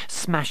ceiling,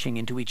 smashing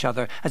into each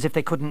other as if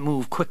they couldn't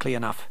move quickly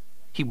enough.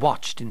 He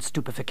watched in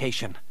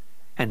stupefaction.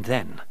 And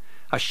then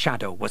a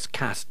shadow was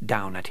cast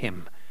down at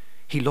him.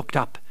 He looked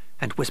up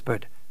and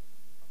whispered,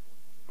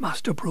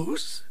 "Master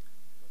Bruce?"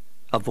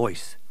 A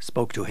voice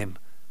spoke to him,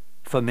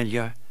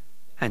 familiar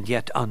and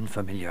yet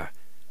unfamiliar,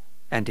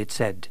 and it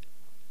said,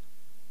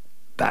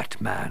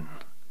 Batman,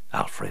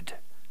 Alfred.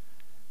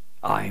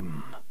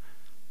 I'm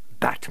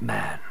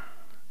Batman.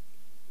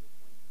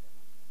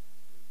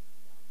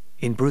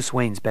 In Bruce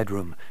Wayne's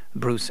bedroom,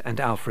 Bruce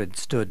and Alfred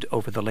stood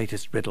over the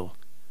latest riddle.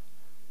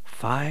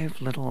 5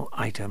 little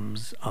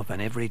items of an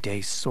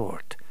everyday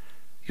sort.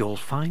 You'll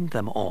find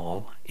them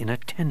all in a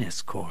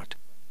tennis court.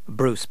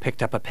 Bruce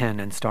picked up a pen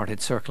and started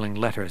circling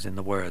letters in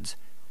the words.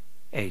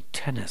 A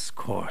tennis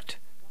court.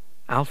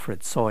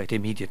 Alfred saw it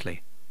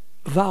immediately.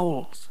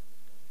 Vowels.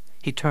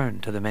 He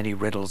turned to the many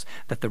riddles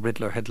that the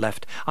Riddler had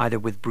left either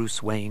with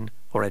Bruce Wayne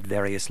or at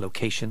various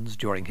locations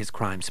during his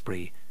crime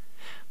spree.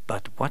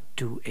 But what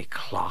do a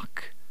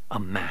clock, a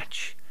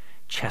match,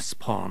 chess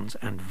pawns,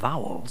 and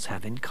vowels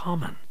have in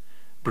common?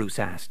 Bruce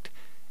asked,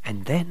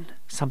 and then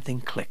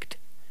something clicked.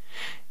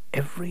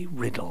 Every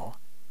riddle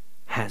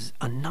has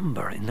a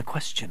number in the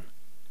question.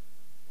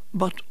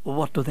 But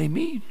what do they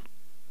mean?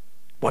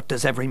 What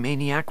does every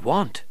maniac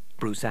want?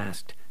 Bruce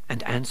asked,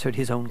 and answered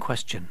his own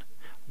question.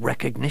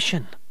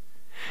 Recognition.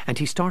 And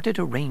he started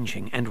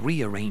arranging and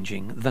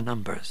rearranging the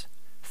numbers.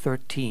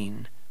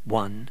 13,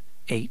 1,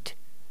 8,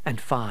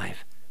 and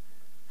 5.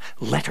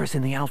 Letters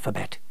in the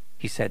alphabet,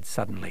 he said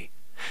suddenly.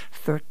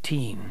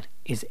 13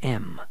 is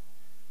M.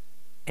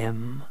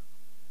 M-R-E.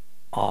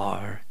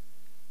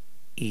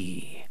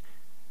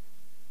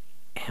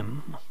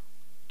 M-R-E.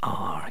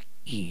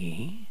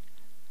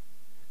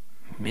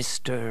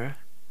 Mr.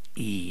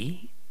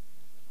 E.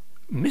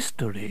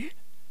 Mystery?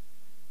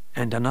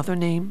 And another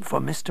name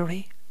for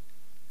mystery?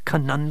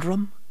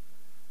 Conundrum?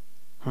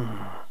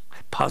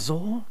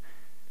 Puzzle?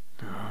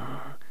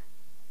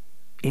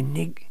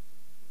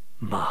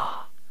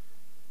 Enigma.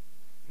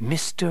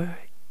 Mr.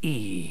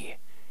 E.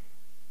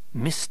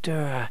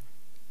 Mr.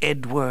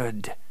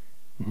 Edward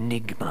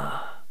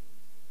Nigma.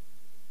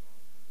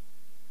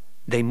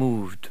 They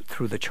moved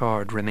through the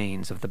charred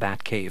remains of the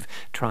Batcave,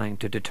 trying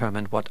to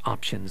determine what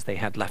options they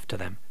had left to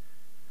them.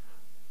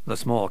 "The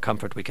small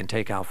comfort we can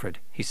take, Alfred,"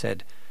 he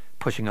said,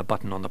 pushing a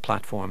button on the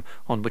platform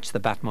on which the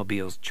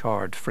Batmobile's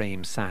charred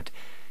frame sat,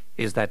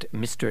 "is that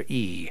Mr.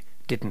 E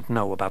didn't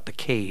know about the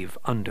cave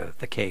under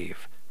the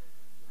cave."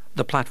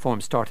 The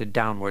platform started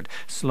downward,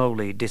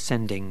 slowly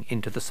descending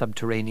into the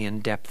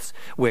subterranean depths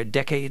where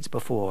decades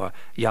before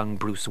young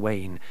Bruce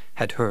Wayne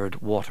had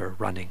heard water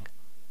running.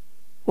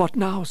 What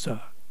now,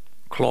 sir?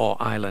 Claw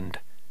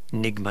Island,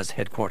 Nigma's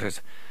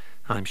headquarters.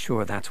 I'm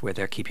sure that's where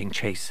they're keeping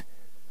chase.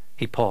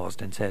 He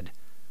paused and said,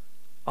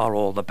 "Are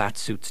all the bat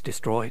suits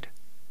destroyed?"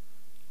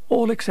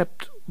 All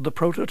except the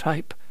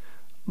prototype,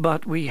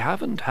 but we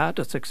haven't had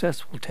a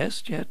successful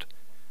test yet.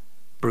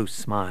 Bruce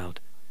smiled.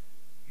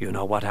 "You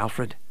know what,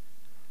 Alfred?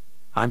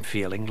 I'm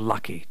feeling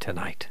lucky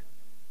tonight."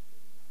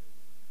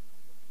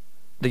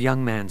 The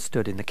young man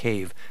stood in the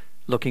cave,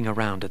 looking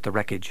around at the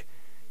wreckage.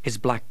 His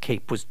black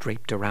cape was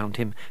draped around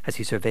him as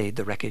he surveyed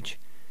the wreckage.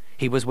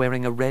 He was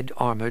wearing a red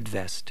armored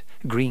vest,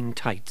 green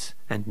tights,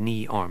 and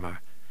knee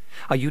armor.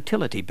 A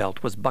utility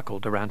belt was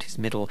buckled around his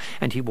middle,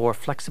 and he wore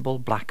flexible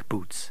black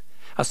boots.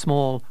 A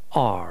small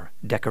R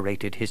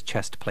decorated his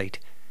chest plate,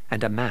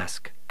 and a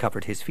mask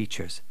covered his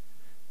features.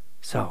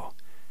 "So,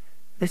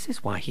 this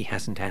is why he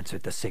hasn't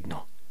answered the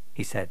signal,"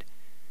 he said.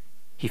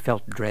 He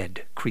felt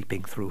dread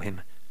creeping through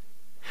him.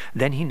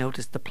 Then he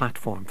noticed the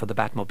platform for the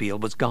Batmobile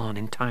was gone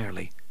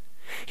entirely.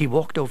 He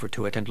walked over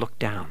to it and looked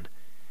down,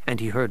 and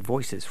he heard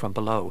voices from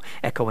below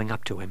echoing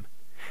up to him.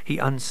 He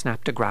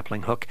unsnapped a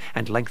grappling hook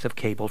and length of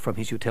cable from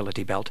his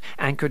utility belt,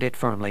 anchored it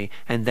firmly,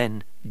 and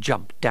then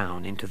jumped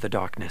down into the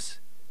darkness.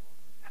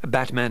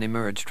 Batman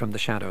emerged from the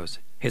shadows,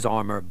 his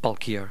armor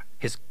bulkier,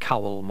 his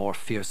cowl more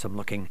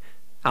fearsome-looking.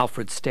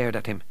 Alfred stared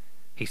at him.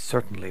 He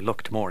certainly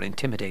looked more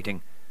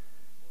intimidating.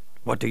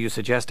 "What do you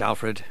suggest,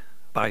 Alfred?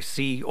 By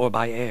sea or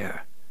by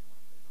air?"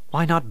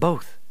 "Why not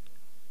both?"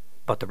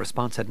 But the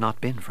response had not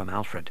been from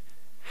Alfred.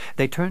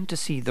 They turned to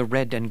see the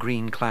red and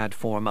green-clad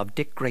form of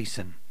Dick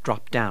Grayson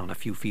drop down a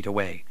few feet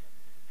away.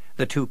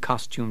 The two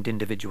costumed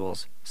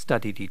individuals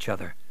studied each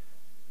other.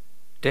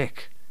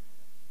 "Dick,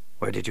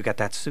 where did you get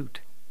that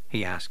suit?"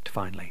 he asked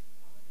finally.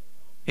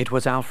 It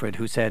was Alfred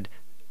who said,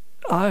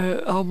 I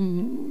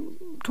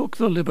took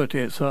the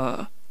liberty,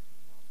 sir."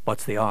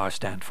 "What's the R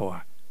stand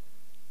for?"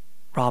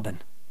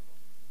 "Robin."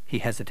 He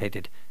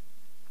hesitated.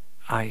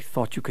 "I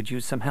thought you could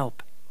use some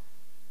help."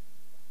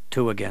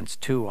 2 against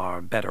 2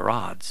 are better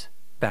odds,"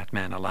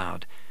 Batman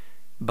allowed.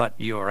 "But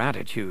your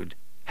attitude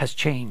has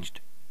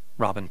changed,"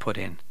 Robin put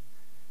in.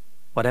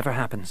 "Whatever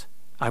happens,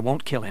 I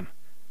won't kill him.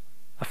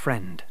 A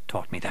friend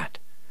taught me that."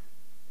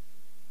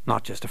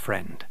 "Not just a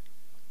friend."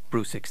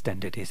 Bruce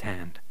extended his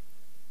hand.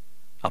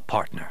 "A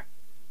partner."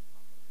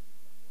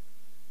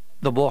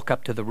 The walk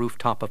up to the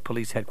rooftop of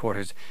police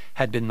headquarters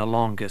had been the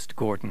longest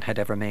Gordon had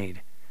ever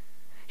made.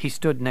 He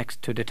stood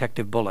next to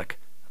Detective Bullock,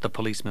 the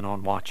policeman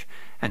on watch,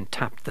 and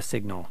tapped the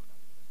signal.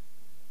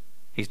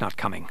 "He's not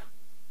coming.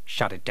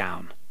 Shut it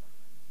down."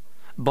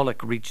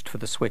 Bullock reached for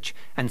the switch,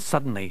 and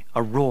suddenly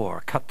a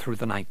roar cut through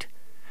the night.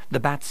 The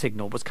bat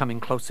signal was coming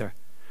closer.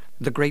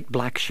 The great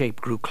black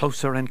shape grew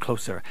closer and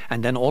closer,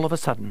 and then all of a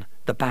sudden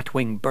the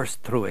Batwing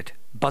burst through it,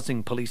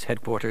 buzzing police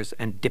headquarters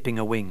and dipping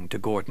a wing to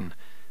Gordon.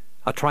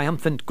 A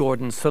triumphant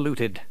Gordon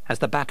saluted as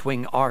the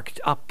Batwing arced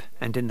up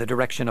and in the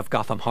direction of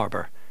Gotham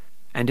Harbor.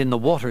 And in the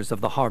waters of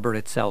the harbor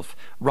itself,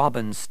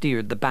 Robin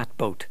steered the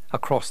Bat-boat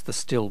across the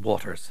still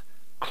waters.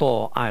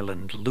 Claw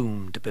Island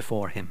loomed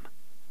before him.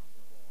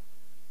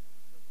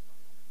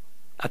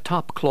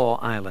 Atop Claw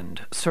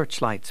Island,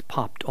 searchlights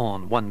popped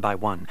on one by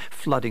one,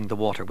 flooding the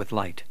water with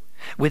light.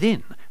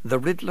 Within, the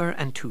Riddler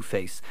and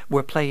Two-Face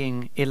were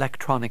playing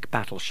electronic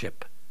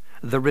battleship.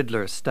 The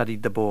Riddler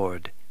studied the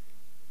board.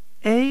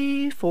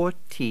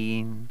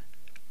 A14.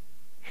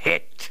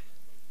 Hit!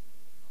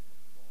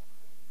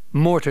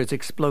 Mortars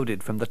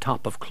exploded from the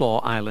top of Claw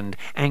Island,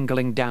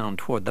 angling down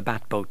toward the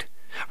Bat-boat.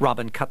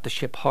 Robin cut the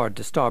ship hard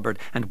to starboard,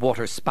 and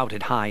water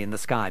spouted high in the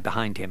sky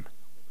behind him.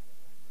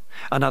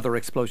 Another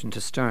explosion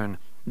to stern.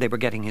 They were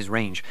getting his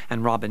range,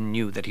 and Robin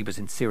knew that he was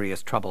in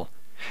serious trouble.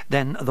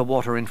 Then the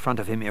water in front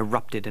of him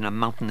erupted in a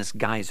mountainous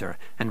geyser,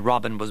 and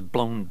Robin was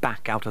blown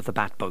back out of the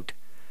Bat-boat.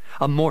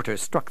 A mortar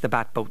struck the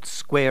Bat-boat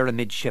square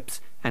amidships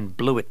and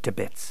blew it to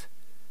bits.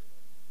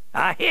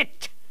 A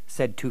hit,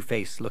 said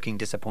Two-Face, looking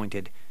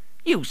disappointed.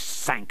 You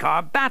sank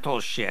our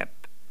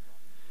battleship.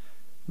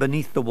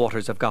 Beneath the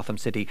waters of Gotham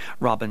City,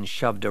 Robin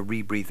shoved a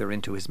rebreather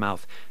into his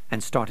mouth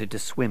and started to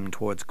swim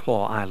towards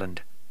Claw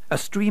Island. A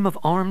stream of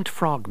armed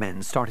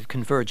frogmen started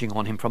converging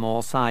on him from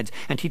all sides,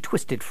 and he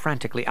twisted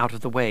frantically out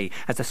of the way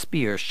as a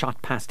spear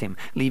shot past him,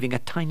 leaving a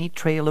tiny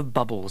trail of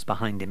bubbles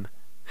behind him.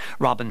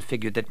 Robin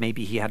figured that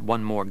maybe he had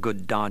one more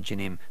good dodge in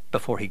him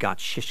before he got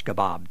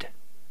shish-kebabbed.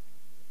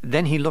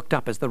 Then he looked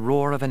up as the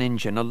roar of an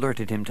engine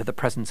alerted him to the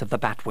presence of the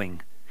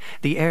Batwing.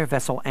 The air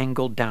vessel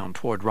angled down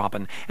toward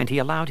Robin, and he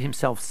allowed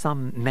himself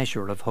some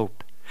measure of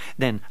hope.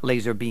 Then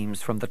laser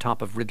beams from the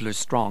top of Riddler's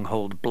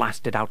stronghold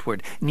blasted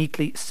outward,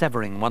 neatly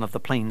severing one of the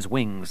plane's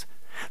wings.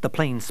 The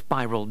plane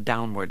spiraled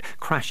downward,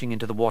 crashing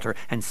into the water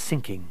and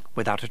sinking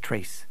without a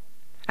trace.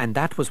 And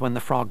that was when the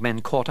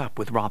frogmen caught up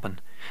with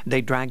Robin.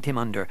 They dragged him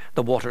under,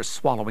 the water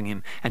swallowing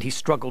him, and he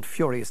struggled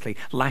furiously,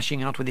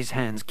 lashing out with his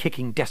hands,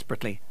 kicking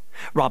desperately.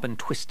 Robin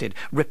twisted,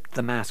 ripped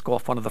the mask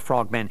off one of the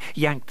frogmen,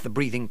 yanked the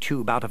breathing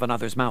tube out of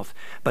another's mouth,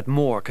 but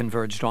more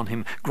converged on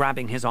him,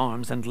 grabbing his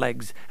arms and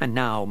legs, and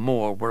now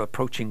more were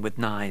approaching with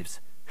knives.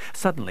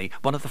 Suddenly,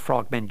 one of the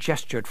frogmen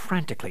gestured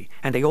frantically,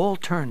 and they all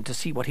turned to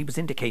see what he was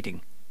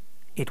indicating.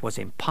 It was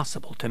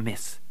impossible to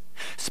miss.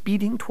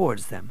 Speeding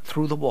towards them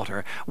through the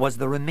water was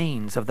the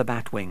remains of the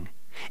Batwing,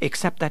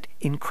 except that,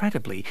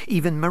 incredibly,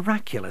 even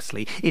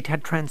miraculously, it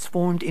had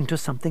transformed into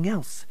something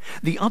else.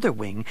 The other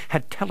wing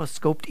had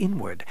telescoped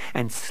inward,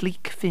 and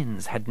sleek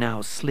fins had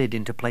now slid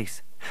into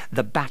place.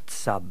 The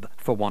Bat-sub,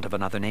 for want of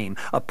another name,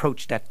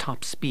 approached at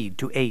top speed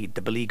to aid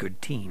the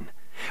beleaguered teen.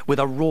 With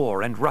a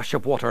roar and rush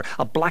of water,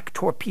 a black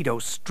torpedo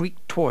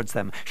streaked towards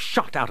them,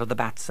 shot out of the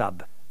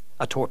Bat-sub.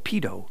 A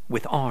torpedo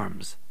with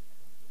arms.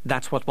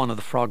 That's what one of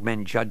the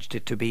frogmen judged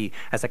it to be,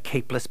 as a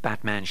capeless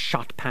Batman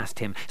shot past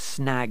him,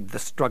 snagged the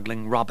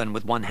struggling Robin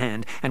with one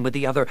hand, and with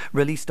the other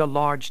released a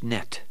large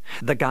net.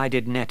 The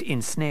guided net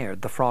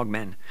ensnared the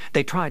frogmen.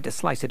 They tried to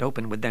slice it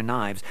open with their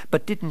knives,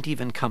 but didn't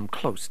even come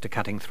close to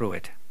cutting through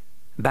it.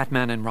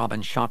 Batman and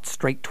Robin shot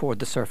straight toward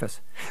the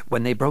surface.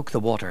 When they broke the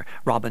water,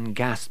 Robin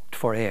gasped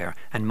for air,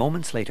 and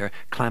moments later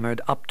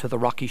clambered up to the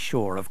rocky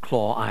shore of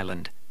Claw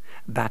Island.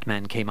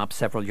 Batman came up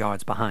several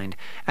yards behind.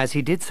 As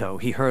he did so,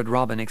 he heard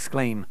Robin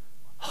exclaim,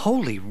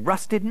 "Holy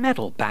rusted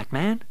metal,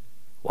 Batman!"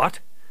 "What?"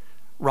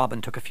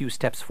 Robin took a few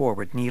steps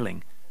forward,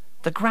 kneeling.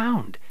 "The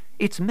ground.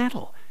 It's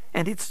metal,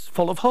 and it's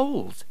full of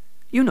holes.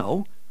 You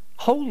know,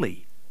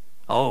 holy."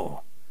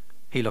 "Oh."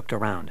 He looked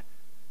around.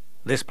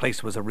 This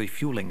place was a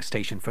refueling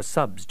station for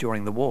subs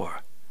during the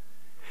war.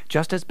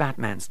 Just as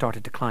Batman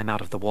started to climb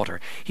out of the water,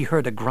 he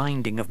heard a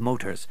grinding of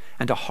motors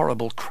and a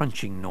horrible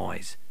crunching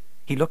noise.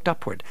 He looked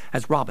upward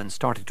as Robin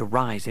started to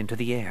rise into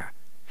the air.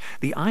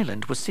 The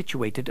island was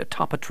situated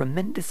atop a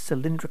tremendous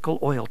cylindrical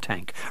oil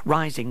tank,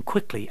 rising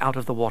quickly out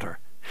of the water.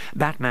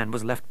 Batman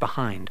was left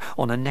behind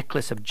on a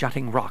necklace of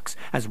jutting rocks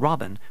as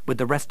Robin, with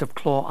the rest of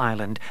Claw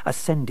Island,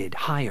 ascended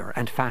higher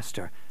and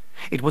faster.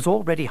 It was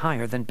already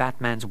higher than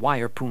Batman's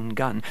wire-poon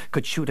gun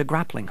could shoot a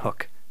grappling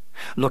hook.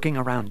 Looking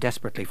around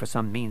desperately for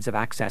some means of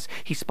access,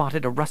 he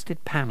spotted a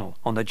rusted panel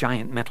on the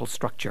giant metal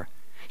structure.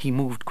 He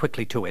moved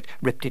quickly to it,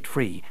 ripped it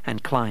free,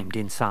 and climbed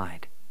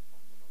inside.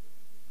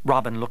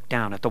 Robin looked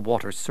down at the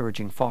water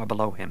surging far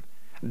below him.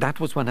 That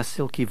was when a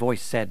silky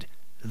voice said,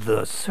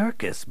 "The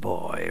circus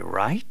boy,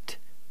 right?"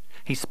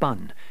 He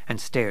spun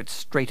and stared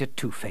straight at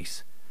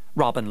Two-Face.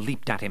 Robin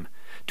leaped at him.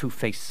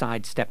 Two-Face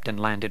sidestepped and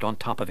landed on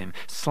top of him,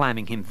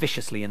 slamming him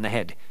viciously in the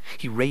head.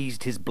 He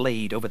raised his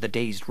blade over the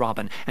dazed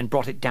Robin and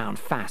brought it down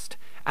fast.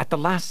 At the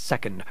last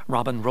second,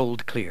 Robin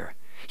rolled clear.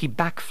 He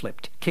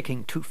backflipped,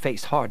 kicking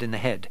Two-Face hard in the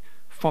head.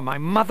 "For my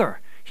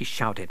mother!" he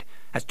shouted.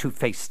 As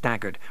Two-Face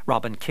staggered,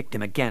 Robin kicked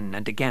him again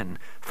and again.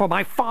 "For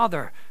my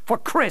father! For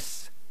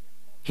Chris!"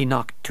 He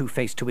knocked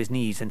Two-Face to his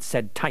knees and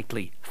said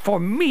tightly, "For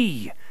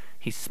me!"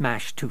 He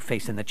smashed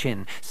Two-Face in the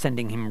chin,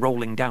 sending him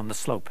rolling down the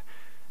slope.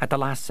 At the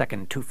last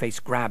second, Two-Face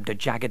grabbed a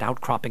jagged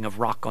outcropping of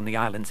rock on the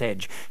island's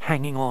edge,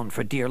 hanging on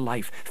for dear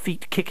life,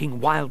 feet kicking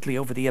wildly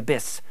over the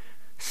abyss.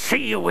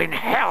 "See you in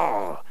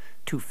hell!"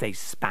 Two-Face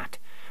spat.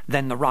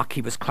 Then the rock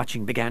he was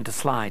clutching began to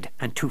slide,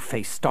 and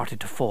Two-Face started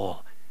to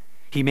fall.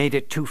 He made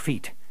it 2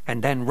 feet,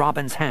 and then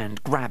Robin's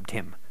hand grabbed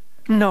him.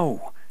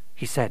 "No,"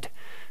 he said.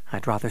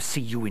 "I'd rather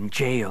see you in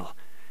jail."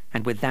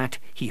 And with that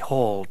he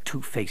hauled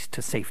Two-Face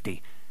to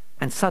safety.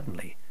 And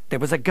suddenly there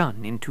was a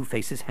gun in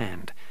Two-Face's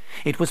hand.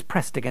 It was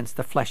pressed against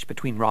the flesh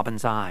between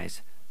Robin's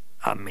eyes.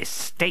 "A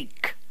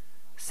mistake,"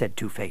 said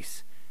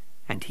Two-Face,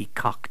 and he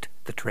cocked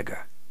the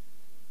trigger.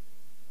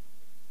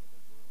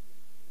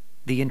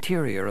 The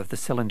interior of the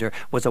cylinder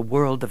was a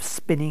world of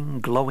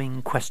spinning,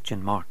 glowing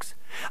question marks.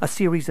 A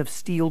series of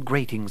steel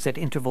gratings at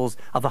intervals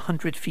of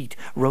 100 feet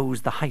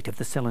rose the height of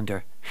the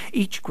cylinder.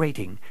 Each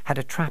grating had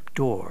a trap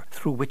door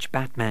through which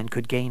Batman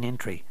could gain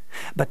entry.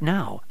 But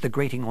now the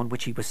grating on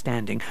which he was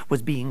standing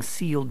was being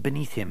sealed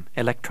beneath him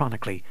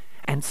electronically,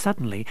 and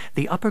suddenly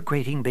the upper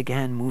grating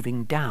began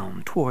moving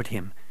down toward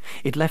him.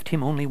 It left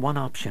him only one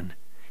option.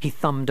 He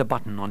thumbed a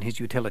button on his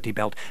utility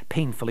belt,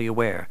 painfully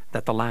aware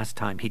that the last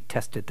time he'd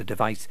tested the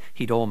device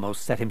he'd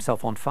almost set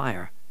himself on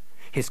fire.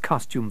 His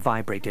costume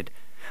vibrated.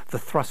 The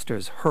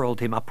thrusters hurled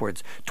him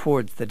upwards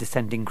towards the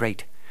descending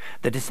grate.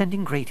 The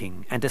descending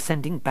grating and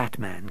ascending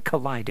Batman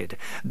collided,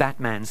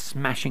 Batman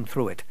smashing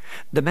through it.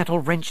 The metal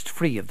wrenched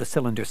free of the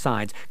cylinder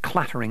sides,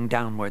 clattering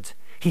downwards.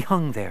 He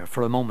hung there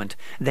for a moment.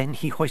 Then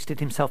he hoisted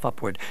himself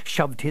upward,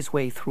 shoved his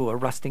way through a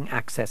rusting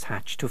access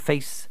hatch to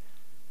face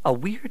a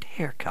weird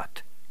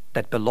haircut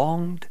that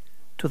belonged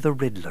to the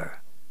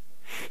Riddler.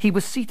 He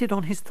was seated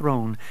on his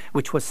throne,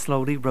 which was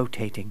slowly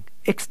rotating.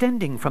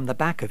 Extending from the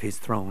back of his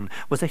throne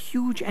was a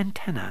huge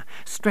antenna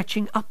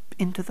stretching up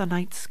into the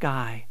night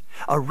sky.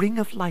 A ring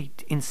of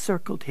light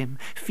encircled him,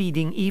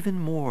 feeding even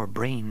more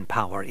brain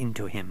power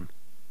into him.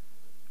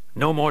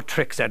 "No more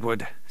tricks,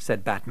 Edward,"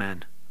 said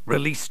Batman.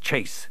 "Release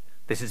Chase.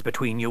 This is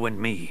between you and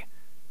me."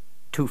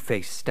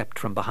 Two-Face stepped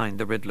from behind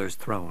the Riddler's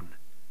throne.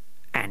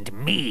 "And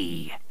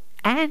me.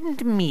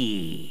 And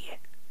me."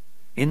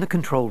 In the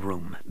control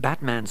room,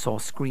 Batman saw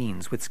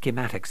screens with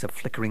schematics of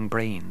flickering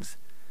brains.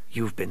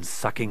 "You've been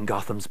sucking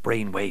Gotham's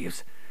brain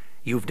waves.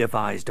 You've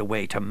devised a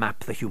way to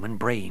map the human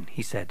brain,"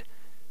 he said,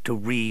 "to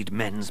read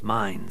men's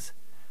minds."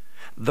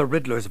 The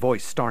Riddler's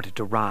voice started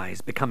to rise,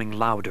 becoming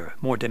louder,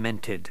 more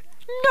demented.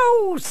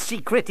 "No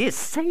secret is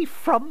safe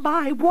from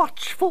my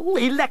watchful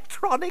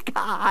electronic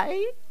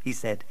eye," he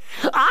said.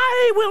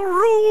 "I will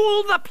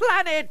rule the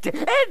planet.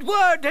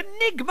 Edward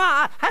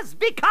Enigma has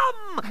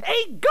become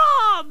a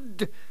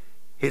god."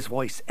 His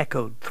voice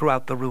echoed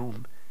throughout the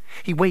room.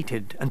 He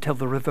waited until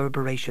the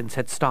reverberations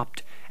had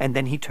stopped, and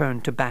then he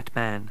turned to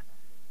Batman.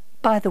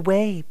 "By the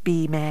way,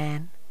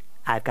 B-Man,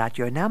 I've got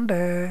your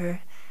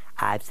number.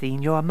 I've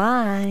seen your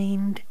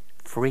mind,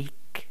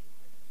 freak."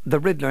 The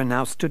Riddler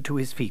now stood to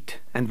his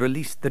feet and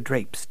released the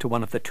drapes to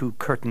one of the 2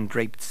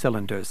 curtain-draped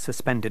cylinders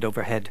suspended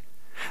overhead.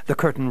 The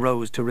curtain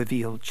rose to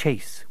reveal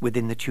Chase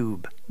within the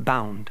tube,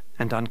 bound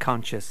and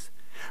unconscious.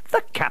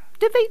 "The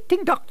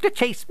captivating Dr.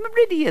 Chase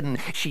Meridian.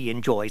 She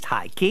enjoys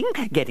hiking,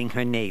 getting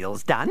her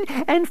nails done,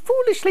 and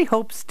foolishly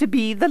hopes to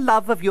be the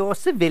love of your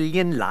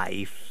civilian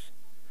life."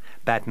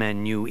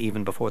 Batman knew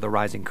even before the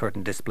rising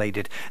curtain displayed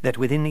it that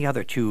within the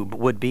other tube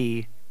would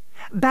be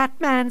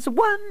 "Batman's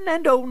one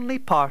and only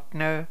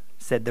partner,"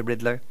 said the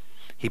Riddler.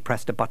 He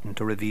pressed a button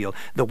to reveal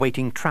the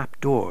waiting trap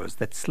doors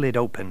that slid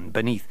open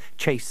beneath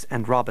Chase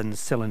and Robin's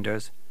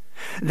cylinders.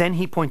 Then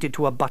he pointed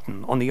to a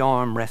button on the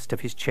armrest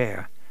of his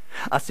chair.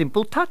 "A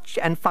simple touch,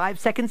 and 5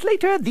 seconds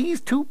later these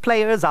 2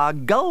 players are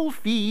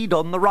gull-feed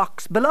on the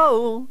rocks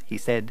below," he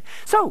said.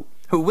 "So,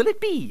 who will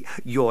it be,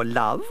 your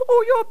love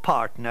or your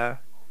partner?"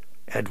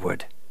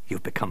 "Edward,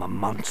 you've become a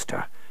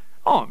monster."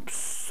 "I'm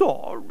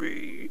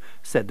sorry,"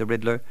 said the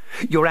Riddler.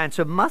 "Your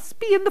answer must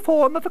be in the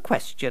form of a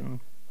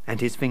question."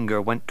 And his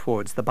finger went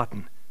towards the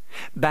button.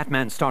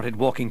 Batman started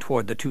walking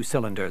toward the 2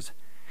 cylinders.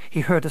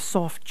 He heard a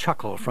soft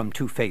chuckle from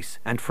Two-Face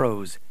and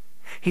froze.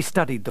 He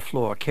studied the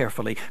floor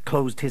carefully,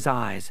 closed his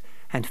eyes,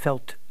 and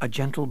felt a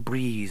gentle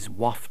breeze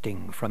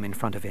wafting from in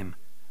front of him.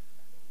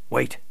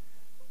 "Wait,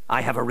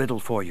 I have a riddle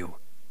for you,"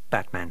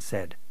 Batman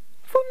said.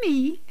 "For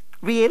me?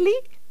 Really?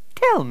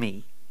 Tell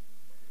me."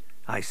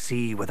 "I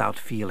see without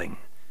feeling.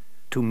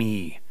 To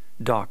me,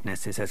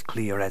 darkness is as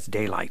clear as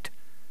daylight.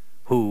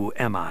 Who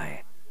am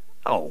I?"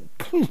 "Oh,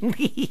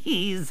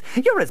 please!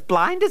 You're as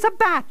blind as a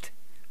bat."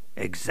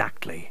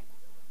 "Exactly."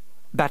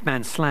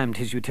 Batman slammed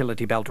his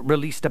utility belt,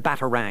 released a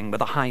batarang with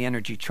a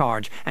high-energy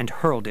charge, and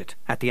hurled it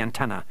at the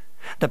antenna.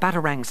 The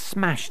batarang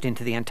smashed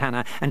into the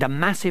antenna, and a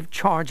massive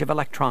charge of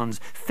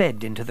electrons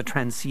fed into the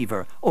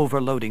transceiver,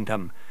 overloading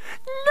them.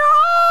 "No!"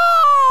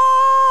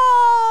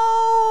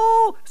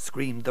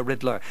 screamed the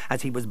Riddler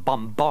as he was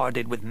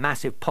bombarded with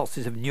massive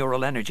pulses of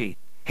neural energy.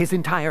 His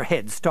entire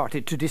head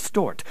started to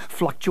distort,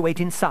 fluctuate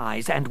in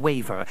size, and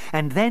waver,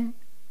 and then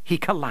he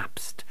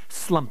collapsed,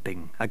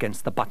 slumping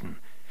against the button.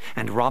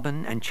 And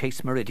Robin and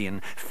Chase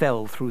Meridian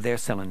fell through their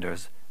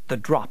cylinders, the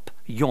drop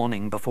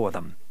yawning before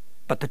them.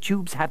 But the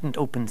tubes hadn't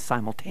opened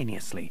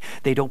simultaneously.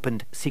 They'd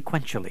opened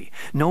sequentially,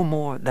 no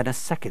more than a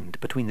second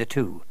between the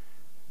two.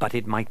 But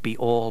it might be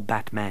all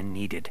Batman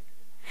needed.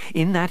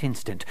 In that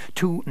instant,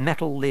 two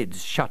metal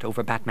lids shut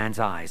over Batman's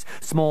eyes.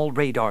 Small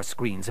radar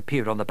screens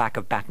appeared on the back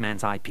of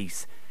Batman's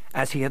eyepiece.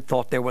 As he had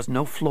thought, there was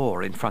no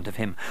floor in front of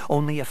him,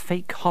 only a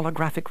fake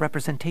holographic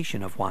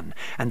representation of one,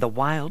 and the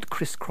wild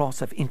crisscross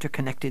of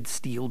interconnected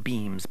steel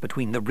beams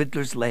between the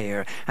Riddler's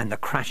lair and the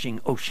crashing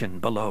ocean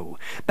below.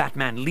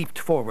 Batman leaped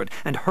forward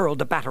and hurled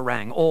the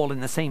Batarang all in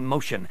the same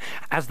motion.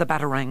 As the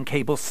Batarang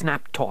cable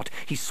snapped taut,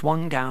 he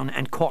swung down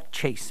and caught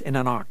Chase in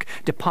an arc,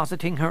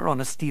 depositing her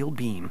on a steel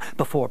beam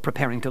before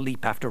preparing to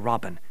leap after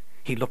Robin.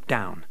 He looked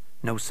down.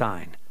 No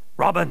sign.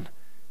 "Robin!"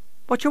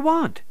 "What you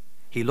want?"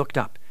 He looked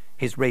up,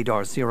 his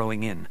radar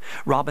zeroing in.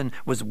 Robin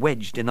was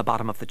wedged in the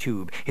bottom of the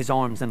tube, his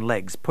arms and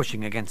legs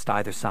pushing against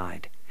either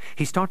side.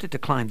 He started to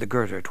climb the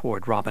girder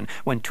toward Robin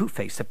when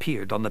Two-Face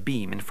appeared on the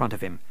beam in front of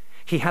him.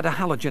 He had a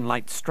halogen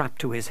light strapped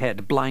to his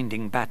head,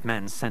 blinding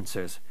Batman's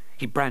sensors.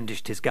 He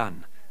brandished his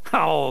gun.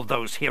 All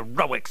those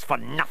heroics for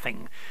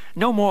nothing.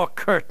 No more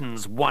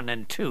curtains 1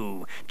 and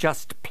 2,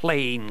 just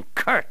plain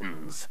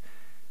curtains.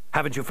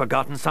 "Haven't you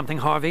forgotten something,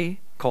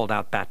 Harvey?" called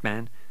out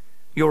Batman.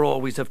 "You're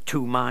always of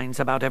two minds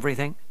about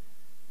everything."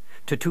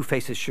 To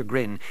Two-Face's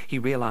chagrin, he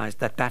realized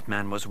that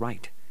Batman was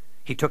right.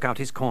 He took out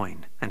his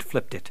coin and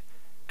flipped it,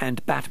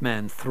 and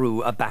Batman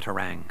threw a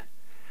Batarang.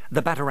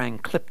 The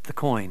Batarang clipped the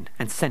coin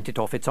and sent it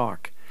off its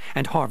arc,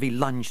 and Harvey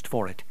lunged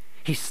for it.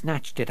 He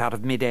snatched it out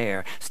of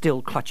midair,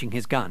 still clutching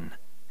his gun,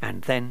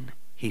 and then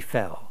he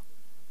fell.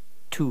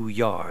 2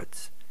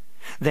 yards.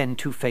 Then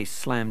Two-Face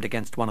slammed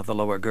against one of the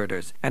lower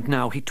girders, and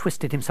now he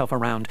twisted himself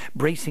around,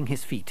 bracing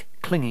his feet,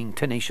 clinging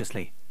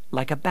tenaciously,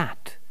 like a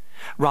bat.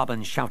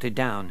 Robin shouted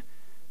down,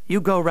 "You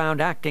go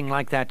round acting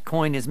like that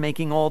coin is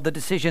making all the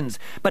decisions,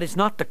 but it's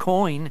not the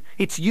coin,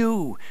 it's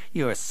you.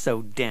 You're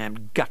so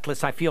damned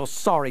gutless, I feel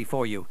sorry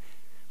for you."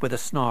 With a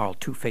snarl,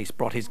 Two-Face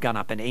brought his gun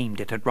up and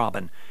aimed it at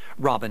Robin.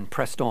 Robin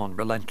pressed on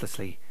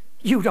relentlessly.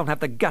 "You don't have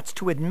the guts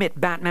to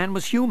admit Batman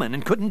was human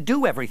and couldn't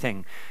do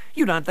everything.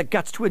 You don't have the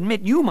guts to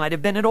admit you might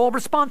have been at all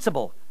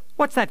responsible.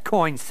 What's that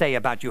coin say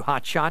about you,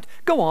 hotshot?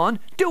 Go on,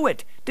 do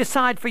it.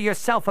 Decide for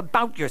yourself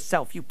about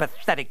yourself, you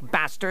pathetic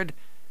bastard."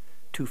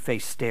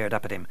 Two-Face stared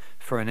up at him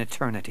for an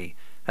eternity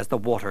as the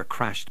water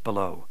crashed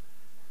below.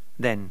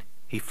 Then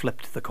he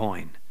flipped the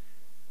coin.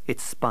 It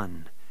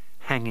spun,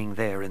 hanging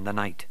there in the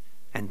night,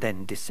 and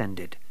then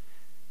descended.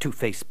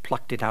 Two-Face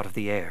plucked it out of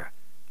the air,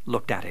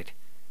 looked at it.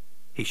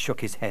 He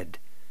shook his head,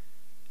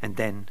 and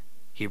then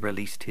he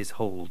released his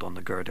hold on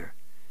the girder.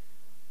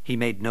 He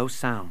made no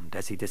sound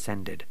as he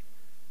descended.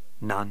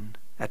 None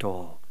at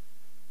all.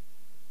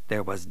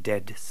 There was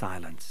dead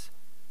silence.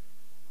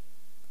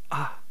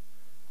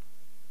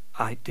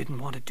 "I didn't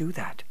want to do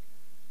that,"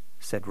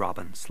 said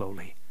Robin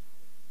slowly.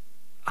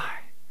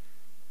 I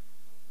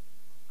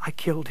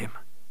killed him."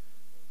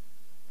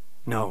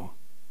 "No.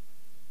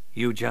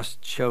 You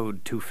just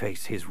showed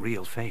Two-Face his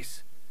real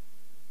face.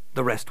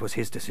 The rest was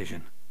his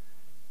decision.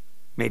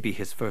 Maybe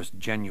his first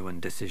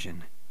genuine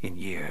decision in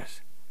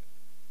years."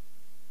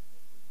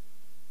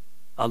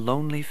 A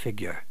lonely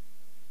figure,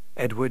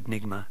 Edward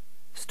Nygma,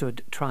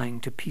 stood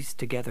trying to piece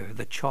together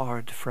the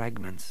charred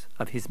fragments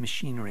of his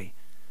machinery.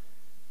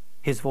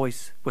 His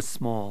voice was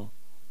small,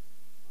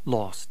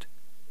 lost.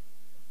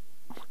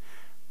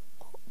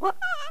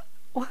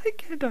 Why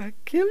can't I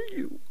kill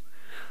you?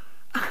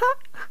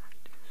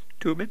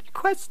 Too many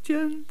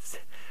questions.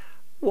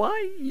 Why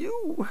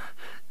you,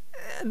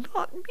 and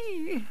not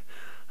me?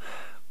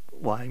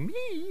 Why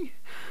me?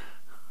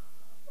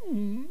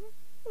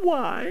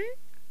 Why?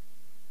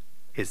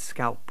 His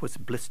scalp was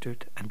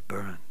blistered and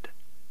burned.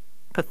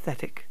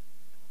 Pathetic,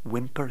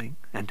 whimpering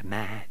and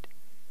mad,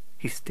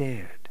 he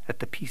stared at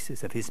the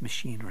pieces of his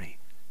machinery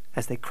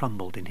as they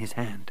crumbled in his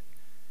hand.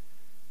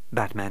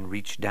 Batman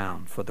reached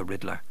down for the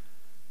Riddler,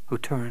 who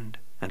turned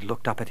and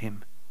looked up at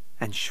him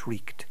and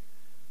shrieked,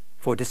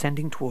 for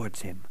descending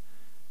towards him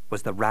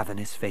was the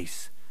ravenous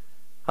face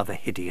of a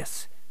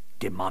hideous,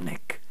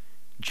 demonic,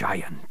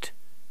 giant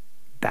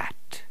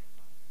bat.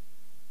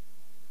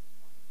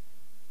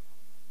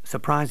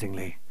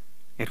 Surprisingly,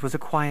 it was a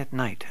quiet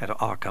night at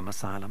Arkham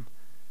Asylum,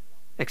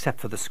 except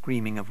for the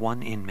screaming of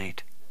one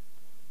inmate.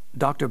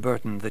 Dr.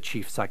 Burton, the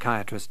chief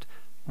psychiatrist,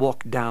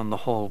 walked down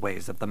the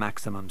hallways of the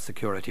maximum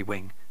security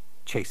wing,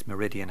 Chase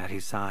Meridian at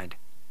his side.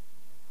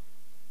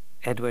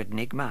 "Edward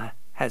Nygma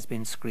has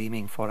been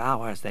screaming for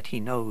hours that he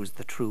knows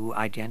the true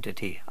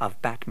identity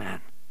of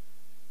Batman,"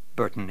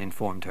 Burton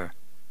informed her.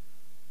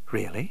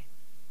 "Really?"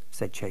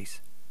 said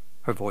Chase,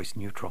 her voice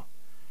neutral.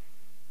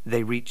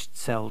 They reached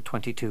cell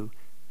 22,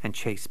 and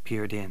Chase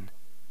peered in.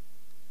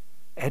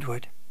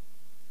 "Edward,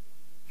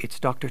 it's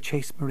Dr.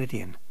 Chase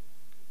Meridian.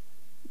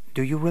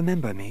 Do you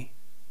remember me?"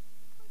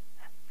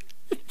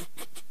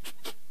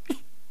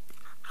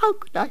 "How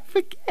could I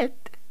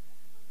forget?"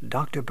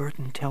 "Dr.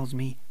 Burton tells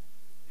me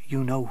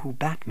you know who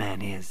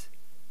Batman is."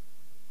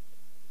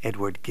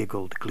 Edward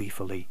giggled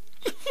gleefully.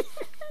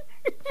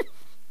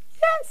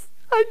 "Yes,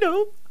 I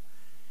know."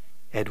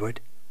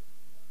 "Edward,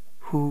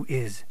 Who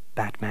is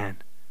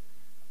Batman?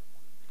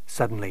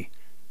 Suddenly,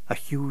 a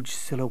huge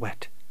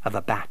silhouette of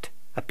a bat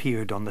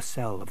appeared on the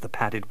cell of the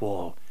padded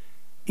wall.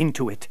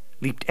 Into it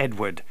leaped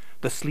Edward,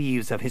 the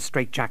sleeves of his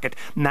straitjacket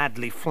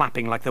madly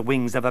flapping like the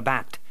wings of a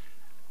bat.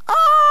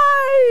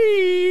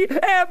 I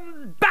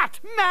am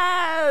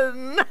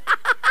Batman!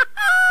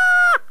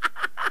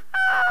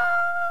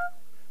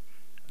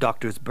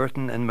 Doctors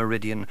Burton and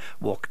Meridian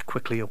walked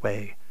quickly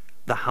away,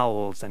 the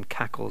howls and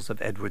cackles of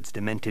Edward's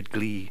demented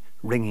glee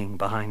ringing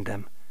behind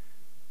them.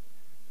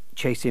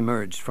 Chase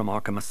emerged from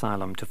Arkham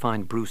Asylum to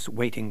find Bruce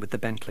waiting with the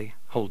Bentley,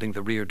 holding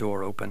the rear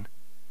door open.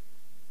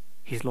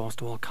 "He's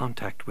lost all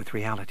contact with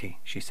reality,"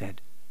 she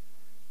said.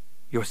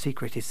 "Your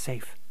secret is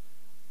safe."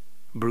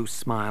 Bruce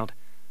smiled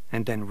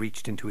and then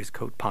reached into his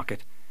coat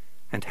pocket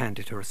and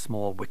handed her a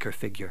small wicker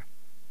figure,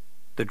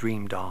 the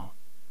dream doll.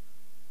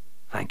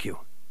 "Thank you,"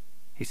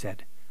 he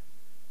said.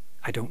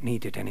 "I don't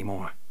need it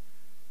anymore.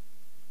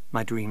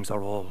 My dreams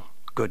are all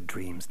good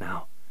dreams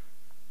now."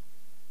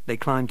 They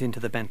climbed into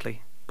the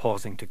Bentley,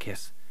 pausing to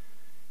kiss.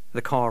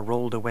 The car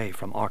rolled away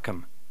from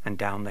Arkham and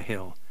down the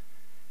hill,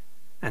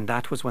 and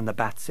that was when the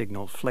bat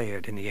signal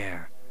flared in the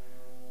air.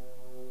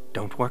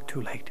 "Don't work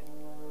too late,"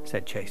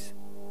 said Chase.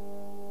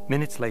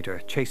 Minutes later,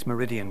 Chase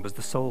Meridian was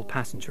the sole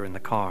passenger in the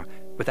car,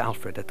 with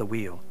Alfred at the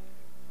wheel.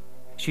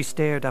 She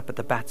stared up at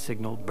the bat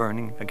signal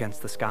burning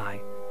against the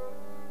sky.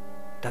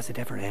 "Does it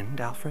ever end,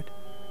 Alfred?"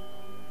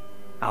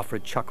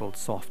 Alfred chuckled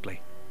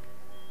softly.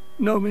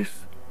 "No,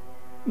 miss.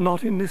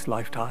 Not in this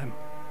lifetime."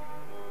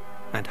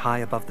 And high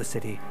above the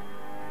city,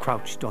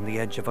 crouched on the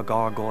edge of a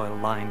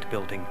gargoyle-lined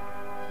building,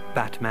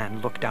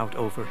 Batman looked out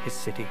over his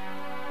city.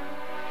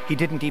 He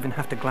didn't even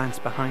have to glance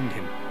behind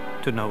him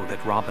to know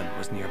that Robin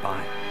was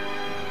nearby.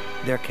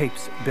 Their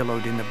capes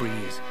billowed in the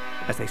breeze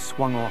as they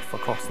swung off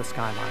across the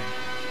skyline,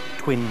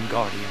 twin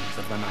guardians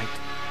of the night.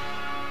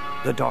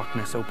 The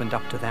darkness opened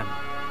up to them,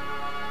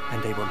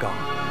 and they were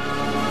gone.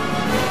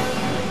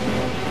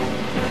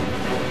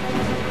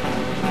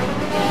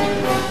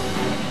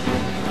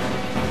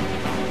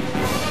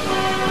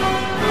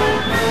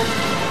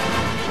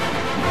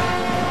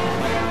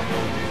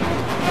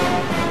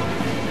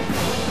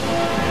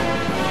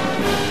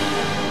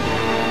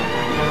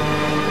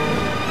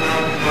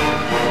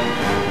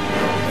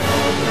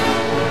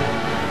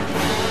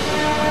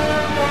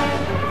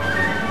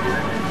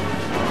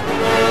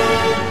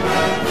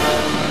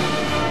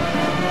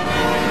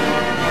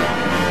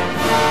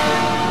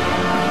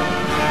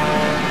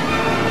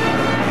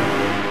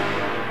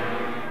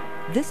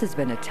 This has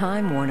been a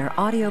Time Warner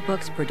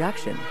Audiobooks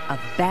production of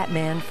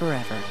Batman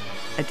Forever,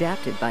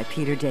 adapted by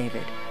Peter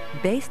David,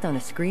 based on a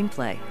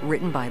screenplay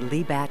written by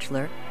Lee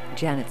Batchelor,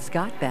 Janet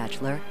Scott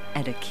Batchelor,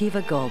 and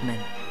Akiva Goldman.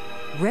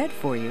 Read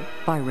for you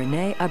by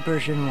Rene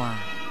Auberjonois.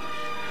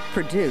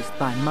 Produced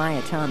by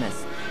Maya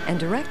Thomas and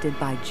directed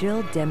by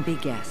Jill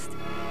Demby-Guest.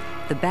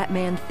 The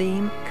Batman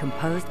theme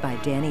composed by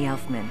Danny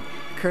Elfman,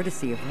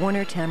 courtesy of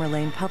Warner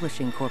Tamerlane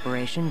Publishing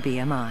Corporation,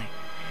 BMI.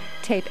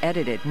 Tape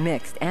edited,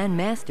 mixed, and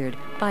mastered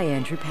by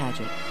Andrew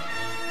Padgett.